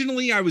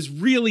originally I was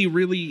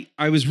really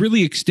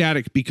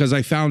ecstatic because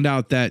I found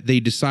out that they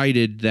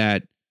decided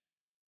that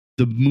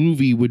the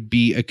movie would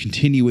be a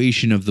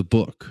continuation of the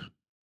book.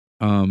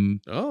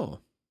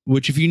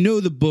 Which if you know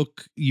the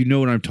book, you know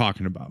what I'm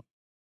talking about.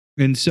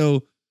 And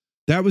so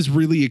that was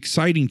really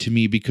exciting to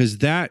me because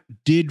that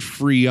did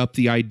free up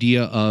the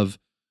idea of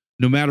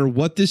no matter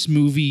what this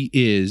movie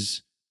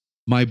is,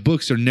 my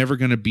books are never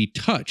going to be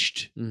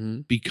touched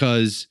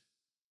because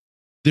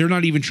they're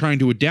not even trying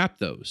to adapt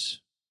those.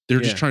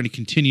 They're just trying to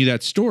continue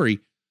that story.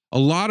 A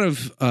lot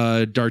of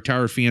Dark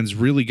Tower fans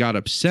really got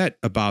upset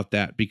about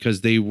that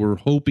because they were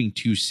hoping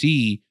to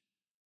see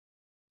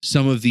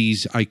some of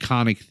these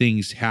iconic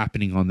things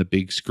happening on the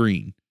big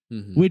screen,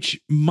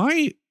 which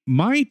my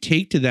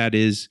take to that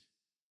is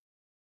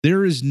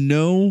there is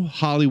no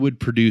Hollywood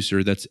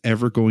producer that's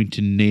ever going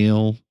to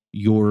nail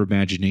your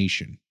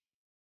imagination.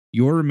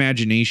 Your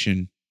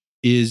imagination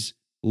is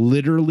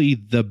literally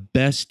the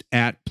best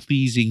at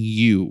pleasing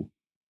you,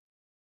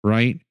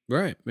 right?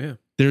 Right, yeah.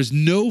 There's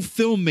no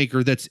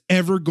filmmaker that's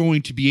ever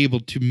going to be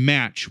able to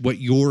match what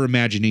your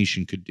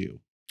imagination could do.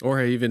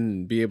 Or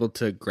even be able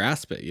to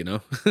grasp it, you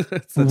know?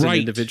 It's such an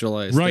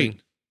individualized thing.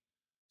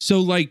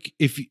 So like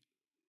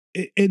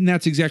and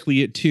that's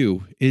exactly it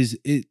too, is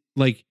it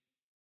like,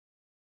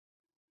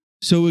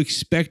 so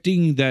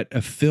expecting that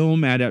a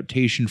film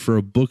adaptation for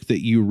a book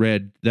that you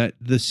read, that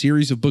the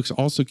series of books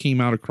also came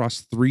out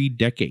across 3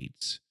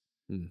 decades.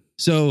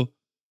 So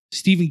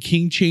Stephen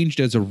King changed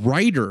as a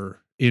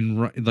writer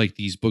in like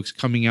these books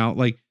coming out,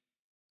 like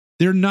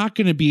they're not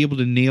going to be able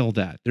to nail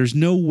that. There's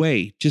no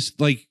way.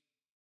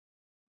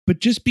 But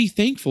just be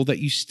thankful that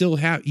you still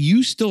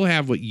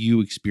have what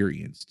you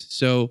experienced.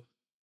 So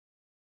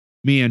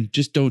man,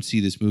 just don't see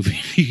this movie.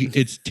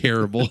 It's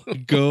terrible.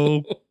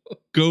 Go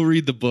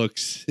read the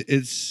books.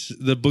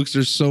 The books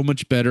are so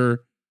much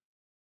better.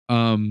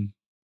 I'm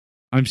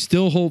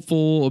still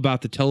hopeful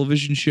about the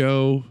television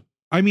show.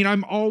 I mean,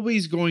 I'm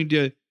always going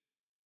to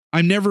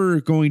I'm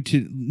never going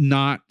to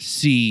not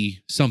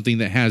see something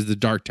that has the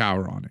Dark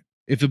Tower on it.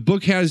 If a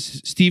book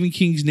has Stephen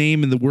King's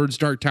name and the words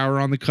Dark Tower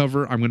on the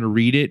cover, I'm going to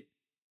read it.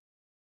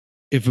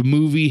 If a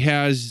movie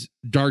has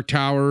Dark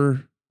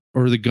Tower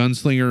or The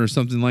Gunslinger or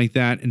something like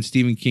that, and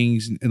Stephen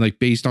King's and like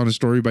based on a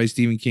story by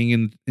Stephen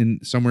King in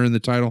somewhere in the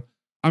title,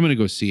 I'm going to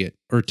go see it.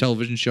 Or a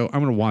television show,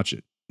 I'm going to watch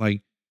it.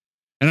 Like,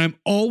 and I'm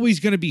always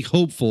going to be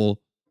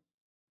hopeful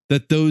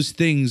that those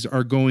things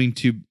are going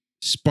to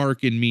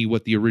spark in me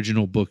what the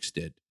original books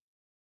did.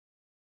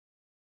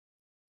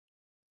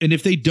 And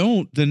if they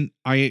don't, then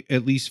I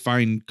at least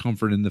find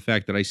comfort in the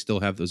fact that I still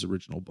have those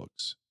original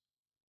books.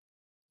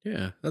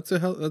 Yeah, that's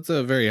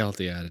a very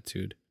healthy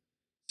attitude.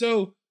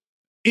 So,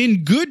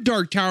 in good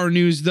Dark Tower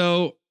news,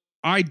 though,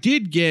 I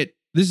did get,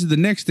 this is the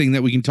next thing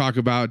that we can talk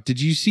about.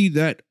 Did you see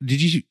that? Did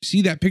you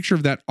see that picture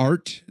of that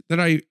art that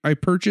I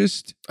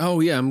purchased? Oh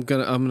yeah, I'm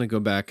gonna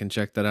go back and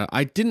check that out.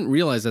 I didn't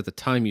realize at the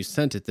time you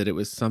sent it that it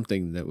was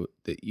something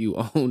that you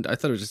owned. I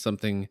thought it was just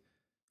something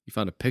you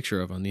found a picture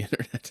of on the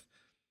internet.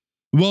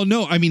 Well,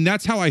 no, I mean,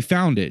 that's how I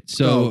found it.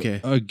 So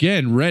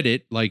again,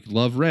 Reddit, like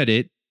love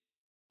Reddit,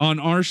 on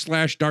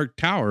r/Dark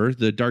Tower,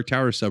 the Dark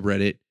Tower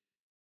subreddit,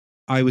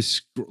 I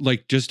was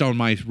like just on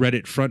my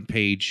Reddit front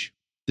page,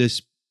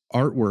 this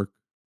artwork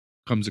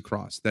comes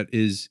across that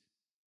is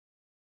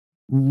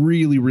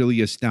really, really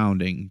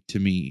astounding to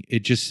me.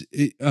 It just,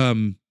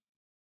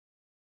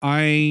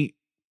 I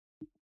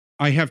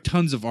have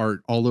tons of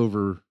art all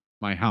over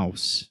my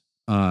house.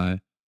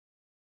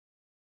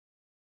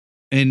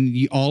 And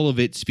all of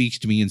it speaks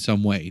to me in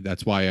some way.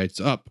 That's why it's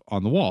up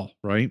on the wall,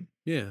 right?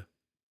 Yeah.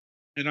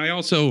 And I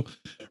also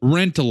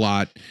rent a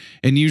lot.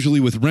 And usually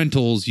with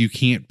rentals, you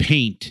can't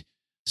paint.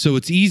 So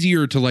it's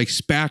easier to like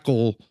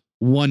spackle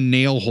one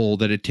nail hole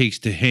that it takes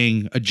to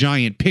hang a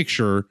giant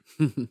picture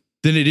than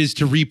it is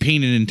to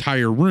repaint an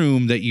entire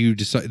room that you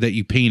decide that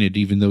you painted,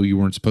 even though you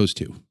weren't supposed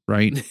to,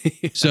 right?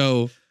 Yeah.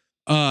 So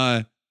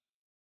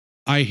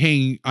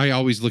I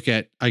always look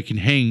at, I can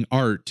hang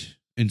art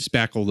and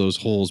spackle those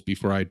holes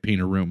before I'd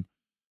paint a room.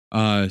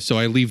 So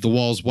I leave the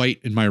walls white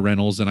in my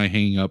rentals and I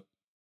hang up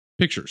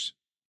pictures.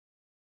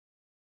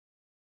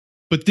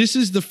 But this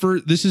is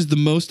the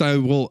most I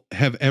will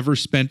have ever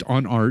spent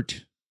on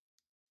art.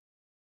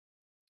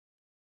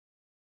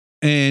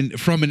 And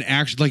from an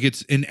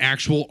it's an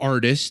actual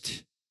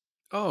artist.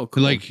 Oh,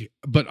 cool. Like,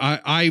 but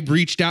I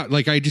reached out,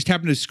 like I just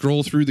happened to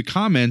scroll through the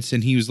comments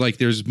and he was like,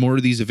 there's more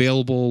of these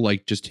available.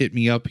 Like, just hit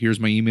me up. Here's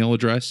my email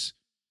address.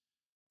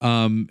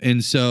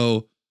 And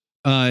so,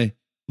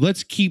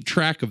 let's keep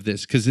track of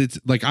this. Cause it's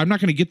like, I'm not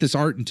going to get this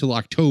art until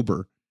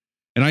October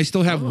and I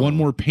still have one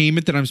more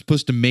payment that I'm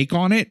supposed to make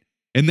on it.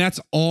 And that's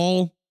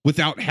all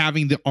without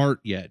having the art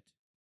yet.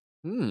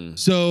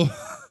 So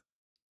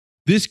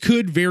this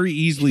could very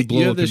easily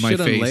blow up in my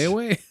face. On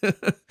layaway?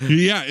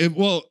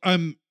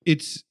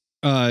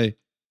 Yeah.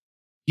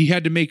 He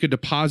had to make a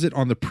deposit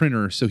on the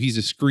printer. So he's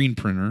a screen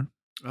printer.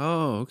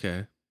 Oh,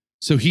 okay.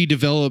 So he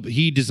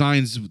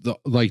designs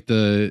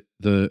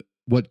the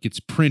what gets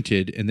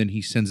printed and then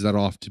he sends that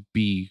off to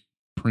be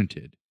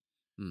printed.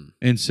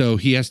 And so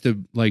he has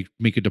to like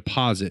make a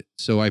deposit.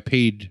 So I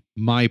paid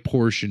my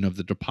portion of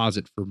the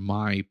deposit for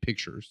my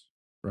pictures,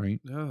 right?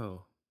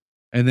 Oh.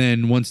 And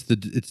then once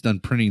it's done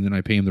printing, then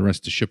I pay him the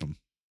rest to ship them.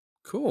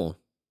 Cool.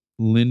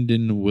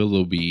 Lyndon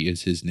Willoughby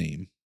is his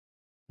name.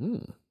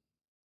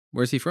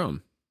 Where's he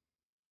from?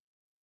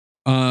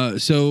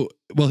 His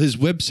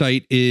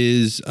website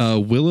is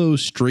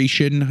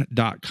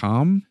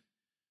willowstration.com.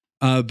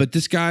 But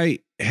this guy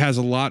has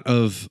a lot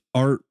of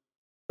art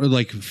or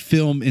like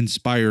film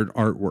inspired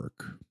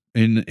artwork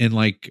and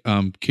like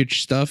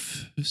kitsch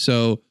stuff.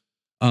 So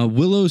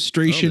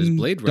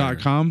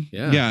willowstration.com.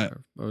 Yeah.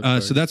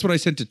 So that's what I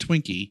sent to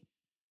Twinkie.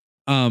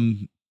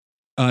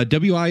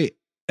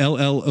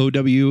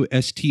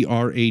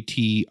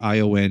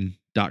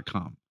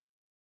 WILLOWSTRATION.com.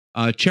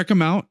 Check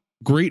them out.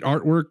 Great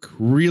artwork.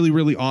 Really,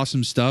 really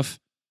awesome stuff.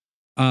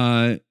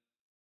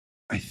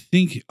 I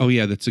think,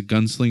 that's a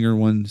Gunslinger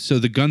one. So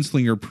the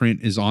Gunslinger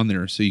print is on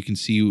there, so you can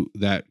see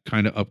that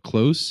kind of up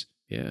close.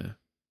 Yeah.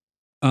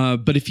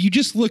 But if you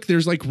just look,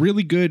 there's like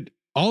really good,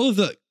 all of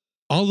the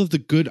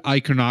good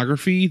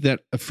iconography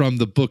that from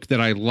the book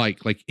that I like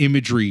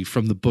imagery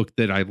from the book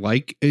that I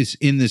like is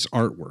in this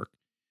artwork.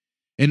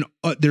 And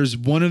there's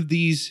one of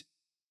these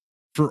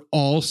for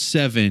all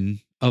 7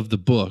 of the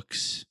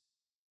books.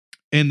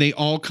 And they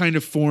all kind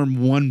of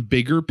form one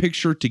bigger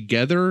picture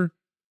together.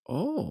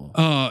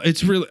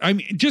 It's really, I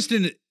mean, just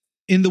in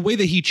the way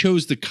that he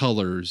chose the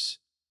colors,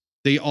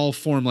 they all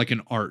form like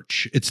an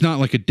arch. It's not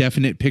like a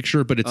definite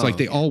picture, but it's like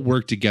they all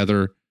work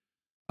together.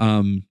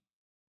 But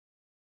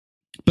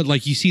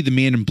like you see the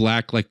man in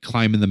black, like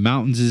climbing the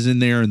mountains is in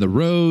there and the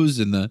rose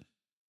and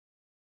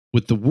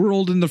with the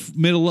world in the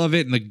middle of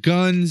it and the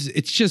guns.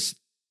 It's just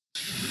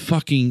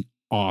fucking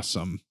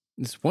awesome.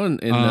 This one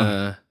in,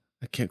 I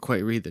can't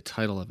quite read the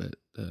title of it.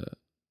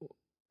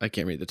 I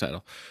can't read the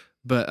title,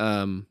 but,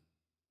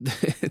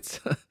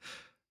 it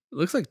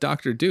looks like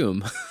Dr.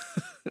 Doom.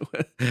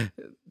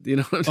 You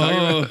know what I'm talking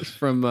about?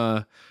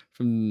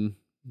 From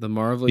The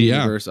Marvel Yeah.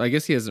 universe. I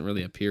guess he hasn't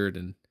really appeared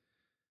in.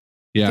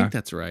 I Yeah. think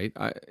that's right.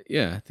 I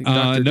think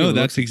Dr. No, Doom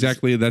that's looks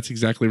like he's-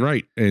 exactly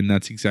right. And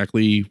that's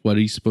exactly what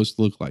he's supposed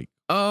to look like.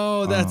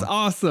 Oh, that's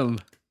awesome.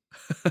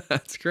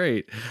 That's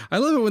great. I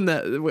love it when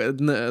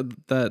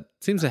that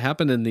seems to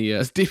happen in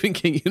the Stephen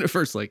King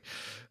universe. Like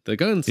the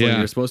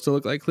Gunslinger is supposed to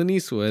look like Clint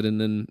Eastwood,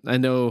 and then I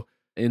know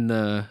in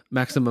the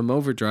Maximum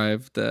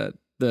Overdrive that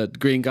the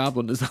Green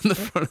Goblin is on the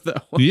front of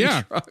that one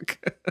truck.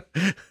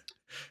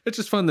 It's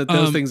just fun that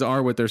those things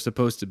are what they're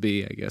supposed to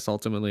be, I guess,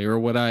 ultimately, or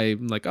what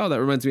I'm like. Oh,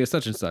 that reminds me of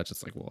such and such.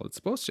 It's like, well, it's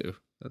supposed to.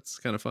 That's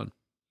kind of fun.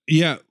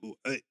 Yeah.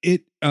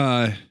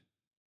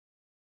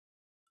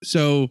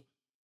 So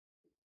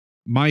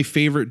my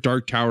favorite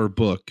Dark Tower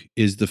book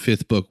is the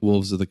 5th book,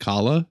 Wolves of the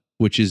Kala,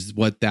 which is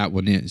what that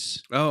one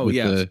is. Oh,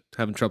 yeah.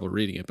 Having trouble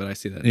reading it, but I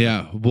see that.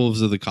 Yeah.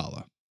 Wolves of the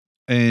Kala.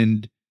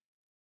 And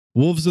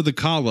Wolves of the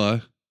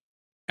Kala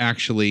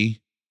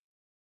actually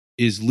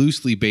is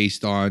loosely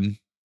based on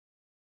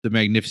the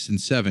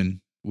Magnificent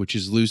Seven, which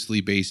is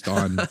loosely based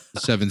on the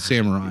Seven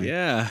Samurai.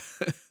 Yeah.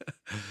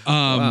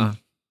 Wow.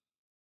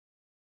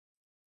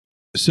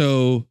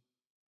 So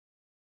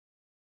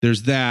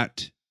there's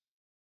that.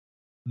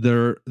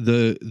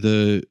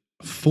 The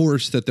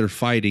force that they're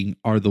fighting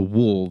are the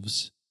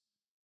wolves,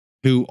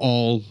 who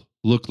all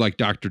look like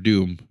Doctor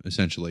Doom,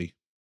 essentially.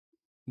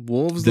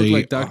 Wolves look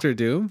like Doctor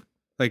Doom?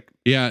 Like,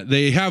 yeah,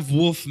 they have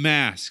wolf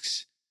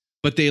masks,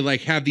 but they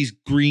like have these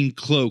green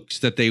cloaks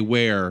that they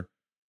wear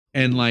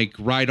and like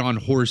ride on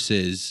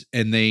horses,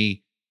 and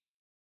they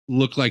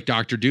look like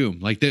Doctor Doom.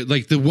 Like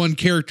the one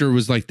character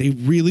was like, they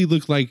really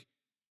look like,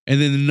 and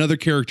then another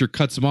character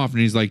cuts him off and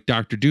he's like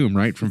Doctor Doom,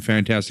 right? From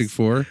Fantastic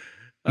Four.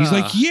 He's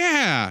like,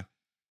 yeah.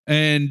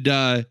 And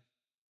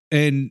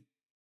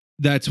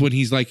that's when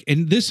he's like,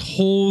 and this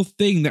whole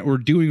thing that we're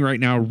doing right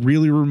now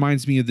really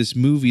reminds me of this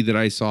movie that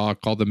I saw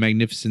called The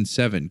Magnificent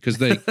Seven.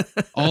 Cause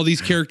all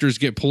these characters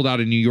get pulled out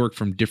of New York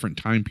from different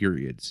time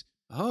periods.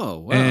 Oh,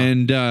 wow.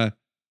 And,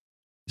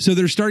 so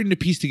they're starting to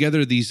piece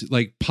together these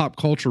like pop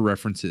culture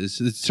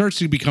references. It starts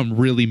to become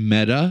really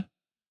meta.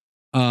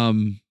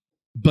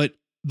 But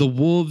the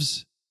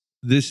wolves,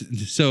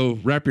 so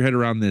wrap your head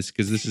around this,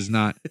 because this is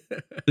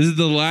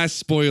the last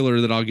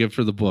spoiler that I'll give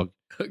for the book.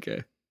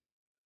 Okay.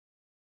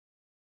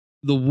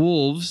 The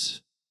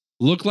wolves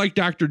look like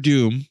Doctor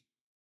Doom,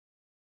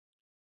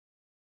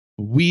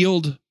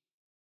 wield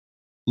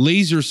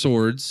laser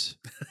swords,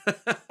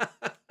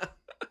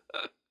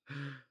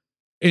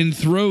 and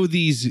throw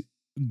these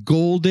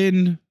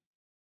golden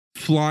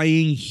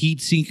flying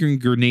heat-seeking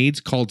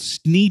grenades called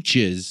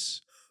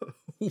Sneeches.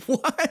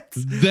 What?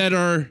 That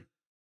are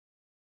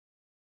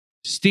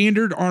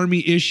standard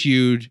army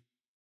issued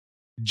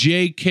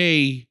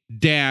JK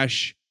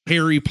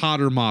Harry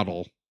Potter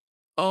model.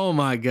 Oh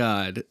my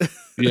God.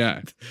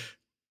 Yeah.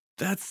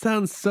 That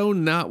sounds so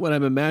not what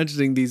I'm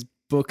imagining these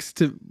books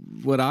to,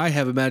 what I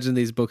have imagined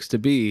these books to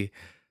be.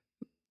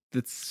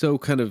 That's so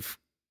kind of,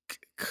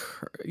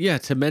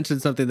 to mention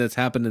something that's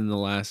happened in the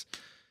last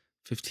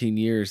 15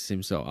 years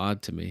seems so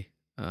odd to me.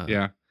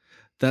 Yeah.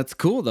 That's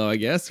cool though, I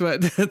guess,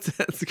 but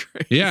that's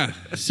great. Yeah.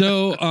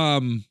 So,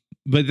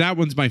 but that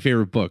one's my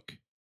favorite book.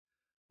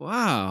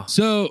 Wow.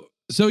 So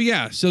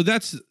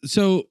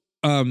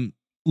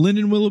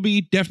Lyndon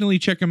Willoughby, definitely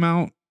check him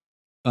out.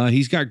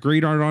 He's got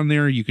great art on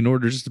there. You can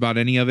order just about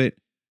any of it.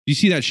 Do you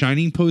see that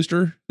Shining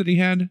poster that he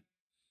had?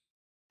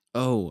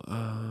 Oh,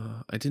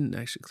 I didn't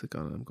actually click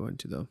on it. I'm going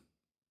to though.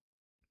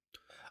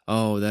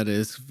 Oh, that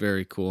is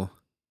very cool.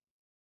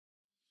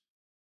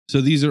 So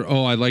these are,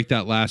 I like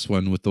that last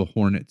one with the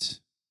hornets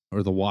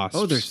or the wasps.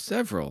 Oh, there's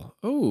several.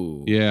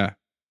 Oh. Yeah.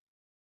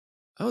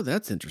 Oh,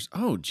 that's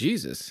interesting. Oh,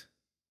 Jesus.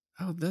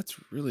 Oh, that's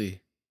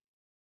really.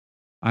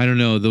 I don't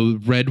know.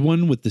 The red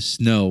one with the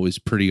snow is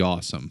pretty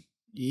awesome.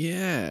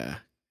 Yeah.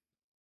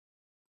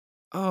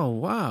 Oh,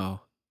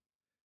 wow.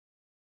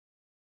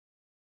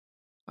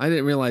 I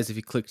didn't realize if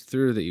you clicked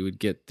through that you would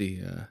get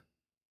the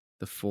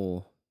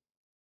full.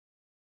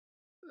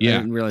 Yeah. I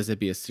didn't realize that'd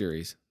be a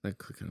series. I'm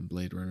clicking on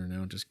Blade Runner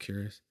now. Just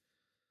curious.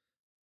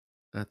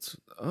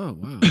 Oh,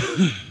 wow.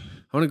 I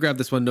want to grab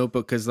this one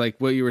notebook because like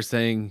what you were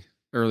saying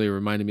earlier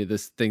reminded me of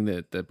this thing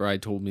that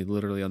Bride told me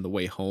literally on the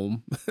way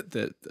home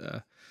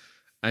that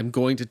I'm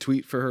going to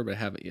tweet for her, but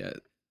haven't yet.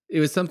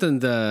 It was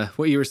something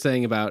what you were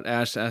saying about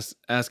Ash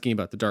asking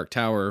about the Dark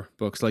Tower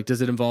books. Like,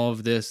 does it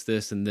involve this,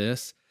 this, and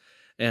this?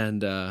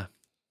 And then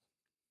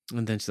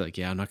she's like,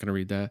 yeah, I'm not going to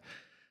read that.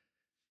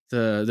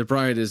 The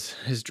Bride is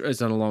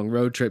on a long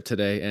road trip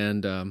today,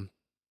 and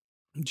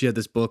she had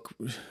this book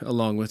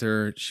along with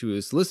her she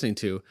was listening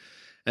to.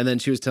 And then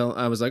she was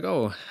I was like,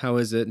 oh, how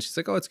is it? And she's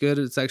like, oh, it's good.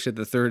 It's actually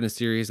the third in a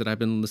series that I've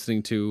been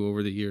listening to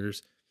over the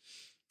years.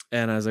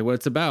 And I was like,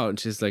 what's it about? And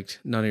she's like,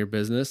 none of your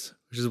business,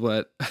 which is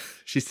what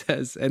she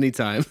says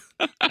anytime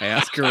I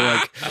ask her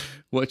like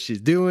what she's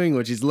doing,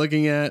 what she's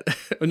looking at.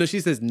 Oh, no,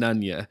 she says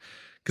none ya.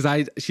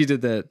 Because she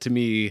did that to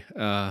me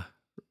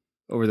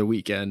over the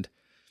weekend.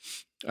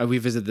 We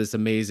visited this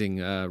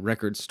amazing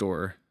record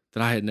store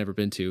that I had never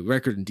been to.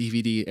 Record and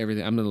DVD,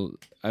 everything.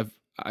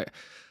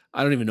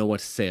 I don't even know what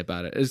to say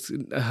about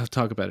it. I'll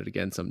talk about it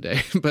again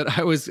someday. But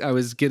I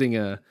was getting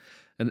a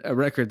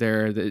record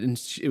there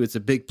that it was a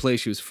big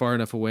place. She was far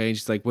enough away, and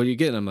she's like, "What are you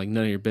getting?" I'm like,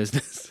 "None of your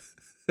business."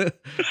 And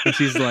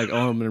she's like,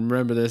 "Oh, I'm gonna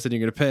remember this, and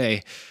you're gonna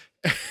pay."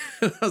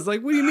 I was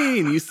like, "What do you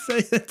mean? You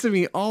say that to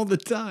me all the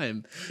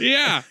time."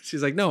 Yeah.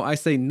 She's like, "No, I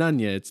say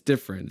Nunya. It's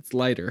different. It's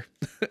lighter."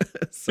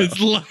 So, It's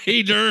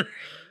lighter.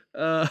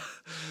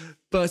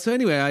 but so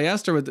anyway, I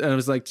asked her, and I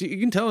was like, "You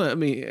can tell her. I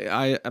mean,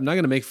 I'm not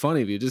gonna make fun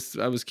of you. Just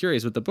I was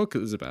curious what the book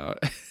is about."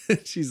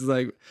 She's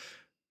like,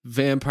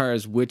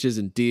 "Vampires, witches,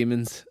 and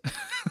demons." I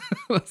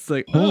was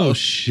like, "Oh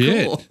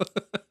shit!" Cool.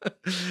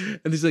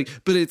 And he's like,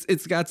 "But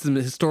it's got some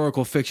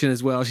historical fiction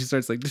as well." She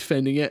starts like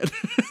defending it.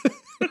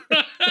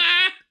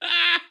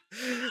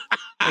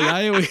 And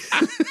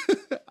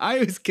I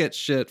always get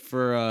shit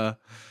for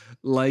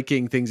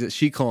liking things that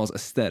she calls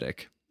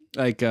aesthetic.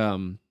 Like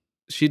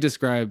she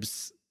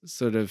describes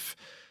sort of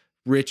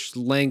rich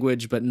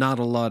language, but not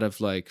a lot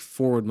of like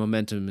forward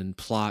momentum and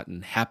plot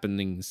and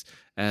happenings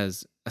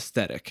as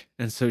aesthetic.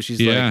 And so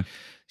she's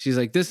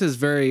like, this is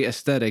very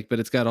aesthetic, but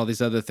it's got all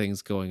these other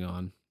things going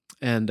on.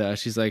 And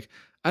she's like,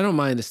 I don't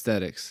mind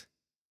aesthetics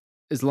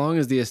as long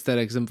as the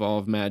aesthetics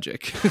involve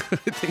magic. I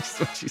think that's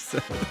what she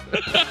said.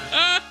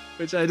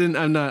 Which I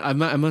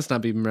must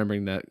not be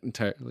remembering that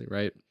entirely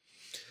right.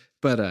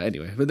 But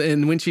anyway,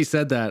 and when she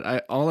said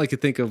that, all I could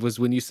think of was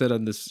when you said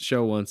on this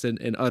show once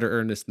in utter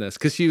earnestness,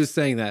 because she was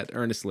saying that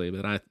earnestly,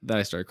 but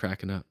I started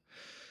cracking up.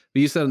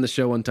 But you said on the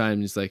show one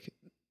time, it's like,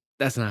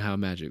 that's not how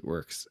magic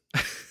works.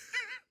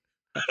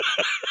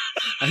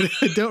 I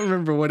don't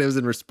remember what it was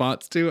in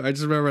response to. I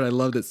just remember I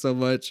loved it so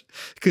much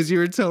because you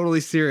were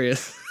totally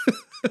serious.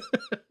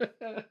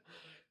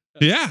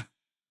 Yeah.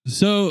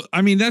 So,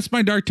 I mean, that's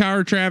my Dark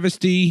Tower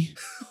travesty,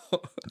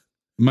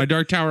 my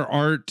Dark Tower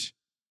art.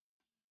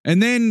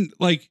 And then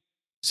like,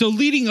 so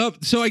leading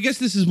up, so I guess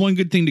this is one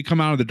good thing to come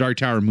out of the Dark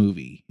Tower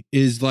movie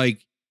is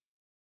like,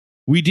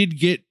 we did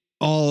get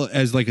all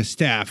as like a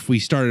staff. We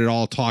started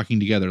all talking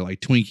together,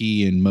 like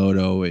Twinkie and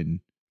Moto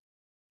and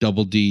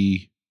Double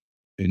D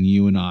and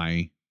you and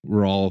I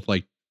were all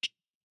like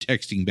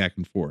texting back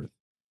and forth.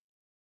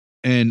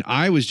 And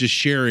I was just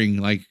sharing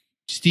like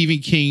Stephen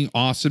King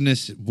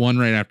awesomeness one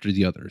right after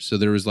the other. So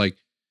there was like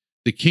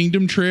the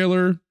Kingdom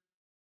trailer.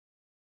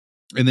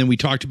 And then we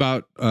talked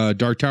about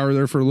Dark Tower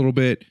there for a little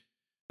bit.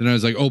 Then I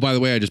was like, oh, by the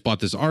way, I just bought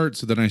this art.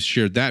 So then I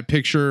shared that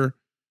picture.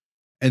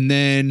 And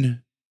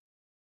then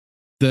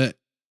the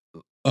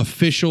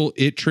official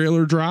It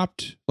trailer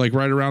dropped like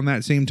right around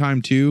that same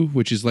time too,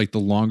 which is like the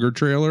longer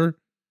trailer.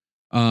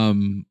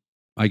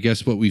 I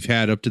guess what we've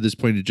had up to this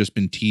point had just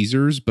been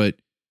teasers, but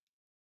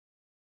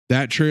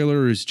that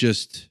trailer is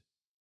just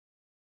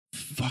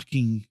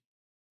fucking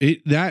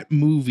it. That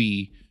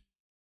movie,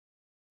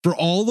 for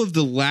all of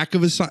the lack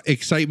of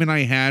excitement I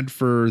had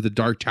for the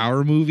Dark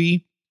Tower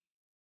movie,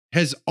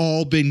 has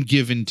all been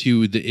given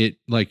to the It.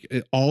 Like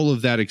all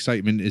of that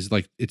excitement is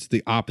like, it's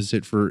the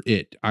opposite for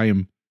It. I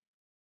am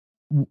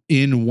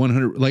in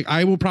 100. Like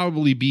I will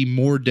probably be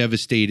more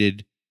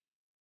devastated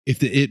if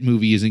the It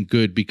movie isn't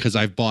good because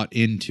I've bought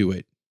into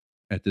it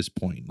at this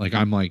point. Like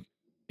I'm like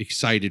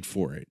excited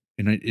for it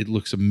and it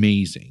looks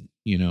amazing,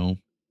 you know?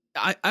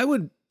 I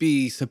would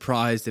be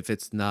surprised if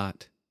it's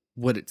not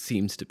what it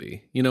seems to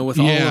be, you know, with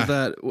all of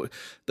that,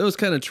 those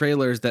kind of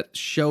trailers that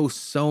show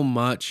so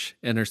much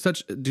and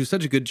do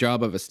such a good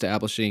job of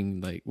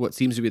establishing like what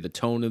seems to be the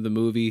tone of the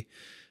movie.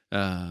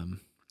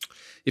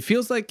 It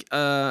feels like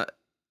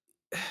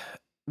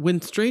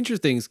when Stranger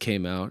Things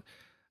came out,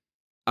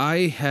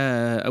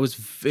 I was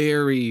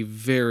very,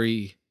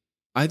 very,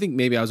 I think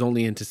maybe I was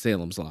only into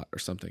Salem's Lot or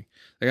something.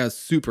 Like I was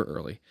super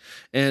early.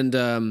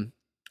 And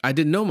I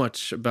didn't know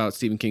much about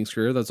Stephen King's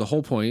career. That's the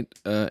whole point.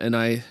 And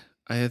I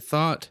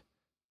thought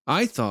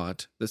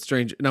that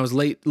Stranger, and I was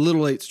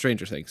little late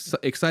Stranger Things. So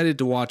excited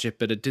to watch it,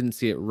 but I didn't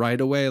see it right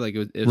away. Like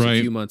it was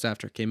a few months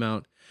after it came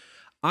out.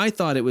 I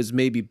thought it was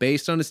maybe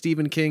based on a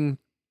Stephen King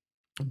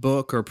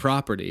book or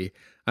property.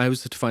 I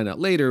was to find out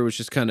later it was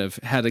just kind of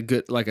had a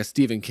good, like a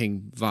Stephen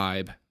King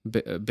vibe.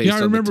 Based I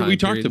remember we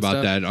talked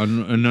about that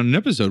on an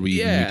episode. We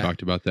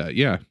talked about that.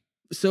 Yeah.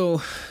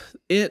 So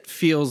it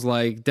feels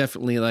like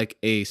definitely like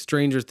a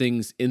Stranger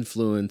Things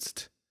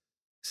influenced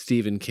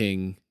Stephen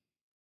King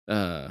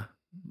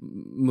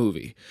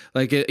movie.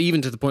 Like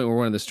even to the point where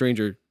one of the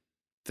Stranger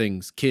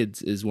Things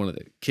kids is one of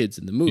the kids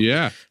in the movie.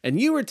 Yeah. And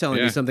you were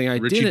telling me something I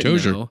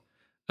didn't know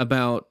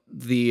about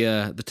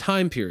the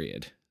time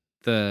period.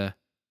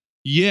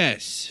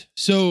 Yes.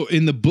 So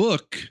in the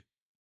book,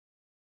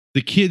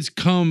 the kids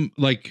come,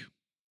 like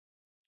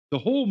the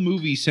whole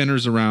movie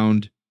centers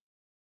around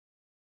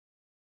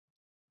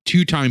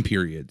 2 time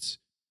periods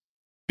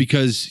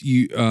because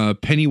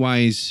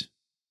Pennywise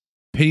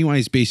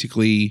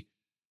basically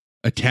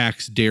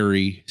attacks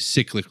Derry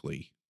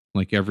cyclically,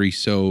 like every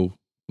so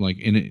like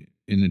in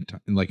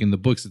the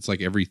books it's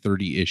like every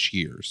 30-ish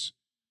years.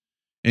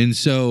 And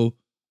so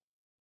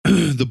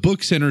the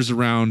book centers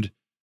around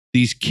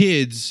these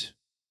kids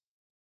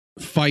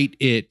fight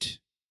it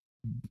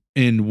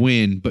and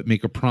win, but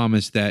make a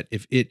promise that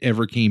if it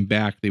ever came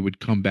back, they would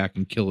come back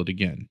and kill it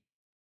again.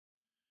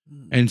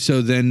 And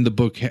so then the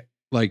book,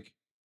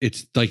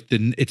 it's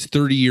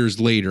 30 years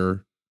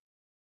later,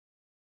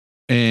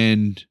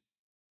 and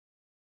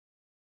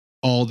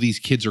all these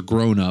kids are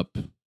grown up,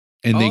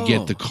 and they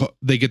get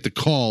the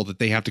call that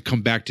they have to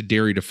come back to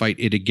Derry to fight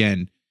it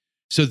again.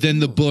 So then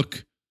the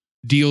book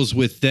deals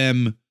with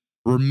them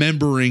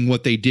remembering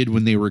what they did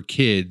when they were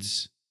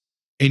kids,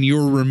 and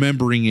you're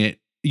remembering it.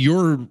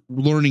 You're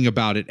learning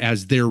about it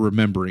as they're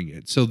remembering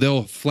it. So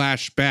they'll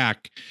flash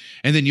back,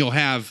 and then you'll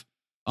have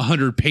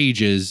 100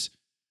 pages.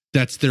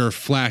 That's their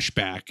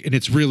flashback. And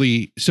it's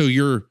really, so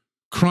you're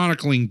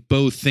chronicling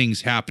both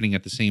things happening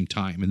at the same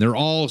time. And they're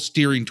all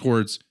steering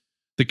towards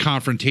the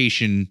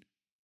confrontation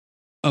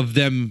of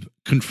them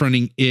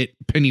confronting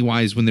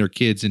Pennywise when they're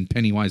kids and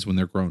Pennywise when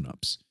they're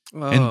grown-ups.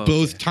 And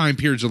both time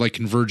periods are like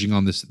converging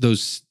on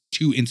those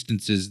two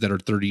instances that are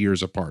 30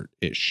 years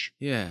apart-ish.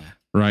 Yeah.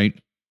 Right.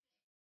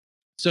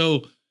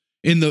 So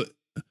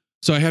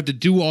I have to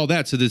do all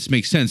that so this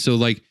makes sense. So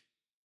like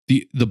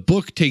the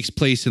book takes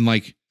place in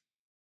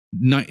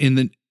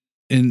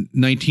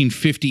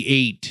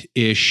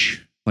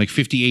 1958-ish, like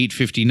 58,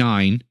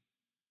 59,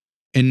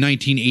 and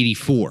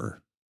 1984.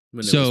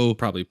 When it was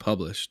probably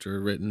published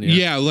or written.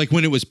 Yeah, like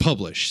when it was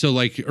published. So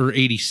like, or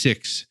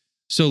 86.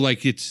 So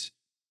like it's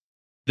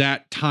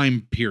that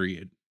time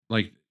period.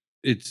 Like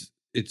it's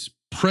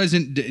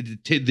present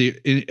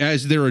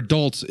as they're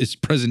adults, it's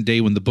present day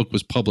when the book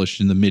was published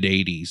in the mid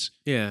 80s.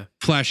 Yeah.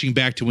 Flashing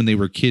back to when they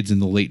were kids in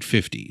the late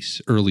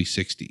 50s, early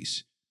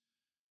 60s.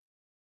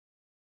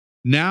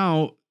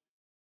 Now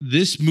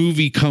this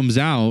movie comes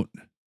out,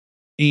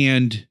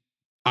 and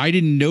I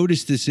didn't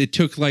notice this. It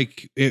took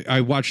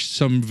I watched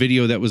some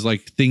video that was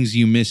like things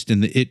you missed in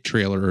the It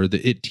trailer or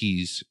the It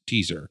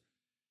teaser.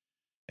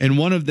 And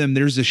one of them,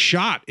 there's a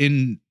shot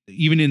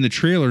even in the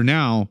trailer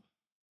now.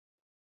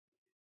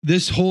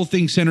 This whole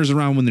thing centers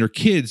around when they're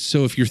kids.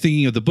 So if you're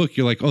thinking of the book,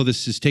 you're like, oh,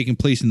 this is taking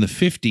place in the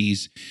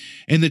 50s.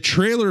 And the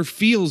trailer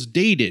feels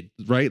dated,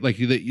 right? Like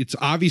it's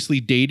obviously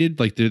dated.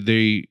 Like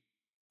they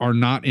are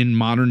not in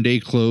modern day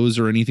clothes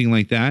or anything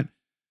like that.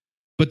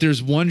 But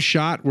there's one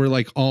shot where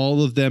like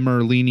all of them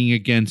are leaning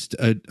against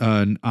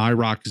an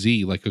IROC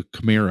Z, like a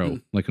Camaro,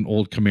 like an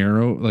old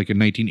Camaro, like a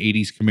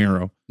 1980s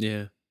Camaro.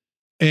 Yeah.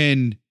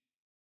 And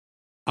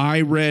I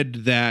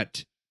read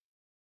that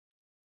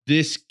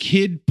this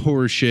kid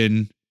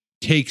portion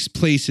takes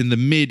place in the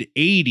mid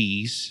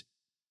 80s,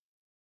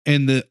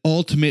 and the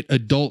ultimate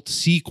adult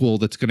sequel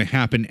that's going to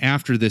happen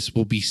after this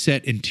will be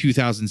set in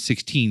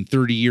 2016,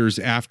 30 years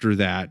after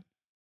that.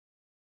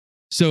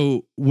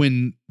 So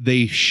when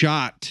they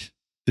shot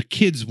the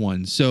kids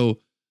one, so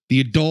the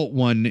adult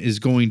one is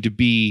going to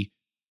be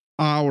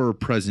our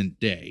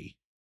present day,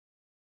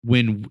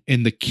 and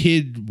the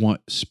kid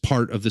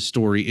part of the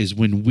story is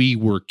when we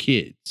were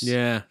kids.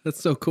 Yeah,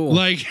 that's so cool.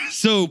 Like,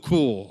 so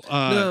cool.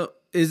 No,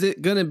 is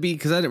it gonna be,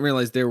 because I didn't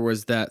realize there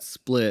was that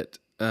split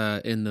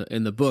in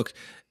the book.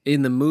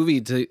 In the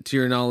movie, to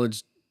your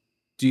knowledge,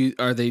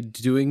 are they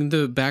doing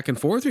the back and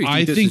forth, or do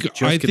you think this is just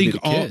gonna be the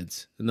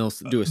kids and they'll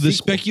do a sequel? The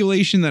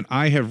speculation that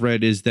I have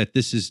read is that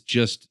this is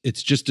just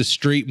a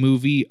straight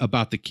movie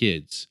about the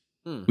kids.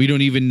 We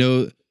don't even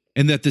know,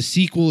 and that the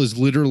sequel is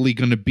literally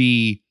going to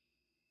be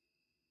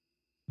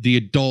the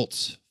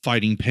adults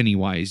fighting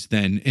Pennywise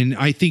then. And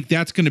I think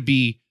that's going to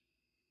be,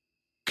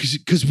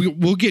 because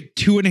we'll get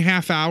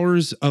 2.5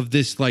 hours of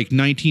this like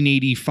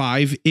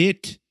 1985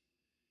 It,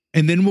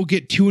 and then we'll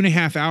get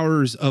 2.5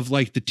 hours of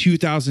like the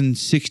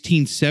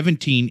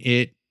 2016-17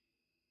 It,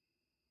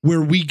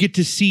 where we get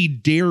to see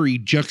Derry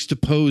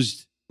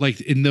juxtaposed like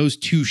in those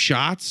two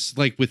shots,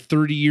 like with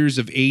 30 years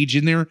of age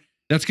in there.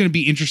 That's going to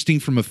be interesting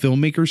from a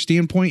filmmaker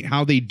standpoint,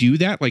 how they do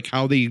that, like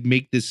how they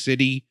make this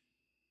city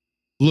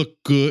look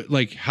good,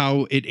 like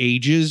how it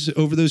ages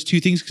over those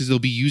two things, because they'll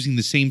be using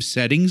the same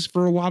settings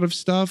for a lot of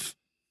stuff.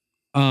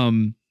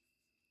 Really,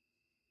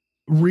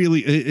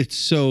 it's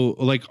so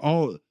like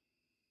all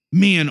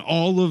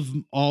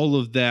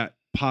of that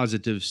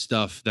positive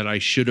stuff that I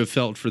should have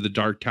felt for the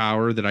Dark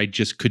Tower that I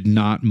just could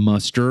not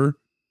muster,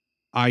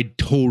 I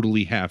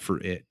totally have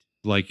for it.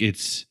 Like it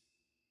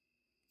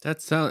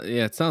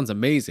sounds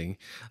amazing.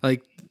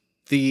 Like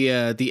the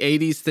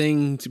 80s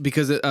thing,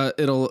 because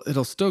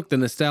it'll stoke the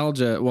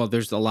nostalgia. Well,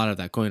 there's a lot of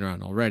that going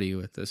around already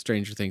with the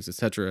Stranger Things,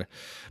 etc.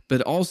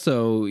 But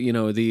also,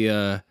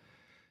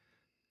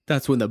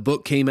 that's when the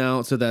book came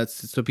out, so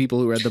people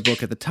who read the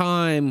book at the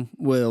time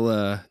will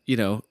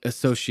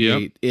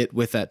associate it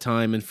with that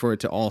time, and for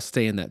it to all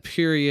stay in that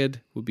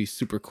period would be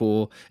super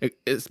cool. And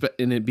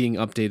it being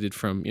updated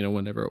from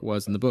whenever it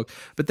was in the book,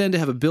 but then to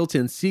have a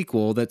built-in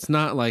sequel that's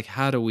not like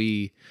how do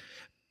we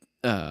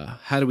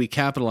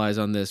capitalize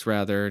on this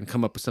rather and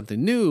come up with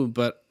something new,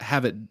 but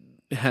have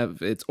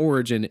its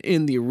origin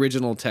in the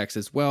original text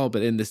as well,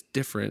 but in this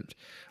different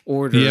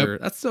order.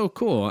 Yep. That's so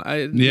cool. I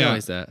didn't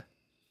realize that.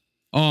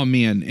 Oh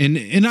man.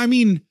 And I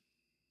mean,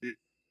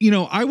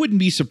 I wouldn't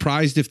be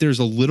surprised if there's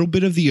a little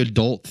bit of the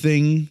adult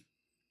thing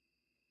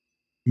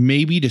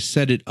maybe to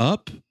set it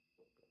up,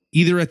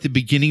 either at the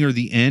beginning or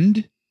the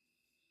end.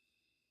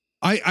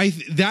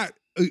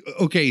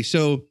 Okay,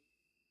 so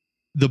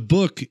the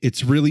book,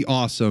 it's really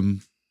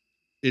awesome.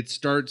 It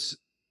starts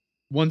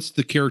once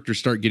the characters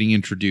start getting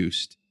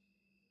introduced.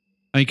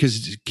 I mean,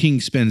 because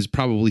King spends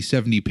probably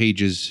 70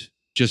 pages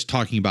just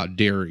talking about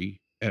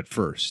Derry at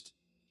first.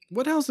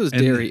 What else is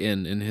Derry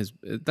in his?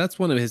 That's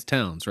one of his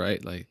towns,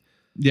 right? Like,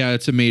 yeah,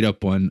 it's a made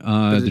up one.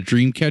 The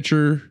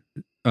Dreamcatcher,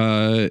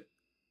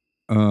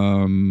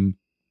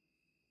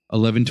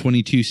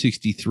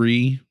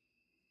 11/22/63.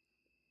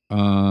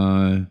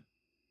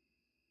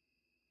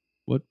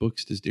 What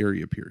books does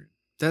Derry appear in?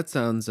 That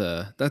sounds.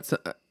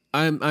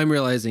 I'm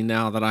realizing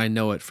now that I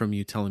know it from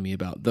you telling me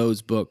about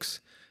those books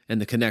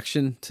and the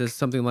connection to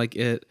something like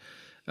it.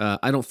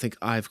 I don't think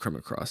I've come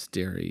across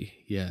Derry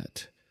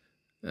yet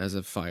as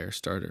a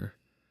Firestarter.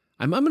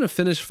 I'm going to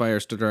finish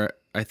Firestarter,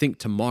 I think,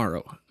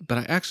 tomorrow, but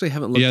I actually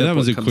haven't looked at that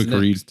was a quick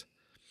next.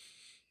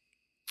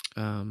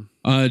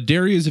 read.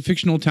 Derry is a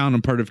fictional town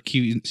and part of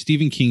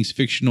Stephen King's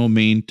fictional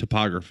Maine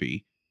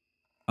topography.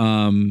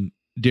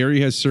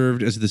 Derry has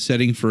served as the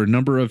setting for a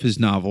number of his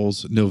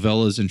novels,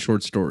 novellas, and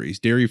short stories.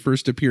 Derry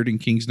first appeared in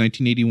King's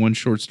 1981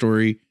 short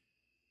story,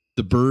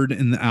 The Bird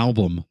and the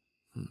Album,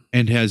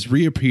 and has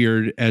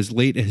reappeared as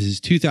late as his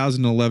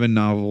 2011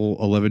 novel,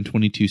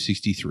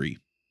 11/22/63.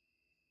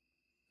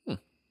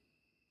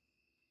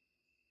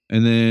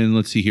 And then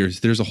let's see here.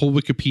 There's a whole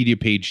Wikipedia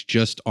page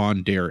just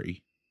on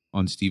Derry,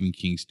 on Stephen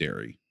King's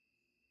Derry.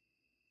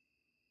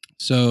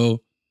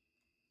 So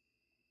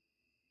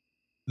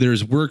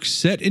there's works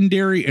set in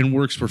Derry and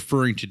works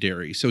referring to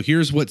Derry. So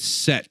here's what's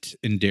set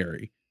in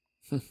Derry.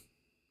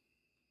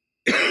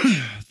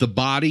 The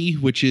Body,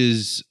 which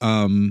is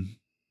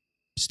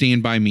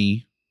Stand By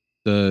Me,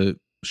 the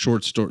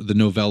short story, the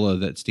novella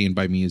that Stand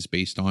By Me is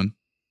based on.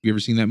 You ever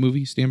seen that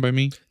movie, Stand By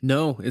Me?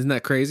 No, isn't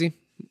that crazy?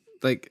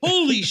 Like,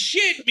 holy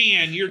shit,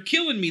 man, you're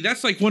killing me.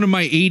 That's like one of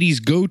my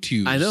 80s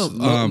go-tos. I know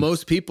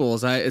most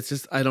people's. It's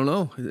just, I don't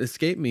know. It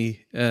escaped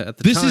me at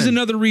the time. This is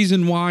another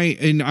reason why,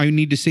 and I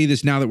need to say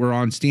this now that we're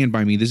on Stand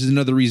By Me. This is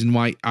another reason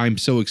why I'm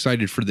so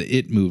excited for the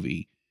It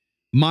movie.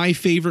 My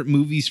favorite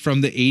movies from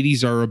the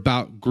 80s are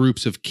about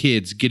groups of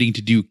kids getting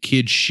to do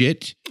kid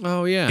shit.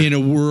 Oh, yeah. In a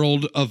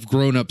world of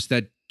grown-ups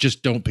that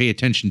just don't pay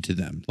attention to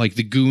them. Like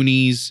The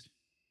Goonies.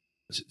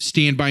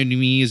 Stand By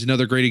Me is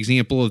another great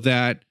example of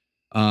that.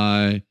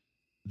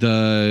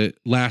 The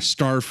Last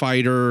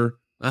Starfighter,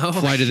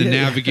 Flight of the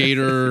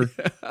Navigator.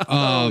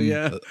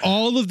 Yeah.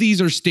 All of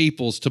these are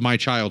staples to my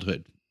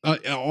childhood.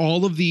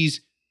 All of these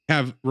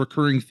have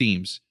recurring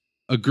themes.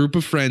 A group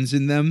of friends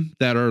in them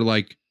that are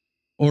like,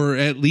 or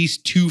at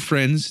least two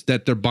friends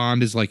that their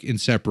bond is like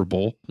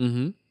inseparable.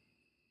 Mm-hmm.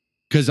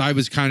 Because I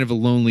was kind of a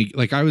lonely,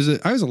 like I was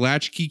a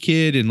latchkey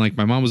kid, and like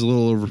my mom was a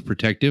little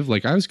overprotective.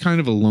 Like I was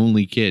kind of a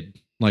lonely kid.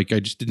 Like I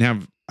just didn't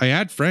have, I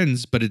had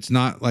friends, but it's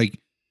not like,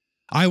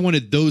 I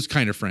wanted those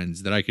kind of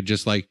friends that I could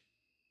just like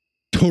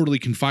totally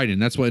confide in.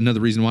 That's why another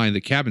reason why The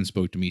Cabin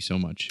spoke to me so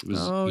much. It was,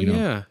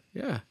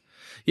 yeah.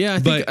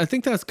 I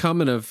think that's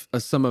common of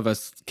some of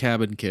us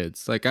cabin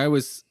kids. Like I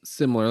was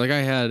similar. Like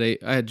I had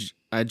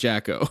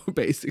Jacko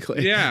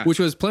basically, which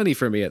was plenty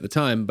for me at the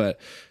time. But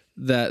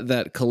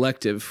that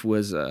collective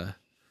was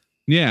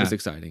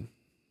exciting.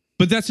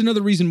 But that's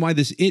another reason why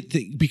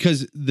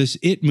because this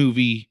It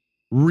movie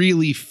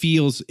really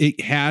feels, it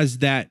has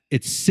that,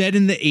 it's set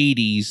in the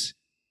 80s.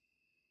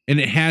 And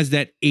it has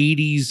that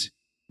 80s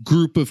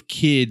group of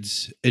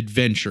kids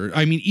adventure.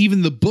 I mean,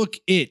 even the book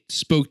It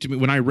spoke to me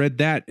when I read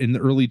that in the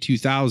early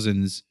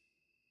 2000s.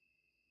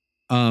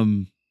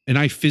 And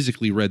I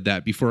physically read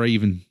that before I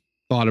even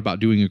thought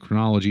about doing a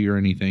chronology or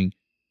anything.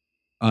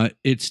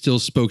 It still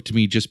spoke to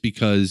me just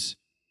because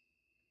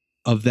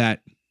of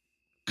that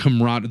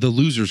camaraderie, the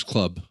Losers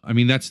Club. I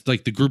mean, that's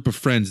like the group of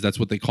friends. That's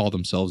what they call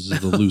themselves,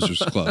 is the Losers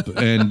Club.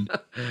 And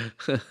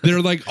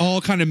they're like all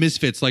kind of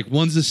misfits. Like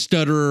one's a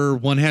stutterer,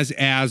 one has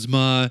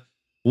asthma,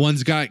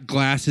 one's got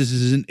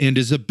glasses and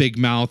is a big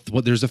mouth.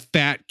 There's a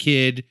fat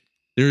kid.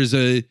 There's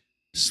a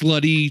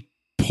slutty,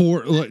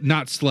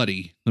 not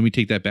slutty. Let me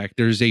take that back.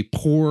 There's a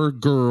poor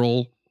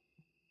girl.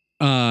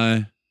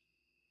 There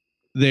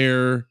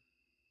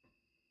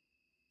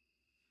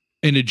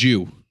and a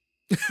Jew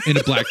and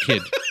a black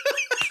kid.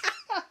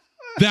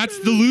 That's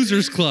the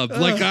Losers Club.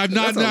 Like I'm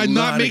not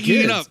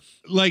making it up.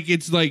 Like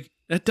it's like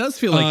that does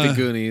feel like the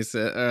Goonies.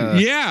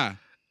 Yeah,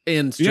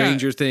 and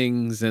Stranger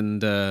Things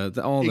and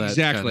all that.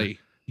 Exactly.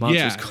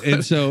 Yeah,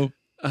 and so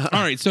all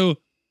right. So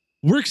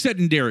work set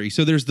in Derry.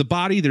 So there's The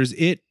Body. There's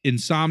It.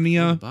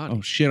 Insomnia.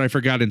 Oh shit, I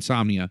forgot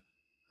Insomnia.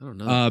 I don't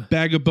know.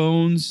 Bag of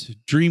Bones.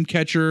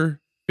 Dreamcatcher.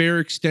 Fair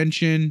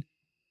Extension.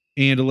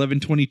 And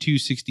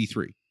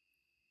 11/22/63.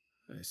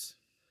 Nice.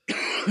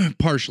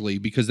 Partially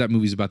because that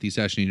movie's about the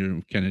assassination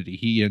of Kennedy.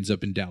 He ends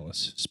up in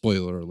Dallas.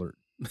 Spoiler alert.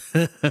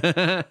 You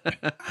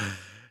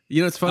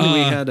know, it's funny. We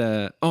had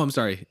I'm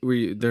sorry.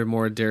 Were there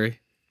more Derry?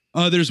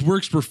 There's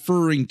works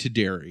referring to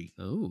Derry.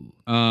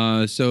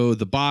 Oh. So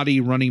The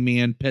Body, Running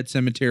Man, Pet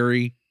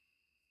Cemetery,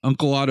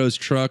 Uncle Otto's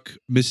Truck,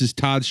 Mrs.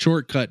 Todd's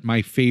Shortcut,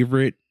 my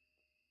favorite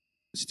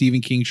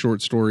Stephen King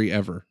short story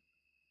ever.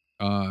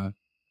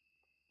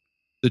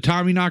 The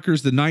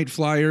Tommyknockers, The Night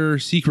Flyer,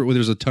 Secret. Well,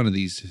 there's a ton of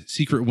these.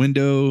 Secret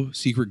Window,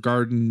 Secret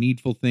Garden,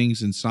 Needful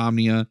Things,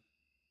 Insomnia,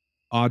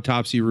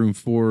 Autopsy Room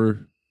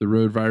 4, The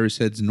Road Virus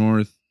Heads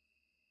North,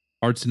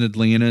 Hearts in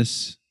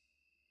Atlantis,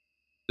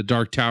 The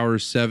Dark Tower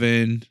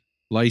 7,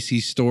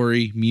 Lacey's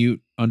Story,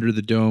 Mute, Under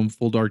the Dome,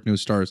 Full Dark, No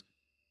Stars.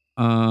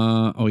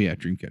 Oh yeah,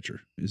 Dreamcatcher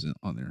isn't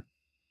on there.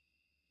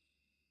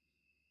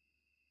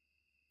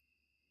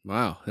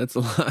 Wow, that's a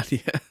lot.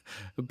 Yeah,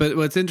 but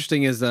what's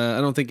interesting is I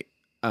don't think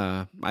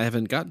I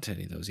haven't gotten to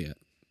any of those yet.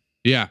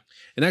 Yeah,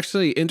 and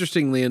actually,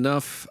 interestingly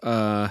enough,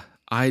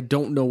 I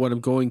don't know what I'm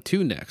going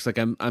to next. Like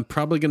I'm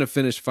probably going to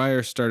finish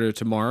Firestarter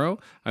tomorrow.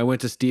 I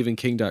went to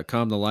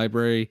StephenKing.com, the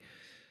library,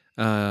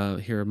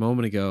 here a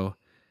moment ago,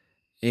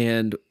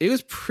 and it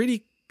was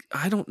pretty.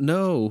 I don't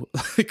know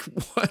like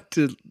what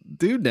to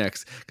do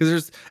next because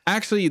there's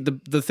actually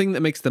the thing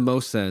that makes the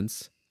most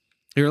sense.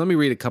 Here, let me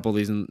read a couple of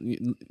these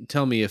and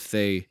tell me if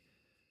you're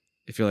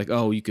like,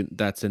 oh, you can,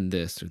 that's in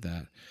this or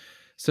that.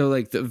 So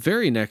like the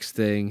very next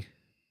thing,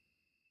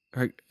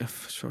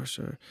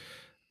 sure.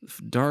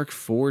 Dark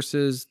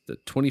Forces, the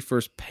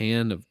 21st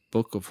Pan of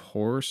Book of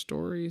Horror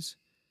Stories.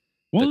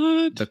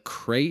 What? The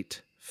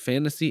Crate,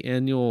 Fantasy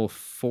Annual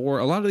 4.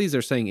 A lot of these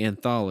are saying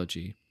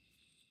anthology.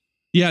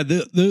 Yeah,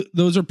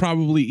 those are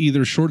probably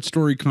either short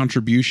story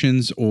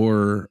contributions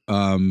or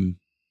I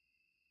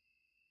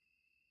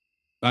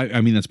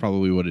mean that's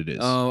probably what it is.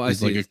 Oh, I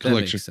see. Like a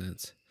collection, that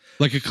makes sense.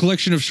 like a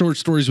collection of short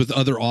stories with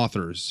other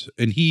authors,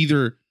 and he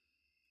either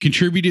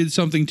contributed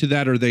something to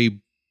that or they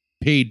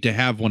paid to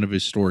have one of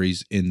his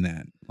stories in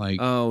that. Like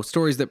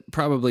stories that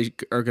probably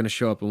are going to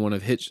show up in one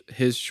of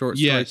his short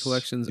story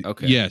collections.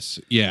 Okay. Yes.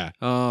 Yeah.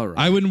 All right.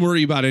 I wouldn't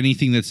worry about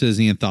anything that says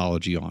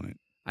anthology on it.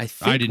 I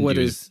think what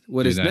is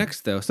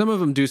next though. Some of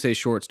them do say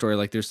short story.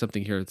 Like there's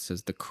something here that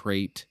says The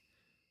Crate,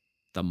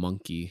 The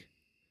Monkey,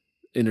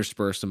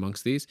 interspersed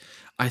amongst these.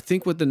 I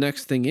think what the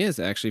next thing is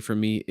actually for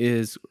me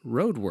is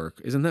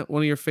Roadwork. Isn't that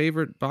one of your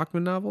favorite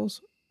Bachman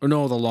novels? Or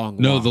no, The Long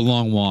Walk. No, The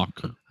Long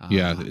Walk.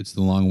 Yeah, it's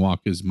The Long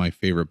Walk is my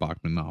favorite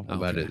Bachman novel.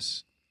 Okay. That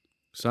is.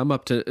 So I'm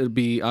up to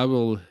I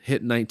will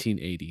hit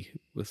 1980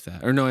 with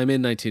that. Or no, I'm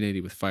in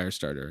 1980 with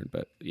Firestarter.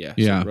 But yeah.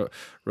 So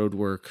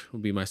Roadwork will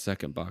be my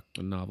second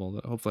Bachman novel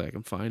that hopefully I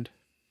can find.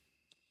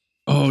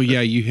 Oh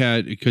yeah, you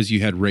had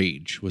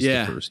Rage was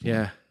the first one.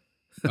 Yeah.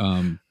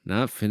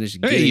 Not finished.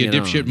 Hey, you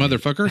dipshit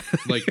motherfucker!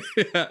 Like,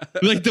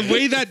 like the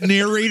way that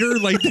narrator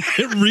like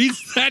that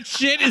reads that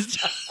shit is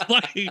just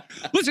like,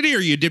 listen here,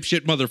 you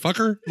dipshit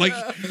motherfucker. Like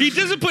he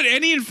doesn't put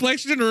any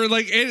inflection or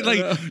like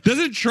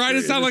doesn't try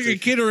to sound like a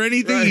kid or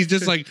anything. Right. He's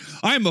just like,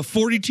 I'm a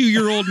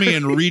 42-year-old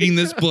man reading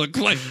this book.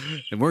 Like,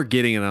 and we're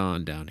getting it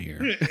on down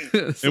here,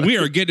 and we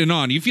are getting it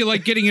on. You feel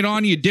like getting it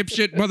on, you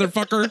dipshit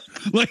motherfucker?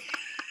 Like,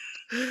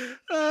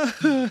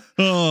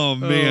 oh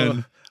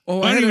man.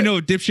 I don't even know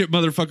if dipshit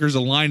motherfucker's a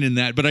line in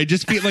that, but I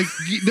just feel like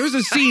there's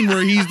a scene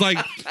where he's like,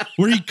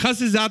 where he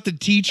cusses out the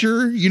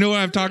teacher. You know what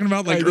I'm talking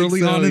about? Like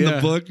early on in the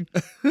book,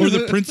 or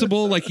the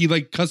principal, like he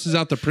like cusses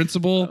out the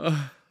principal,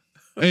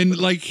 and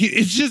like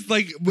it's just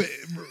like,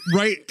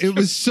 right? It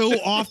was so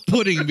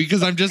off-putting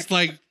because I'm just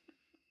like,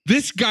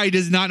 this guy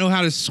does not know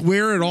how to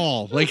swear at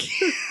all. Like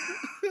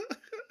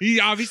he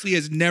obviously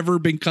has never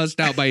been cussed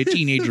out by a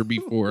teenager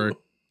before.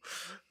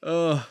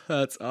 Oh,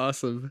 that's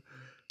awesome.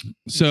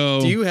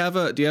 So do you have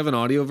an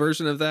audio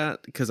version of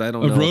that? Because I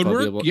don't know.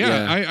 Roadwork?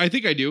 Yeah, I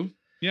think I do.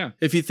 Yeah.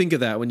 If you think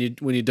of that when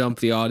you dump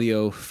the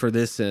audio for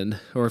this in,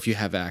 or if you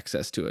have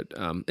access to it,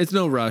 it's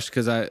no rush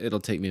because it'll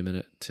take me a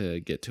minute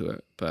to get to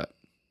it. But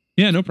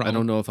yeah, no problem. I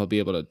don't know if I'll be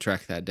able to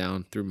track that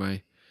down through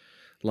my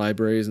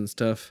libraries and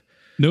stuff.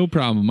 No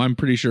problem. I'm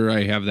pretty sure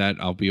I have that.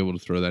 I'll be able to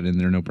throw that in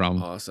there. No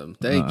problem. Awesome.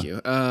 Thank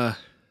you. I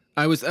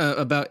was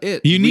about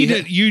it.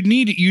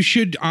 You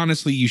should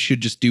honestly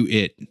just do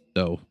it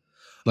though.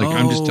 Like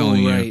I'm just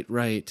telling you.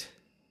 Right.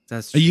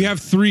 That's true. You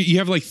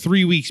have like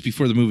 3 weeks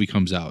before the movie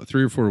comes out.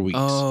 3 or 4 weeks.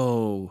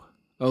 Oh,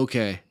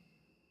 okay.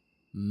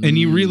 And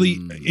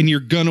you're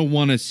gonna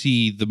want to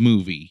see the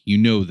movie. You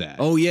know that.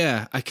 Oh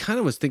yeah. I kind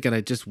of was thinking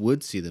I just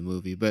would see the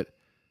movie,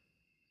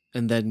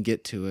 and then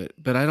get to it.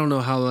 But I don't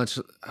know how much.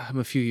 I'm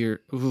a few years.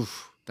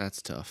 Oof,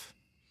 that's tough.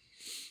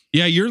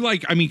 Yeah, you're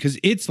like, I mean, because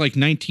it's like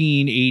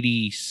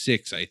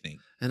 1986, I think.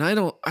 And I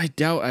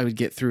doubt I would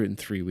get through it in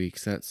 3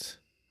 weeks.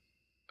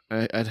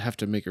 I'd have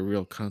to make a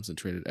real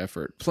concentrated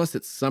effort. Plus,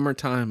 it's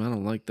summertime. I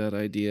don't like that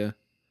idea.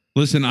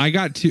 Listen, I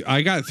got through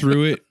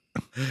it.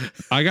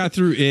 I got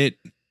through it.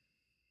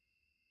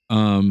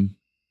 Yeah,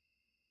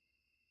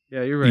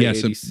 you're right.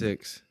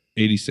 86.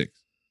 86.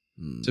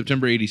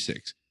 September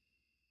 86.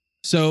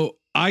 So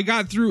I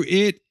got through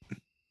it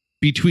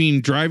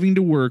between driving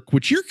to work,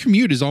 which your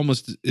commute is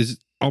almost as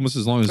long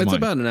as mine. It's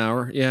about an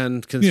hour. Yeah,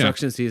 and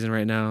construction season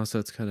right now, so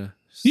it's kind of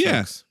sucks.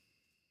 Yeah.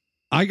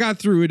 I got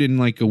through it in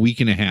like a week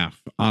and a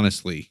half,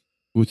 honestly,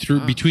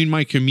 between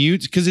my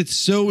commutes, because it's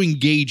so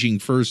engaging.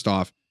 First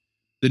off,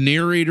 the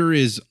narrator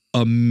is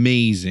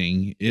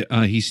amazing.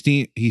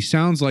 He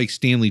sounds like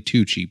Stanley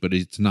Tucci, but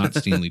it's not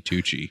Stanley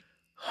Tucci.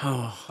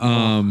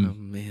 Oh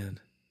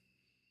man.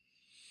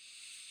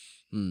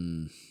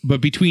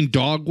 But between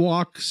dog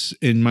walks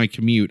and my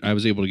commute, I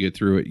was able to get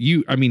through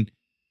it. I mean,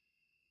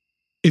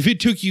 if it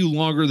took you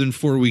longer than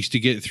 4 weeks to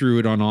get through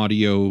it on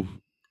audio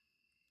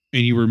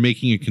and you were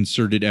making a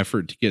concerted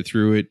effort to get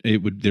through it,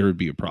 there would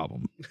be a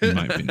problem, in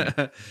my opinion.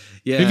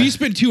 Yeah. If you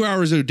spend 2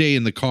 hours a day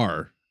in the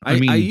car, I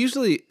mean, I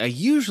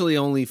usually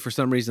only for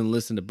some reason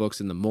listen to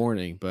books in the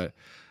morning, but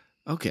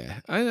okay.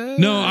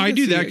 I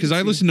do that because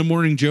I listen to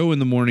Morning Joe in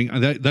the morning.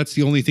 That's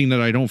the only thing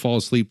that I don't fall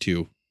asleep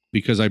to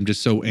because I'm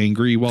just so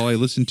angry while I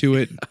listen to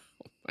it. Oh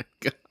my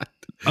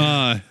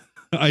God.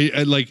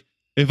 I like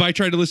if I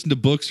try to listen to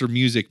books or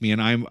music, man,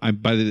 I'm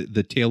by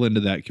the tail end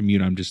of that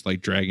commute, I'm just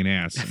like dragging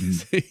ass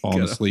and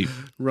falling asleep.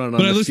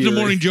 But I listen to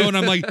Morning Joe and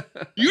I'm like,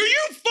 are you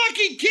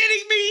fucking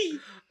kidding me?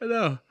 I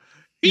know.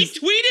 He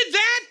tweeted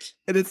that?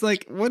 And it's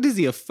like, what is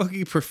he, a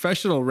fucking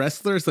professional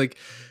wrestler? It's like,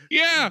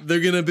 yeah, they're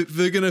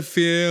gonna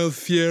feel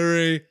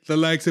fury, the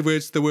likes of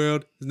which the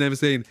world has never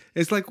seen.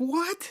 It's like,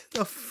 what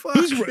the fuck?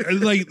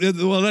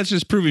 Well, that's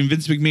just proving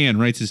Vince McMahon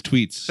writes his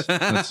tweets.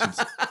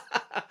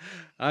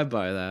 I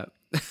buy that.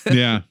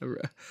 Yeah.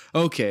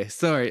 Okay.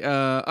 Sorry.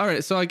 All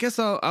right. So I guess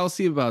I'll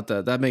see about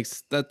that.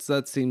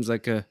 That seems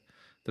like the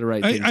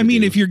right thing. I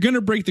mean, if you're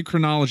gonna break the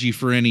chronology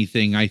for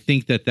anything, I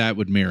think that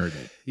would merit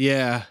it.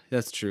 Yeah,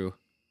 that's true.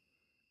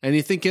 And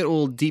you think it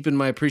will deepen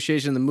my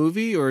appreciation of the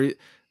movie? Or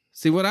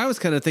see, what I was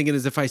kind of thinking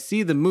is if I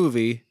see the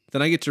movie,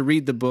 then I get to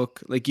read the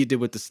book like you did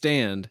with The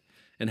Stand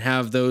and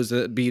have those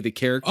be the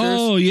characters.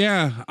 Oh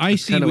yeah, I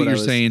see what you're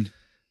saying.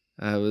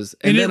 And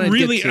it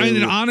really,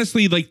 and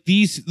honestly, like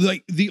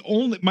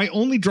my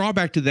only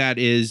drawback to that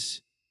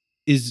is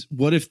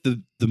what if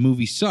the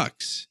movie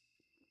sucks?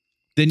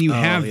 Then you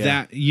have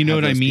that, you know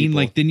what I mean? People.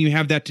 Like then you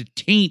have that to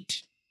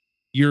taint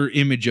your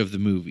image of the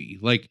movie.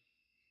 Like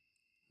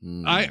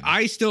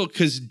I still,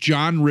 because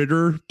John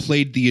Ritter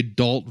played the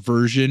adult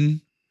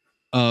version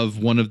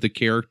of one of the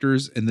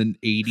characters in the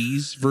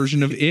 80s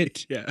version of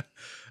it. Yeah.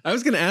 I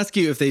was going to ask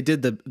you if they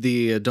did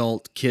the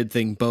adult kid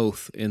thing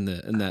both in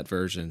that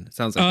version. It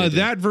sounds like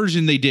that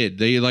version they did.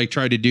 They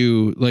tried to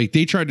do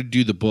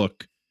the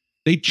book.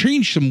 They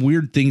changed some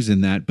weird things in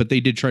that, but they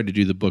did try to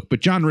do the book. But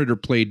John Ritter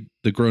played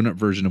the grown-up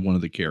version of one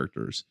of the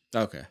characters.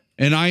 Okay.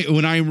 And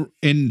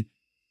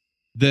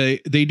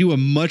they do a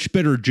much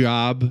better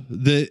job.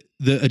 The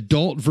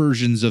adult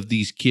versions of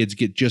these kids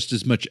get just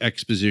as much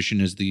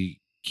exposition as the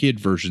kid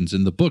versions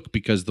in the book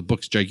because the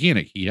book's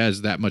gigantic. He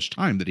has that much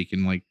time that he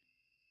can like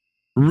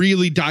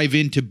really dive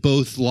into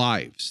both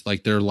lives,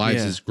 like their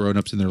lives as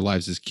grown-ups and their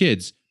lives as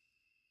kids.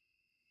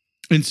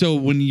 And so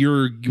when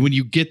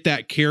you get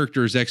that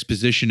character's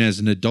exposition as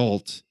an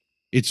adult,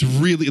 it's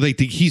really like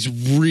he's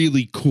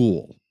really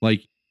cool.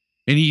 Like,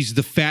 and he's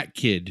the fat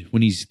kid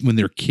when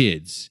they're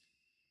kids.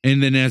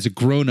 And then as a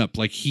grown-up,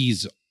 like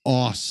he's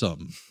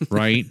awesome,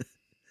 right?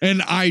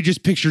 And I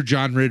just picture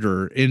John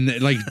Ritter in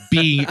like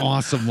being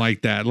awesome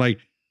like that. Like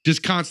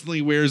just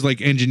constantly wears like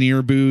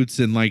engineer boots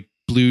and like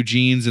blue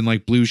jeans and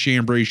like blue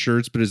chambray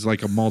shirts, but is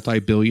like a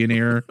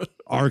multi-billionaire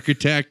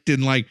architect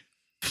and like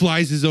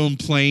flies his own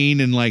plane.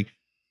 And like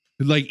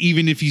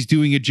even if he's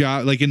doing a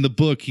job, like in the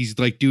book, he's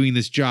like doing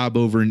this job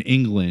over in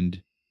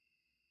England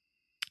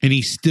and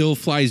he still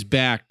flies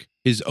back.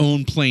 His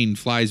own plane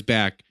flies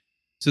back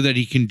so that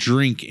he can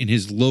drink in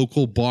his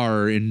local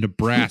bar in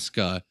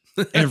Nebraska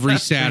every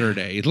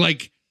Saturday.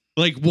 Like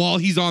while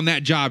he's on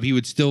that job, he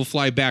would still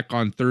fly back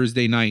on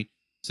Thursday night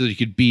so that he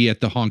could be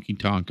at the honky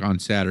tonk on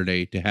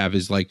Saturday to have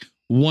his like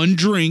one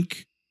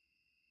drink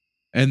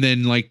and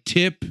then like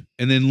tip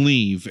and then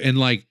leave. And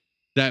like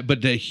that,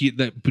 but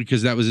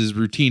because that was his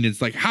routine.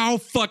 It's like, how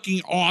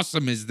fucking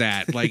awesome is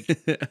that? Like,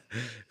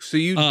 so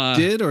you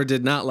did or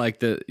did not like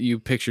that you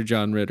picture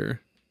John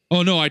Ritter?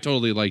 Oh no, I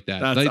totally like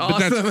that. That's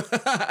awesome.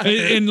 But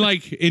and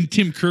like in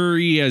Tim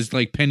Curry as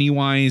like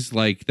Pennywise,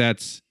 like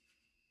that's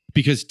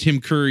because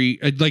Tim Curry,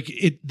 like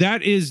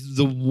that is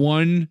the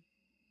one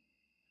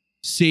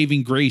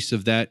saving grace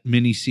of that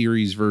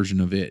miniseries version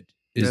of it.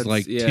 Is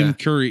Tim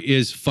Curry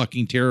is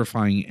fucking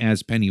terrifying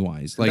as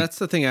Pennywise. Like that's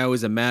the thing I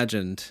always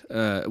imagined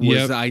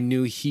was I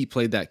knew he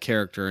played that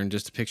character, and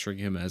just picturing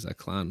him as a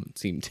clown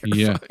seemed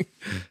terrifying.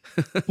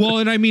 Yeah. Well,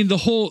 and I mean the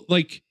whole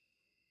like,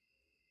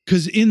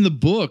 because in the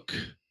book,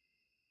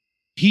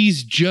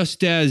 he's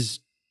just as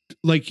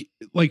he's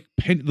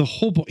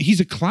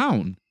a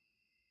clown.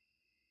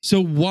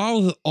 So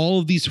while all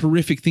of these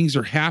horrific things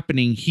are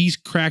happening, he's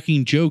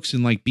cracking jokes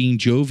and like being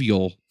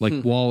jovial,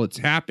 like while it's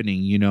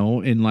happening, you know,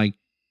 and like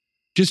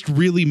just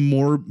really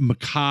more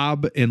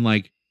macabre and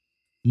like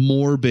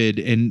morbid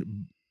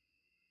and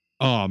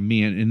oh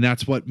man. And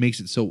that's what makes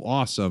it so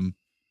awesome.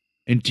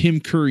 And Tim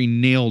Curry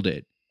nailed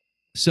it.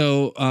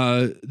 So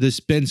this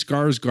Ben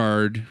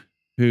Skarsgård,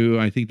 who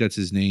I think that's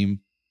his name,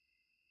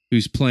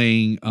 who's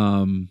playing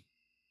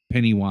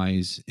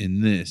Pennywise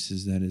in this.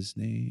 Is that his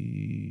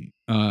name?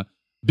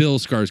 Bill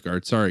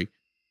Skarsgård, sorry.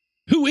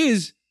 Who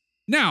is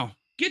now,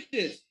 get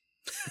this.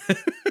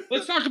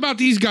 Let's talk about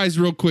these guys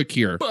real quick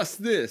here.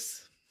 Bust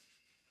this.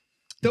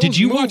 Did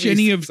you watch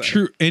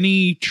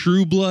any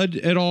True Blood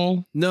at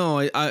all? No,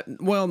 I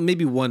well,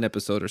 maybe one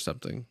episode or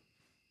something.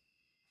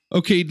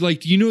 Okay,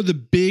 like, do you know the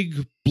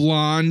big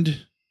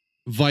blonde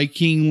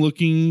Viking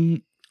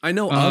looking? I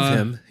know of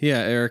him. Yeah,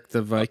 Eric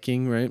the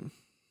Viking, right? Or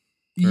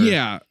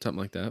yeah, something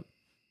like that.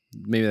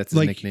 Maybe that's his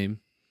like, nickname.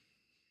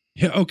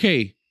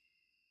 Okay,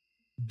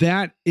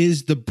 that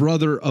is the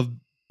brother of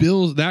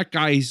Bill. That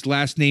guy's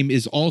last name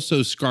is also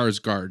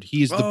Skarsgård.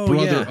 He is the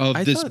brother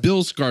of this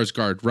Bill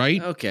Skarsgård,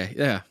 right? Okay,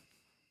 yeah.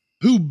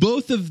 Who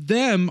both of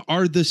them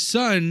are the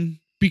son,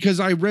 because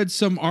I read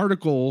some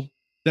article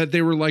that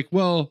they were like,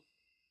 well,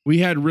 we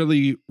had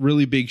really,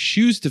 really big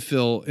shoes to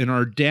fill, and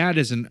our dad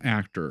is an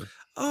actor.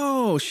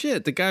 Oh,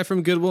 shit. The guy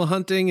from Good Will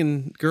Hunting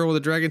and Girl with a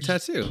Dragon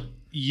Tattoo.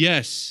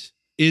 Yes.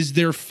 Is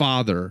their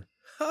father.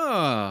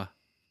 Huh.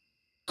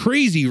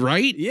 Crazy,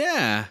 right?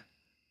 Yeah.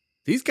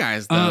 These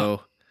guys,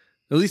 though,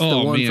 at least the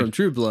one from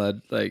True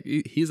Blood, like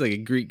he's like a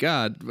Greek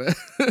god.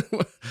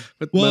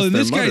 Well, and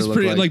this guy's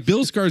pretty, like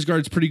Bill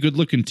Skarsgård's pretty good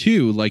looking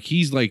too. Like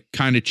he's like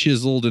kind of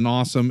chiseled and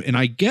awesome. And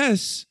I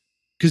guess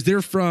because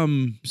they're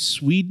from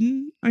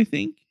Sweden, I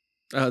think.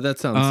 Oh, that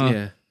sounds,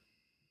 yeah.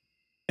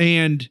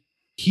 And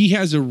he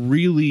has a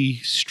really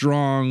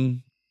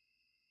strong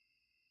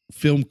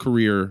film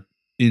career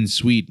in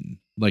Sweden,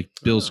 like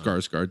Bill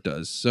Skarsgård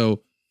does.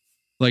 So,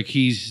 like,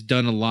 he's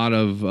done a lot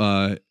of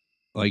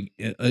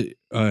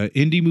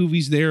indie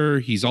movies there.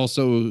 He's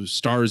also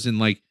stars in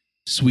like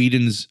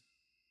Sweden's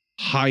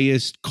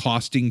highest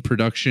costing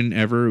production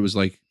ever. It was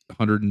like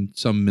 100 and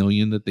some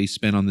million that they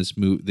spent on this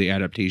movie, the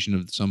adaptation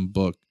of some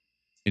book,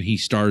 and he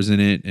stars in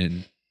it,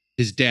 and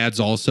his dad's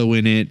also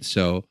in it.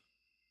 So,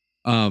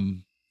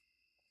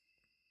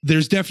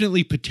 there's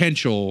definitely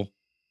potential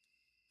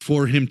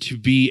for him to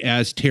be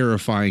as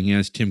terrifying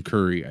as Tim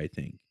Curry, I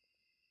think.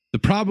 The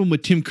problem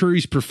with Tim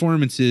Curry's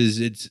performance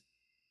is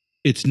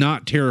it's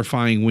not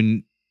terrifying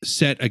when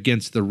set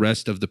against the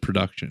rest of the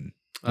production.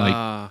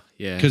 Like,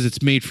 yeah. Because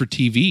it's made for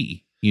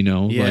TV, you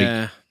know?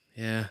 Yeah.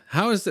 Yeah.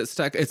 How is it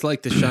stacked? It's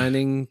like the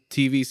Shining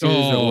TV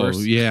series or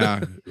worse.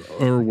 Yeah.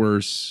 Or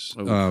worse.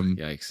 Oh,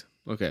 yikes.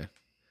 Okay.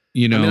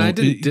 You know, I mean, I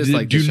didn't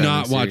dislike do the Shining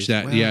not watch series.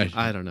 that. Well, yeah.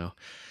 I don't know.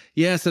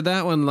 Yeah, so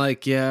that one,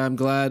 like, yeah, I'm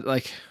glad.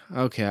 Like,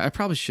 okay, I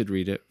probably should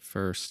read it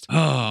first.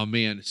 Oh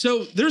man,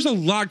 so there's a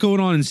lot going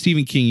on in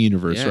Stephen King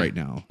universe right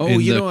now. Oh,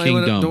 you know, I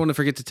don't want to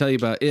forget to tell you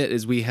about it.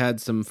 Is we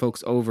had some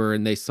folks over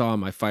and they saw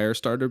my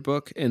Firestarter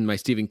book and my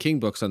Stephen King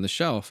books on the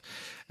shelf,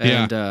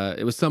 and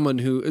it was someone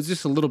who is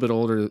just a little bit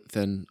older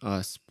than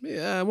us.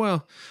 Yeah,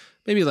 well,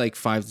 maybe like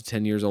 5 to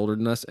 10 years older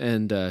than us,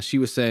 and she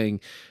was saying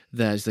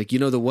that it's like, you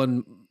know, the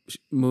one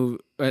movie,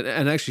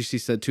 and actually she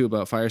said too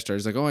about Firestarter.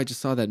 It's like, oh, I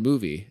just saw that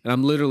movie, and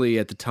I'm literally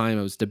at the time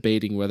I was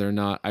debating whether or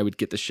not I would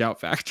get the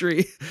Shout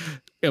Factory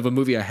of a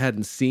movie I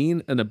hadn't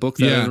seen and a book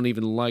that I don't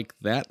even like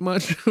that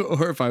much,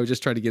 or if I would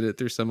just try to get it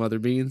through some other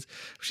means.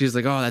 She's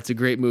like, oh, that's a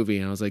great movie,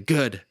 and I was like,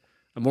 good,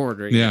 I'm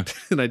ordering it.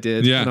 And I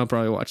did, and I'll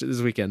probably watch it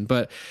this weekend.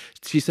 But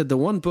she said the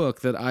one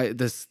book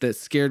that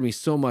scared me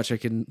so much I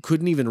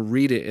couldn't even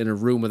read it in a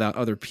room without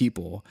other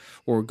people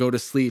or go to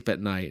sleep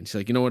at night. And she's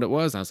like, you know what it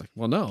was? And I was like,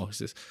 well, no. She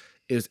says,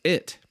 it was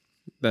It.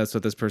 That's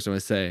what this person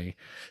was saying.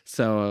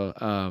 So,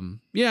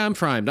 yeah, I'm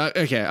primed.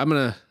 Okay,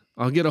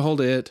 I'll get a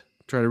hold of it,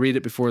 try to read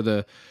it before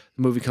the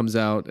movie comes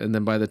out, and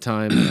then by the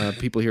time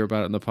people hear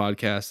about it on the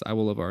podcast, I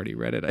will have already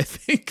read it, I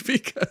think,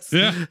 because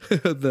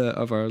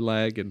of our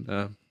lag and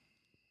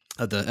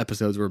of the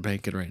episodes we're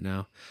banking right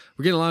now.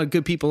 We're getting a lot of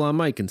good people on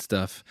mic and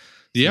stuff.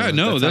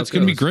 So that's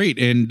going to be great.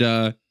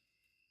 And,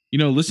 you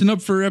know, listen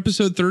up for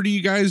episode 30,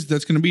 you guys.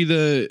 That's going to be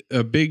the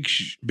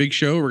big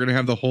show. We're going to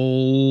have the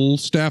whole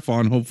staff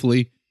on,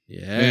 hopefully.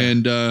 Yeah.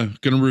 And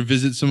going to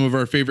revisit some of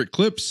our favorite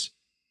clips.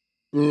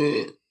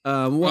 I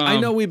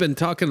know we've been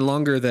talking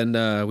longer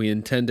than we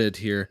intended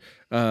here,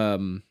 but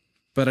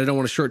I don't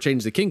want to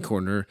shortchange the King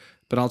Corner,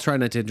 but I'll try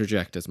not to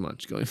interject as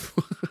much going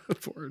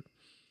forward.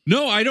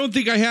 No, I don't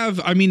think I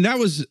have. I mean, that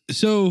was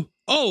so.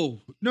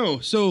 Oh no,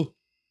 so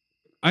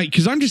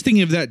because I'm just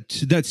thinking of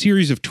that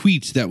series of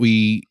tweets that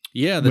we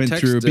went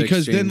through,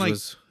 because then like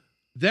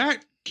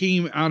that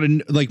came out,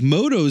 and like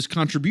Moto's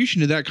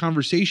contribution to that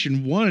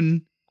conversation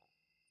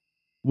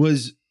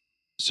was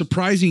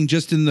surprising,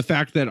 just in the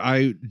fact that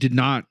I did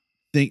not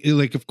think,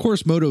 like, of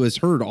course Moto has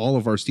heard all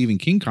of our Stephen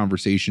King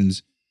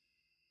conversations.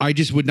 I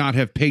just would not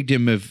have pegged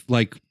him of,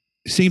 like,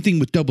 same thing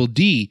with Double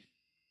D.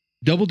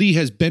 Double D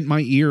has bent my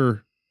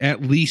ear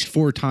at least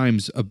 4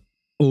 times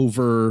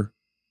over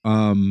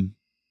the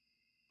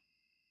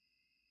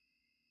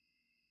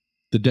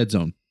Dead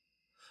Zone.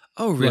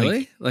 Oh,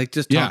 really? Like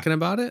just talking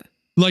about it?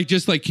 Like,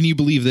 just like, can you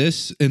believe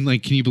this? And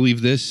like, can you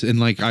believe this? And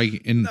like,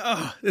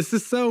 this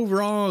is so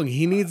wrong.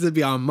 He needs to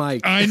be on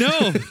mic. I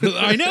know.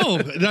 I know.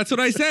 That's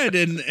what I said.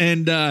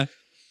 And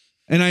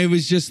I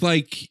was just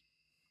like,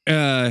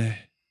 but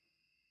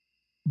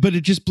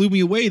it just blew me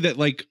away that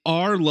like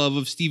our love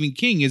of Stephen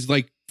King is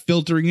like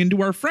filtering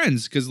into our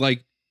friends. Cause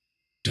like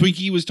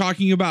Twinkie was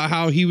talking about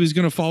how he was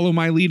going to follow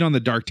my lead on the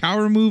Dark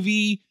Tower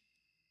movie,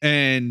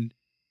 and,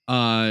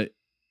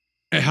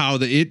 how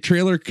the It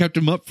trailer kept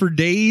him up for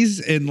days,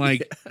 and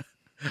like,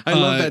 I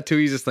love that too.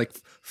 He's just like,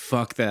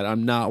 fuck that,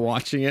 I'm not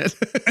watching it.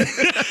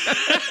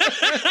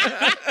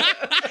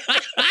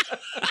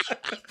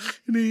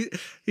 And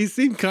he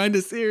seemed kind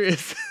of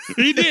serious.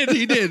 He did.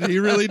 He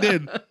really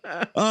did.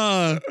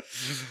 But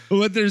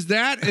there's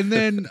that, and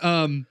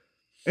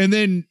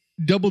then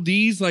Double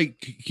D's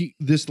like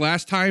this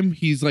last time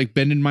he's like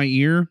bending my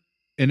ear,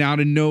 and out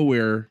of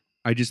nowhere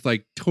I just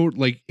like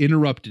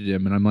interrupted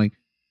him, and I'm like,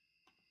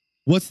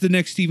 "What's the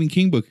next Stephen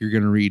King book you're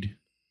gonna read?"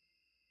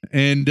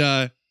 And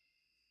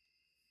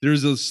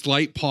there's a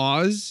slight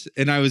pause,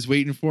 and I was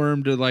waiting for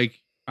him to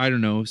like, I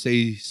don't know,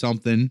 say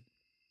something,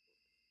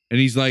 and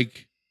he's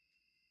like.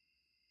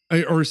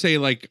 Or say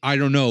like, I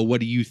don't know. What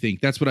do you think?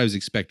 That's what I was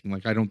expecting.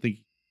 Like, I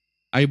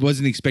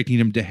wasn't expecting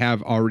him to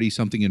have already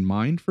something in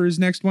mind for his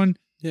next one.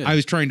 Yeah. I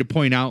was trying to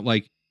point out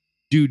like,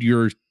 dude,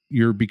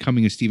 you're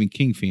becoming a Stephen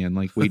King fan.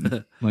 Like, wait,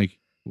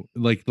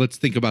 like, let's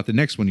think about the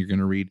next one you're going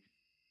to read.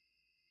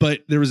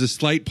 But there was a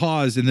slight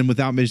pause. And then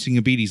without missing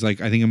a beat, he's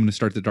like, I think I'm going to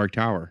start the Dark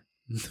Tower.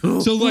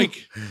 So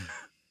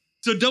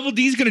Double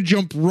D's going to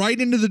jump right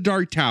into the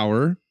Dark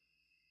Tower.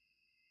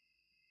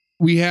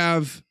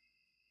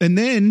 And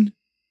then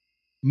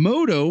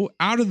Moto,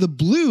 out of the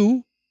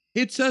blue,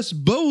 hits us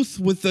both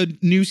with a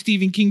new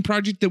Stephen King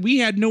project that we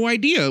had no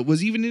idea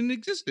was even in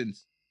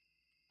existence.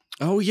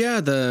 Oh,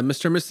 yeah, the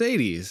Mr.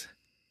 Mercedes.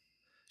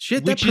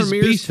 Shit, that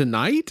premieres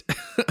tonight?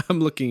 I'm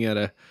looking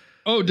at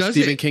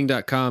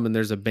StephenKing.com, and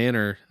there's a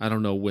banner. I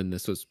don't know when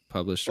this was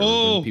published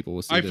or when people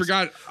will see this.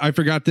 I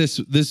forgot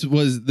this. This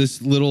was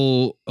this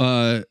little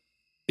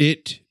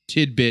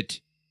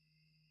tidbit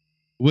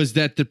was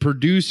that the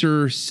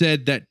producer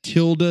said that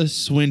Tilda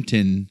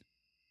Swinton,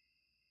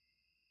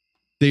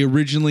 they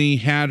originally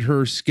had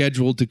her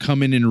scheduled to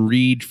come in and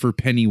read for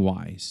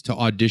Pennywise, to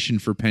audition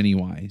for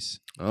Pennywise.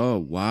 Oh,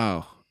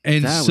 wow.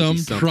 And some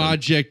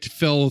project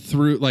fell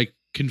through, like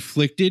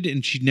conflicted,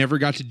 and she never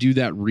got to do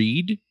that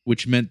read,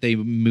 which meant they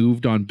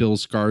moved on Bill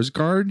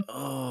Skarsgård.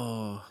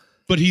 Oh.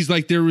 But he's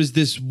like, there was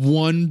this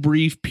one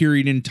brief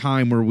period in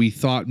time where we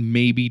thought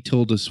maybe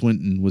Tilda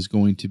Swinton was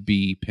going to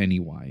be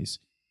Pennywise.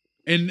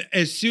 And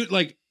as soon,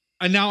 like,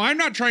 and now I'm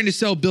not trying to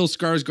sell Bill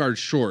Skarsgård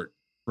short,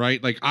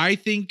 right? Like, I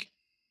think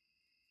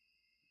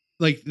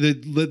like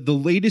the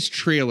latest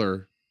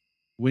trailer,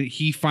 when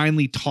he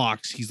finally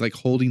talks, he's like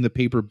holding the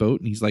paper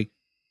boat and he's like,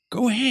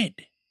 go ahead,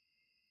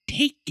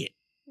 take it.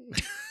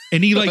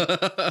 And he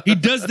like, he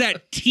does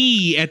that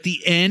T at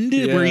the end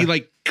where he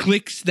like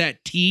clicks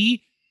that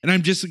T. And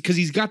I'm just, cause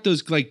he's got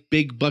those like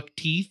big buck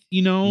teeth,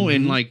 you know,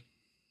 and like,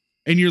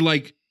 and you're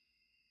like,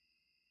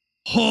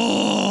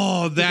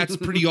 oh, that's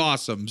pretty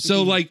awesome.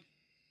 So like,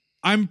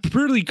 I'm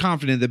pretty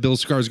confident that Bill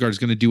Skarsgård is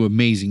going to do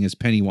amazing as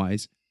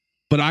Pennywise.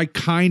 But I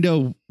kind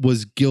of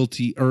was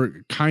guilty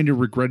or kind of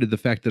regretted the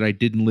fact that I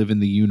didn't live in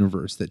the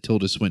universe that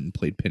Tilda Swinton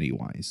played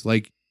Pennywise.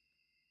 Like,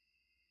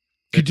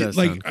 it does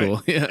sound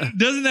cool. Yeah.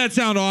 Doesn't that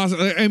sound awesome?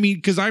 I mean,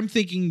 because I'm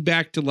thinking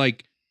back to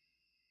like,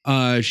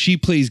 she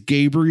plays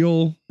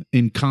Gabriel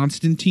in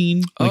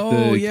Constantine, like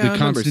the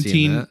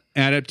Constantine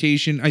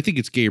adaptation. I think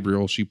it's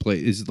Gabriel. She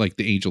is like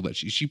the angel that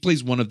she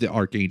plays one of the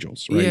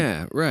archangels, right?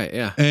 Yeah, right.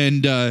 Yeah,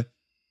 and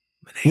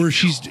where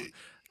she's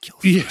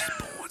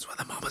firstborns with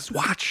a mama's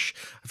watch.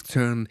 I've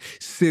turned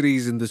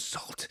cities into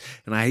salt,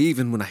 and I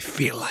even, when I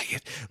feel like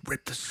it,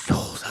 rip the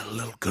souls out of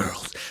little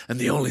girls. And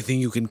the only thing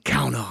you can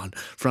count on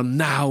from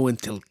now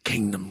until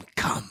kingdom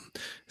come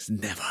is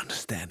never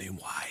understanding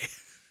why.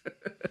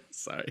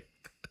 Sorry.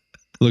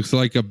 Looks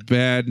like a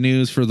bad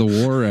news for the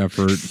war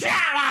effort. Shut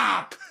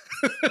up!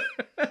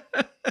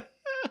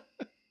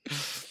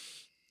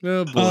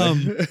 Oh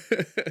boy.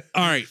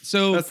 All right,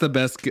 so that's the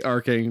best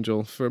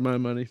archangel for my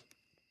money.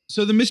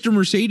 So the Mr.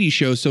 Mercedes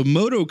show. So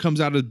Moto comes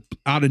out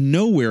of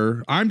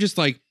nowhere. I'm just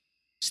like,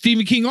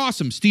 Stephen King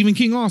awesome, Stephen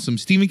King awesome,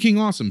 Stephen King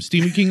awesome,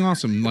 Stephen King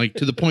awesome. Like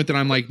to the point that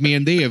I'm like,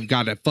 man, they have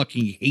got to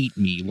fucking hate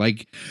me.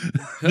 Like,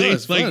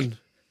 that's like, fun.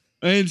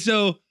 And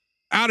so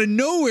out of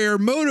nowhere,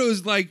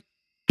 Moto's like,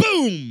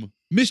 boom,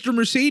 Mr.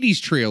 Mercedes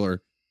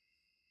trailer.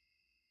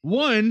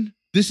 One,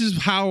 this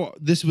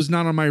was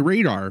not on my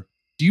radar.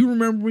 Do you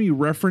remember me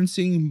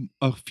referencing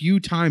a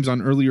few times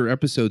on earlier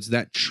episodes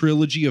that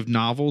trilogy of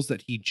novels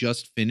that he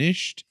just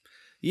finished?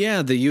 Yeah,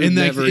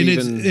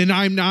 and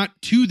I'm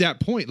not to that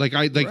point. Like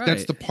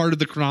that's the part of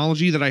the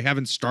chronology that I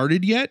haven't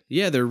started yet.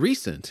 Yeah, they're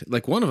recent.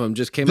 Like one of them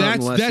just came out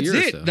in the last year.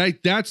 That's it.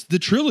 Like that's the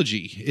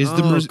trilogy. Is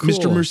the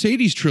Mr.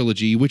 Mercedes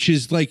trilogy, which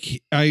is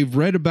like I've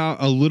read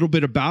about a little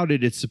bit about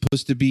it. It's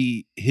supposed to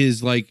be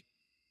his like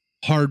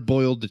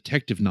hard-boiled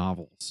detective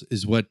novels.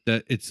 Is what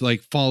that it's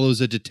like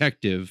follows a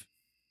detective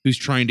who's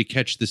trying to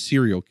catch the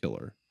serial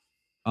killer.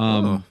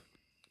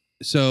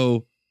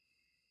 So,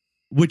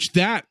 which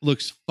that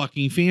looks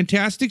fucking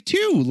fantastic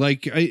too.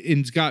 Like, and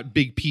it's got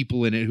big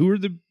people in it. Who are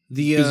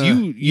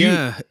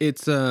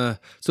it's so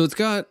it's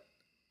got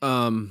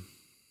I'm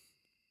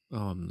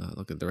not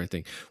looking at the right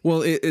thing.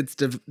 Well, it's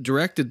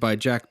directed by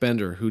Jack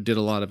Bender, who did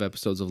a lot of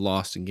episodes of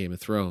Lost and Game of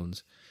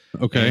Thrones.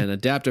 Okay, and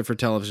adapted for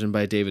television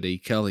by David E.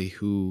 Kelly,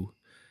 who.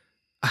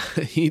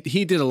 He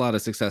did a lot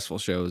of successful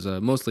shows,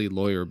 mostly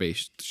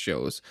lawyer-based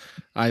shows.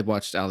 I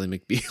watched Ally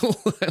McBeal.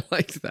 I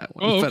liked that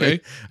one. Oh, okay.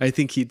 But I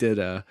think he did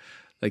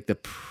like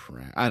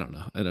I don't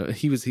know.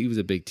 He was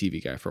a big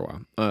TV guy for a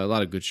while. A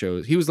lot of good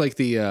shows. He was like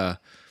the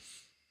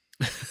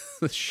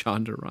the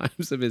Shonda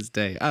Rhimes of his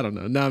day. I don't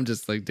know. Now I'm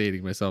just like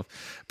dating myself.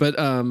 But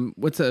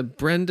what's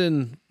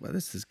Brendan? What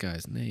is this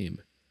guy's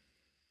name?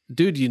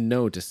 Dude,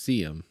 to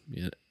see him.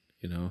 You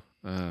know.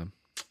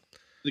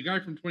 The guy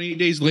from 28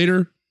 Days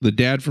Later. The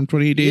dad from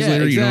 28 Days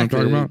Later. Exactly. You know what I'm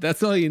talking about?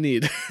 That's all you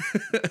need.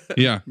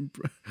 Yeah.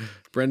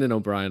 Brendan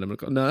O'Brien. I'm gonna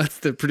call. No, that's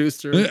the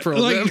producer of the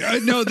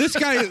program. No, this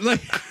guy,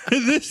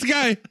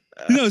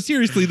 no,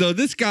 seriously though,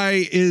 this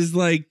guy is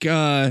like,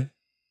 Brendan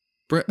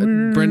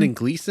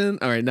Gleeson.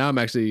 All right, now I'm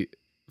actually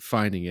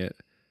finding it.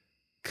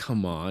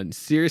 Come on,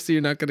 seriously,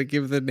 you're not going to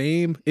give the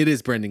name? It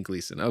is Brendan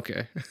Gleeson.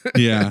 Okay.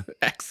 Yeah.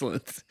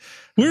 Excellent.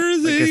 Where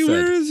is he?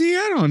 Where is he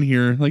at on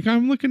here? Like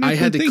I'm looking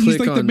at the thing. He's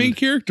like the main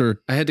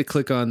character. I had to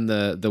click on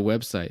the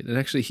website, and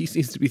actually, he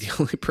seems to be the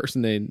only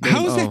person they.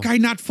 How is that guy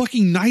not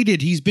fucking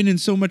knighted? He's been in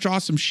so much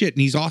awesome shit,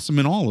 and he's awesome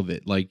in all of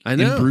it. Like I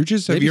know. In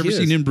Bruges. Have you ever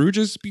seen In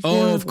Bruges before?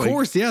 Oh, of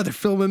course. Yeah, they're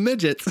filming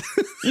midgets.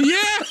 Yeah.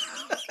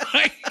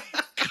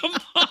 Come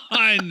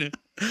on.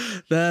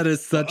 That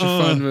is such a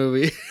fun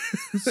movie.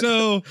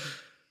 So.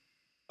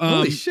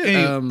 Holy shit!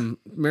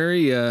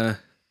 Mary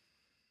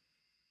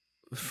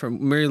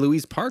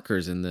Louise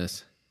Parker's in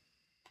this.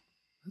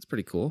 That's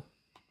pretty cool.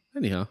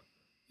 Anyhow,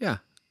 yeah,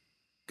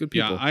 good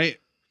people. Yeah,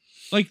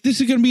 this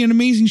is going to be an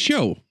amazing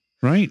show,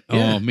 right?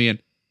 Yeah. Oh man,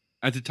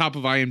 at the top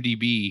of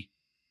IMDb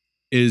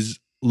is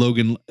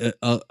Logan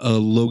a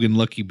Logan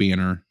Lucky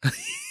banner,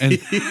 and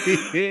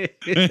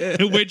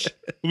which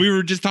we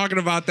were just talking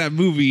about that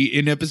movie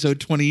in episode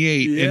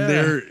 28,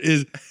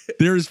 and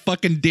there's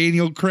fucking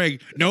Daniel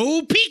Craig.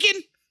 No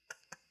peeking.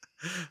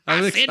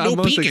 I'm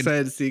most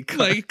excited to see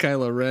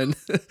Kylo Ren.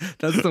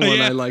 That's the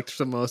one I liked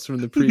the most from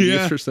the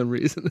preview for some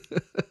reason.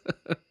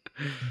 Can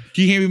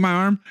you hand me my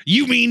arm?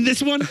 You mean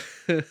this one?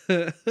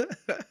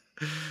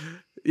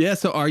 Yeah.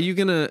 So, are you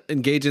gonna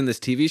engage in this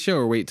TV show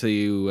or wait till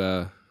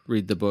you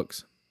read the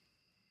books?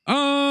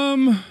 I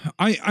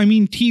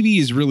mean, TV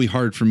is really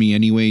hard for me,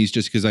 anyways,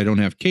 just because I don't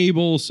have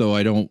cable, so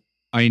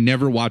I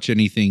never watch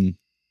anything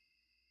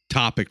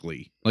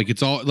topically. Like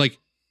it's all like.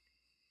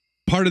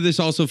 Part of this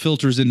also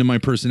filters into my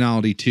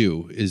personality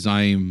too. Is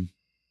I'm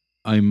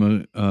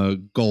a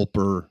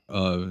gulper,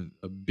 a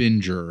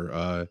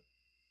binger.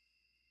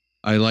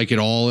 I like it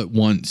all at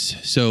once.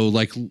 So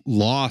like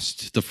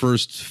Lost,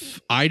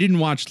 I didn't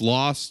watch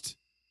Lost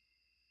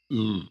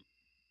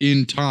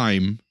in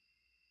time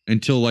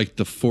until like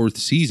the 4th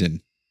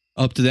season.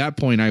 Up to that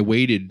point, I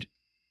waited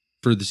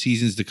for the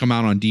seasons to come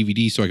out on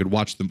DVD so I could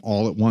watch them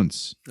all at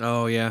once.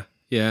 Oh yeah,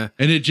 yeah.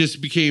 And it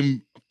just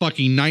became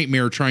fucking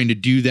nightmare trying to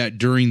do that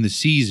during the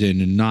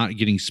season and not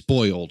getting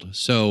spoiled.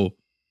 So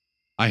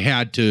I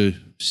had to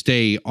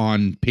stay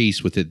on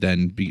pace with it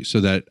then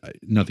so that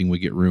nothing would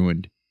get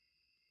ruined.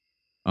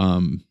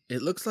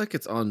 It looks like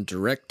it's on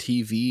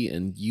DirecTV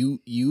and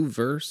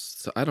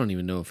Uverse. So I don't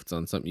even know if it's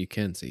on something you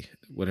can see,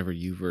 whatever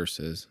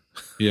Uverse is.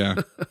 Yeah.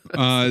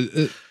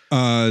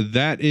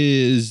 That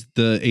is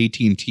the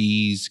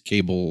AT&T's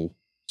cable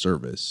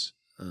service.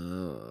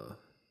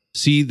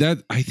 See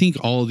that I think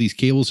all of these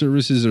cable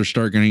services are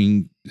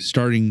starting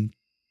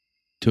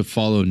to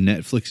follow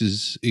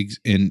Netflix's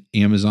and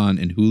Amazon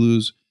and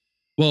Hulu's.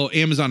 Well,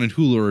 Amazon and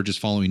Hulu are just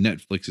following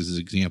Netflix's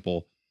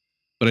example,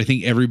 but I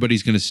think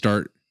everybody's going to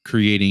start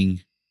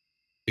creating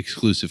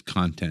exclusive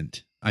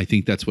content. I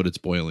think that's what it's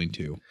boiling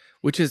to.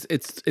 Which is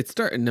it's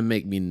starting to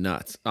make me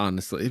nuts,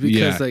 honestly,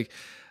 because like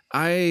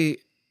I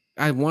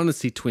want to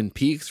see Twin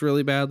Peaks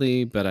really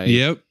badly, but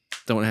I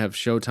don't have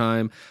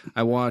Showtime.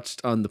 I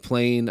watched on the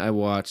plane. I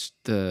watched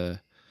the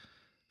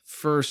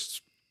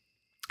first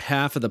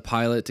half of the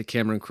pilot to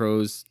Cameron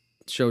Crowe's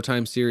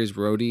Showtime series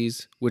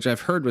Roadies, which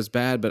I've heard was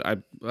bad, but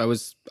I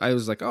was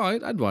like, oh,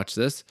 I'd watch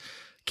this.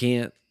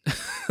 Can't.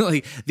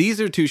 Like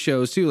these are two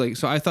shows too. Like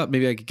so, I thought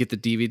maybe I could get the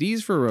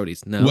DVDs for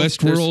Roadies. No,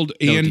 Westworld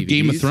and DVDs.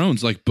 Game of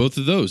Thrones, like both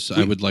of those,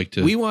 I would like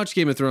to. We watched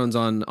Game of Thrones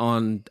on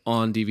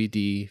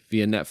DVD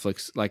via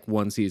Netflix, like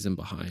one season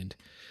behind.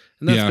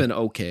 And that's been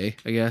okay,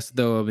 I guess,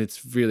 though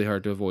it's really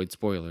hard to avoid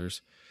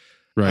spoilers.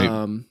 Right.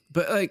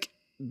 But like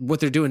what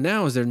they're doing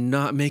now is they're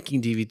not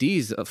making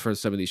DVDs for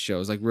some of these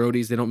shows. Like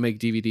Roadies, they don't make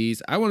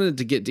DVDs. I wanted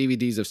to get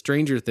DVDs of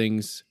Stranger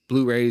Things,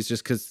 Blu-rays,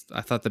 just because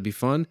I thought that'd be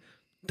fun.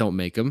 Don't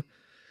make them.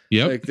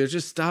 Yep. Like they're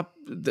just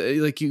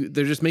they're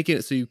just making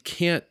it so you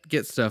can't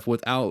get stuff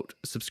without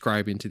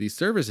subscribing to these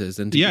services.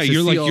 And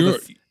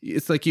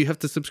it's like you have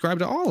to subscribe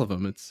to all of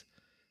them. It's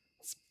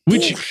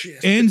which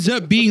bullshit. Ends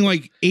up being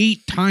like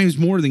 8 times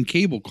more than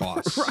cable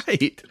costs.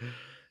 Right.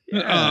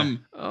 Yeah.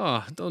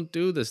 Don't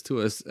do this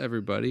to us,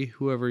 everybody,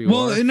 whoever you are.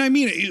 Well, and I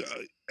mean,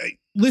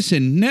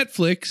 listen,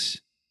 Netflix,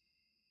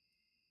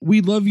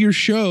 we love your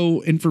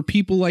show. And for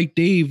people like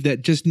Dave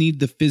that just need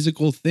the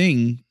physical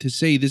thing to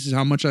say, this is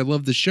how much I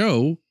love the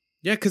show.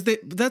 Yeah, because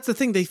that's the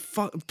thing.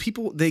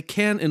 People, they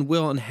can and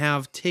will and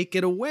have take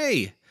it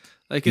away.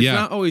 Like, it's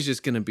not always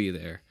just going to be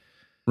there.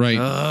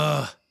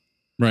 Right.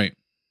 Right.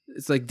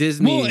 It's like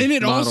Disney. Well, and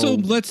it also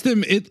lets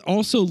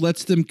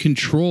them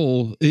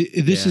control.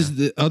 This is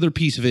the other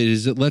piece of it,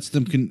 is it lets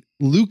them.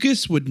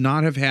 Lucas would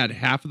not have had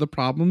half of the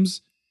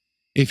problems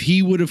if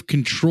he would have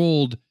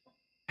controlled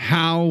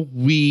how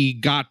we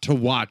got to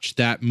watch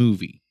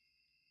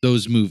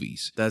those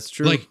movies. That's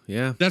true. Like,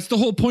 that's the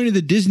whole point of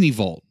the Disney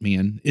Vault,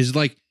 man, is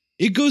like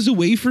it goes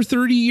away for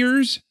 30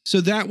 years.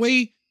 So that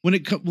way, when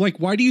it like,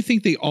 why do you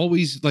think they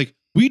always like,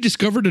 we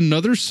discovered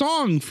another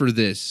song for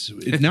this.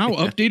 It's now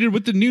updated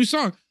with the new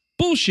song.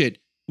 Bullshit.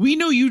 We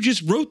know you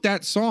just wrote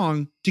that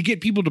song to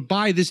get people to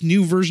buy this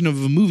new version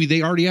of a movie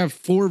they already have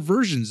 4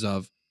 versions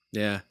of.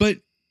 Yeah. But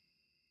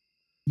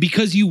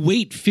because you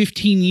wait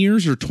 15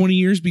 years or 20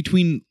 years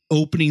between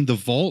opening the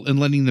vault and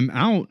letting them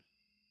out,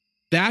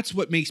 that's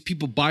what makes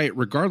people buy it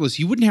regardless.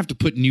 You wouldn't have to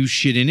put new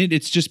shit in it.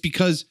 It's just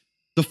because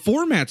the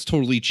format's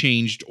totally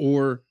changed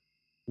or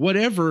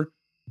whatever.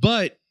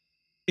 But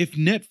if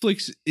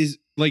Netflix is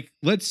like,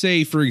 let's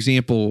say, for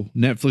example,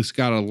 Netflix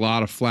got a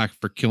lot of flack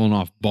for killing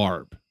off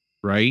Barb,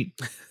 right?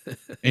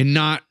 And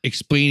not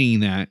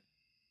explaining that.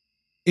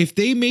 If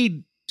they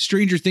made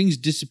Stranger Things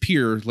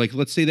disappear, like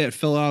let's say that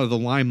fell out of the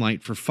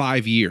limelight for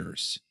 5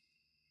 years,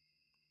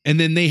 and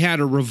then they had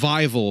a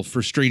revival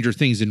for Stranger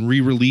Things and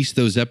re-released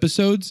those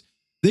episodes,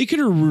 they could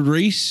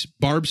erase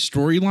Barb's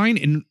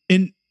storyline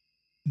and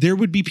there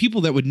would be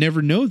people that would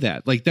never know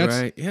that. Like that's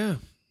right. Yeah.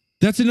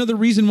 That's another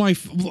reason why,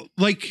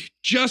 like,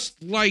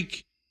 just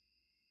like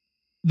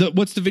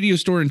what's the video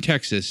store in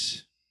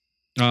Texas?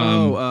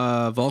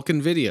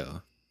 Vulcan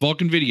Video.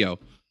 Vulcan Video.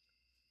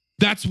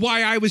 That's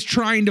why I was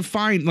trying to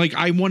find, like,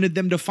 I wanted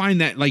them to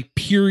find that, like,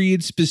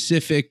 period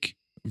specific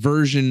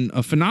version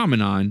of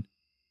Phenomenon,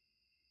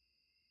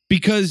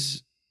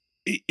 because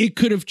it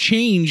could have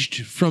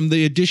changed from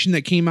the edition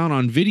that came out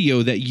on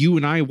video that you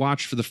and I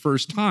watched for the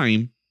first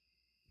time.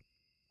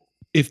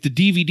 If the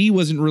DVD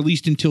wasn't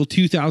released until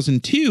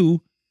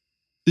 2002,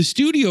 the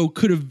studio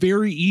could have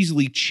very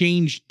easily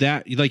changed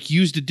that, like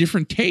used a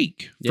different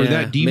take for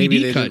that DVD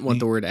maybe they cut. didn't want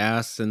the word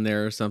ass in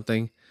there or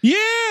something.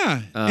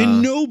 Yeah.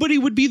 And nobody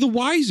would be the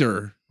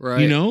wiser.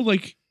 Right. You know,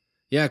 like.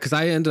 Yeah, because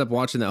I ended up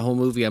watching that whole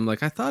movie. I'm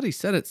like, I thought he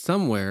said it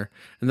somewhere.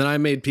 And then I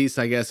made peace,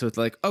 I guess, with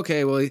like,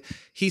 okay, well,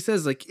 he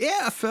says like,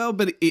 yeah, I fell,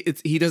 but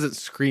he doesn't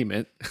scream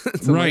it.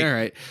 So right. Like, all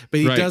right. But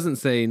he doesn't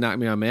say knock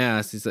me on my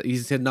ass. He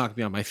said knock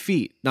me on my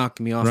feet,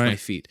 knock me off my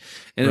feet.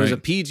 And it was a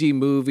PG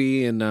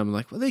movie. And I'm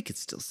like, well, they could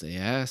still say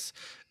ass.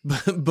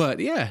 But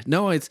yeah,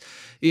 no,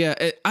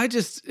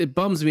 it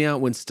bums me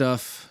out when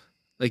stuff,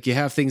 like you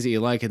have things that you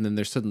like and then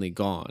they're suddenly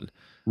gone.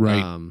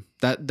 Right.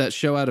 That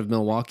show out of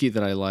Milwaukee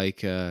that I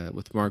like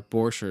with Mark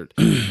Borchardt,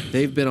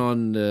 they've been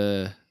on.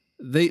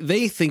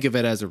 They think of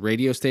it as a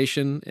radio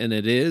station, and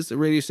it is a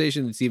radio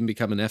station. It's even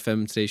become an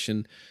FM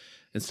station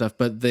and stuff.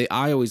 But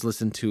I always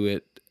listen to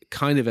it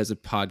kind of as a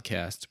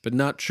podcast, but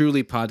not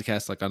truly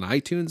podcast like on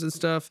iTunes and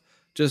stuff.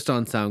 Just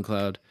on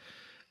SoundCloud,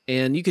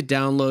 and you could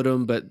download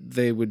them, but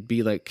they would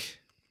be like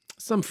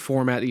some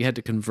format you had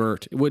to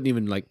convert. It wouldn't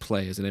even like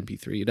play as an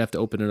MP3. You'd have to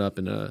open it up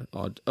in a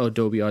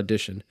Adobe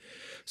Audition.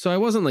 So I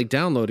wasn't like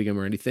downloading them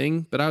or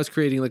anything, but I was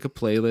creating like a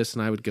playlist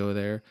and I would go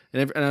there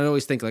and I'd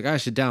always think like I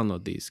should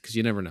download these because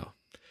you never know.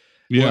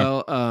 Yeah.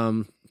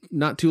 Well,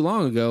 not too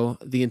long ago,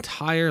 the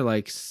entire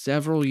like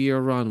several year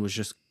run was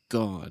just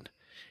gone.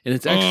 And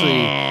it's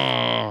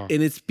actually,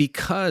 and it's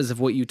because of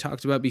what you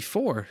talked about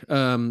before.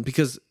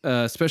 Because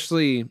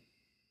especially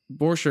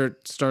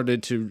Borchardt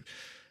started to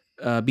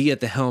be at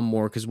the helm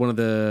more because one of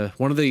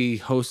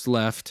the hosts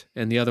left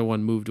and the other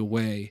one moved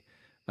away,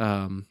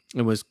 and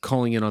was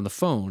calling in on the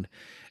phone,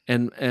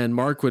 and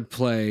Mark would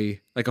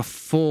play like a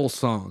full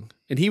song,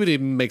 and he would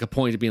even make a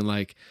point of being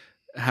like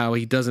how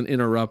he doesn't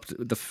interrupt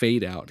the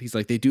fade out. He's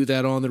like, they do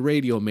that on the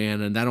radio,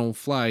 man, and that don't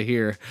fly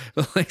here.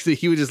 But like, so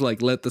he would just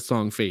like let the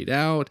song fade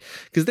out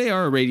because they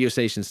are radio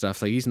station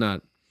stuff. Like he's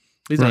not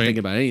thinking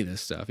about any of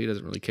this stuff. He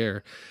doesn't really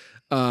care.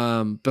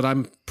 But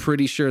I'm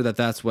pretty sure that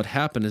that's what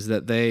happened is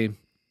that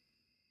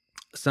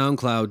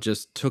SoundCloud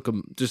just took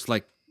them, just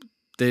like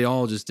they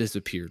all just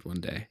disappeared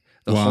one day.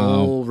 The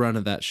whole run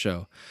of that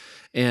show.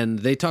 And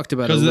they talked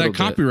about it because of that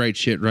copyright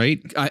shit,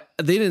 right?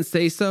 They didn't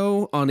say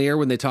so on air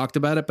when they talked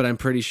about it, but I'm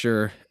pretty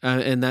sure.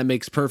 And that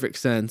makes perfect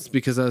sense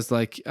because I was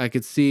like, I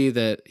could see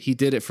that he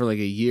did it for like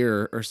a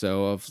year or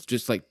so of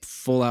just like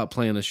full out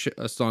playing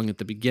a song at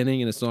the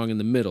beginning and a song in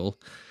the middle.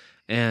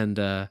 And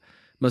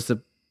must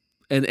have,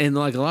 and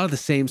like a lot of the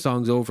same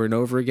songs over and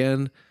over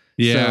again.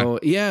 Yeah. So,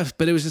 yeah,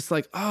 but it was just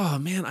like, oh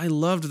man, I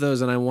loved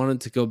those and I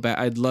wanted to go back.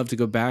 I'd love to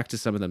go back to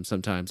some of them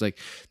sometimes. Like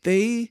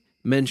they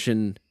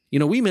mention,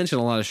 we mention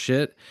a lot of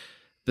shit,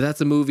 but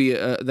that's a movie.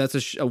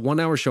 That's a 1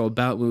 hour show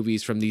about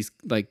movies from these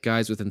like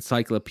guys with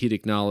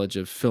encyclopedic knowledge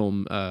of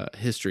film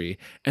history.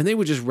 And they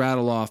would just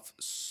rattle off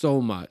so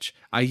much.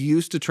 I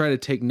used to try to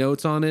take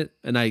notes on it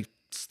and I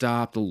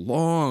stopped a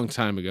long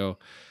time ago.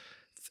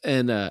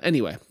 And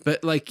anyway,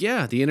 but like,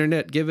 yeah, the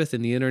internet giveth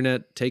and the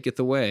internet taketh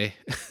away.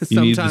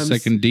 You need the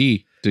second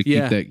D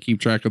to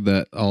keep track of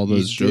that, all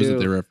those shows that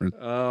they reference.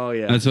 Oh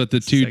yeah. That's what the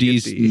two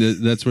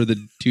Ds, that's where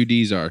the two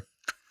Ds are.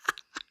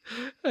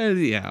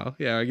 Yeah,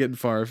 we're getting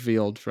far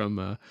afield from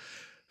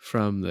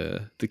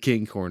the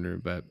King corner,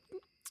 but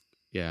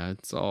yeah,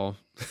 it's all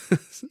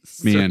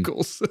Man.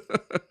 circles.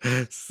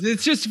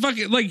 It's just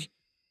fucking like,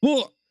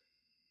 well,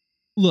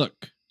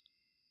 look,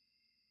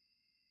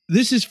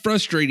 this is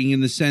frustrating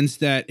in the sense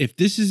that if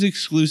this is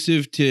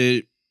exclusive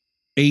to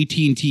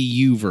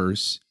AT&T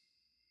Uverse,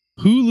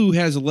 Hulu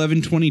has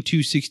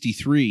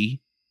 11/22/63.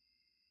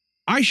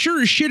 I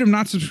sure as shit am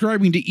not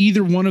subscribing to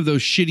either one of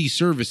those shitty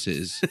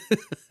services.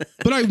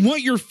 But I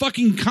want your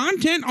fucking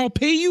content. I'll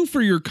pay you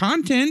for your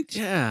content.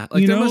 Yeah,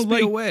 like You there know, must be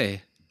a like-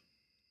 way.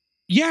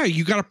 Yeah,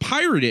 you got to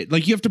pirate it.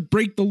 Like you have to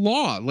break the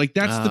law. Like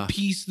that's the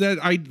piece that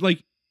I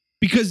like,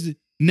 because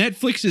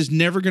Netflix is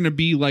never going to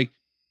be like,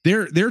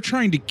 they're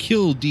trying to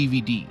kill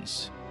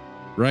DVDs,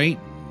 right?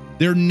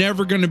 They're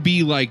never going to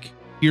be like,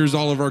 here's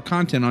all of our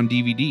content on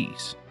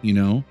DVDs, you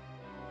know?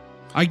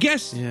 I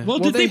guess. Yeah. Well,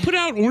 Well, did they put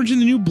out Orange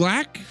and the New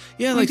Black?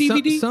 Yeah, on like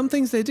DVD? some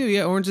things they do.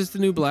 Yeah, Orange is the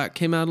New Black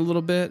came out a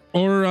little bit.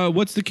 Or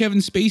what's the Kevin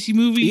Spacey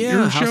movie?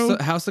 Yeah, or show?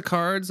 House of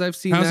Cards. I've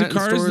seen House that of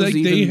Cards. in stores Like they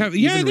even- have.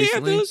 even Yeah, they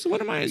have recently. those.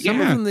 What am I? Some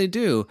of Yeah. them they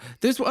do.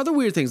 There's other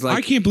weird things like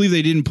I can't believe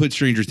they didn't put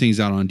Stranger Things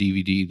out on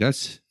DVD.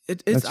 That's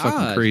it's fucking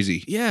odd.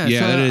 crazy. Yeah, Yeah,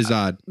 so it is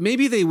odd.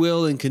 Maybe they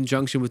will in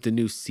conjunction with the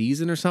new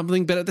season or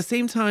something, but at the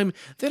same time,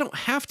 they don't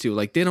have to.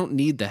 Like they don't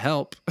need the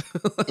help.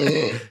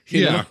 You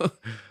Yeah. know?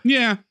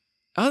 Yeah.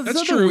 There's That's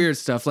other true. weird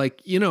stuff.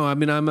 Like, you know, I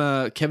mean, I'm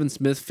a Kevin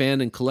Smith fan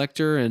and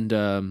collector, and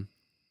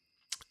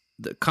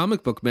the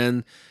Comic Book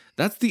Men,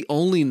 that's the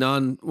only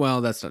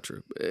well, that's not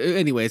true.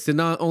 Anyway, it's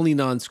the only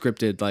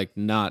non-scripted, like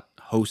not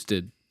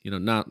hosted, you know,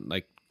 not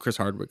like Chris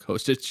Hardwick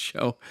hosted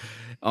show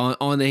on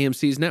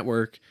AMC's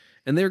network.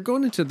 And they're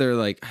going into their,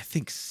 like, I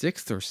think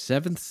 6th or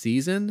 7th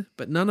season,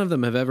 but none of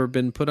them have ever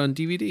been put on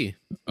DVD.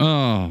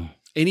 Oh.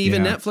 And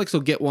even Yeah. Netflix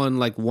will get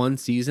one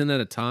season at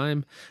a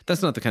time.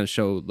 That's not the kind of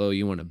show, though,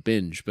 you want to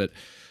binge, but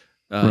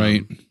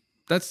Right.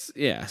 That's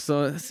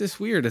so it's just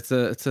weird. It's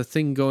a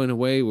thing going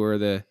away where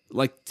the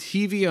like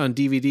TV on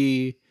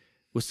DVD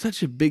was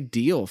such a big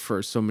deal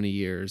for so many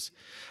years.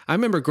 I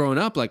remember growing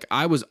up, like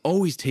I was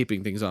always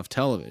taping things off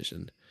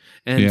television,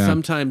 and Yeah.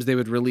 sometimes they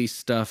would release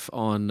stuff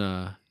on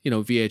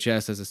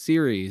VHS as a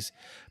series,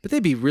 but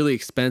they'd be really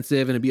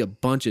expensive and it'd be a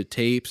bunch of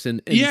tapes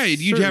and Yeah,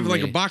 you'd have like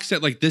a certainly- box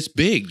set like this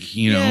big,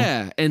 you know?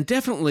 Yeah, and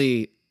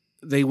definitely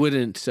they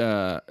wouldn't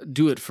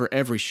do it for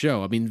every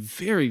show. I mean,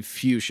 very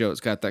few shows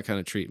got that kind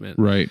of treatment.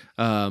 Right.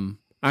 I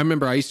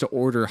remember I used to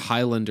order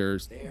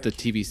Highlanders, the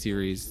TV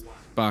series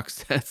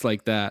box sets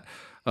like that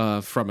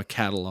from a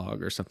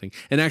catalog or something.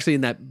 And actually,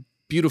 in that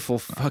beautiful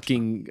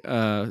fucking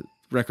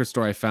record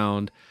store I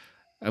found,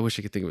 I wish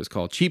I could think it was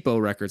called Cheapo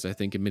Records, I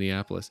think, in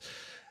Minneapolis.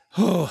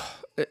 Oh,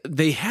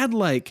 they had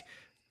like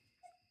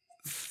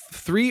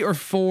 3 or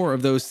 4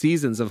 of those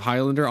seasons of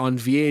Highlander on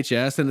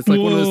VHS, and it's like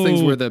one of those things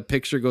Whoa. where the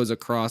picture goes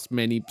across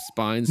many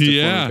spines to form a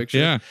Yeah, picture.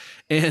 yeah.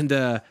 And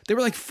they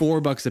were like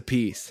 $4 a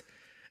piece,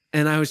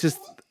 and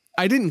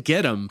I didn't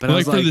get them, but I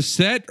Like was for like the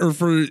set or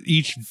for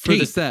each for the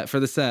tape?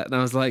 set, and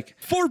I was like,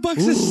 $4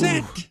 Ooh. a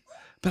set.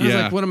 but I was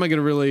Yeah. like, what am I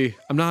gonna really?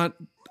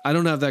 I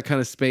don't have that kind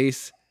of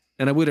space,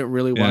 and I wouldn't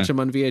really watch Yeah. them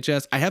on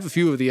VHS. I have a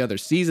few of the other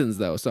seasons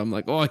though, so I'm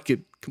like, oh, I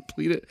could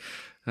complete it.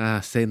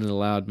 Saying it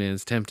aloud, man,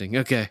 it's tempting.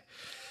 Okay.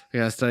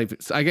 Yeah, I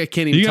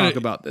can't even You gotta- talk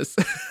about this.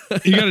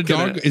 You got a I'm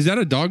gonna- dog? Is that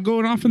a dog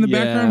going off in the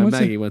background? What's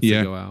Maggie it? wants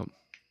to go out.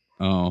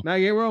 Oh,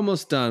 Maggie, we're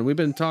almost done. We've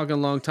been talking a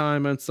long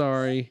time. I'm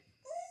sorry.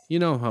 You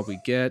know how we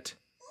get.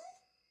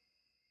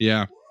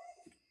 yeah.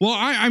 Well,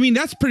 I mean,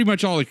 that's pretty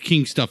much all the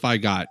King stuff I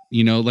got.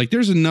 You know, like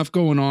there's enough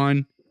going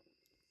on.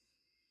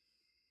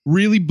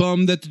 Really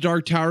bummed that the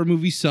Dark Tower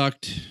movie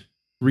sucked.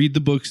 Read the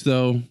books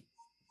though.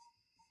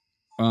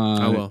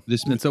 I will.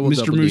 This And so will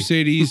Mr. Double D.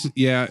 Mercedes,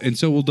 yeah, and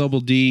so will Double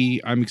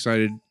D. I'm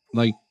excited.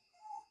 Like,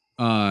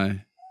 yeah,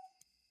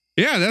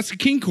 that's the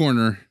King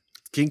Corner.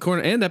 King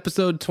Corner and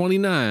episode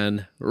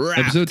 29. Wrapped.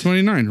 Episode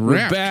 29. We're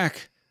Wrapped.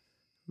 back.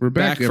 We're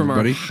back, from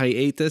everybody. our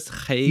hiatus.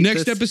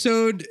 Next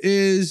episode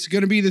is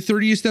going to be the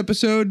 30th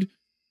episode.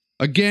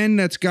 Again,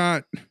 that's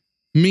got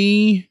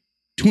me,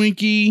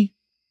 Twinkie,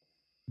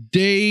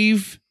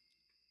 Dave,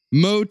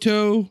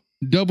 Moto,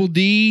 Double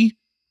D,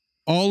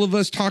 all of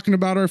us talking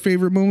about our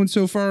favorite moments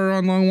so far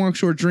on Long Walk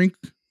Short Drink.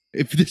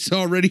 If this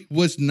already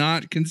was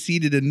not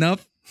conceited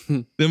enough,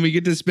 then we're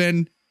going to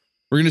spend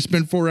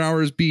 4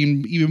 hours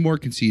being even more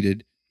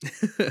conceited.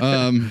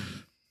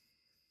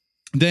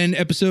 Then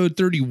episode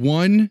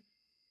 31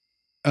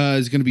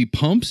 is going to be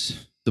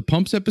the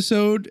Pumps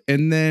episode.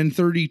 And then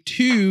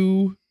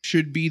 32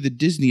 should be the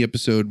Disney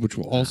episode, which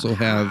will also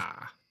have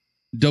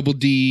Double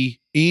D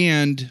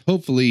and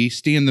hopefully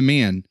Stan the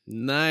Man.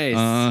 Nice.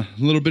 A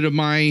little bit of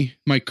my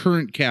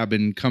current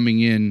cabin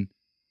coming in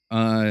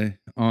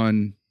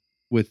on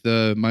with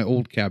my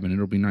old cabin.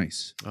 It'll be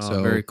nice.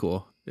 Oh, very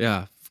cool.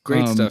 Yeah.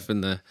 Great stuff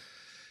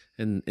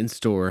in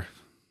store.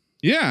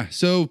 Yeah,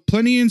 so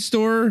plenty in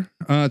store.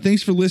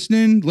 Thanks for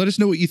listening. Let us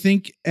know what you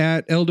think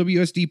at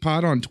LWSD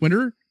Pod on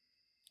Twitter.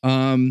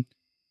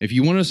 If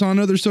you want us on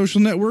other social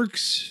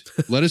networks,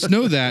 let us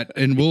know that,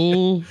 and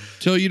we'll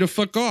tell you to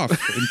fuck off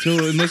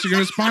unless you're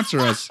going to sponsor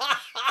us.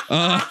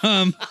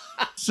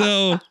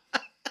 So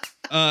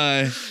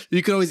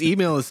you can always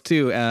email us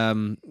too.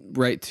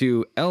 Write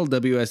to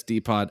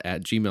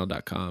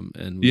lwsdpod@gmail.com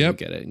and we'll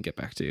get it and get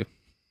back to you.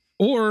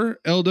 Or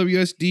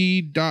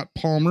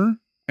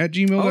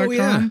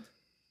lwsd.palmer@gmail.com.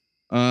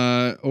 Oh,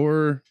 yeah.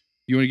 Or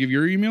you want to give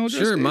your email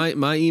address? Sure. Dave?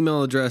 My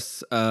email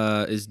address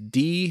is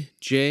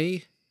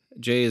dj,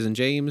 J as in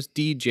James,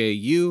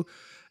 dju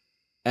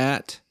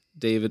at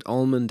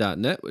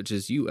davidallman.net, which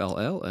is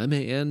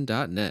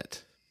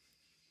ullman.net.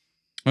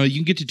 You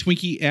can get to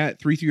Twinkie at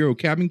 330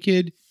 Cabin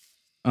Kid.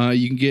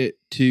 You can get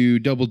to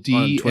Double D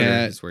on Twitter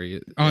at is where you,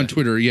 on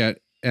Twitter,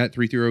 at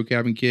 330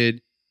 Cabin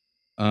Kid.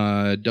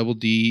 Double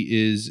D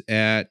is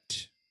at,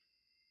 I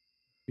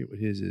forget what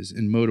his is.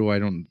 And Moto, I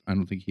don't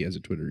think he has a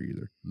Twitter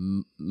either.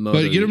 Moto,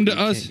 but get him to you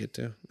us. can't get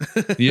to.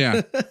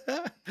 Yeah.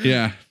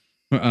 Yeah.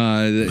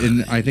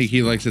 And I think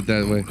he likes it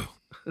that way.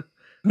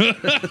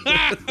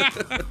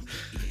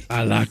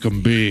 I like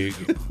them big.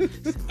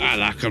 I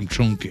like them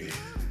chunky.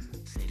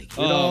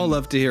 We'd all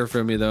love to hear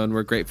from you, though, and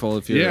we're grateful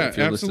if you're, if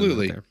you're absolutely.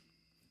 listening out there.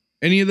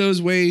 Any of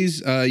those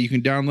ways, you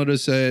can download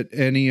us at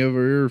any of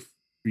our,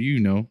 you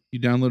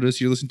download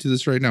us, you're listening to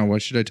this right now. Why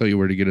should I tell you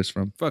where to get us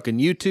from? Fucking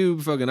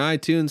YouTube, fucking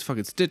iTunes,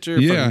 fucking Stitcher,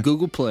 Yeah. fucking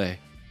Google Play.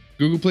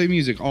 Google Play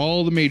Music,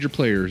 all the major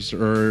players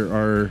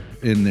are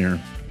in there.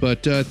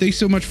 But thanks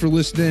so much for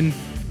listening.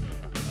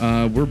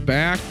 We're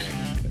back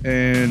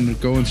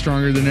and going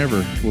stronger than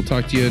ever. We'll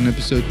talk to you in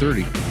episode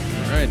 30. All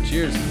right,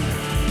 cheers.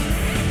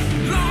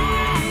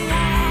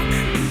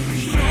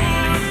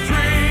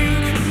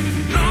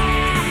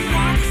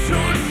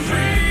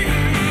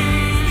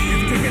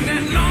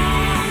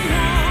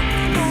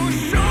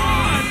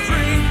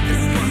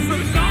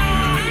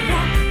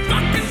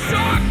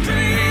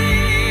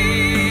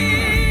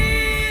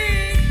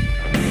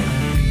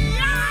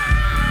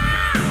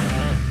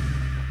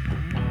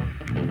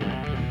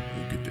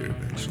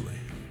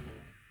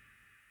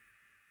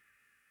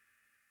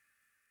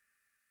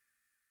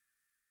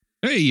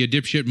 Hey, you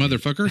dipshit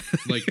motherfucker.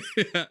 Like,